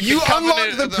 like You the Covenant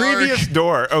unlocked the of the previous Ark.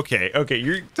 door. Okay.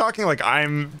 You're talking like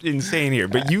I'm insane here,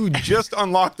 but you just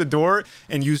unlocked the door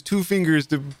and used 2 fingers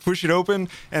to push it open,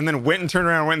 and then went and turned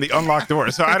around and went in the unlocked door.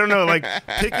 So I don't know, like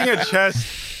picking a chest.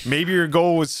 Maybe your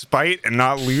goal was spite and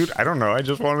not loot. I don't know. I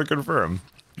just wanted to confirm.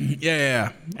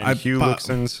 Yeah. And Hugh looks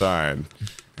inside,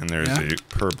 and there's Yeah. a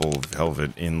purple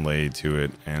velvet inlay to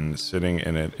it, and sitting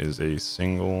in it is a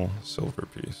single silver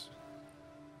piece.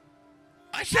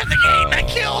 I shut the game. I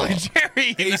killed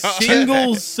Jerry. A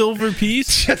single silver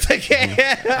piece. You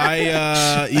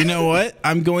know what?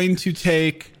 I'm going to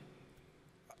take.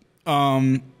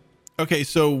 Okay,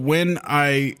 so when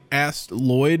I asked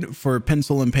Lloyd for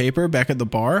pencil and paper back at the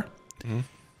bar, I'm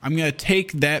gonna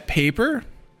take that paper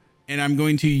and I'm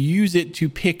going to use it to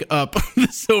pick up the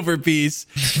silver piece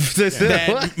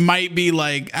that might be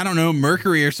like, I don't know,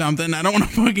 mercury or something. I don't want to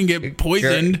fucking get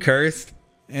poisoned. Cursed.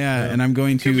 Yeah, and I'm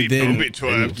going to then...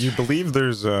 You believe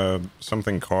there's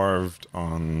something carved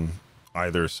on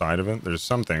either side of it? There's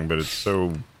something, but it's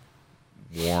so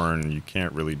worn you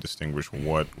can't really distinguish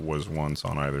what was once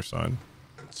on either side.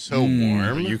 It's so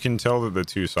warm. You can tell that the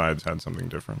two sides had something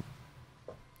different.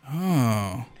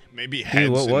 Oh. Maybe heads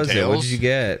What and was it? tails. What did you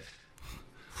get?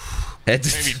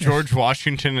 Heads. Maybe George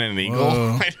Washington and an eagle.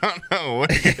 I don't know. What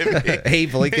could it be?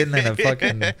 Abe Lincoln and a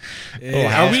fucking.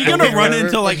 Are we gonna run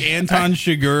into like Anton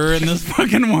Chigurh in this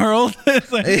fucking world?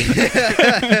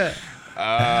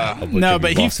 No,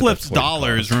 but he flips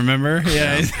dollars. Remember?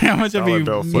 Yeah. How much have you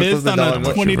missed on a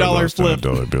 $20 flip? A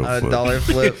dollar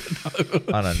flip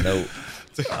on a note.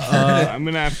 I'm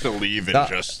gonna have to leave in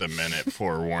just a minute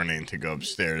for warning to go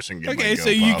upstairs and get my Okay, go so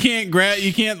you pop.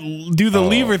 you can't do the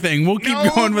lever thing. We'll keep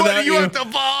going without you. Have to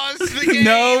pause the game.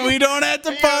 No, we don't have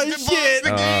to pause shit.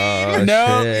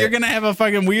 No, shit. you're gonna have a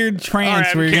fucking weird trance All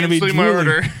right, where you're gonna be canceling my drooling.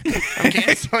 order. I'm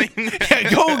canceling. Yeah,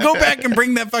 go back and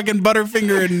bring that fucking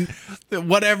Butterfinger and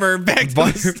whatever back to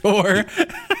the store.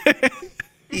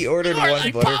 He ordered one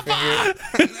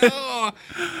Butterfinger. No,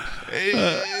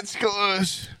 it's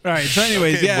close. All right. So,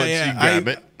 anyways, Okay, yeah, once yeah. you grab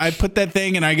it. I put that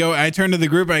thing and I turn to the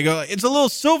group and I go, it's a little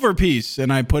silver piece,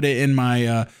 and I put it in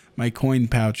my my coin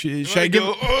pouch. Should I give?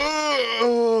 And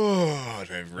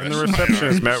the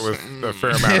receptionist met with a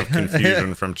fair amount of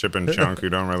confusion from Chip and Chunk, who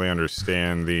don't really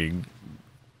understand the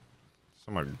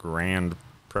somewhat grand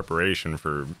preparation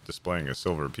for displaying a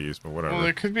silver piece, but whatever. Well,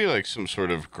 there could be like some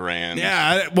sort of grand.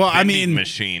 Yeah. I mean,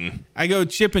 machine. I go,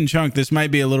 Chip and Chunk, this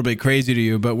might be a little bit crazy to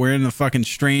you, but we're in a fucking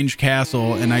strange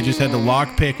castle, and I just had to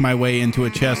lockpick my way into a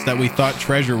chest that we thought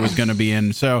treasure was going to be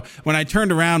in. So when I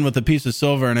turned around with a piece of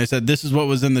silver and I said, this is what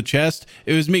was in the chest,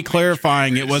 it was me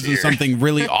clarifying it wasn't something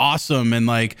really awesome and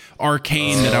like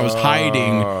arcane that I was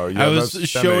hiding. Yeah, I was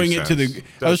showing it to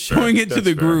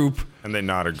the group. And they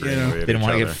not agreeing Yeah. with each Didn't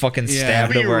want to other. get fucking Yeah.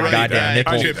 stabbed I'll be over a right goddamn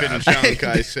back. nipple. Chip and Chunk,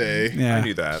 I say. Yeah. I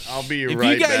do that. I'll be If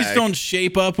right you guys back. don't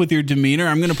shape up with your demeanor,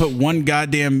 I'm going to put one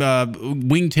goddamn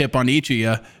wingtip on each of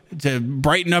you to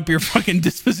brighten up your fucking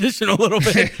disposition a little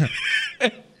bit.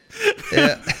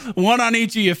 Yeah. One on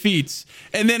each of your feet.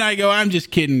 And then I go, I'm just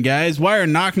kidding, guys. Why are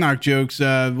knock-knock jokes?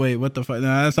 Wait, what the fuck?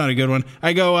 No, that's not a good one.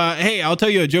 I go, hey, I'll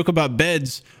tell you a joke about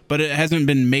beds, but it hasn't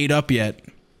been made up yet.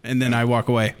 And then I walk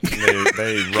away.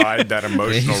 They ride that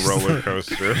emotional roller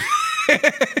coaster.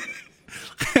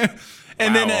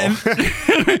 And then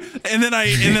and then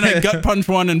I gut punch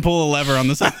one and pull a lever on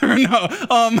the side of the room. No,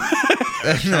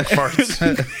 Farts.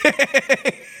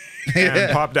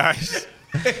 And Pop dies.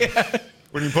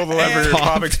 When you pull the lever,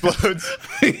 Pop explodes.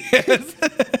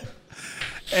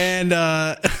 And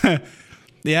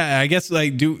yeah, I guess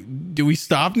like do we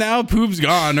stop now? Poop's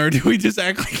gone, or do we just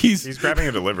act like He's grabbing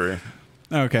a delivery,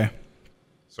 okay?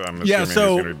 so I'm assuming Yeah. he's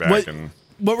So going to be back.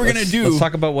 what we're gonna do? Let's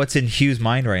talk about what's in Hugh's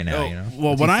mind right now. You know. Well,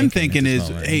 What's what he I'm thinking thinking at this is,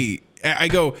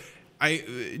 moment?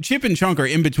 hey, Chip and Chunk are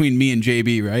in between me and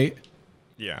JB, right?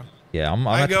 Yeah. Yeah, I'm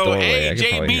I at the go, doorway. hey, I could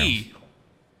probably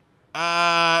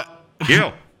hear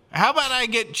him. JB. How about I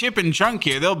get Chip and Chunk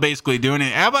here? They'll basically doing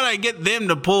it. How about I get them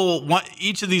to pull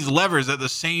each of these levers at the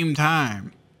same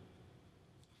time?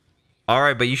 All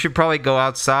right, but you should probably go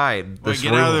outside. Wait,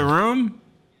 get out of the room?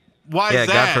 Why Yeah, is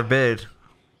that? God forbid.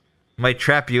 Might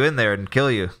trap you in there and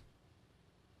kill you.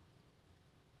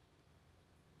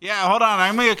 Yeah, hold on.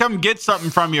 I'm gonna come get something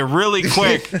from you really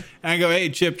quick. And I go, hey,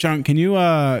 Chip Chunk, can you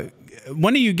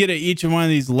when do you get at each of one of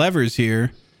these levers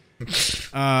here?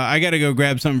 I gotta go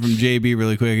grab something from JB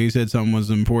really quick. He said something was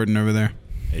important over there.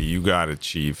 Hey, you got it,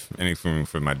 Chief. Anything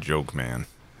for my joke, man.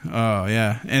 Oh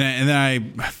yeah, and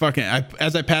then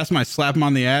as I pass him, I slap him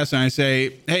on the ass and I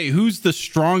say, hey, who's the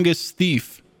strongest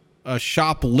thief? A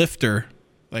shoplifter.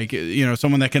 Like, you know,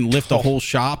 someone that can lift a whole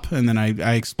shop. And then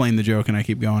I explain the joke and I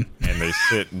keep going. And they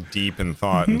sit deep in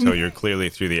thought until you're clearly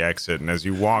through the exit. And as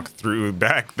you walk through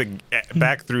back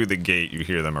through the gate, you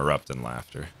hear them erupt in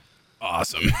laughter.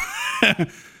 Awesome.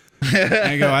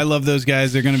 I go, I love those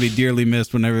guys. They're going to be dearly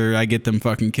missed whenever I get them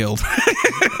fucking killed.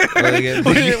 When I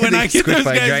get those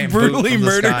guys brutally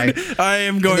murdered, I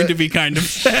am going to be kind of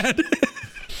sad.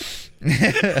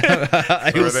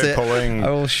 I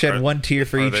will shed one tear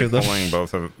for each of them. Are they pulling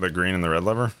both of the green and the red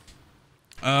lever?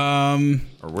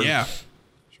 Yeah.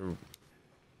 Sure.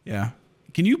 Yeah.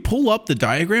 Can you pull up the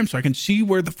diagram so I can see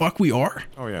where the fuck we are?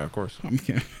 Oh, yeah, of course.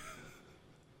 Okay.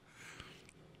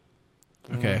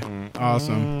 Okay.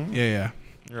 Awesome. Yeah.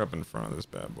 You're up in front of this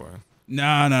bad boy. No.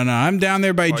 I'm down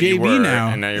there by You JV were, now.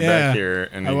 and now you're back here.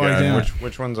 And you walked down. got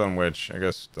which one's on which? I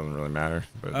guess it doesn't really matter.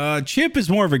 But Chip is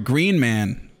more of a green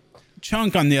man.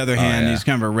 Chunk, on the other hand, he's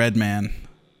kind of a red man.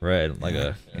 Red, like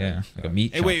a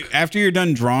meat. Hey, chunk. wait! After you're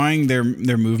done drawing their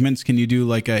movements, can you do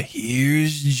like a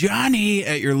 "Here's Johnny"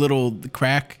 at your little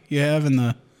crack you have in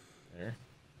the?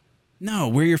 No,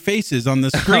 where your face is on the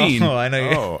screen. Oh, I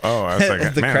know. oh, I was like,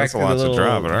 man, that's a lot to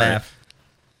draw. But all right.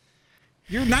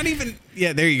 You're not even.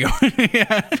 Yeah, there you go.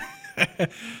 Yeah.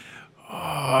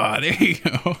 Oh, there you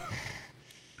go.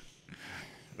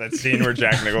 That scene where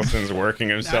Jack Nicholson's working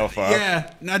himself up.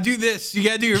 Yeah. Now do this. You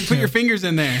gotta put your fingers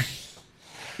in there.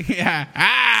 Yeah.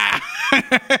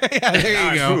 Yeah,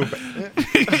 there you go.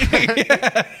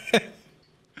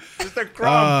 Just a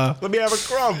crumb. Let me have a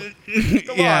crumb.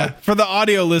 Come on. For the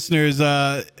audio listeners,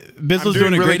 Bizzle's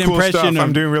doing a really great cool impression stuff. of.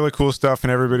 I'm doing really cool stuff, and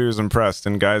everybody was impressed.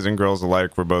 And guys and girls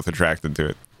alike were both attracted to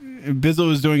it. Bizzle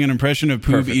was doing an impression of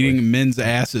Poob eating men's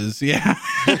asses. Yeah.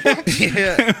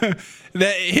 Yeah.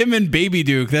 That him and Baby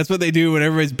Duke. That's what they do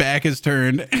whenever his back is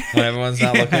turned. When everyone's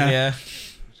not looking, yeah.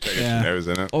 Yeah. Nose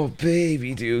in it. Oh,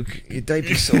 baby Duke, your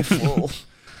diaper's so full.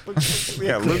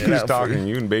 Yeah, look it who's out for talking.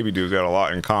 You and Baby Dude's got a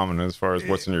lot in common as far as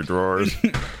what's in your drawers.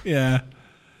 Yeah.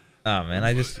 Oh man,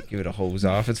 I just give it a hose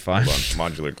off. It's fine. Hold on,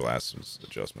 modular glasses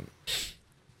adjustment.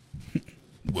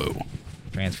 Whoa.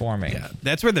 Transforming. Yeah.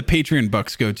 That's where the Patreon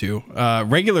bucks go to.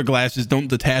 Regular glasses don't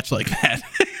detach like that.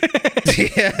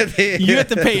 Yeah, You have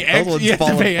to pay extra. You have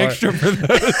to pay extra for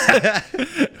those.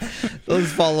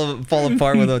 Those fall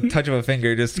apart with a touch of a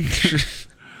finger. Just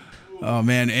Oh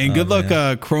man, and good luck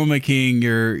chroma keying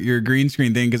your green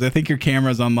screen thing, because I think your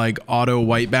camera's on like auto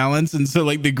white balance, and so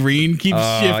like the green keeps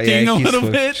shifting a little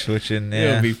bit. Switching. Yeah,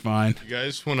 It'll be fine. You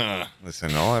guys want to...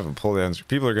 Listen, I'll have a pull down.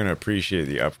 People are going to appreciate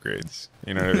the upgrades.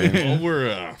 You know what I mean?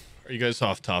 Well, are you guys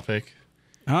off topic?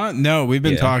 No, we've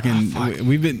been talking.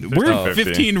 We're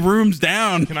 15 rooms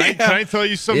down. Can I tell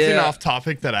you something off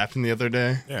topic that happened the other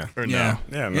day? Yeah. Or Yeah.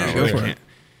 no? Yeah, no. Yeah, go for it.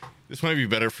 This might be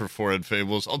better for Forehead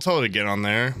Fables. I'll tell it again on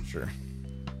there. Sure.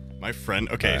 My friend.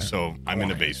 Okay, so I'm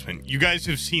in a basement. You guys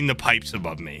have seen the pipes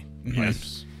above me.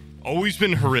 Yes. Always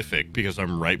been horrific because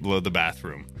I'm right below the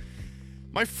bathroom.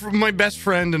 My best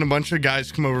friend and a bunch of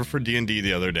guys come over for D&D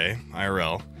the other day,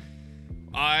 IRL.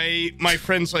 My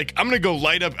friend's like, I'm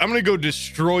gonna go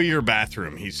destroy your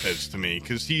bathroom, he says to me,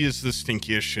 because he is the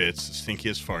stinkiest shits, the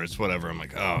stinkiest farts, whatever. I'm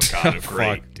like, oh god,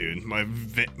 great, dude.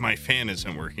 My fan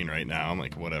isn't working right now. I'm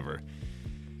like, whatever.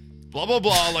 Blah blah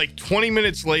blah. Like 20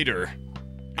 minutes later,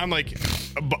 I'm like,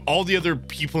 all the other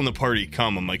people in the party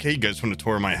come. I'm like, hey, you guys want to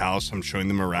tour my house? I'm showing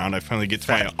them around. I finally get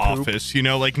to my office,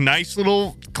 like nice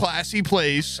little classy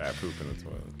place. Fat poop in the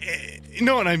toilet. And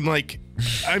I'm like,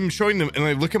 I'm showing them, and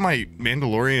I look at my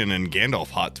Mandalorian and Gandalf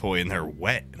hot toy, and they're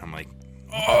wet, and I'm like,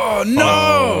 Oh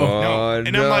no! no.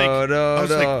 And I'm like, I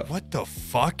was like, what the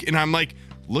fuck? And I'm like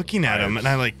looking at them, and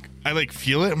I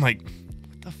feel it. I'm like,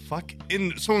 what the fuck?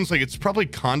 And someone's like, it's probably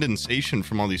condensation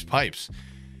from all these pipes.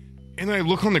 And then I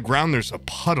look on the ground, there's a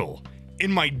puddle.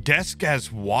 And my desk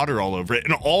has water all over it,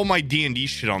 and all my D&D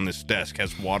shit on this desk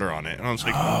has water on it. And I was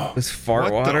like, this fart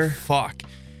what water. the fuck?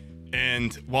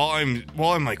 And while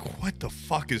I'm like, what the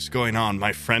fuck is going on?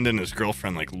 My friend and his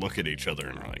girlfriend like look at each other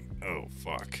and are like, oh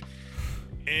fuck.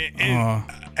 And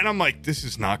I'm like, this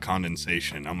is not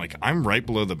condensation. I'm like, I'm right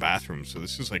below the bathroom, so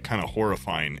this is like kind of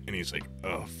horrifying. And he's like,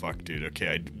 oh fuck, dude. Okay,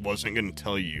 I wasn't gonna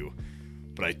tell you,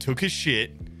 but I took a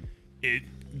shit.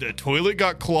 The toilet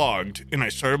got clogged, and I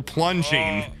started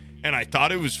plunging, and I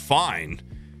thought it was fine.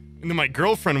 And then my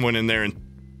girlfriend went in there and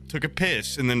took a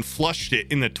piss, and then flushed it,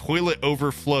 and the toilet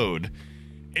overflowed,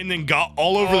 and then got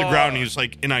all over the ground. And he was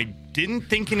like, and I didn't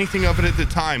think anything of it at the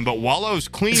time, but while I was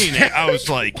cleaning it, I was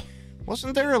like,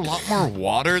 wasn't there a lot more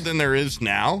water than there is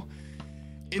now?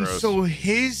 And Gross. so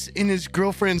his and his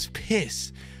girlfriend's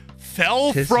piss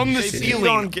fell from the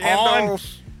ceiling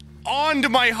onto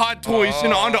my hot toys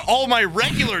and onto all my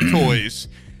regular toys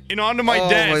and onto my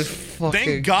desk.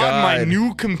 Thank God my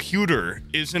new computer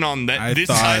isn't on this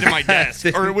side of my desk,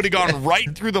 or it would have gone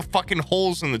right through the fucking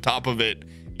holes in the top of it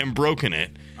and broken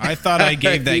it. I thought I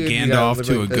gave that Gandalf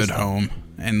to a good home.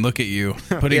 And look at you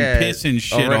putting piss and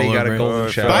shit all over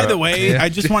it. By the way, I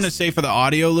just want to say for the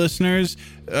audio listeners,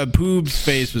 Poob's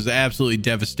face was absolutely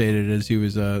devastated as he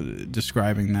was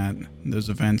describing those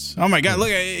events. Oh my god, look,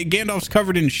 Gandalf's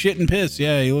covered in shit and piss.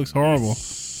 Yeah, he looks horrible.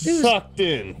 Sucked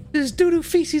in. There's doo-doo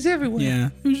feces everywhere. Yeah,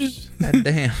 it was just. God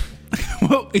damn.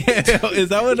 Well, yeah, is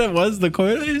that what it was? The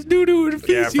coil is doo-doo and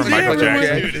feces. Yeah, from Michael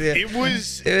Jackson. Dude, it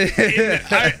was.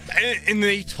 And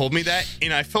they told me that,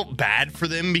 and I felt bad for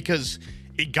them because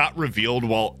it got revealed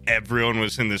while everyone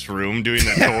was in this room doing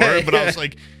the tour. But I was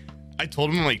like, I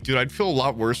told him, I'm like, dude, I'd feel a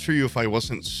lot worse for you if I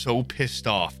wasn't so pissed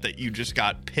off that you just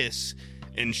got piss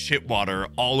and shit water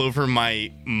all over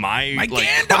my like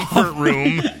comfort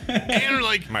room and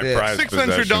like My prized $600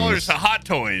 possessions. of hot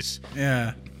toys.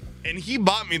 Yeah. And he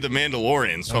bought me the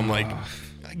Mandalorian, so I'm like,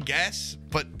 I guess,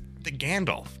 but the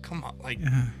Gandalf, come on, like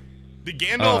the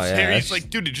Gandalf's hair. He's like,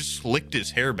 dude, it just slicked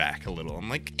his hair back a little. I'm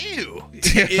like, ew.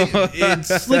 It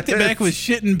slicked it back with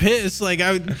shit and piss. Like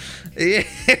I would. Yeah,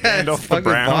 Gandalf it's the fucking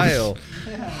Brown. vile.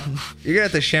 You're gonna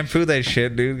have to shampoo that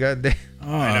shit, dude. God damn.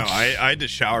 I know. I had to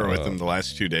shower with them the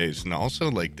last 2 days, and also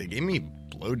like they gave me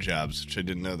blowjobs, which I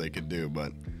didn't know they could do.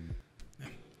 But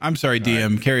I'm sorry,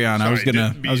 DM. Carry on. Sorry, I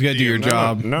was gonna do your DM.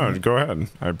 job. No, go ahead.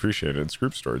 I appreciate it. It's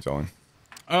group storytelling.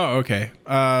 Oh, okay.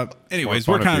 Anyways,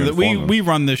 More we're fun kind if of you we inform we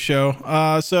run this show.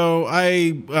 So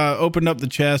I opened up the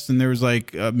chest and there was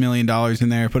like $1 million in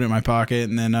there. I put it in my pocket,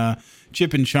 and then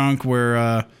Chip and Chunk where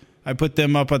I put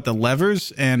them up at the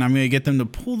levers, and I'm gonna get them to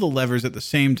pull the levers at the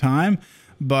same time.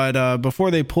 But before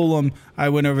they pull them, I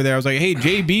went over there. I was like, "Hey,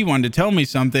 JB wanted to tell me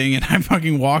something," and I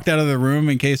fucking walked out of the room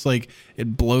in case like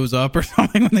it blows up or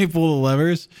something when they pull the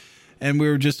levers. And we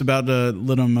were just about to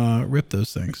let them rip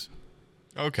those things.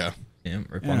 okay. Yeah,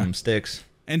 rip on them sticks.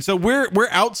 And so we're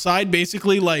outside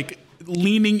basically like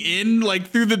leaning in like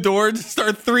through the door to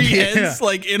start three heads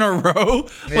like in a row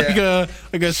like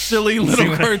a silly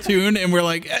little cartoon, and we're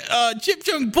like Chip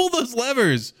Chunk, pull those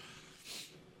levers.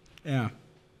 Yeah.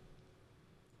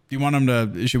 Do you want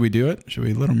them to, should we do it? Should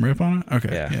we let them rip on it?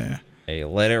 Okay. Yeah. Hey,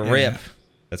 let it rip.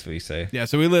 That's what you say. Yeah,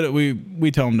 so we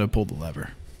tell them to pull the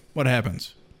lever. What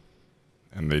happens?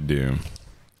 And they do.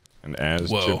 And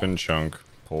as Chip and Chunk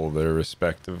pull their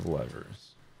respective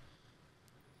levers,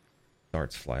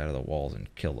 Darts fly out of the walls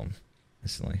and kill them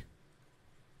instantly.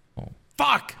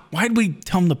 Fuck! Why'd we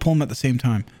tell them to pull them at the same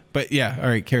time? But yeah, all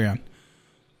right, carry on.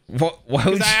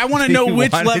 I want to know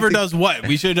which lever does what.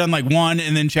 We should have done like one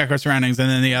and then check our surroundings, and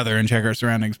then the other and check our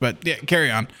surroundings. But yeah,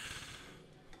 carry on.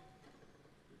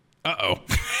 Uh-oh.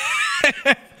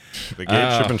 the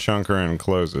gate Chip and Chunk are in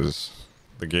closes.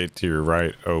 The gate to your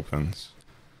right opens.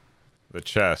 The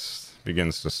chest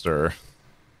begins to stir.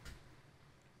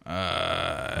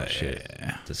 Shit.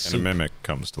 And a mimic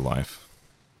comes to life.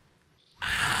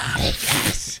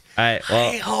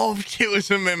 I hoped it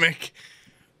was a mimic.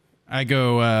 I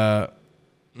go,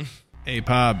 hey,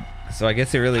 Pop. So I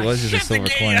guess it really was just a silver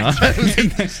coin.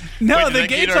 No, Wait, the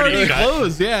gate's already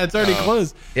closed. Yeah, it's already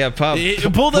closed. Yeah, Pop.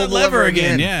 Pull that lever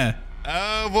again. Yeah.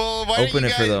 Well, why Open don't you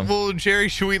it guys, for them. Well, Jerry,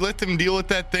 should we let them deal with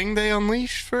that thing they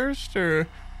unleashed first, or?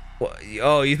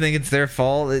 Oh, you think it's their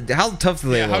fault? How tough do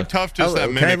they look? How tough does that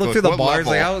mimic Can I look through the What bars?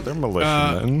 level? Like how? They're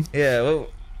militiamen. Yeah. Well,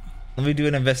 let me do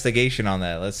an investigation on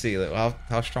that. Let's see. Like,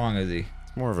 how strong is he?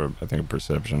 It's more of a, I think, a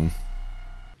perception.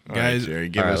 All Guys- right, Jerry,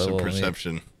 give all right, us a well,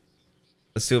 perception.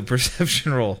 Let's do a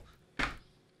perception roll.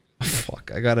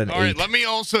 Fuck, I got an 8. All right, let me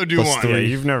also do Plus one. 3. Yeah,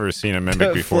 you've never seen a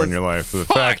mimic before in your life. The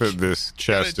fact that this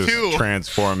chest Got a 2. is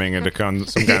transforming into some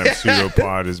kind of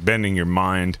pseudopod is bending your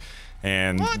mind.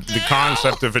 And the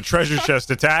concept of a treasure chest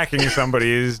attacking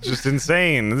somebody is just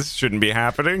insane. This shouldn't be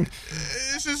happening.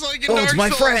 This is like Oh, it's my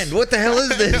friend. What the hell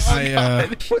is this?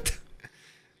 What?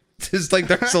 This is like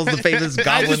Dark Souls, the famous I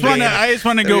goblin. just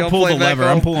want to go Y'all pull play the back lever.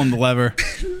 home? I'm pulling the lever.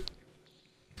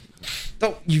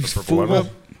 Oh, you purple fool! lever?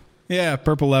 Yeah,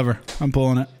 purple lever. I'm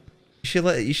pulling it.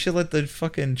 You should let the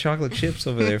fucking chocolate chips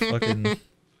over there fucking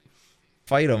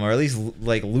fight them, or at least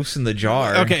like loosen the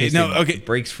jar. Okay, in case no, it okay.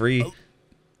 breaks free.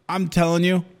 I'm telling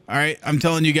you, all right? I'm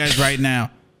telling you guys right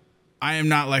now, I am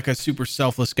not like a super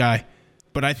selfless guy,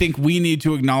 but I think we need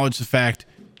to acknowledge the fact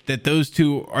that those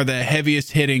two are the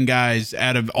heaviest hitting guys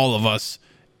out of all of us,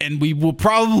 and we will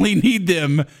probably need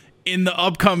them in the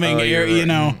upcoming you're area, you right.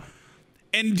 know.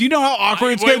 And do you know how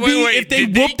awkward it's going to be if they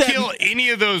Did whoop they that? kill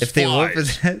any of those If they whoop flies?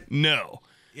 his head, No.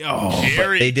 Oh,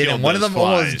 Jerry they didn't. killed One of those them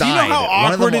almost flies. died. you know how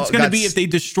One of them awkward it's going to got be if they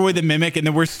destroy the mimic and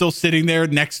then we're still sitting there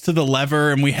next to the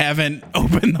lever and we haven't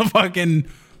opened the fucking...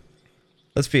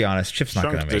 Let's be honest. Chip's not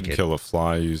Chunk gonna make did it. kill a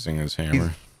fly using his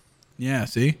hammer. Yeah,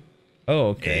 see? Oh,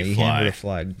 okay. A He fly. hammered a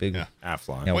flag. Big. Yeah. A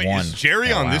fly. Yeah, Wait, one. is Jerry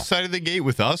Yeah, on wow. this side of the gate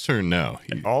with us or no?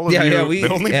 All of Yeah, you, yeah, we-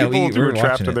 the only yeah, people we who were were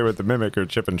trapped watching it. there with the mimic are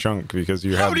Chip and Chunk because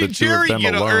you How have the did two Jerry of them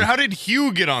get alone. or how did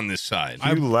Hugh get on this side?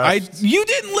 You left. You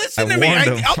didn't listen I to me. I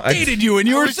warned him. updated you, and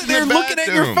you I were was sitting there in the looking at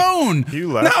your bathroom. phone.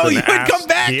 You left No, and you would come asked-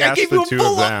 back. he I asked gave the you a two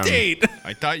full of them. update.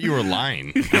 I thought you were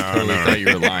lying. I totally thought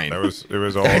you were lying. It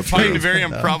was all I find true. it very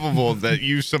improbable that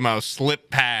you somehow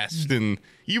slipped past and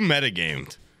you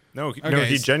metagamed. No, Okay,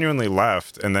 he so- genuinely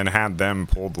left and then had them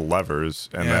pull the levers,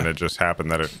 and then Yeah. it just happened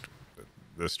that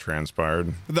this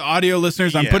transpired. For the audio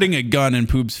listeners, I'm putting a gun in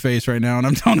Poop's face right now, and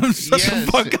I'm telling him to shut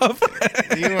the fuck up.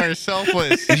 You are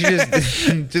selfless. You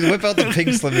should just whip out the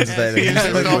pink slip instead. He's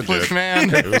a selfless man.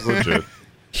 It was legit.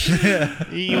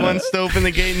 He wants to open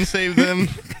the gate and save them.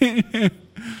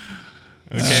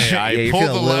 Okay, I pull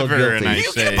the lever and I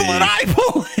say, I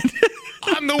pull it.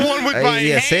 I'm the one with my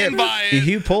hand Sam, by it.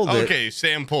 you pulled it. Okay,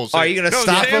 Sam pulls it. Are you going to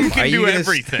stop Sam him? can Are you do gonna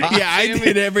everything. Yeah, I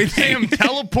did everything. Sam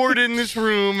teleported in this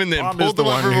room and then Bob is pulled the the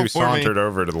one lever who before me. sauntered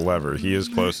over to the lever. He is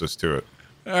closest to it.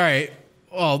 All right.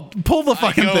 Well, pull the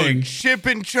fucking thing. Chip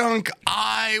and Chunk,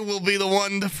 I will be the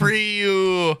one to free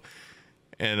you.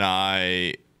 And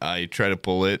I try to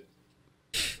pull it.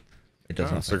 It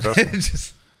doesn't. Successful.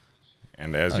 Just,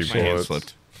 And as you My pull hand it,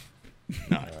 slipped.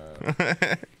 No.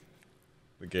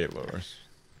 the gate lowers.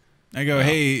 I go,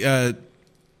 hey,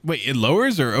 wait, it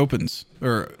lowers or opens?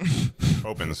 Or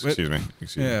Opens, excuse me.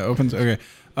 yeah, opens. Okay.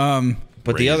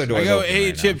 but the other door. I go,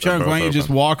 hey, Chip Chunk, why don't you just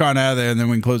walk on out of there and then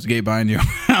we can close the gate behind you?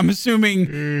 I'm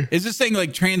assuming, is this thing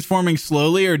like transforming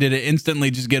slowly or did it instantly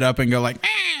just get up and go like,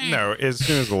 No, as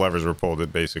soon as the levers were pulled,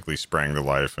 it basically sprang to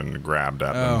life and grabbed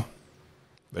at them.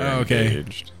 They're okay.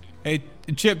 engaged. Hey,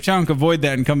 Chip Chunk, avoid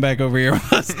that and come back over here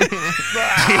with us.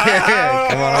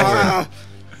 Come on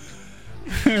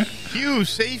over. You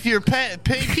save your pay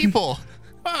people.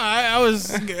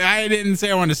 I didn't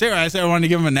say I wanted to say it. I said I wanted to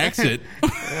give him an exit.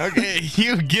 Okay,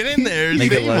 you get in there,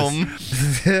 Make it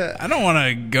save them. I don't want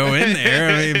to go in there.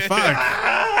 I mean, fuck.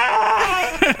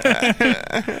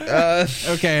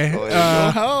 Okay.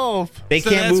 No help. They So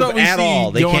can't that's move what we at see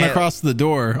all. They going can't. across the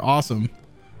door. Awesome.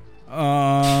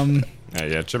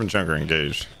 Yeah, Chip and Chunk are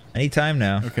engaged. Anytime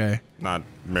now. Okay. Not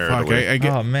Fuck. maritally. I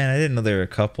get, Oh man, I didn't know they were a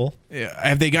couple.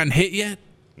 have they gotten hit yet?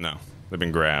 No, they've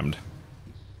been grabbed.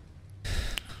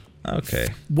 Okay.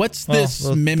 What's Well, this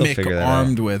they'll mimic figure that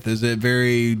armed with? Is it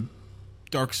very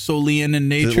Dark Soulian in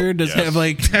nature? Does it Yes. have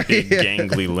like Big,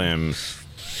 gangly limbs.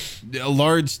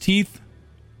 large teeth?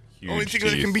 Huge Only thing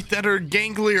teeth. that can beat that are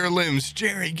ganglier limbs.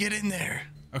 Jerry, get in there.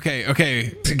 Okay,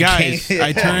 guys. I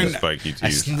Long turned. spiky I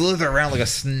teeth. slither around like a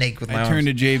snake with my I turn arms.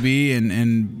 to JB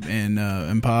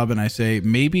and Bob and I say,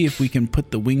 maybe if we can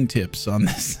put the wingtips on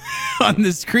this on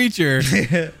this creature,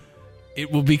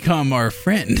 it will become our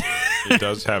friend. It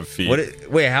does have feet.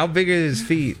 Wait, how big are his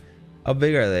feet? How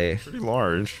big are they? Pretty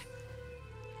large.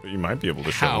 But you might be able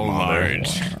to show How them on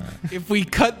large? there. If we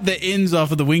cut the ends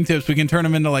off of the wingtips, we can turn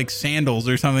them into like sandals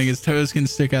or something. His toes can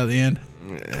stick out the end.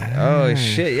 Oh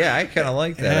shit! Yeah, I kind of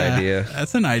like that idea.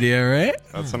 That's an idea, right?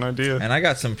 That's an idea. And I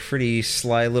got some pretty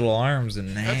sly little arms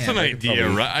and hands. That's an I could idea,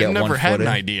 probably right? get I've never one had foot an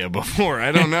in. idea before.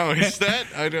 I don't know. Is that?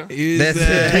 I don't.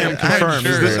 That's I'm confirmed.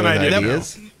 sure. Is this an idea?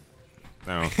 ideas?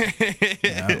 No.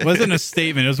 It wasn't a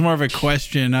statement. It was more of a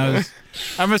question.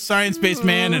 I'm a science-based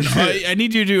man, and I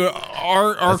need you to do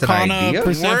arcana idea?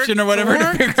 perception or whatever to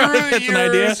Work figure out through if that's an your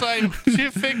idea.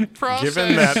 scientific process.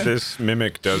 Given that this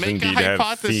mimic does Make a indeed have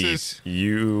hypothesis. feet,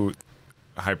 you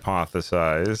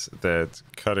hypothesize that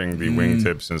cutting the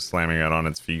wingtips and slamming it on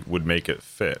its feet would make it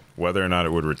fit. Whether or not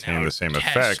it would retain the same test.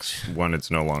 effects when it's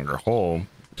no longer whole,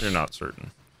 you're not certain.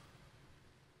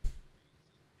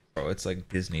 Bro, it's like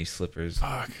Disney slippers.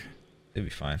 Fuck. It'd be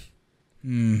fine.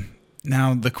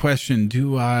 Now the question: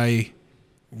 do I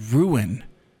ruin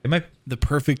It might. the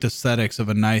perfect aesthetics of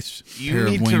a nice You pair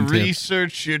of need to wingtips?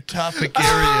 research your topic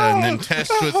area and then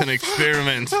test with an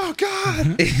experiment. Oh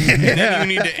God! Then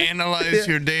you need to analyze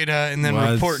your data and then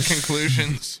Well, report it's-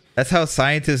 conclusions. That's how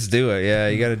scientists do it. Yeah,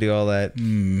 you got to do all that.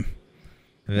 Maybe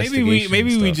investigation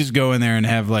we stuff. just go in there and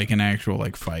have like an actual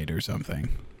like fight or something.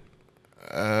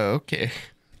 Okay.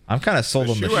 I'm kind of sold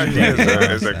on the Shoe shoe.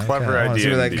 idea is a I clever kinda wanna see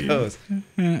idea where that indeed. goes.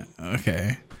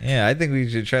 Okay. Yeah, I think we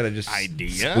should try to just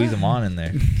Idea? squeeze them on in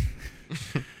there.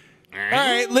 All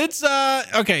right. Let's.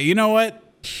 Okay. You know what?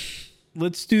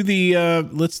 Let's do the.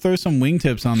 Let's throw some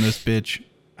wingtips on this bitch.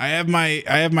 I have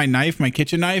my knife, my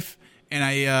kitchen knife, and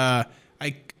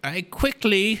I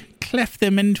quickly cleft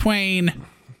them in twain.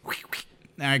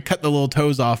 And I cut the little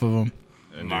toes off of them.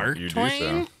 And Mark you do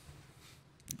Twain? so.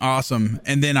 Awesome.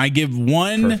 And then I give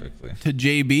one Perfectly. to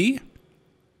JB,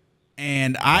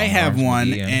 and I have arms one,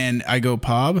 medium. and I go,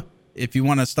 Pob, if you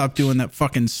want to stop doing that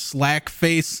fucking slack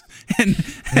face and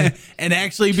and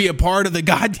actually be a part of the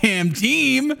goddamn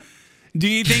team, do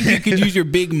you think you could use your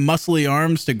big muscly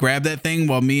arms to grab that thing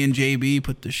while me and JB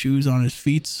put the shoes on his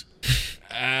feet?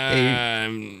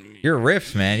 You're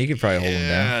riffs, man. You could probably hold him down.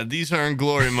 Yeah, these aren't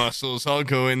glory muscles. I'll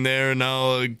go in there and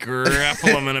I'll grapple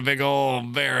him in a big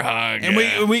old bear hug.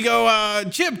 And we go,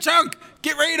 Chip, Chunk,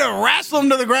 get ready to wrestle him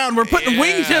to the ground. We're putting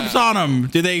wingtips on him.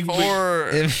 Do they?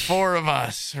 Four of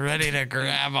us ready to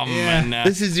grab him. Yeah. And,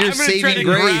 This is your I'm gonna try saving to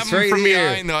grab grace him right from here.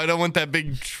 behind, though. I don't want that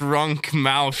big trunk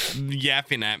mouth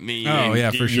yapping at me. Oh, yeah,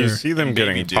 for sure. You see them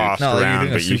getting Baby dude. tossed No, you're around,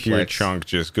 doing a but you hear suplex. Chunk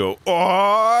just go,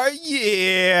 "Oh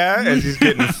yeah!" as he's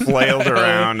getting flailed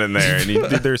around in there, and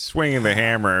they're swinging the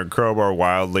hammer and crowbar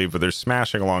wildly, but they're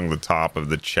smashing along the top of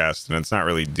the chest, and it's not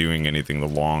really doing anything. The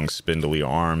long, spindly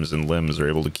arms and limbs are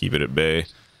able to keep it at bay.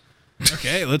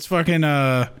 Okay, let's fucking.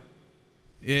 Yeah,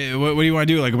 what do you want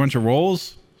to do? Like a bunch of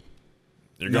rolls?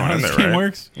 You're Is that going how in this there, game right?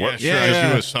 works? Yeah, sure. Yeah, I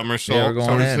yeah. do a somersault. Yeah, we're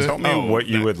going in. Tell me what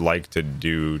you would like to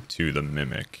do to the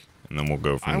mimic, and then we'll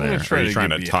go I from wanna there. try Are you to trying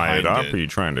get to tie it behind up? it. Are you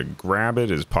trying to grab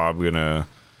it? Is Pob gonna?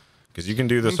 Because you can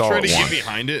do this all Try at to get once.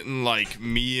 behind it and like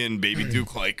me and Baby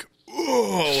Duke like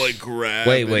grab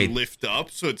Wait. and lift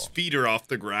up so its feet are off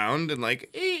the ground and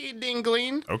like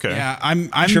dingling. Okay. Yeah, I'm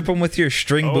Trip him with your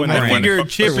string Oh, and I then boomerang. figured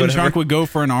Chip or and whatever. Chunk would go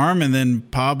for an arm, and then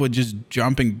Pob would just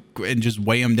jump and just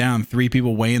weigh him down. 3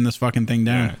 people weighing this fucking thing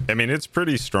down. Yeah. I mean, it's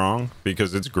pretty strong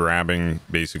because it's grabbing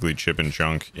basically Chip and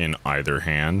Chunk in either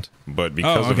hand. But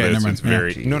because Oh, okay, of never this, mind. it's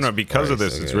very Yeah. because of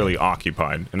Jesus this, it's Christ, really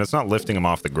occupied, and it's not lifting them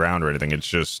off the ground or anything. It's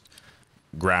just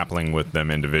grappling with them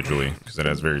individually because it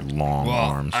has very long Well,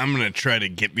 arms. I'm gonna try to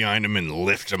get behind him and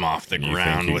lift him off the You think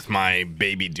ground you- with my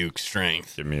Baby Duke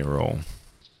strength. Give me a roll.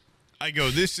 I go,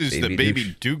 this is Baby the Baby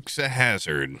Duke. Duke's a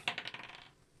hazard.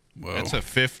 Whoa. That's a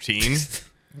 15.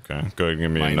 Okay, go ahead and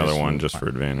give me Minus another one one. just for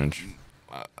advantage.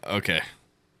 Okay.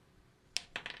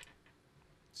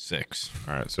 6.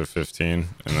 All right, so 15,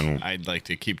 and then I'd like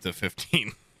to keep the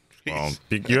 15. well,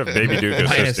 you have Baby Duke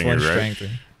Minus assisting you, one right?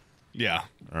 strength. Yeah.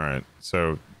 All right,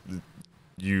 so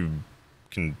you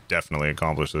can definitely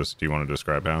accomplish this. Do you want to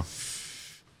describe how?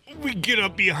 We get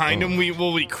up behind him.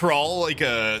 We crawl like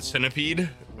a centipede.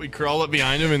 We crawl up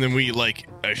behind him, and then we like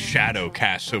a shadow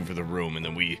casts over the room, and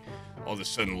then we all of a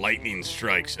sudden lightning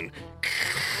strikes, and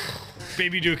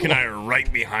Baby Duke and I are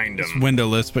right behind him.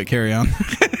 Windowless, but carry on.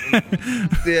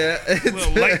 Yeah.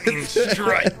 Well, lightning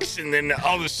strikes, and then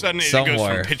all of a sudden it goes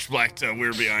Somewhere. from pitch black to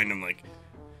we're behind him, like,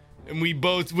 and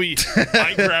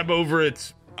I grab over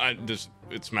its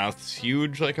its mouth's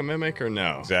huge like a mimic or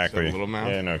no? Exactly. Is it a little mouth.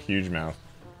 Yeah, no, huge mouth.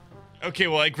 Okay,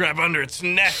 well, I grab under its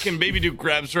neck, and Baby Duke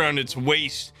grabs around its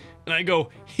waist, and I go,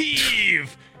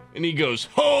 heave! And he goes,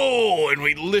 ho! And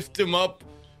we lift him up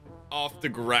off the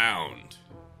ground.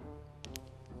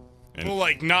 And- Well,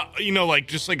 like, not, like,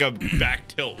 just like a back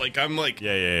tilt. Like, I'm like,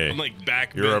 Yeah. I'm like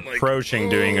back You're bent, approaching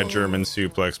doing a German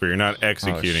suplex, but you're not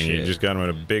executing. You shit. just got him in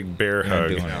a big bear You're not hug,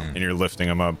 doing it. and you're lifting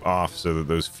him up off so that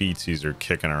those feetsies are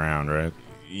kicking around, right?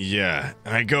 Yeah.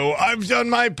 I go, I've done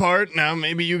my part. Now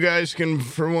maybe you guys can,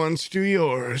 for once, do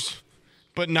yours.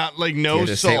 But not, like, no had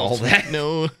to say all salt. that?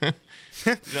 No,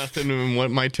 nothing in what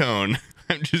my tone.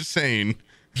 I'm just saying.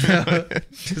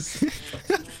 Just-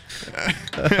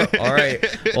 all right.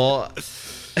 Well,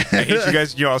 I hate you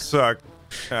guys. You all suck,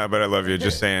 but I love you.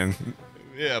 Just saying.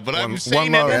 Yeah, but One- I'm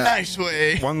saying one it in a love. nice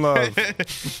way. One love,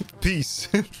 peace.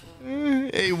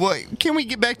 Hey, what? Can we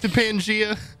get back to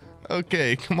Pangea?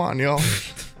 Okay, come on, y'all.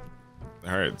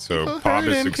 All right, so Pop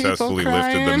has successfully lifted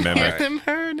the Hear mimic. them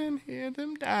hurting, hear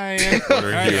them dying. What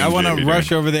are you I want to doing, rush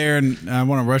JB? over there,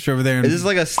 and is this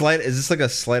like a sleight? Is this like a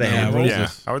sleight of Yeah, hand what roll? is Yeah,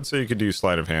 this? I would say you could do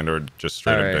sleight of hand or just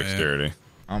straight All up right. dexterity.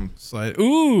 I'm slide.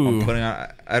 Ooh, putting on.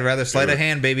 I'd rather sleight of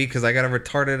hand, baby, because I got a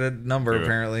retarded number Do it.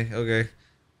 apparently. Okay.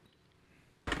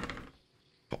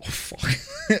 Oh fuck.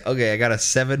 Okay, I got a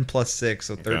 7 + 6,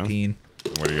 so 13.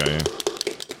 What do you got here?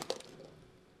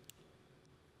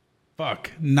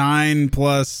 fuck. 9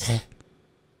 +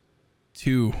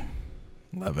 2,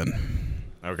 11.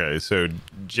 Okay, so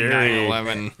Jerry.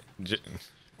 9/11.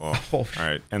 Well, all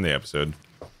right, end the episode.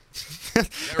 That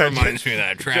reminds me of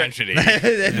that tragedy.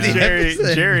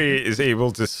 Jerry is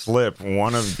able to slip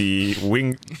one of the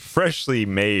freshly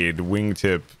made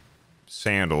wingtip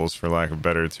sandals, for lack of a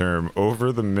better term,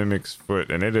 over the mimic's foot,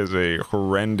 and it is a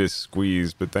horrendous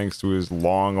squeeze, but thanks to his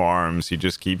long arms, he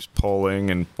just keeps pulling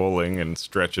and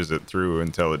stretches it through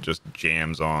until it just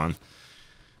jams on.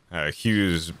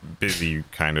 Hugh's busy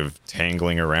kind of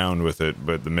tangling around with it,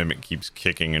 but the mimic keeps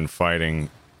kicking and fighting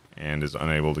and is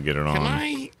unable to get it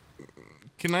on.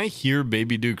 Can I hear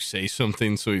Baby Duke say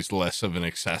something so he's less of an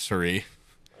accessory?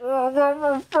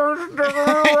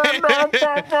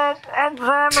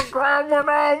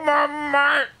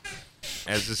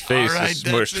 As his face All right, is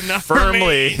that's smushed enough for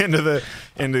firmly me.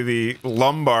 into the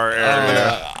lumbar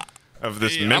area of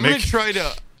this I'm gonna mimic. try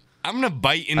to. I'm gonna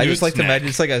bite into. I just its like to neck. imagine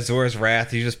it's like Azor's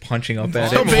Wrath. He's just punching up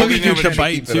at So it. baby holding Duke it to with-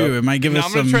 bite too. It might give No, us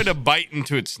I'm gonna some. try to bite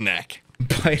into its neck.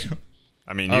 Bite him.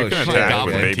 I mean, you Oh, can shit. attack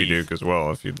Goblin with Baby teeth. Duke as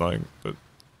well if you'd like. But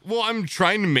Well, I'm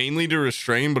trying mainly to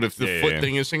restrain, but if the Yeah, foot yeah.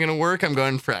 thing isn't gonna work, I'm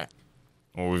going for.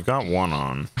 well, we've got one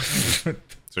on, so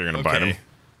you're gonna bite him.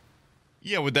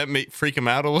 Yeah, would that freak him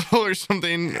out a little or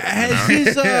something? Has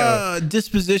his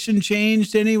disposition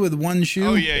changed any with one shoe?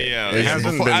 Oh yeah. It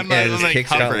hasn't been- I'm Yeah, not his like kicks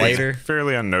got hovering. lighter.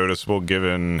 Fairly unnoticeable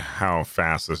given how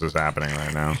fast this is happening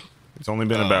right now. It's only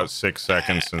been about 6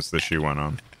 seconds since the shoe went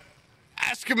on.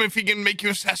 Ask him if he can make you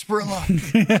a sarsaparilla.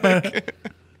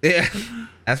 Yeah.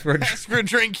 Ask for Ask for a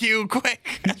drink, Hugh,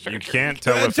 quick. You can't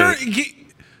tell if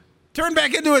Turn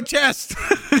back into a chest.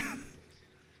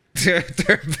 turn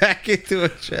back into a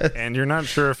chest. and you're not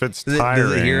sure if it's Does it hear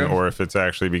tiring him? or if it's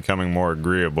actually becoming more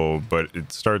agreeable, but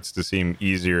it starts to seem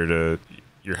easier to.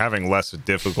 You're having less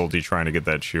difficulty trying to get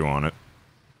that shoe on it.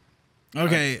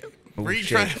 Okay. Were you shit.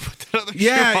 trying to put that other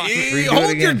Yeah, shoe on? Redo it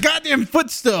hold your again. goddamn foot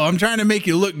still. I'm trying to make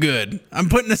you look good. I'm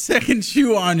putting a second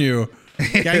shoe on you.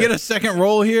 Can I get a second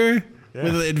roll here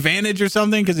with an advantage or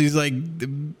something? Because he's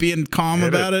like being calm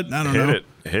about it. I don't know.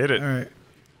 Hit it. All right.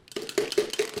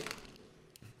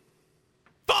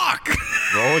 Fuck.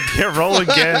 Roll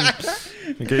again.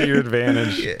 Get your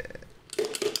advantage. Yeah.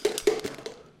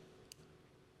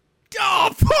 Oh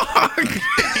fuck!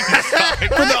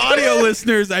 For the audio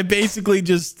listeners, I basically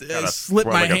just slip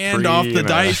what, my like a hand free off the and a-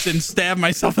 dice and stab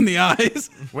myself in the eyes.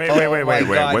 Wait. Oh my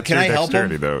God. What's Can your I help him?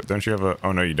 dexterity though? Don't you have a?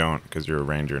 Oh no, you don't, because you're a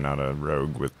ranger, not a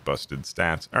rogue with busted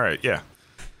stats. All right, yeah.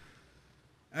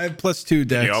 I have +2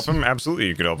 dex. Can you help him? Absolutely,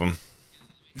 you could help him.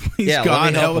 Please, Yeah, let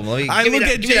God me help help him. Let me- I give me look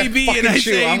that- at give me that JB and fucking I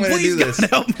shoe. say, I'm gonna please do God this."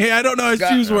 help me. I don't know how his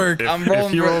shoes work. If, I'm rolling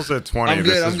if he for- rolls a 20, I'm this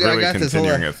good, is I'm good. I really got this. Hold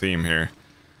continuing on. a theme here.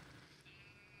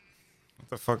 What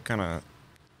the fuck kind of?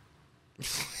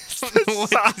 What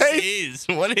this is?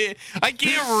 What is? I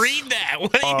can't read that.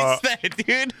 What is that,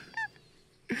 dude?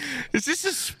 Is this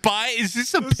a spy? Is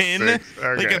this a pin? Okay.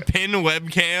 Like a pin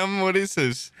webcam? What is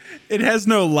this? It has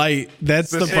no light.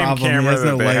 That's the same problem. It camera has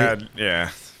no that they light. had. Yeah,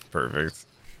 perfect.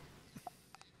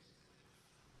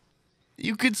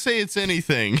 You could say it's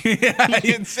anything. You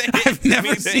could say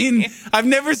it's I've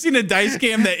never seen a dice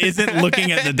cam that isn't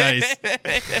looking at the dice.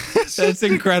 That's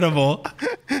incredible.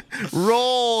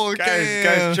 Roll,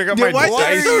 Guys, check out Dude, my why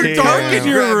is dice it so cam. dark in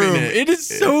your Grabbing room? it. It is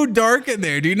so dark in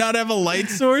there. Do you not have a light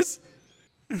source?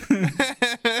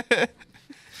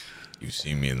 You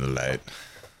see me in the light.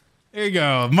 There you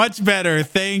go. Much better.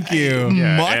 Thank you.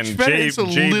 Yeah, Much and better. It's a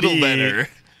little JB better.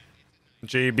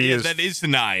 JB Yeah, is that is the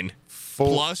 9.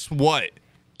 full. Plus what?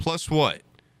 Plus what?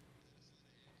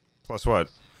 Plus what?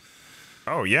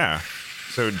 Oh yeah.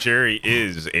 So Jerry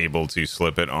is able to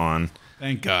slip it on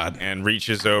Thank God. and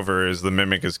reaches over as the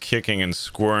mimic is kicking and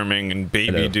squirming, and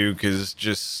Baby Hello. Duke is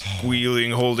just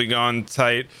squealing, holding on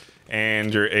tight.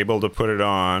 And you're able to put it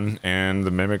on, and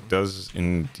the mimic does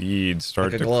indeed start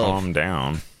Like a to glove. calm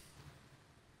down.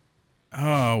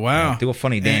 Oh wow. Do a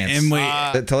funny dance. And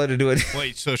wait, Tell her to do it.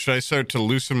 Wait, so should I start to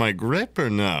loosen my grip or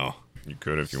no? You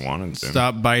could if you wanted to.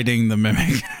 stop biting the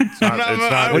mimic. It's not, it's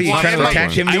not, What are you, it's trying to not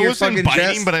attach him to I your wasn't fucking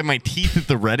biting, chest? but I have my teeth at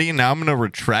the ready, and now I'm gonna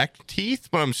retract teeth,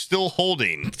 but I'm still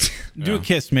holding. Do a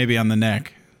kiss maybe on the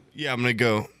neck. Yeah, I'm gonna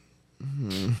go.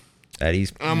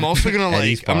 Eddie's. I'm also gonna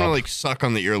Eddie's I'm gonna pop. like suck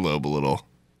on the earlobe a little.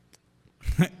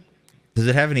 Does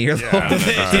it have an earlobe? Yeah,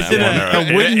 Is it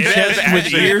a wooden it is chest with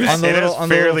actually- ears? On the it little- has on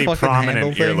the little fairly fucking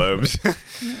prominent handle earlobes.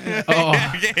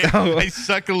 Oh, I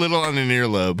suck a little on an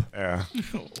earlobe. Yeah,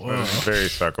 it's very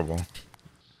suckable.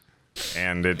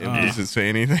 And it Does it say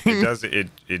anything? does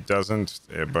it doesn't,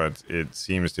 but it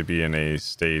seems to be in a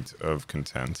state of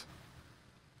content.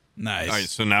 nice. All right,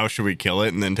 so now should we kill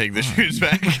it and then take the shoes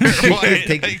back? Or what?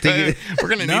 Take it. We're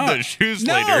gonna no, need those shoes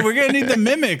no, later. we're gonna need the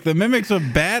mimic. The mimic's a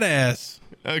badass.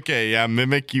 Okay, yeah,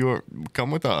 mimic,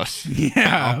 come with us.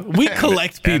 Yeah, we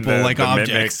collect And people like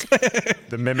objects.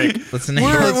 The mimic, Let's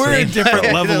We're a different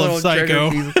The level of little treasure psycho.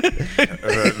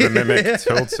 piece. the mimic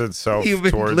tilts itself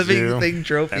Human towards living you, thing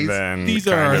trophies. and then These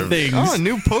are kind our of- things. Oh, a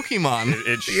new Pokemon.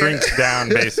 It shrinks down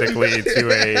basically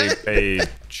to a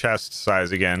chest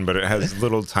size again, but it has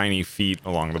little tiny feet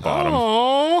along the bottom.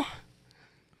 Oh,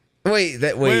 Wait,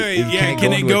 Wait, yeah, can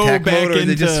can it it go go into attack back mode, or is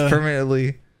it just into-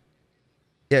 permanently?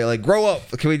 Yeah, like grow up.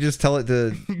 Can we just tell it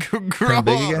to? grow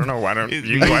big up. I don't know. Why don't It-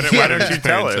 you? Why don't you Yeah.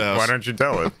 tell it? Parents' Why don't you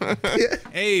tell it?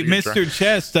 Hey, You can Mr.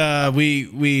 Chest, we're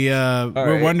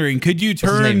right. wondering, could you his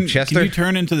name, turn Chester? could you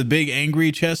turn into the big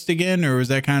angry chest again, or was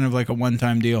that kind of like a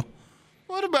one-time deal?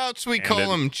 What about we And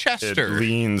call him It Chester?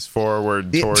 leans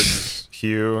forward towards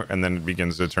Hugh, and then it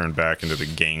begins to turn back into the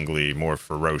gangly, more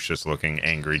ferocious-looking,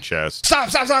 angry chest. Stop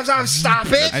it.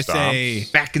 I say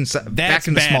Back in that's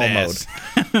small badass.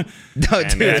 mode. No, And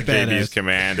dude. at badass. JB's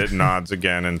command, it nods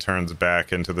again and turns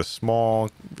back into the small,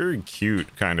 very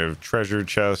cute kind of treasure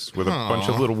chest with a bunch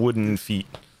of little wooden feet.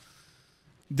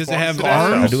 Does it have Does it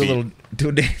have arms? Do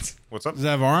a dance. What's up? Does it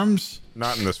have arms?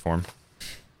 Not in this form.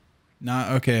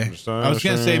 Not okay. Just, I was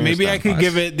gonna say maybe I could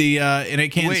give it the and it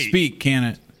can't Wait. speak, can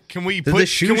it? Can we Did put the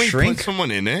shoe can we shrink? put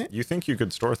someone in it? You think you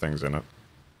could store things in it?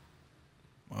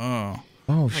 Oh.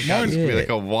 Oh, My God, it's gonna be shit. like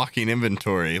a walking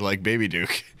inventory, like Baby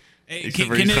Duke. Hey, Except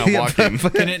for can he's it- not walking.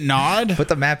 Can it nod? Put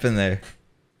the map in there.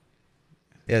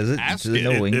 Yeah, does Ask it it.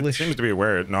 know It English? seems to be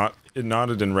aware. It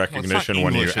nodded in recognition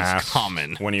when English, you it's asked.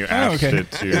 common. When you asked okay.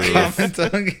 it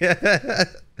to.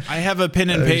 I have a pen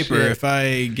and paper. shit. If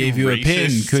I gave you a pen,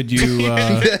 Racist.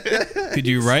 could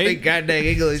you write? Speak goddamn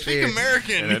English Speak here.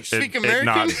 American. And Speak it American.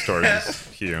 nods towards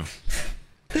Hugh.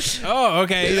 Oh,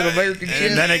 okay. Little American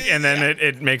And then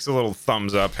it makes a little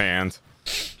thumbs up hand.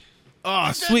 Oh,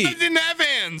 That sweet. didn't have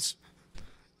hands.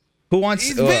 Who wants?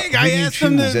 He's who big. do I you asked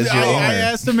him. choose as your I owner?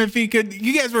 asked him if he could.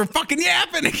 You guys were fucking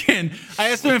yapping again.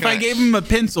 I asked him if I gave him a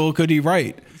pencil, could he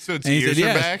write? So its And he ears said are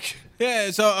yes. back.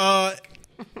 Yeah. So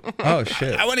Oh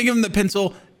shit! I want to give him the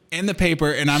pencil and the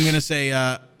paper, and I'm gonna say,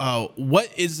 what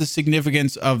is the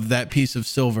significance of that piece of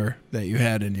silver that you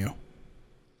had in you?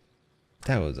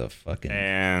 That was a fucking.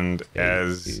 And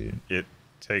as dude. it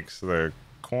takes the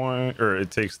coin, or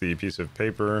it takes the piece of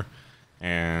paper,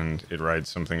 and it writes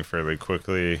something fairly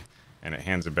quickly, and it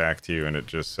hands it back to you, and it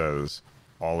just says,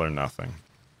 "All or nothing."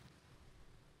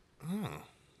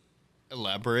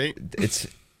 Elaborate. It's.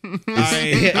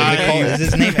 I- Is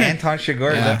his name Anton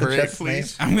Chigurh? Is that the Elaborate, chef's name?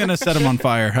 please. I'm gonna set him on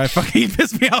fire. I fucking he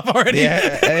pissed me off already.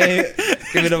 Yeah, hey,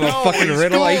 giving him a No, fucking he's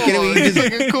riddle. Cool. Are you kidding me? He's He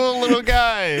just- like a cool little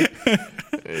guy.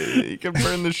 He can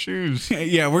burn the shoes.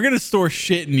 Yeah, we're gonna store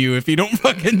shit in you if you don't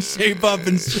fucking shape up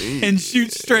and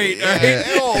shoot straight. All right?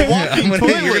 Oh, walking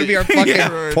You're gonna be our fucking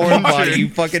Yeah. porn body, you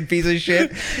fucking piece of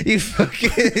shit. You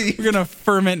fucking. We're gonna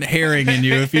ferment herring in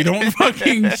you if you don't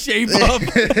fucking shape up.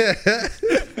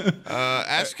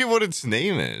 Ask it what its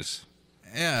name is.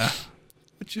 Yeah.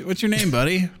 What's your name,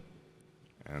 buddy?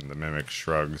 And the mimic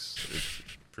shrugs. It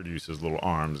produces little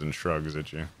arms and shrugs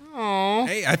at you.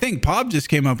 Hey, I think Pob just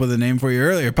came up with a name for you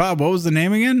earlier. Pob, what was the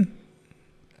name again?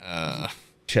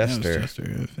 Chester. That was Chester.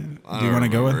 Do you want to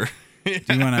go with? Do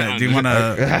you want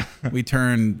to? We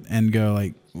turn and go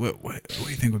like, what do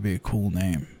you think would be a cool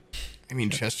name? I mean,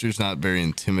 Chester's not very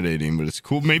intimidating, but it's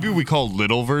cool. Maybe we call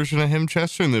little version of him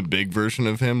Chester and the big version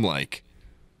of him like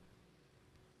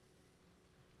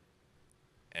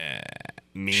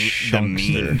the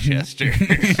mean Chester.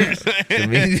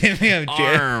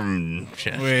 Arm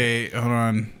Chester. Wait, hold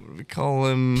on. What do we call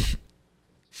him?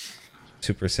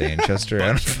 Super Saiyan Chester. I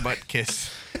don't Butt kiss.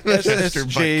 Chester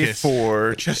butt kiss.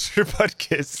 J4 Chester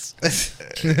Butkiss.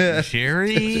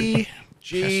 Jerry.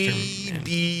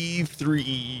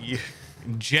 JB3.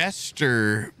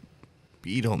 Jester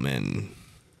Beetleman.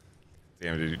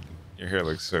 Damn, dude, your hair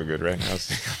looks so good right now.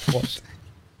 What?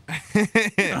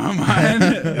 Come on. You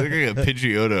look like a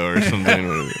Pidgeotto or something.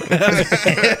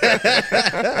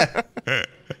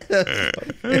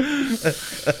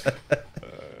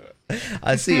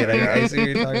 I see it. I see what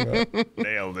you're talking about.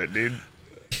 Nailed it, dude.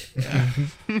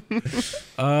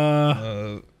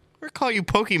 We're call you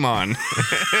Pokemon.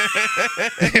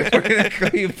 We're gonna call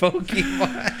you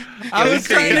Pokemon. I was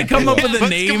trying to come up with a Let's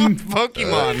name. come up with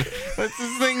Pokemon. That's the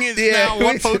thing is Yeah, now.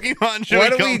 What we- Pokemon should why we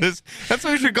don't call we- this? That's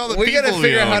what we should call the We people gotta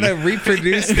figure out how we to own.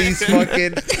 reproduce these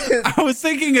fucking. I was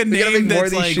thinking a gotta name make more that's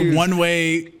of these like shoes. one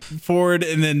way forward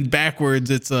and then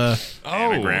backwards. It's a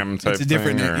Anagram type it's a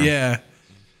different thing. Or... yeah.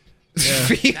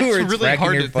 You were really smacking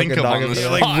hard your to think fucking of dog on in the the-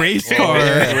 Like race car.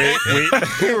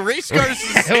 Wait. Race cars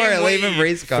is the Or same a way. Lehman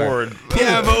race car. Forward.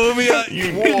 Yeah, but we'll be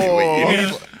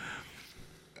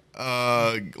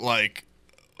Like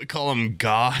we call him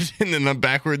God, and then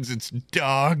backwards it's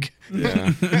dog.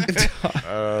 Yeah.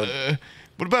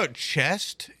 What about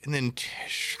chest and then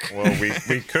tish? Well, we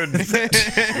could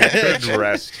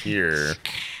rest here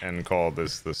and call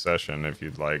this the session if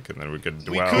you'd like, and then we could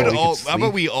We dwell. could we all. could How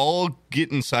about sleep. we all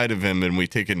get inside of him and we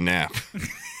take a nap?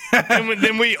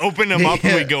 then we open him up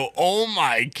and we go, "Oh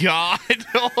my god!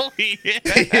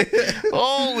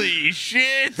 Holy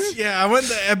shit!" Yeah, I want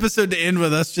the episode to end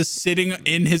with us just sitting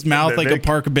in his mouth like a Mimic.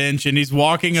 park bench, and he's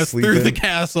walking us through the Sleeping.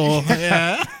 castle.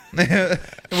 Yeah,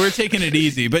 we're taking it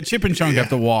easy, but Chip and Chunk have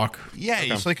to walk. Yeah,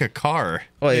 he's like a car.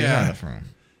 Oh, yeah, Yeah. not from.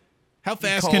 How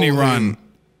fast call can he run? him-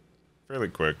 Fairly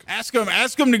quick. Ask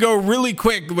him to go really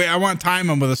quick. Wait, I want to time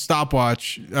him with a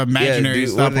stopwatch, imaginary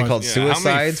what are they stopwatch. called?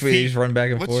 Suicides? Where you just run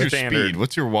back and What's forth? your Standard. speed?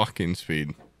 What's your walking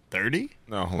speed? 30?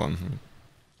 No, hold on.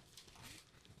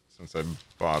 Since I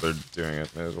bothered doing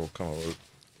it, may as well come over.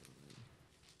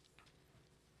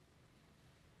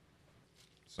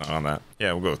 It's not on that.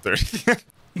 Yeah, we'll go with 30.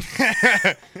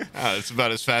 It's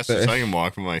about as fast as I can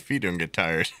walk when my feet don't get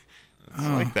tired. It's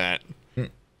like that.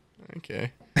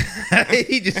 Okay.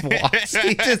 He just walks.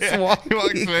 He just walks. He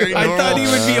walks very I normal. thought he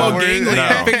would be all gangly.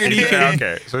 I figured he could.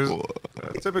 Okay, so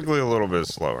he's typically a little bit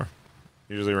slower.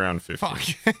 Usually around 15. Fuck.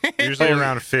 Usually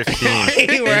around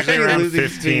 15. We're Usually around losing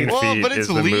 15 speed. feet Well, but is it's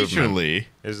the leisurely. movement.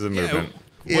 Is the movement.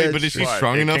 Wait, but is he But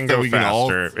strong it enough can that go we can all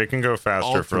faster. It can go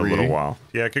faster for a little three? while.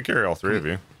 Yeah, it could carry all three of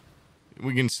you.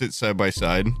 we can sit side by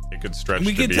side? It could stretch.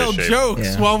 We to can be tell a shape. jokes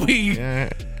Yeah. while we.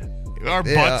 Our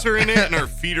butts are in it and our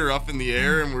feet are up in the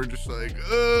air and we're just like,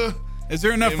 Is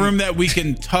there enough room that we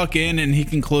can tuck in and he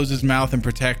can close his mouth and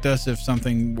protect us if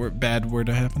something bad were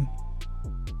to happen?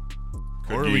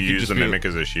 Or Could you we could use just the be- mimic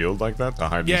as a shield like that to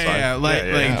hide Yeah, inside? yeah, like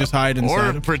just hide inside. Or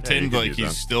him. pretend could like use he's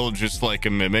that. still just like a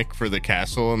mimic for the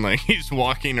castle and like he's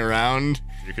walking around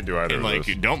You could do either and of like,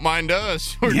 those. don't mind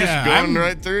us. We're Yeah, just going I'm-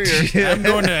 right through here. I'm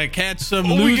going to catch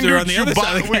some Oh, we can loser do on the other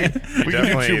side of the game. We can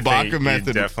do Chewbacca method.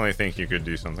 You definitely think you could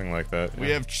do something like that.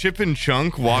 We have Chip and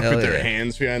Chunk walk Hell with their yeah.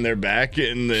 hands behind their back,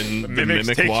 and then the mimic's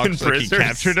mimic taking walks like he prisoners.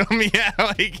 captured them. Yeah,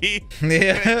 like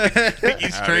Yeah.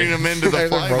 he's turning them into the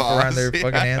There's a fly rope around boss. their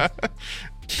fucking hands.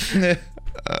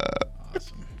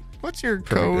 What's your Perfect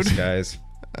code? disguise.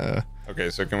 Okay,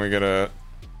 so can we get a...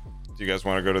 Do you guys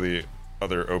want to go to the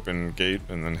other open gate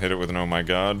and then hit it with an oh my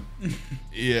god?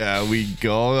 Yeah, we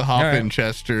go hop All right. in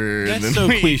Chester, That's and then so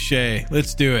we, cliche.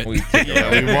 Let's do it. We take a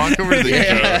yeah, we walk over to the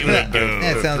Yeah. gate. and we go,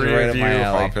 That sounds Three right of up you my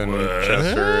alley. hop in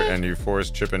Chester and you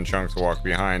force Chip and Chunk to walk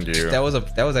behind you. That was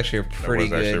actually a That pretty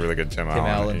was actually good. really good, Tim Tim Allen.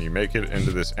 Allen. And you make it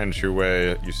into this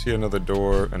entryway. You see another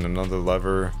door and another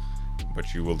lever,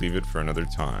 but you will leave it for another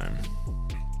time.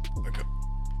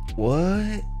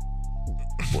 What?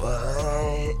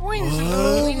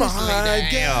 Oh my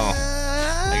god!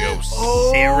 I go,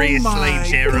 Oh seriously, my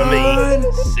Jeremy?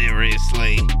 God.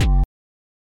 Seriously?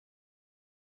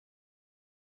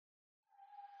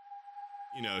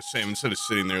 You know, Sam, instead of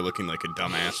sitting there looking like a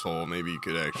dumb asshole, maybe you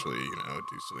could actually,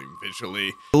 do something visually.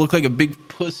 It looked like a big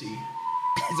pussy.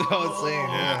 That's what I was saying.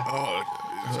 Yeah. Oh,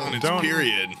 it's on its Don't-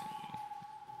 period.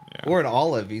 Or an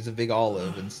olive. He's a big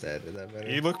olive instead. Is that better?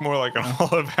 You look more like an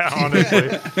olive, honestly.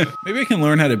 Maybe I can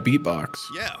learn how to beatbox.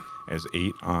 Yeah. As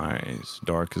 8 eyes,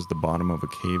 dark as the bottom of a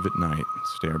cave at night,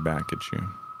 stare back at you.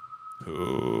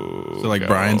 Who So like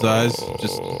Brian's eyes?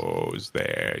 Just- goes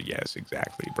there? Yes,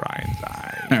 exactly, Brian's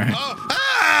eyes. All right. Oh,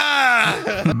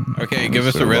 ah! Okay, give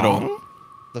us a riddle.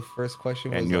 The first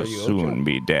question was, And are you'll you soon Ocho?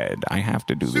 be dead. I have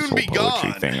to do this Soon whole be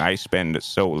poetry gone. thing. I spend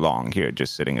so long here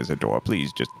just sitting as a door.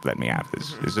 Please just let me have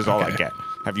this. This is all I Okay. get.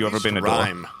 Have you ever Used been to a door?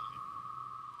 rhyme.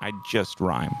 I just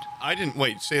rhymed I didn't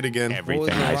wait. Say it again. What was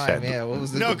everything the I rhyme? said. Yeah, what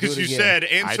was the No, do because it you again. said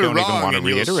answer I don't even wrong wanna and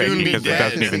you'll reiterate soon be because it dead.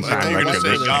 doesn't even And sound then like you a say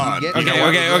listen. gone. Get Okay, me.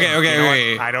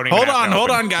 okay. I don't even Hold have to on, hold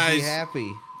open. on, Be guys.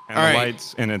 happy. And All the right.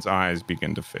 lights in its eyes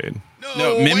begin to fade.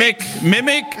 No, wait.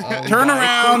 mimic, turn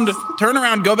around,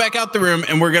 go back out the room,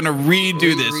 and we're gonna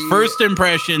redo this. First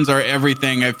impressions are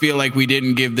everything. I feel like we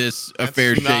didn't give this a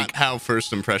fair That's not shake. how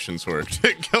first impressions work.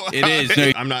 It is.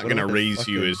 No, I'm not What gonna about the raise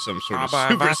you fucking- as some sort of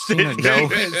Have I seen a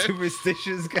superstition.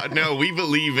 Superstitious guy. No, we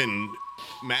believe in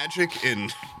magic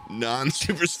and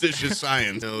non-superstitious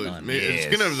science. No, it's yes,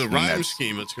 gonna have the and rhyme that's-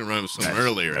 scheme. It's gonna rhyme some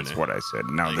earlier. That's in what I said.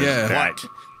 No, Like, this Yeah. is what? that.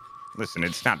 Listen,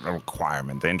 it's not a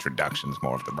requirement. The introduction's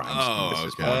more of the rhyme Oh, scheme.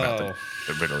 This is okay. more about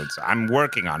the riddle. I'm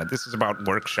working on it. This is about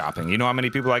workshopping. You know how many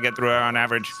people I get through on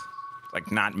average? Like,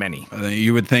 not many.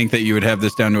 You would think that you would have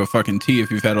this down to a fucking T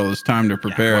if you've had all this time to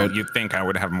prepare Well, it. you'd think I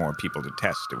would have more people to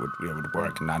test. It would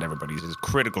work. Not everybody's as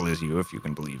critical as you, if you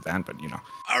can believe that. But, you know.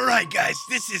 All right, guys,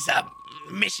 this is a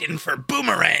mission for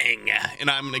Boomerang, and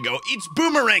I'm gonna go. It's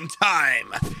Boomerang time.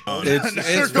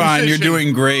 It's fine. You're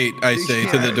doing great, I say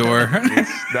to the door.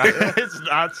 It's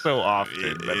not so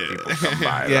often that people come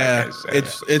by. Yeah, like I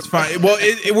said. it's fine. Well,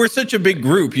 we're such a big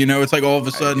group, you know. It's like all of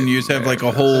a sudden you just have like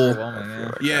a whole,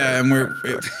 yeah, and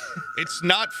It's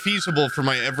not feasible for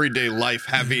my everyday life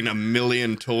having a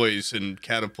million toys and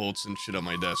catapults and shit on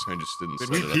my desk. I just didn't Did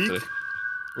set we it up peak? today.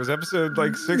 Was episode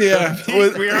like 6? Yeah, 7 peak?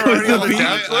 was- We are was already the on the peak?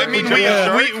 downside. I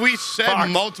mean, we said Fuck.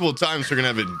 multiple times we're gonna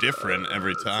have it different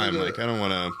every time. Like I don't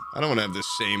wanna have the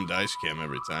same dice cam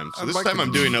every time. So I'd this like time it I'm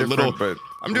to be doing a different, little. but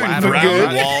I'm doing ladder ground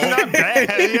good. wall. Not bad.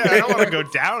 Yeah, I don't want to go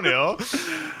downhill.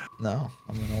 No,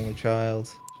 I'm an only child.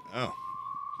 Oh,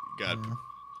 you got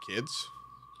kids?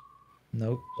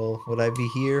 Nope. Well, would I be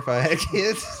here if I had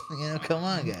kids? Come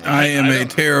on, guys. I am a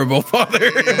terrible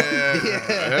father.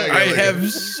 I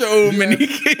have so many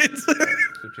kids.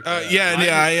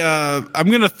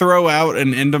 I'm gonna throw out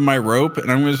an end of my rope,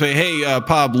 and I'm gonna say, "Hey,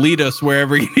 Pop, lead us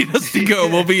wherever you need us to go.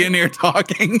 We'll be in here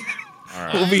talking.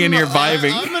 Right. We'll be in here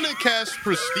vibing." I'm gonna cast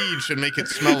Prestige and make it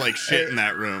smell like shit in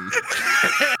that room.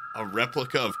 A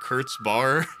replica of Kurtz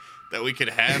bar that we could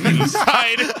have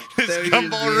inside this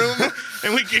gumball room,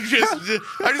 and we can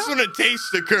I just want to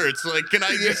taste the Kurtz. Like, can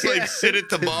I just sit at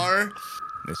the bar?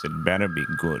 This had better be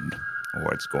good,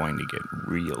 or it's going to get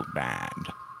real bad.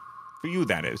 For you,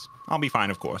 that is. I'll be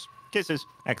fine, of course. Kisses.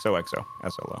 XOXO.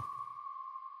 SOLO.